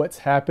know what's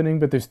happening,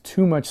 but there's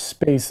too much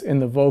space in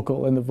the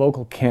vocal, and the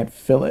vocal can't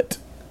fill it.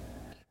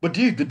 But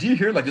do you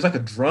hear like there's like a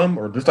drum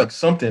or there's like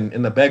something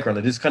in the background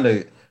that just kind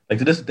of like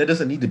that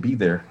doesn't need to be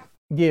there?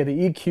 Yeah,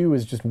 the EQ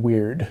is just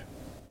weird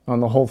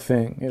on the whole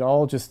thing. It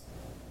all just.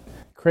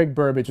 Craig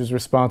Burbage is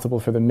responsible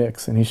for the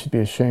mix, and he should be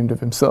ashamed of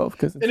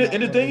himself. And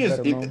the thing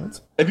is,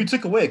 if you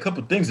took away a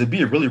couple of things, it'd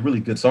be a really, really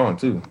good song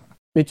too.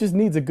 It just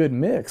needs a good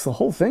mix. The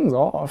whole thing's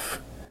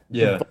off.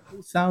 Yeah, the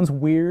vocal sounds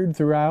weird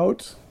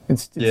throughout.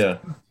 It's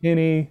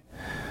tinny.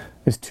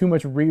 There's too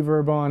much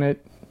reverb on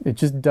it. It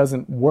just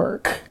doesn't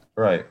work.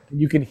 Right.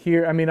 You can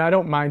hear. I mean, I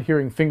don't mind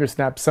hearing finger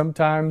snaps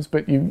sometimes,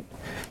 but you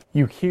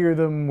hear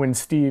them when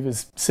Steve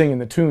is singing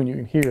the tune. You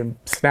can hear him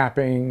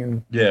snapping,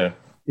 and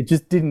it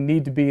just didn't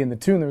need to be in the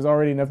tune. There was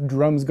already enough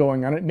drums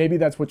going on it. Maybe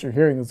that's what you're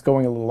hearing that's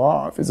going a little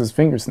off, is his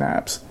finger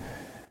snaps.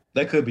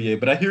 That could be it.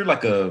 But I hear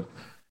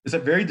it's a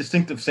very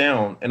distinctive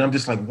sound, and I'm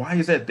just like, why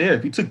is that there?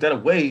 If you took that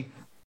away,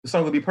 the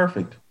song would be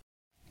perfect.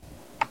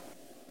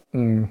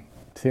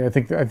 See, I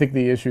think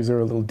the issues are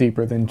a little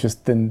deeper than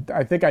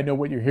I think I know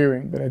what you're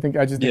hearing, but I think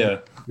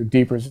they're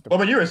deeper. Well,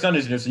 but you're a sound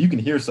engineer, so you can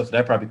hear stuff that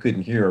I probably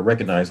couldn't hear or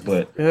recognize.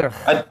 But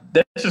that's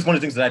just one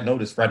of the things that I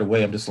noticed right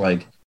away. I'm just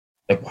like,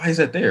 why is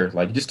that there?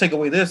 Like, just take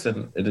away this,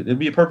 and it'd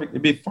be perfect.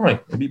 It'd be fine.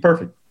 It'd be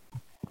perfect.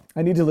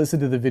 I need to listen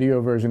to the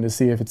video version to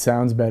see if it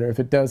sounds better. If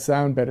it does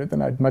sound better,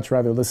 then I'd much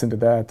rather listen to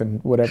that than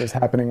whatever's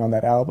happening on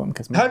that album.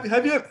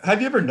 Have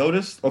you ever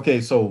noticed?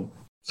 Okay, so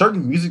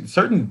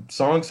certain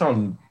songs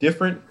sound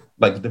different.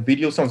 Like the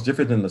video sounds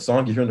different than the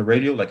song you hear on the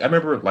radio. Like I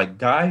remember, like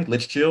 "Guy,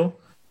 Let's Chill"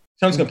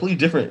 sounds completely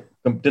different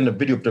than the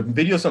video. The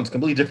video sounds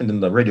completely different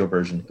than the radio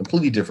version.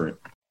 Completely different.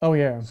 Oh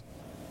yeah,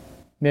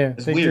 yeah.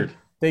 It's weird.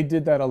 They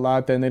did that a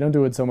lot then. They don't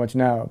do it so much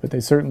now, but they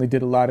certainly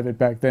did a lot of it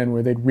back then,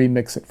 where they'd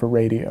remix it for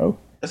radio.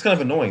 That's kind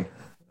of annoying.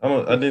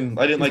 I didn't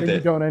like that. You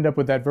don't end up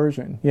with that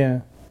version.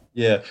 Yeah.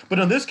 Yeah, but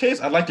in this case,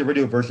 I like the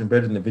radio version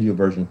better than the video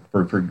version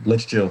for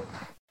 "Let's Chill."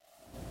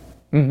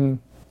 Mm-hmm.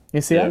 You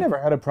see, I never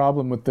had a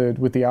problem with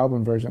the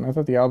album version. I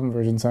thought the album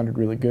version sounded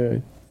really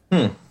good.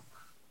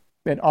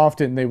 And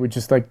often they would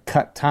just like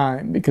cut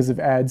time because of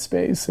ad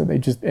space, so they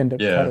just end up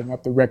cutting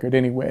up the record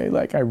anyway.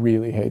 Like, I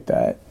really hate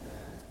that.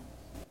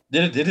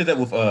 They did that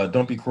with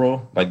 "Don't Be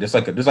Cruel." Like there's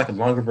like a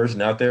longer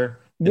version out there.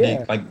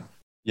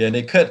 And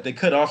they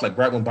cut off like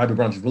right when Bobby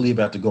Brown's really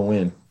about to go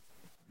in.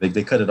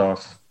 They cut it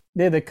off.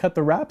 Yeah, they cut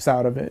the raps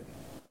out of it.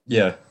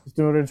 Yeah. Just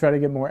in order to try to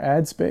get more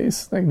ad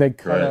space. Like they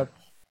cut up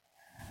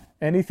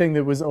anything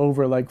that was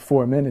over like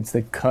 4 minutes,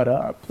 they cut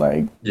up.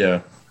 Like,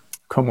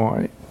 come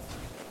on.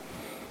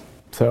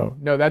 So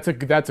no, that's a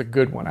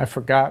good one. I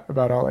forgot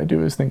about "All I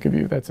Do Is Think of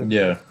You." That's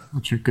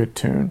such a good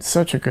tune.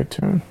 Such a good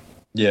tune.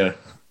 Yeah.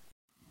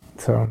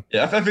 So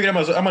I figured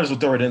I might as well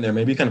throw it in there.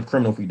 Maybe kind of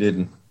criminal if we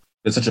didn't.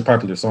 It's such a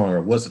popular song, or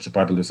was such a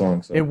popular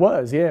song. So. It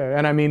was, yeah,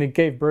 and I mean, it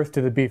gave birth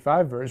to the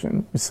B5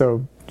 version.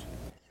 So,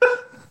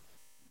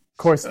 of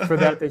course, for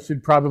that they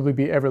should probably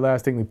be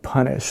everlastingly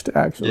punished.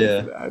 Actually,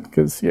 for that,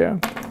 because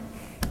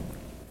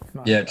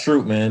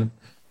true, man.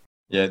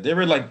 Yeah, they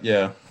were like,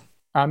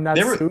 I'm not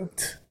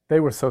souped. They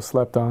were so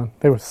slept on.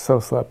 They were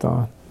so slept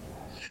on.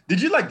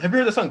 Have you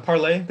heard the song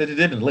 "Parlay" that they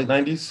did in the late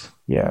 '90s?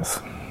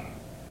 Yes.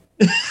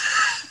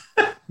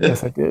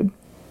 Yes, I did.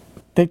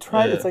 They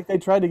tried. It's like they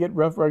tried to get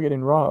Rough, Rugged,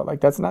 and Raw.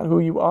 Like, that's not who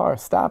you are.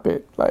 Stop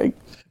it. Like,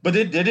 but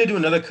they did do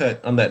another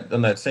cut on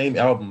that same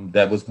album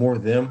that was more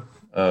them.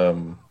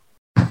 I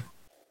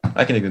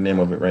can't think of the name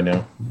of it right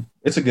now.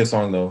 It's a good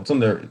song though. It's on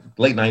their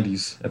late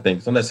 '90s, I think.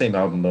 It's on that same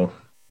album though.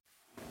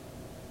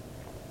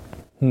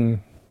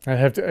 I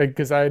have to,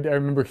 because I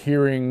remember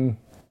hearing.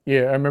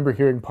 Yeah, I remember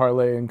hearing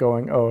 "Parlay" and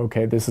going, "Oh,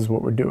 okay, this is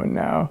what we're doing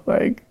now."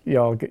 Like,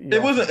 y'all.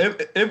 It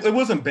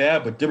wasn't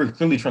bad, but they were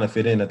clearly trying to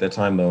fit in at that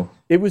time, though.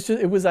 It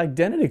was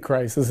identity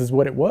crisis, is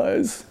what it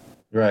was.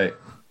 Right.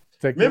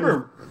 Like,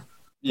 remember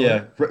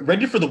Yeah,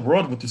 Ready for the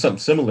World went through something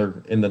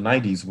similar in the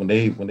 '90s when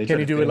they Can tried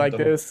you to do fit it in with like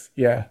the this?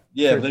 Yeah.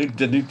 yeah Sure.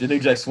 the new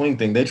Jack Swing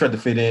thing. They tried to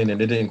fit in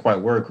and it didn't quite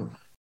work.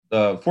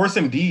 Force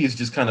MD is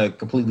just kind of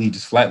completely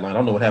just flatline. I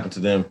don't know what happened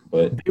to them,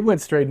 but They went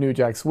straight New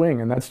Jack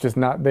Swing, and that's just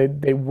not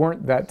they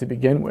weren't that to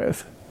begin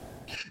with.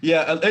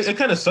 yeah, it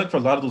kind of sucked for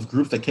a lot of those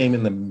groups that came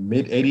in the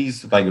mid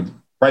 '80s, like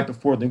right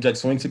before the New Jack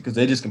Swing, because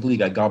they just completely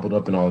got gobbled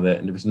up and all that,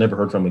 and it was never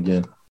heard from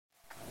again.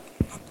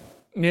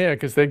 Yeah,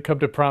 because they'd come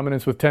to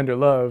prominence with Tender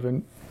Love,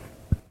 and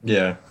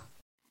Yeah,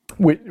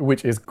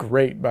 which is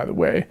great, by the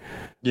way.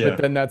 But yeah,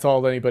 then that's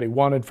all anybody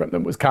wanted from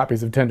them was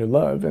copies of Tender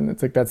Love, and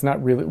it's like that's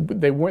not really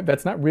they weren't.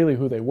 That's not really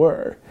who they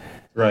were.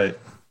 right.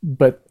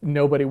 But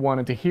nobody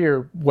wanted to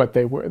hear what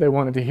they were. They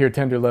wanted to hear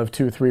Tender Love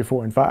 2, 3,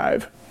 4, and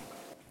 5.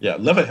 Yeah,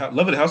 Love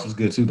at House was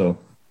good too, though.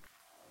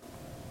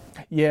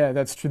 Yeah,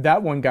 that's true.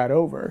 That one got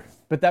over,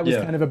 but that was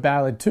Yeah, kind of a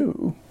ballad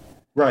too.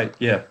 right.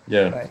 Yeah,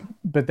 yeah, Right.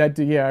 But that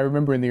did, yeah, I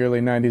remember in the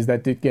early '90s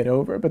that did get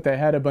over. But they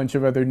had a bunch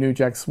of other New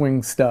Jack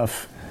Swing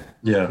stuff.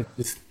 yeah,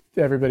 Just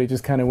everybody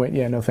just kind of went,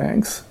 yeah, no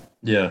thanks.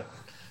 yeah,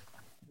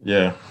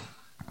 yeah.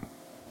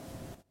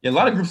 Yeah, a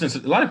lot of groups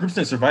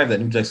didn't survive that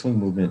New Jack Swing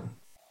movement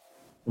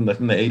from the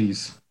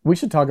 '80s. We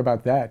should talk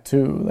about that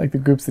too, like the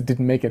groups that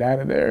didn't make it out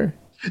of there.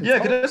 It's Yeah,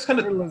 because almost that's kind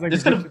of like the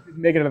it's kind groups of that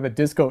didn't make it out of the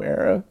disco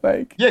era.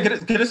 Like, yeah,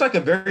 because it's like a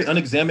very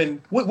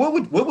unexamined. What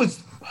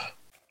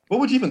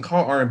would you even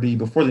call R&B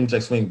before the New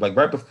Jack Swing? Like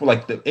right before,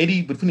 like the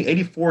between the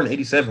 '84 and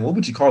 '87. What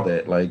would you call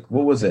that? Like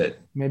what was that?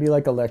 maybe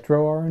like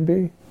electro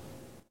R&B.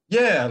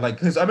 Yeah, like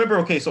because I remember.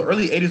 Okay, so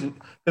early '80s,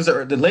 because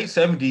the late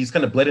 '70s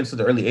kind of bled into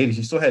the early '80s.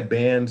 You still had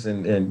bands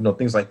and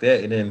things like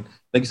that, and then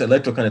like you said,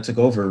 electro kind of took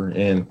over,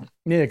 and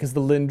Yeah, because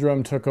the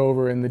Lindrum took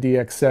over in the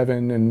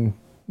DX7 and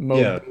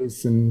Moog yeah,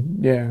 bass,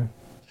 and yeah.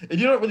 and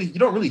you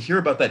don't really hear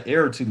about that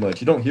era too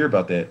much. You don't hear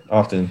about that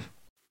often.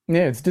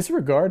 Yeah, it's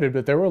disregarded,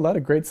 but there were a lot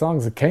of great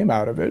songs that came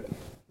out of it.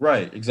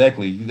 Right,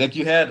 exactly. Like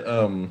you had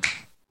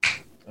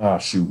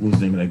shoot, what was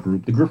the name of that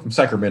group? The group from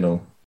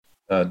Sacramento,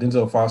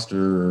 Denzel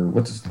Foster,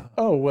 what's his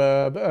Oh,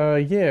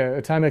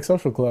 yeah, Timex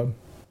Social Club.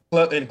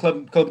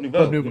 Club Club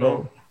Nouveau,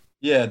 Nouveau.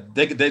 Yeah,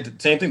 they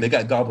same thing. They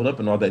got gobbled up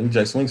and all that New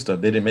Jack Swing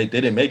stuff. They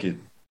didn't make it.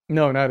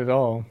 No, not at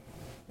all.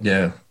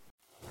 Yeah,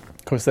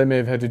 Of course, that may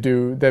have had to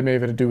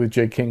do with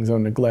J. King's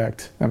own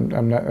neglect. I'm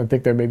not. I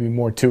think there may be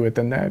more to it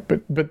than that.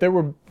 But there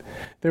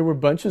were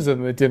bunches of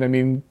them that did. I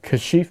mean,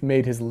 Kashif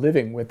made his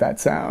living with that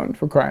sound,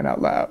 for crying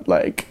out loud.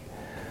 Like,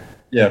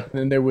 yeah. and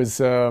then there was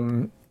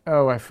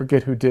I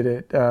forget who did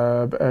it.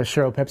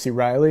 Cheryl Pepsi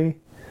Riley.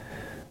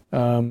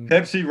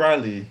 Pepsi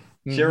Riley,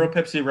 Cheryl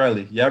Pepsi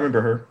Riley. Yeah, I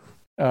remember her.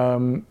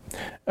 Um,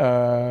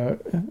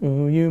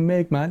 Ooh, you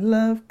make my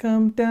love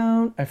come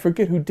down. I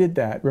forget who did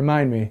that.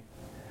 Remind me.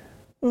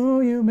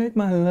 Ooh, you make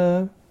my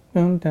love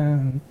come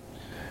down.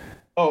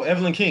 Oh,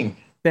 Evelyn King.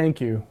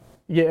 Thank you.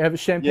 Yeah,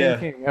 Champagne Yeah,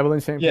 King, Evelyn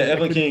yeah, Champagne. I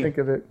Evelyn couldn't King. think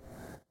of it.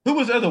 Who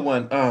was the other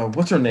one?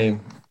 What's her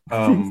name?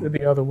 She said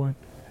the other one.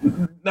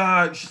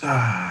 Nah,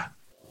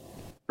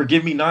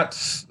 forgive me not.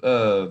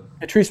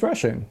 Patrice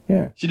Rushen.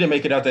 Yeah. She didn't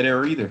make it out that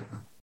era either.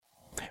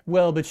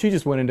 Well, but she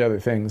just went into other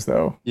things,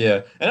 though.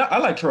 Yeah, and I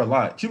liked her a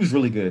lot. She was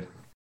really good.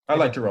 I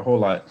liked her a whole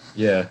lot.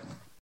 Yeah.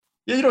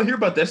 Yeah, you don't hear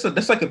about that.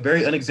 That's like a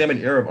very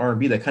unexamined era of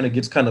R&B that kind of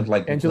gets kind of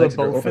like Angela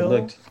neglected or Bofill.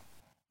 overlooked.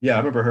 Yeah, I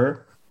remember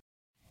her.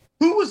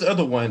 Who was the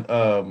other one?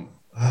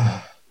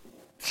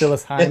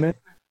 Phyllis Hyman.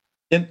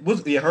 It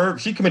was her.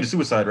 She committed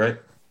suicide, right?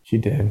 She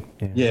did.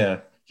 Yeah. Yeah,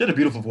 she had a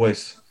beautiful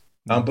voice.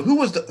 But who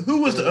was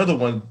the other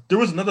one? There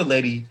was another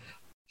lady.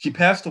 She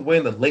passed away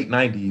in the late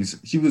 '90s.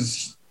 She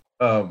was.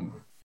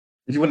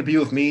 If you want to be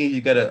with me, you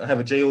gotta have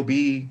a job.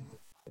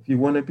 If you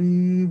want to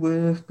be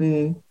with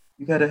me,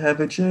 you gotta have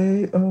a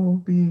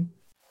job.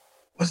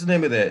 What's the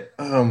name of that?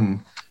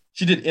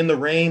 She did "In the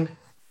Rain."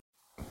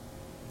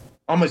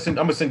 I'm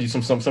gonna send you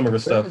some of her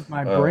stuff. Where's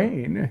my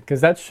brain? Because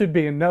that should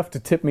be enough to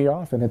tip me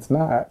off, and it's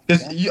not.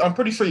 Because I'm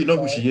pretty sure you know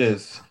who she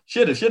is. She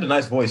had a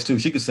nice voice too.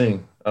 She could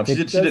sing. She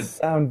It did does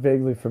sound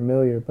vaguely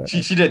familiar, but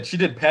she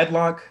did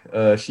Padlock.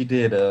 She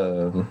did.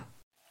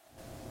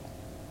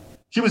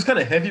 She was kind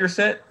of heavier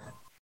set,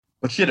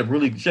 but she had a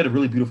really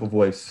beautiful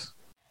voice.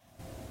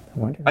 I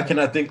wonder. I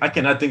cannot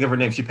think of her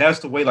name. She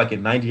passed away like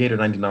in '98 or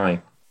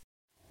 '99,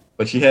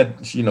 but she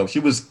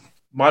was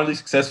moderately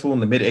successful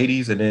in the mid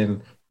 '80s, and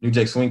then New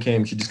Jack Swing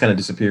came. She just kind of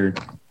disappeared.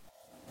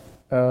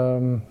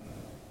 Um,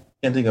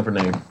 Can't think of her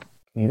name.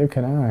 Neither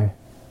can I.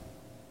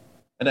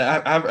 And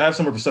I have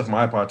some of her stuff on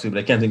my iPod too, but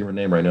I can't think of her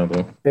name right now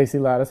though. Stacey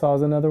Lattisaw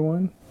is another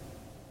one.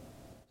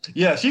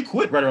 Yeah, she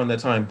quit right around that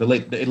time, the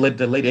late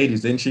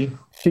 '80s, didn't she?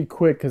 She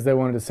quit because they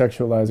wanted to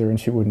sexualize her, and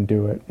she wouldn't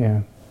do it.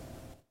 Yeah.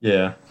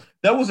 Yeah,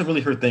 that wasn't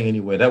really her thing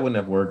anyway. That wouldn't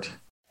have worked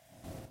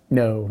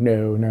No.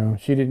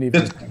 She didn't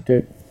even attempt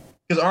it.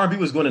 because R&B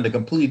was going in a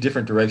completely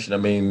different direction. I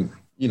mean,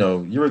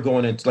 you were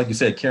going into, like you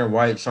said, Karen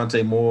White,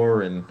 Shantae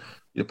Moore, and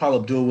Paula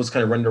Abdul was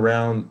kind of running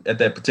around at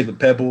that particular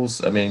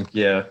Pebbles. I mean,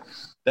 yeah,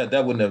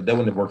 that wouldn't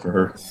have worked for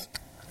her.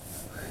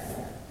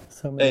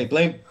 So Hey,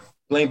 many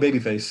blame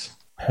Babyface.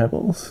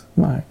 pebbles.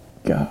 My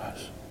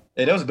gosh.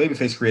 Hey, that was a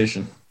Babyface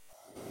creation.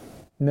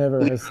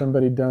 Never has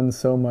somebody done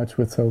so much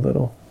with so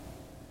little.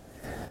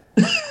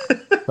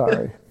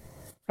 Sorry.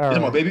 Are you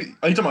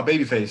talking about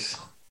Babyface?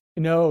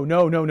 No.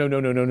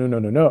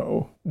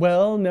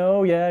 Well,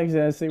 no, yeah,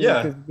 exactly.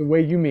 Yeah. Because the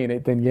way you mean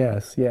it, then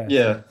yes.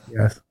 Yeah.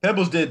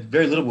 Pebbles did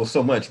very little with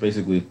so much,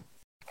 basically.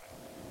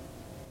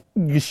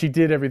 She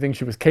did everything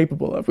she was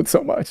capable of with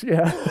so much,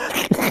 yeah.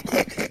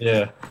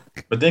 Yeah.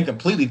 But then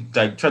completely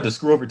like tried to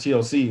screw over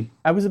TLC.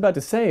 I was about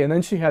to say, and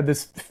then she had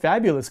this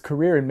fabulous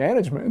career in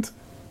management.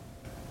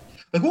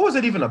 Like, what was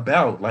it even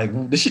about? Like,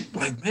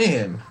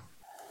 man.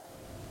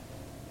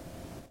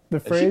 The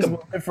phrase,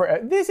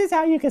 this is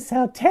how you can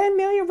sell 10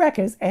 million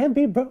records and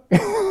be broke.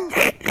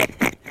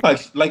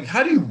 like,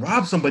 how do you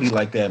rob somebody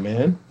like that,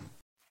 man?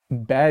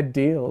 Bad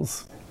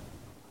deals.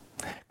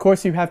 Of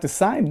course, you have to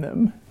sign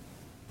them.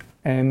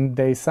 And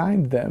they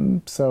signed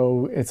them,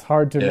 so it's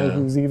hard to know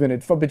who's even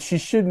at fault. But she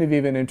shouldn't have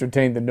even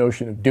entertained the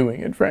notion of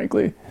doing it,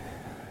 frankly.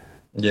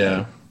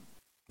 Yeah.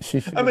 She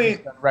should have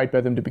done right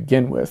by them to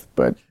begin with.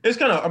 But it's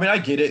kind of, I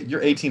get it.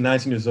 You're 18,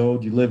 19 years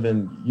old. You live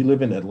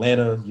in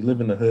Atlanta. You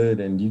live in the hood,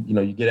 and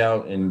you get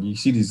out and you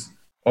see these.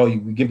 Oh, you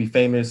can be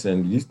famous,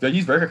 and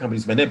these record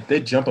companies, man, they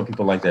jump on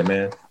people like that,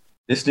 man.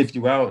 They sniff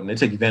you out and they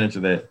take advantage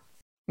of that.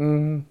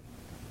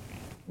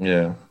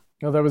 Yeah.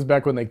 No, that was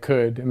back when they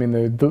could. I mean,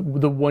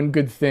 the one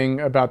good thing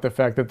about the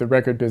fact that the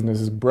record business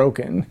is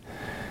broken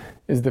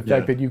is the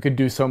fact that you could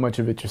do so much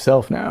of it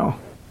yourself now.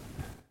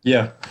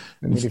 Yeah.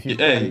 I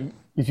mean,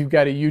 if you've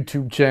got a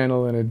YouTube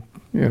channel and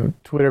a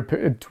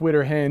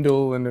Twitter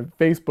handle and a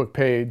Facebook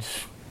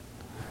page,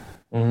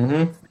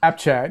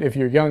 Snapchat if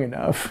you're young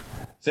enough.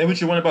 Say what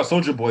you want about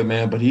Soulja Boy,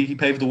 man, but he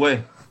paved the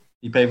way.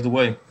 He paved the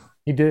way.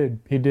 He did.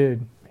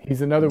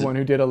 He's another one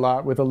who did a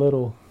lot with a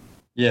little.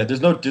 Yeah,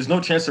 there's no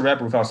chance to rap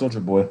without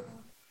Soulja Boy.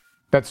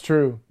 That's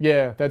true.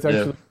 Yeah, that's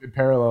actually a good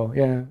parallel.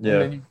 Yeah.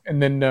 Yeah. And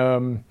then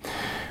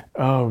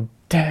oh,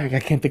 dang,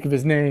 I can't think of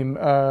his name.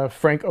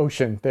 Frank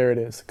Ocean. There it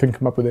is. Couldn't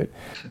come up with it.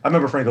 I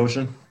remember Frank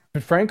Ocean.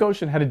 But Frank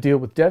Ocean had a deal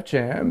with Def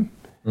Jam.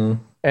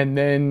 And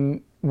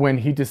then when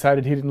he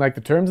decided he didn't like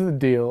the terms of the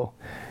deal,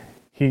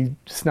 he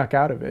snuck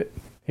out of it.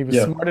 He was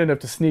smart enough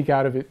to sneak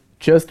out of it,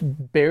 just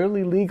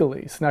barely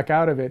legally snuck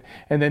out of it,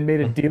 and then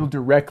made a deal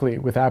directly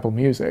with Apple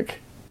Music.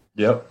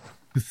 Yep.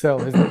 To sell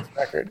his next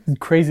record. It's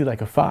crazy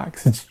like a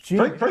fox. It's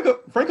genius.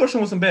 Frank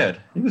Ocean wasn't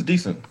bad. He was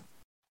decent.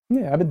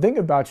 Yeah, I've been thinking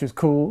about you's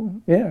cool.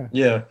 Yeah.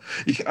 Yeah.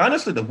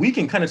 Honestly, The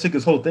Weeknd kind of took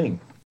his whole thing.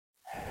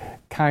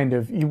 Kind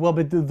of. Well,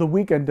 but The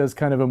Weeknd does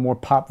kind of a more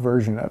pop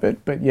version of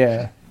it. But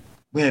yeah.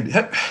 Man,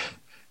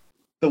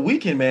 The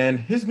Weeknd, man,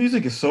 his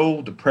music is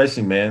so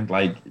depressing, man.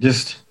 Like,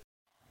 just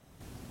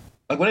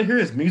like when I hear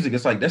his music,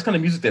 it's like that's kind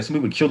of music that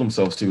somebody would kill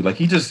themselves to. Like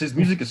his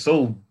music is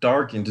so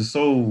dark and just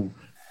so.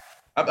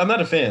 I'm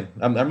not a fan.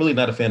 I'm really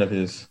not a fan of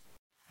his.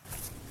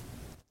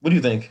 What do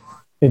you think?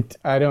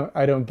 I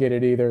don't get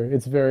it either.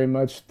 It's very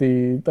much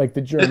the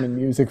German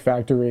music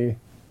factory.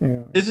 You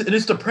know.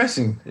 It's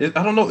depressing.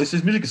 I don't know.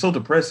 His music is so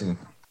depressing.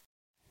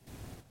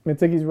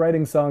 It's like he's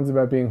writing songs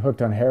about being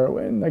hooked on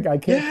heroin. Like I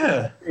can't.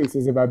 Yeah. It's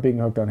about being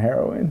hooked on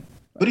heroin.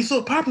 But he's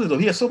so popular though.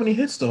 He has so many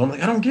hits though. I'm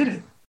like, I don't get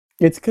it.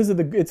 It's because of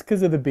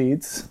the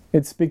beats.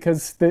 It's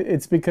because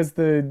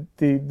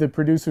the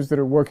producers that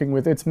are working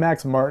with it's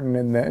Max Martin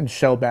and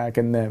Shellback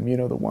and them, you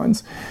know, the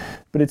ones.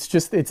 But it's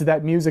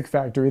that music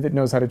factory that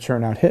knows how to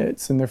churn out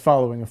hits, and they're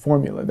following a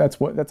formula. That's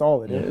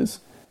all it is.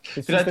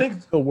 It's just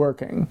it's still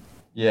working.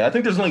 Yeah, I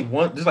think there's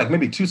like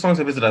maybe 2 songs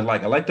of his that I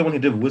like. I like the one he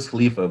did with Wiz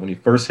Khalifa when he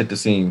first hit the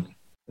scene.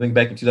 I think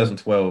back in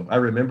 2012. I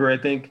remember, I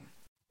think.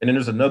 And then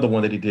there's another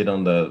one that he did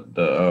on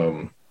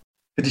the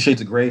 50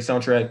 Shades of Grey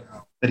soundtrack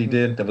that he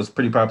did that was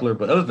pretty popular.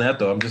 But other than that,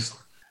 though, I'm just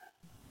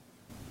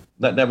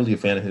not really a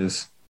fan of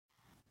his.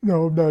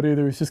 No, I'm not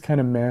either. It's just kind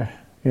of meh,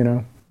 you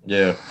know?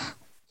 Yeah.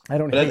 I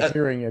don't hate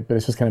hearing it, but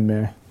it's just kind of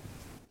meh.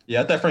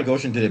 Yeah, I thought Frank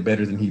Ocean did it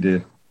better than he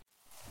did.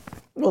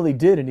 Well, he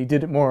did, and he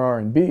did it more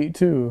R&B,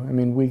 too. I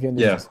mean, Weeknd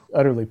is just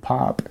utterly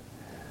pop.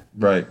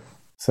 Right.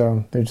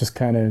 So they're just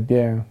kind of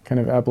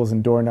apples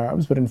and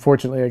doorknobs. But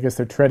unfortunately, I guess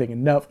they're treading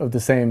enough of the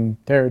same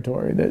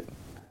territory that...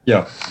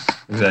 Yeah,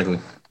 exactly.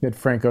 That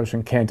Frank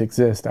Ocean can't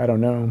exist. I don't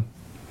know.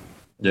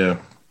 Yeah.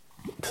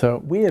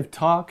 So we have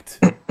talked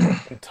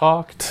and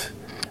talked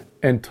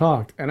and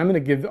talked. And I'm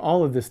going to give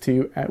all of this to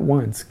you at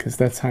once because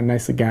that's how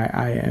nice a guy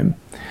I am.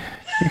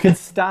 You can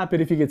stop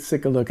it if you get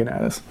sick of looking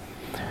at us.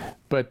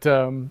 But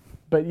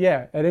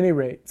yeah, at any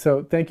rate.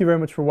 So thank you very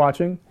much for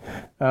watching.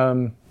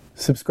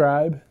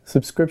 Subscribe.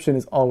 Subscription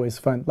is always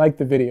fun. Like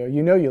the video.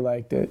 You know you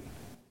liked it.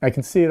 I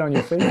can see it on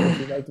your face.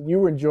 You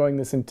were enjoying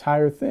this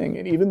entire thing.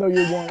 And even though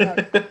you're worn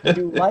out,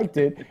 you liked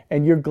it,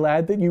 and you're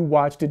glad that you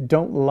watched it.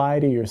 Don't lie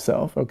to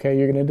yourself, okay?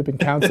 You're going to end up in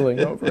counseling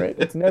over it.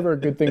 It's never a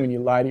good thing when you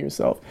lie to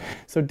yourself.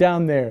 So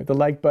down there, the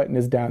like button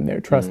is down there.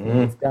 Trust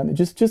me, it's down there.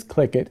 Just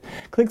click it.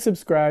 Click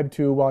subscribe,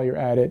 too, while you're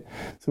at it,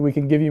 so we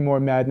can give you more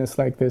madness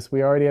like this.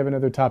 We already have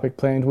another topic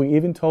planned. We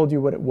even told you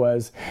what it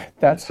was.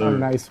 That's how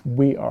nice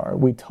we are.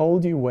 We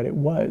told you what it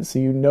was, so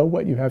you know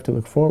what you have to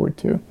look forward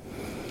to.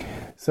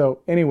 So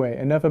anyway,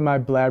 enough of my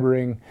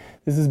blabbering.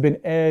 This has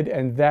been Ed,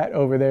 and that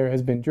over there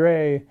has been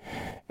Dre.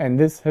 And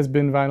this has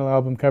been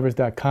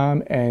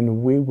vinylalbumcovers.com,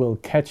 and we will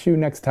catch you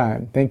next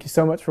time. Thank you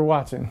so much for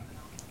watching.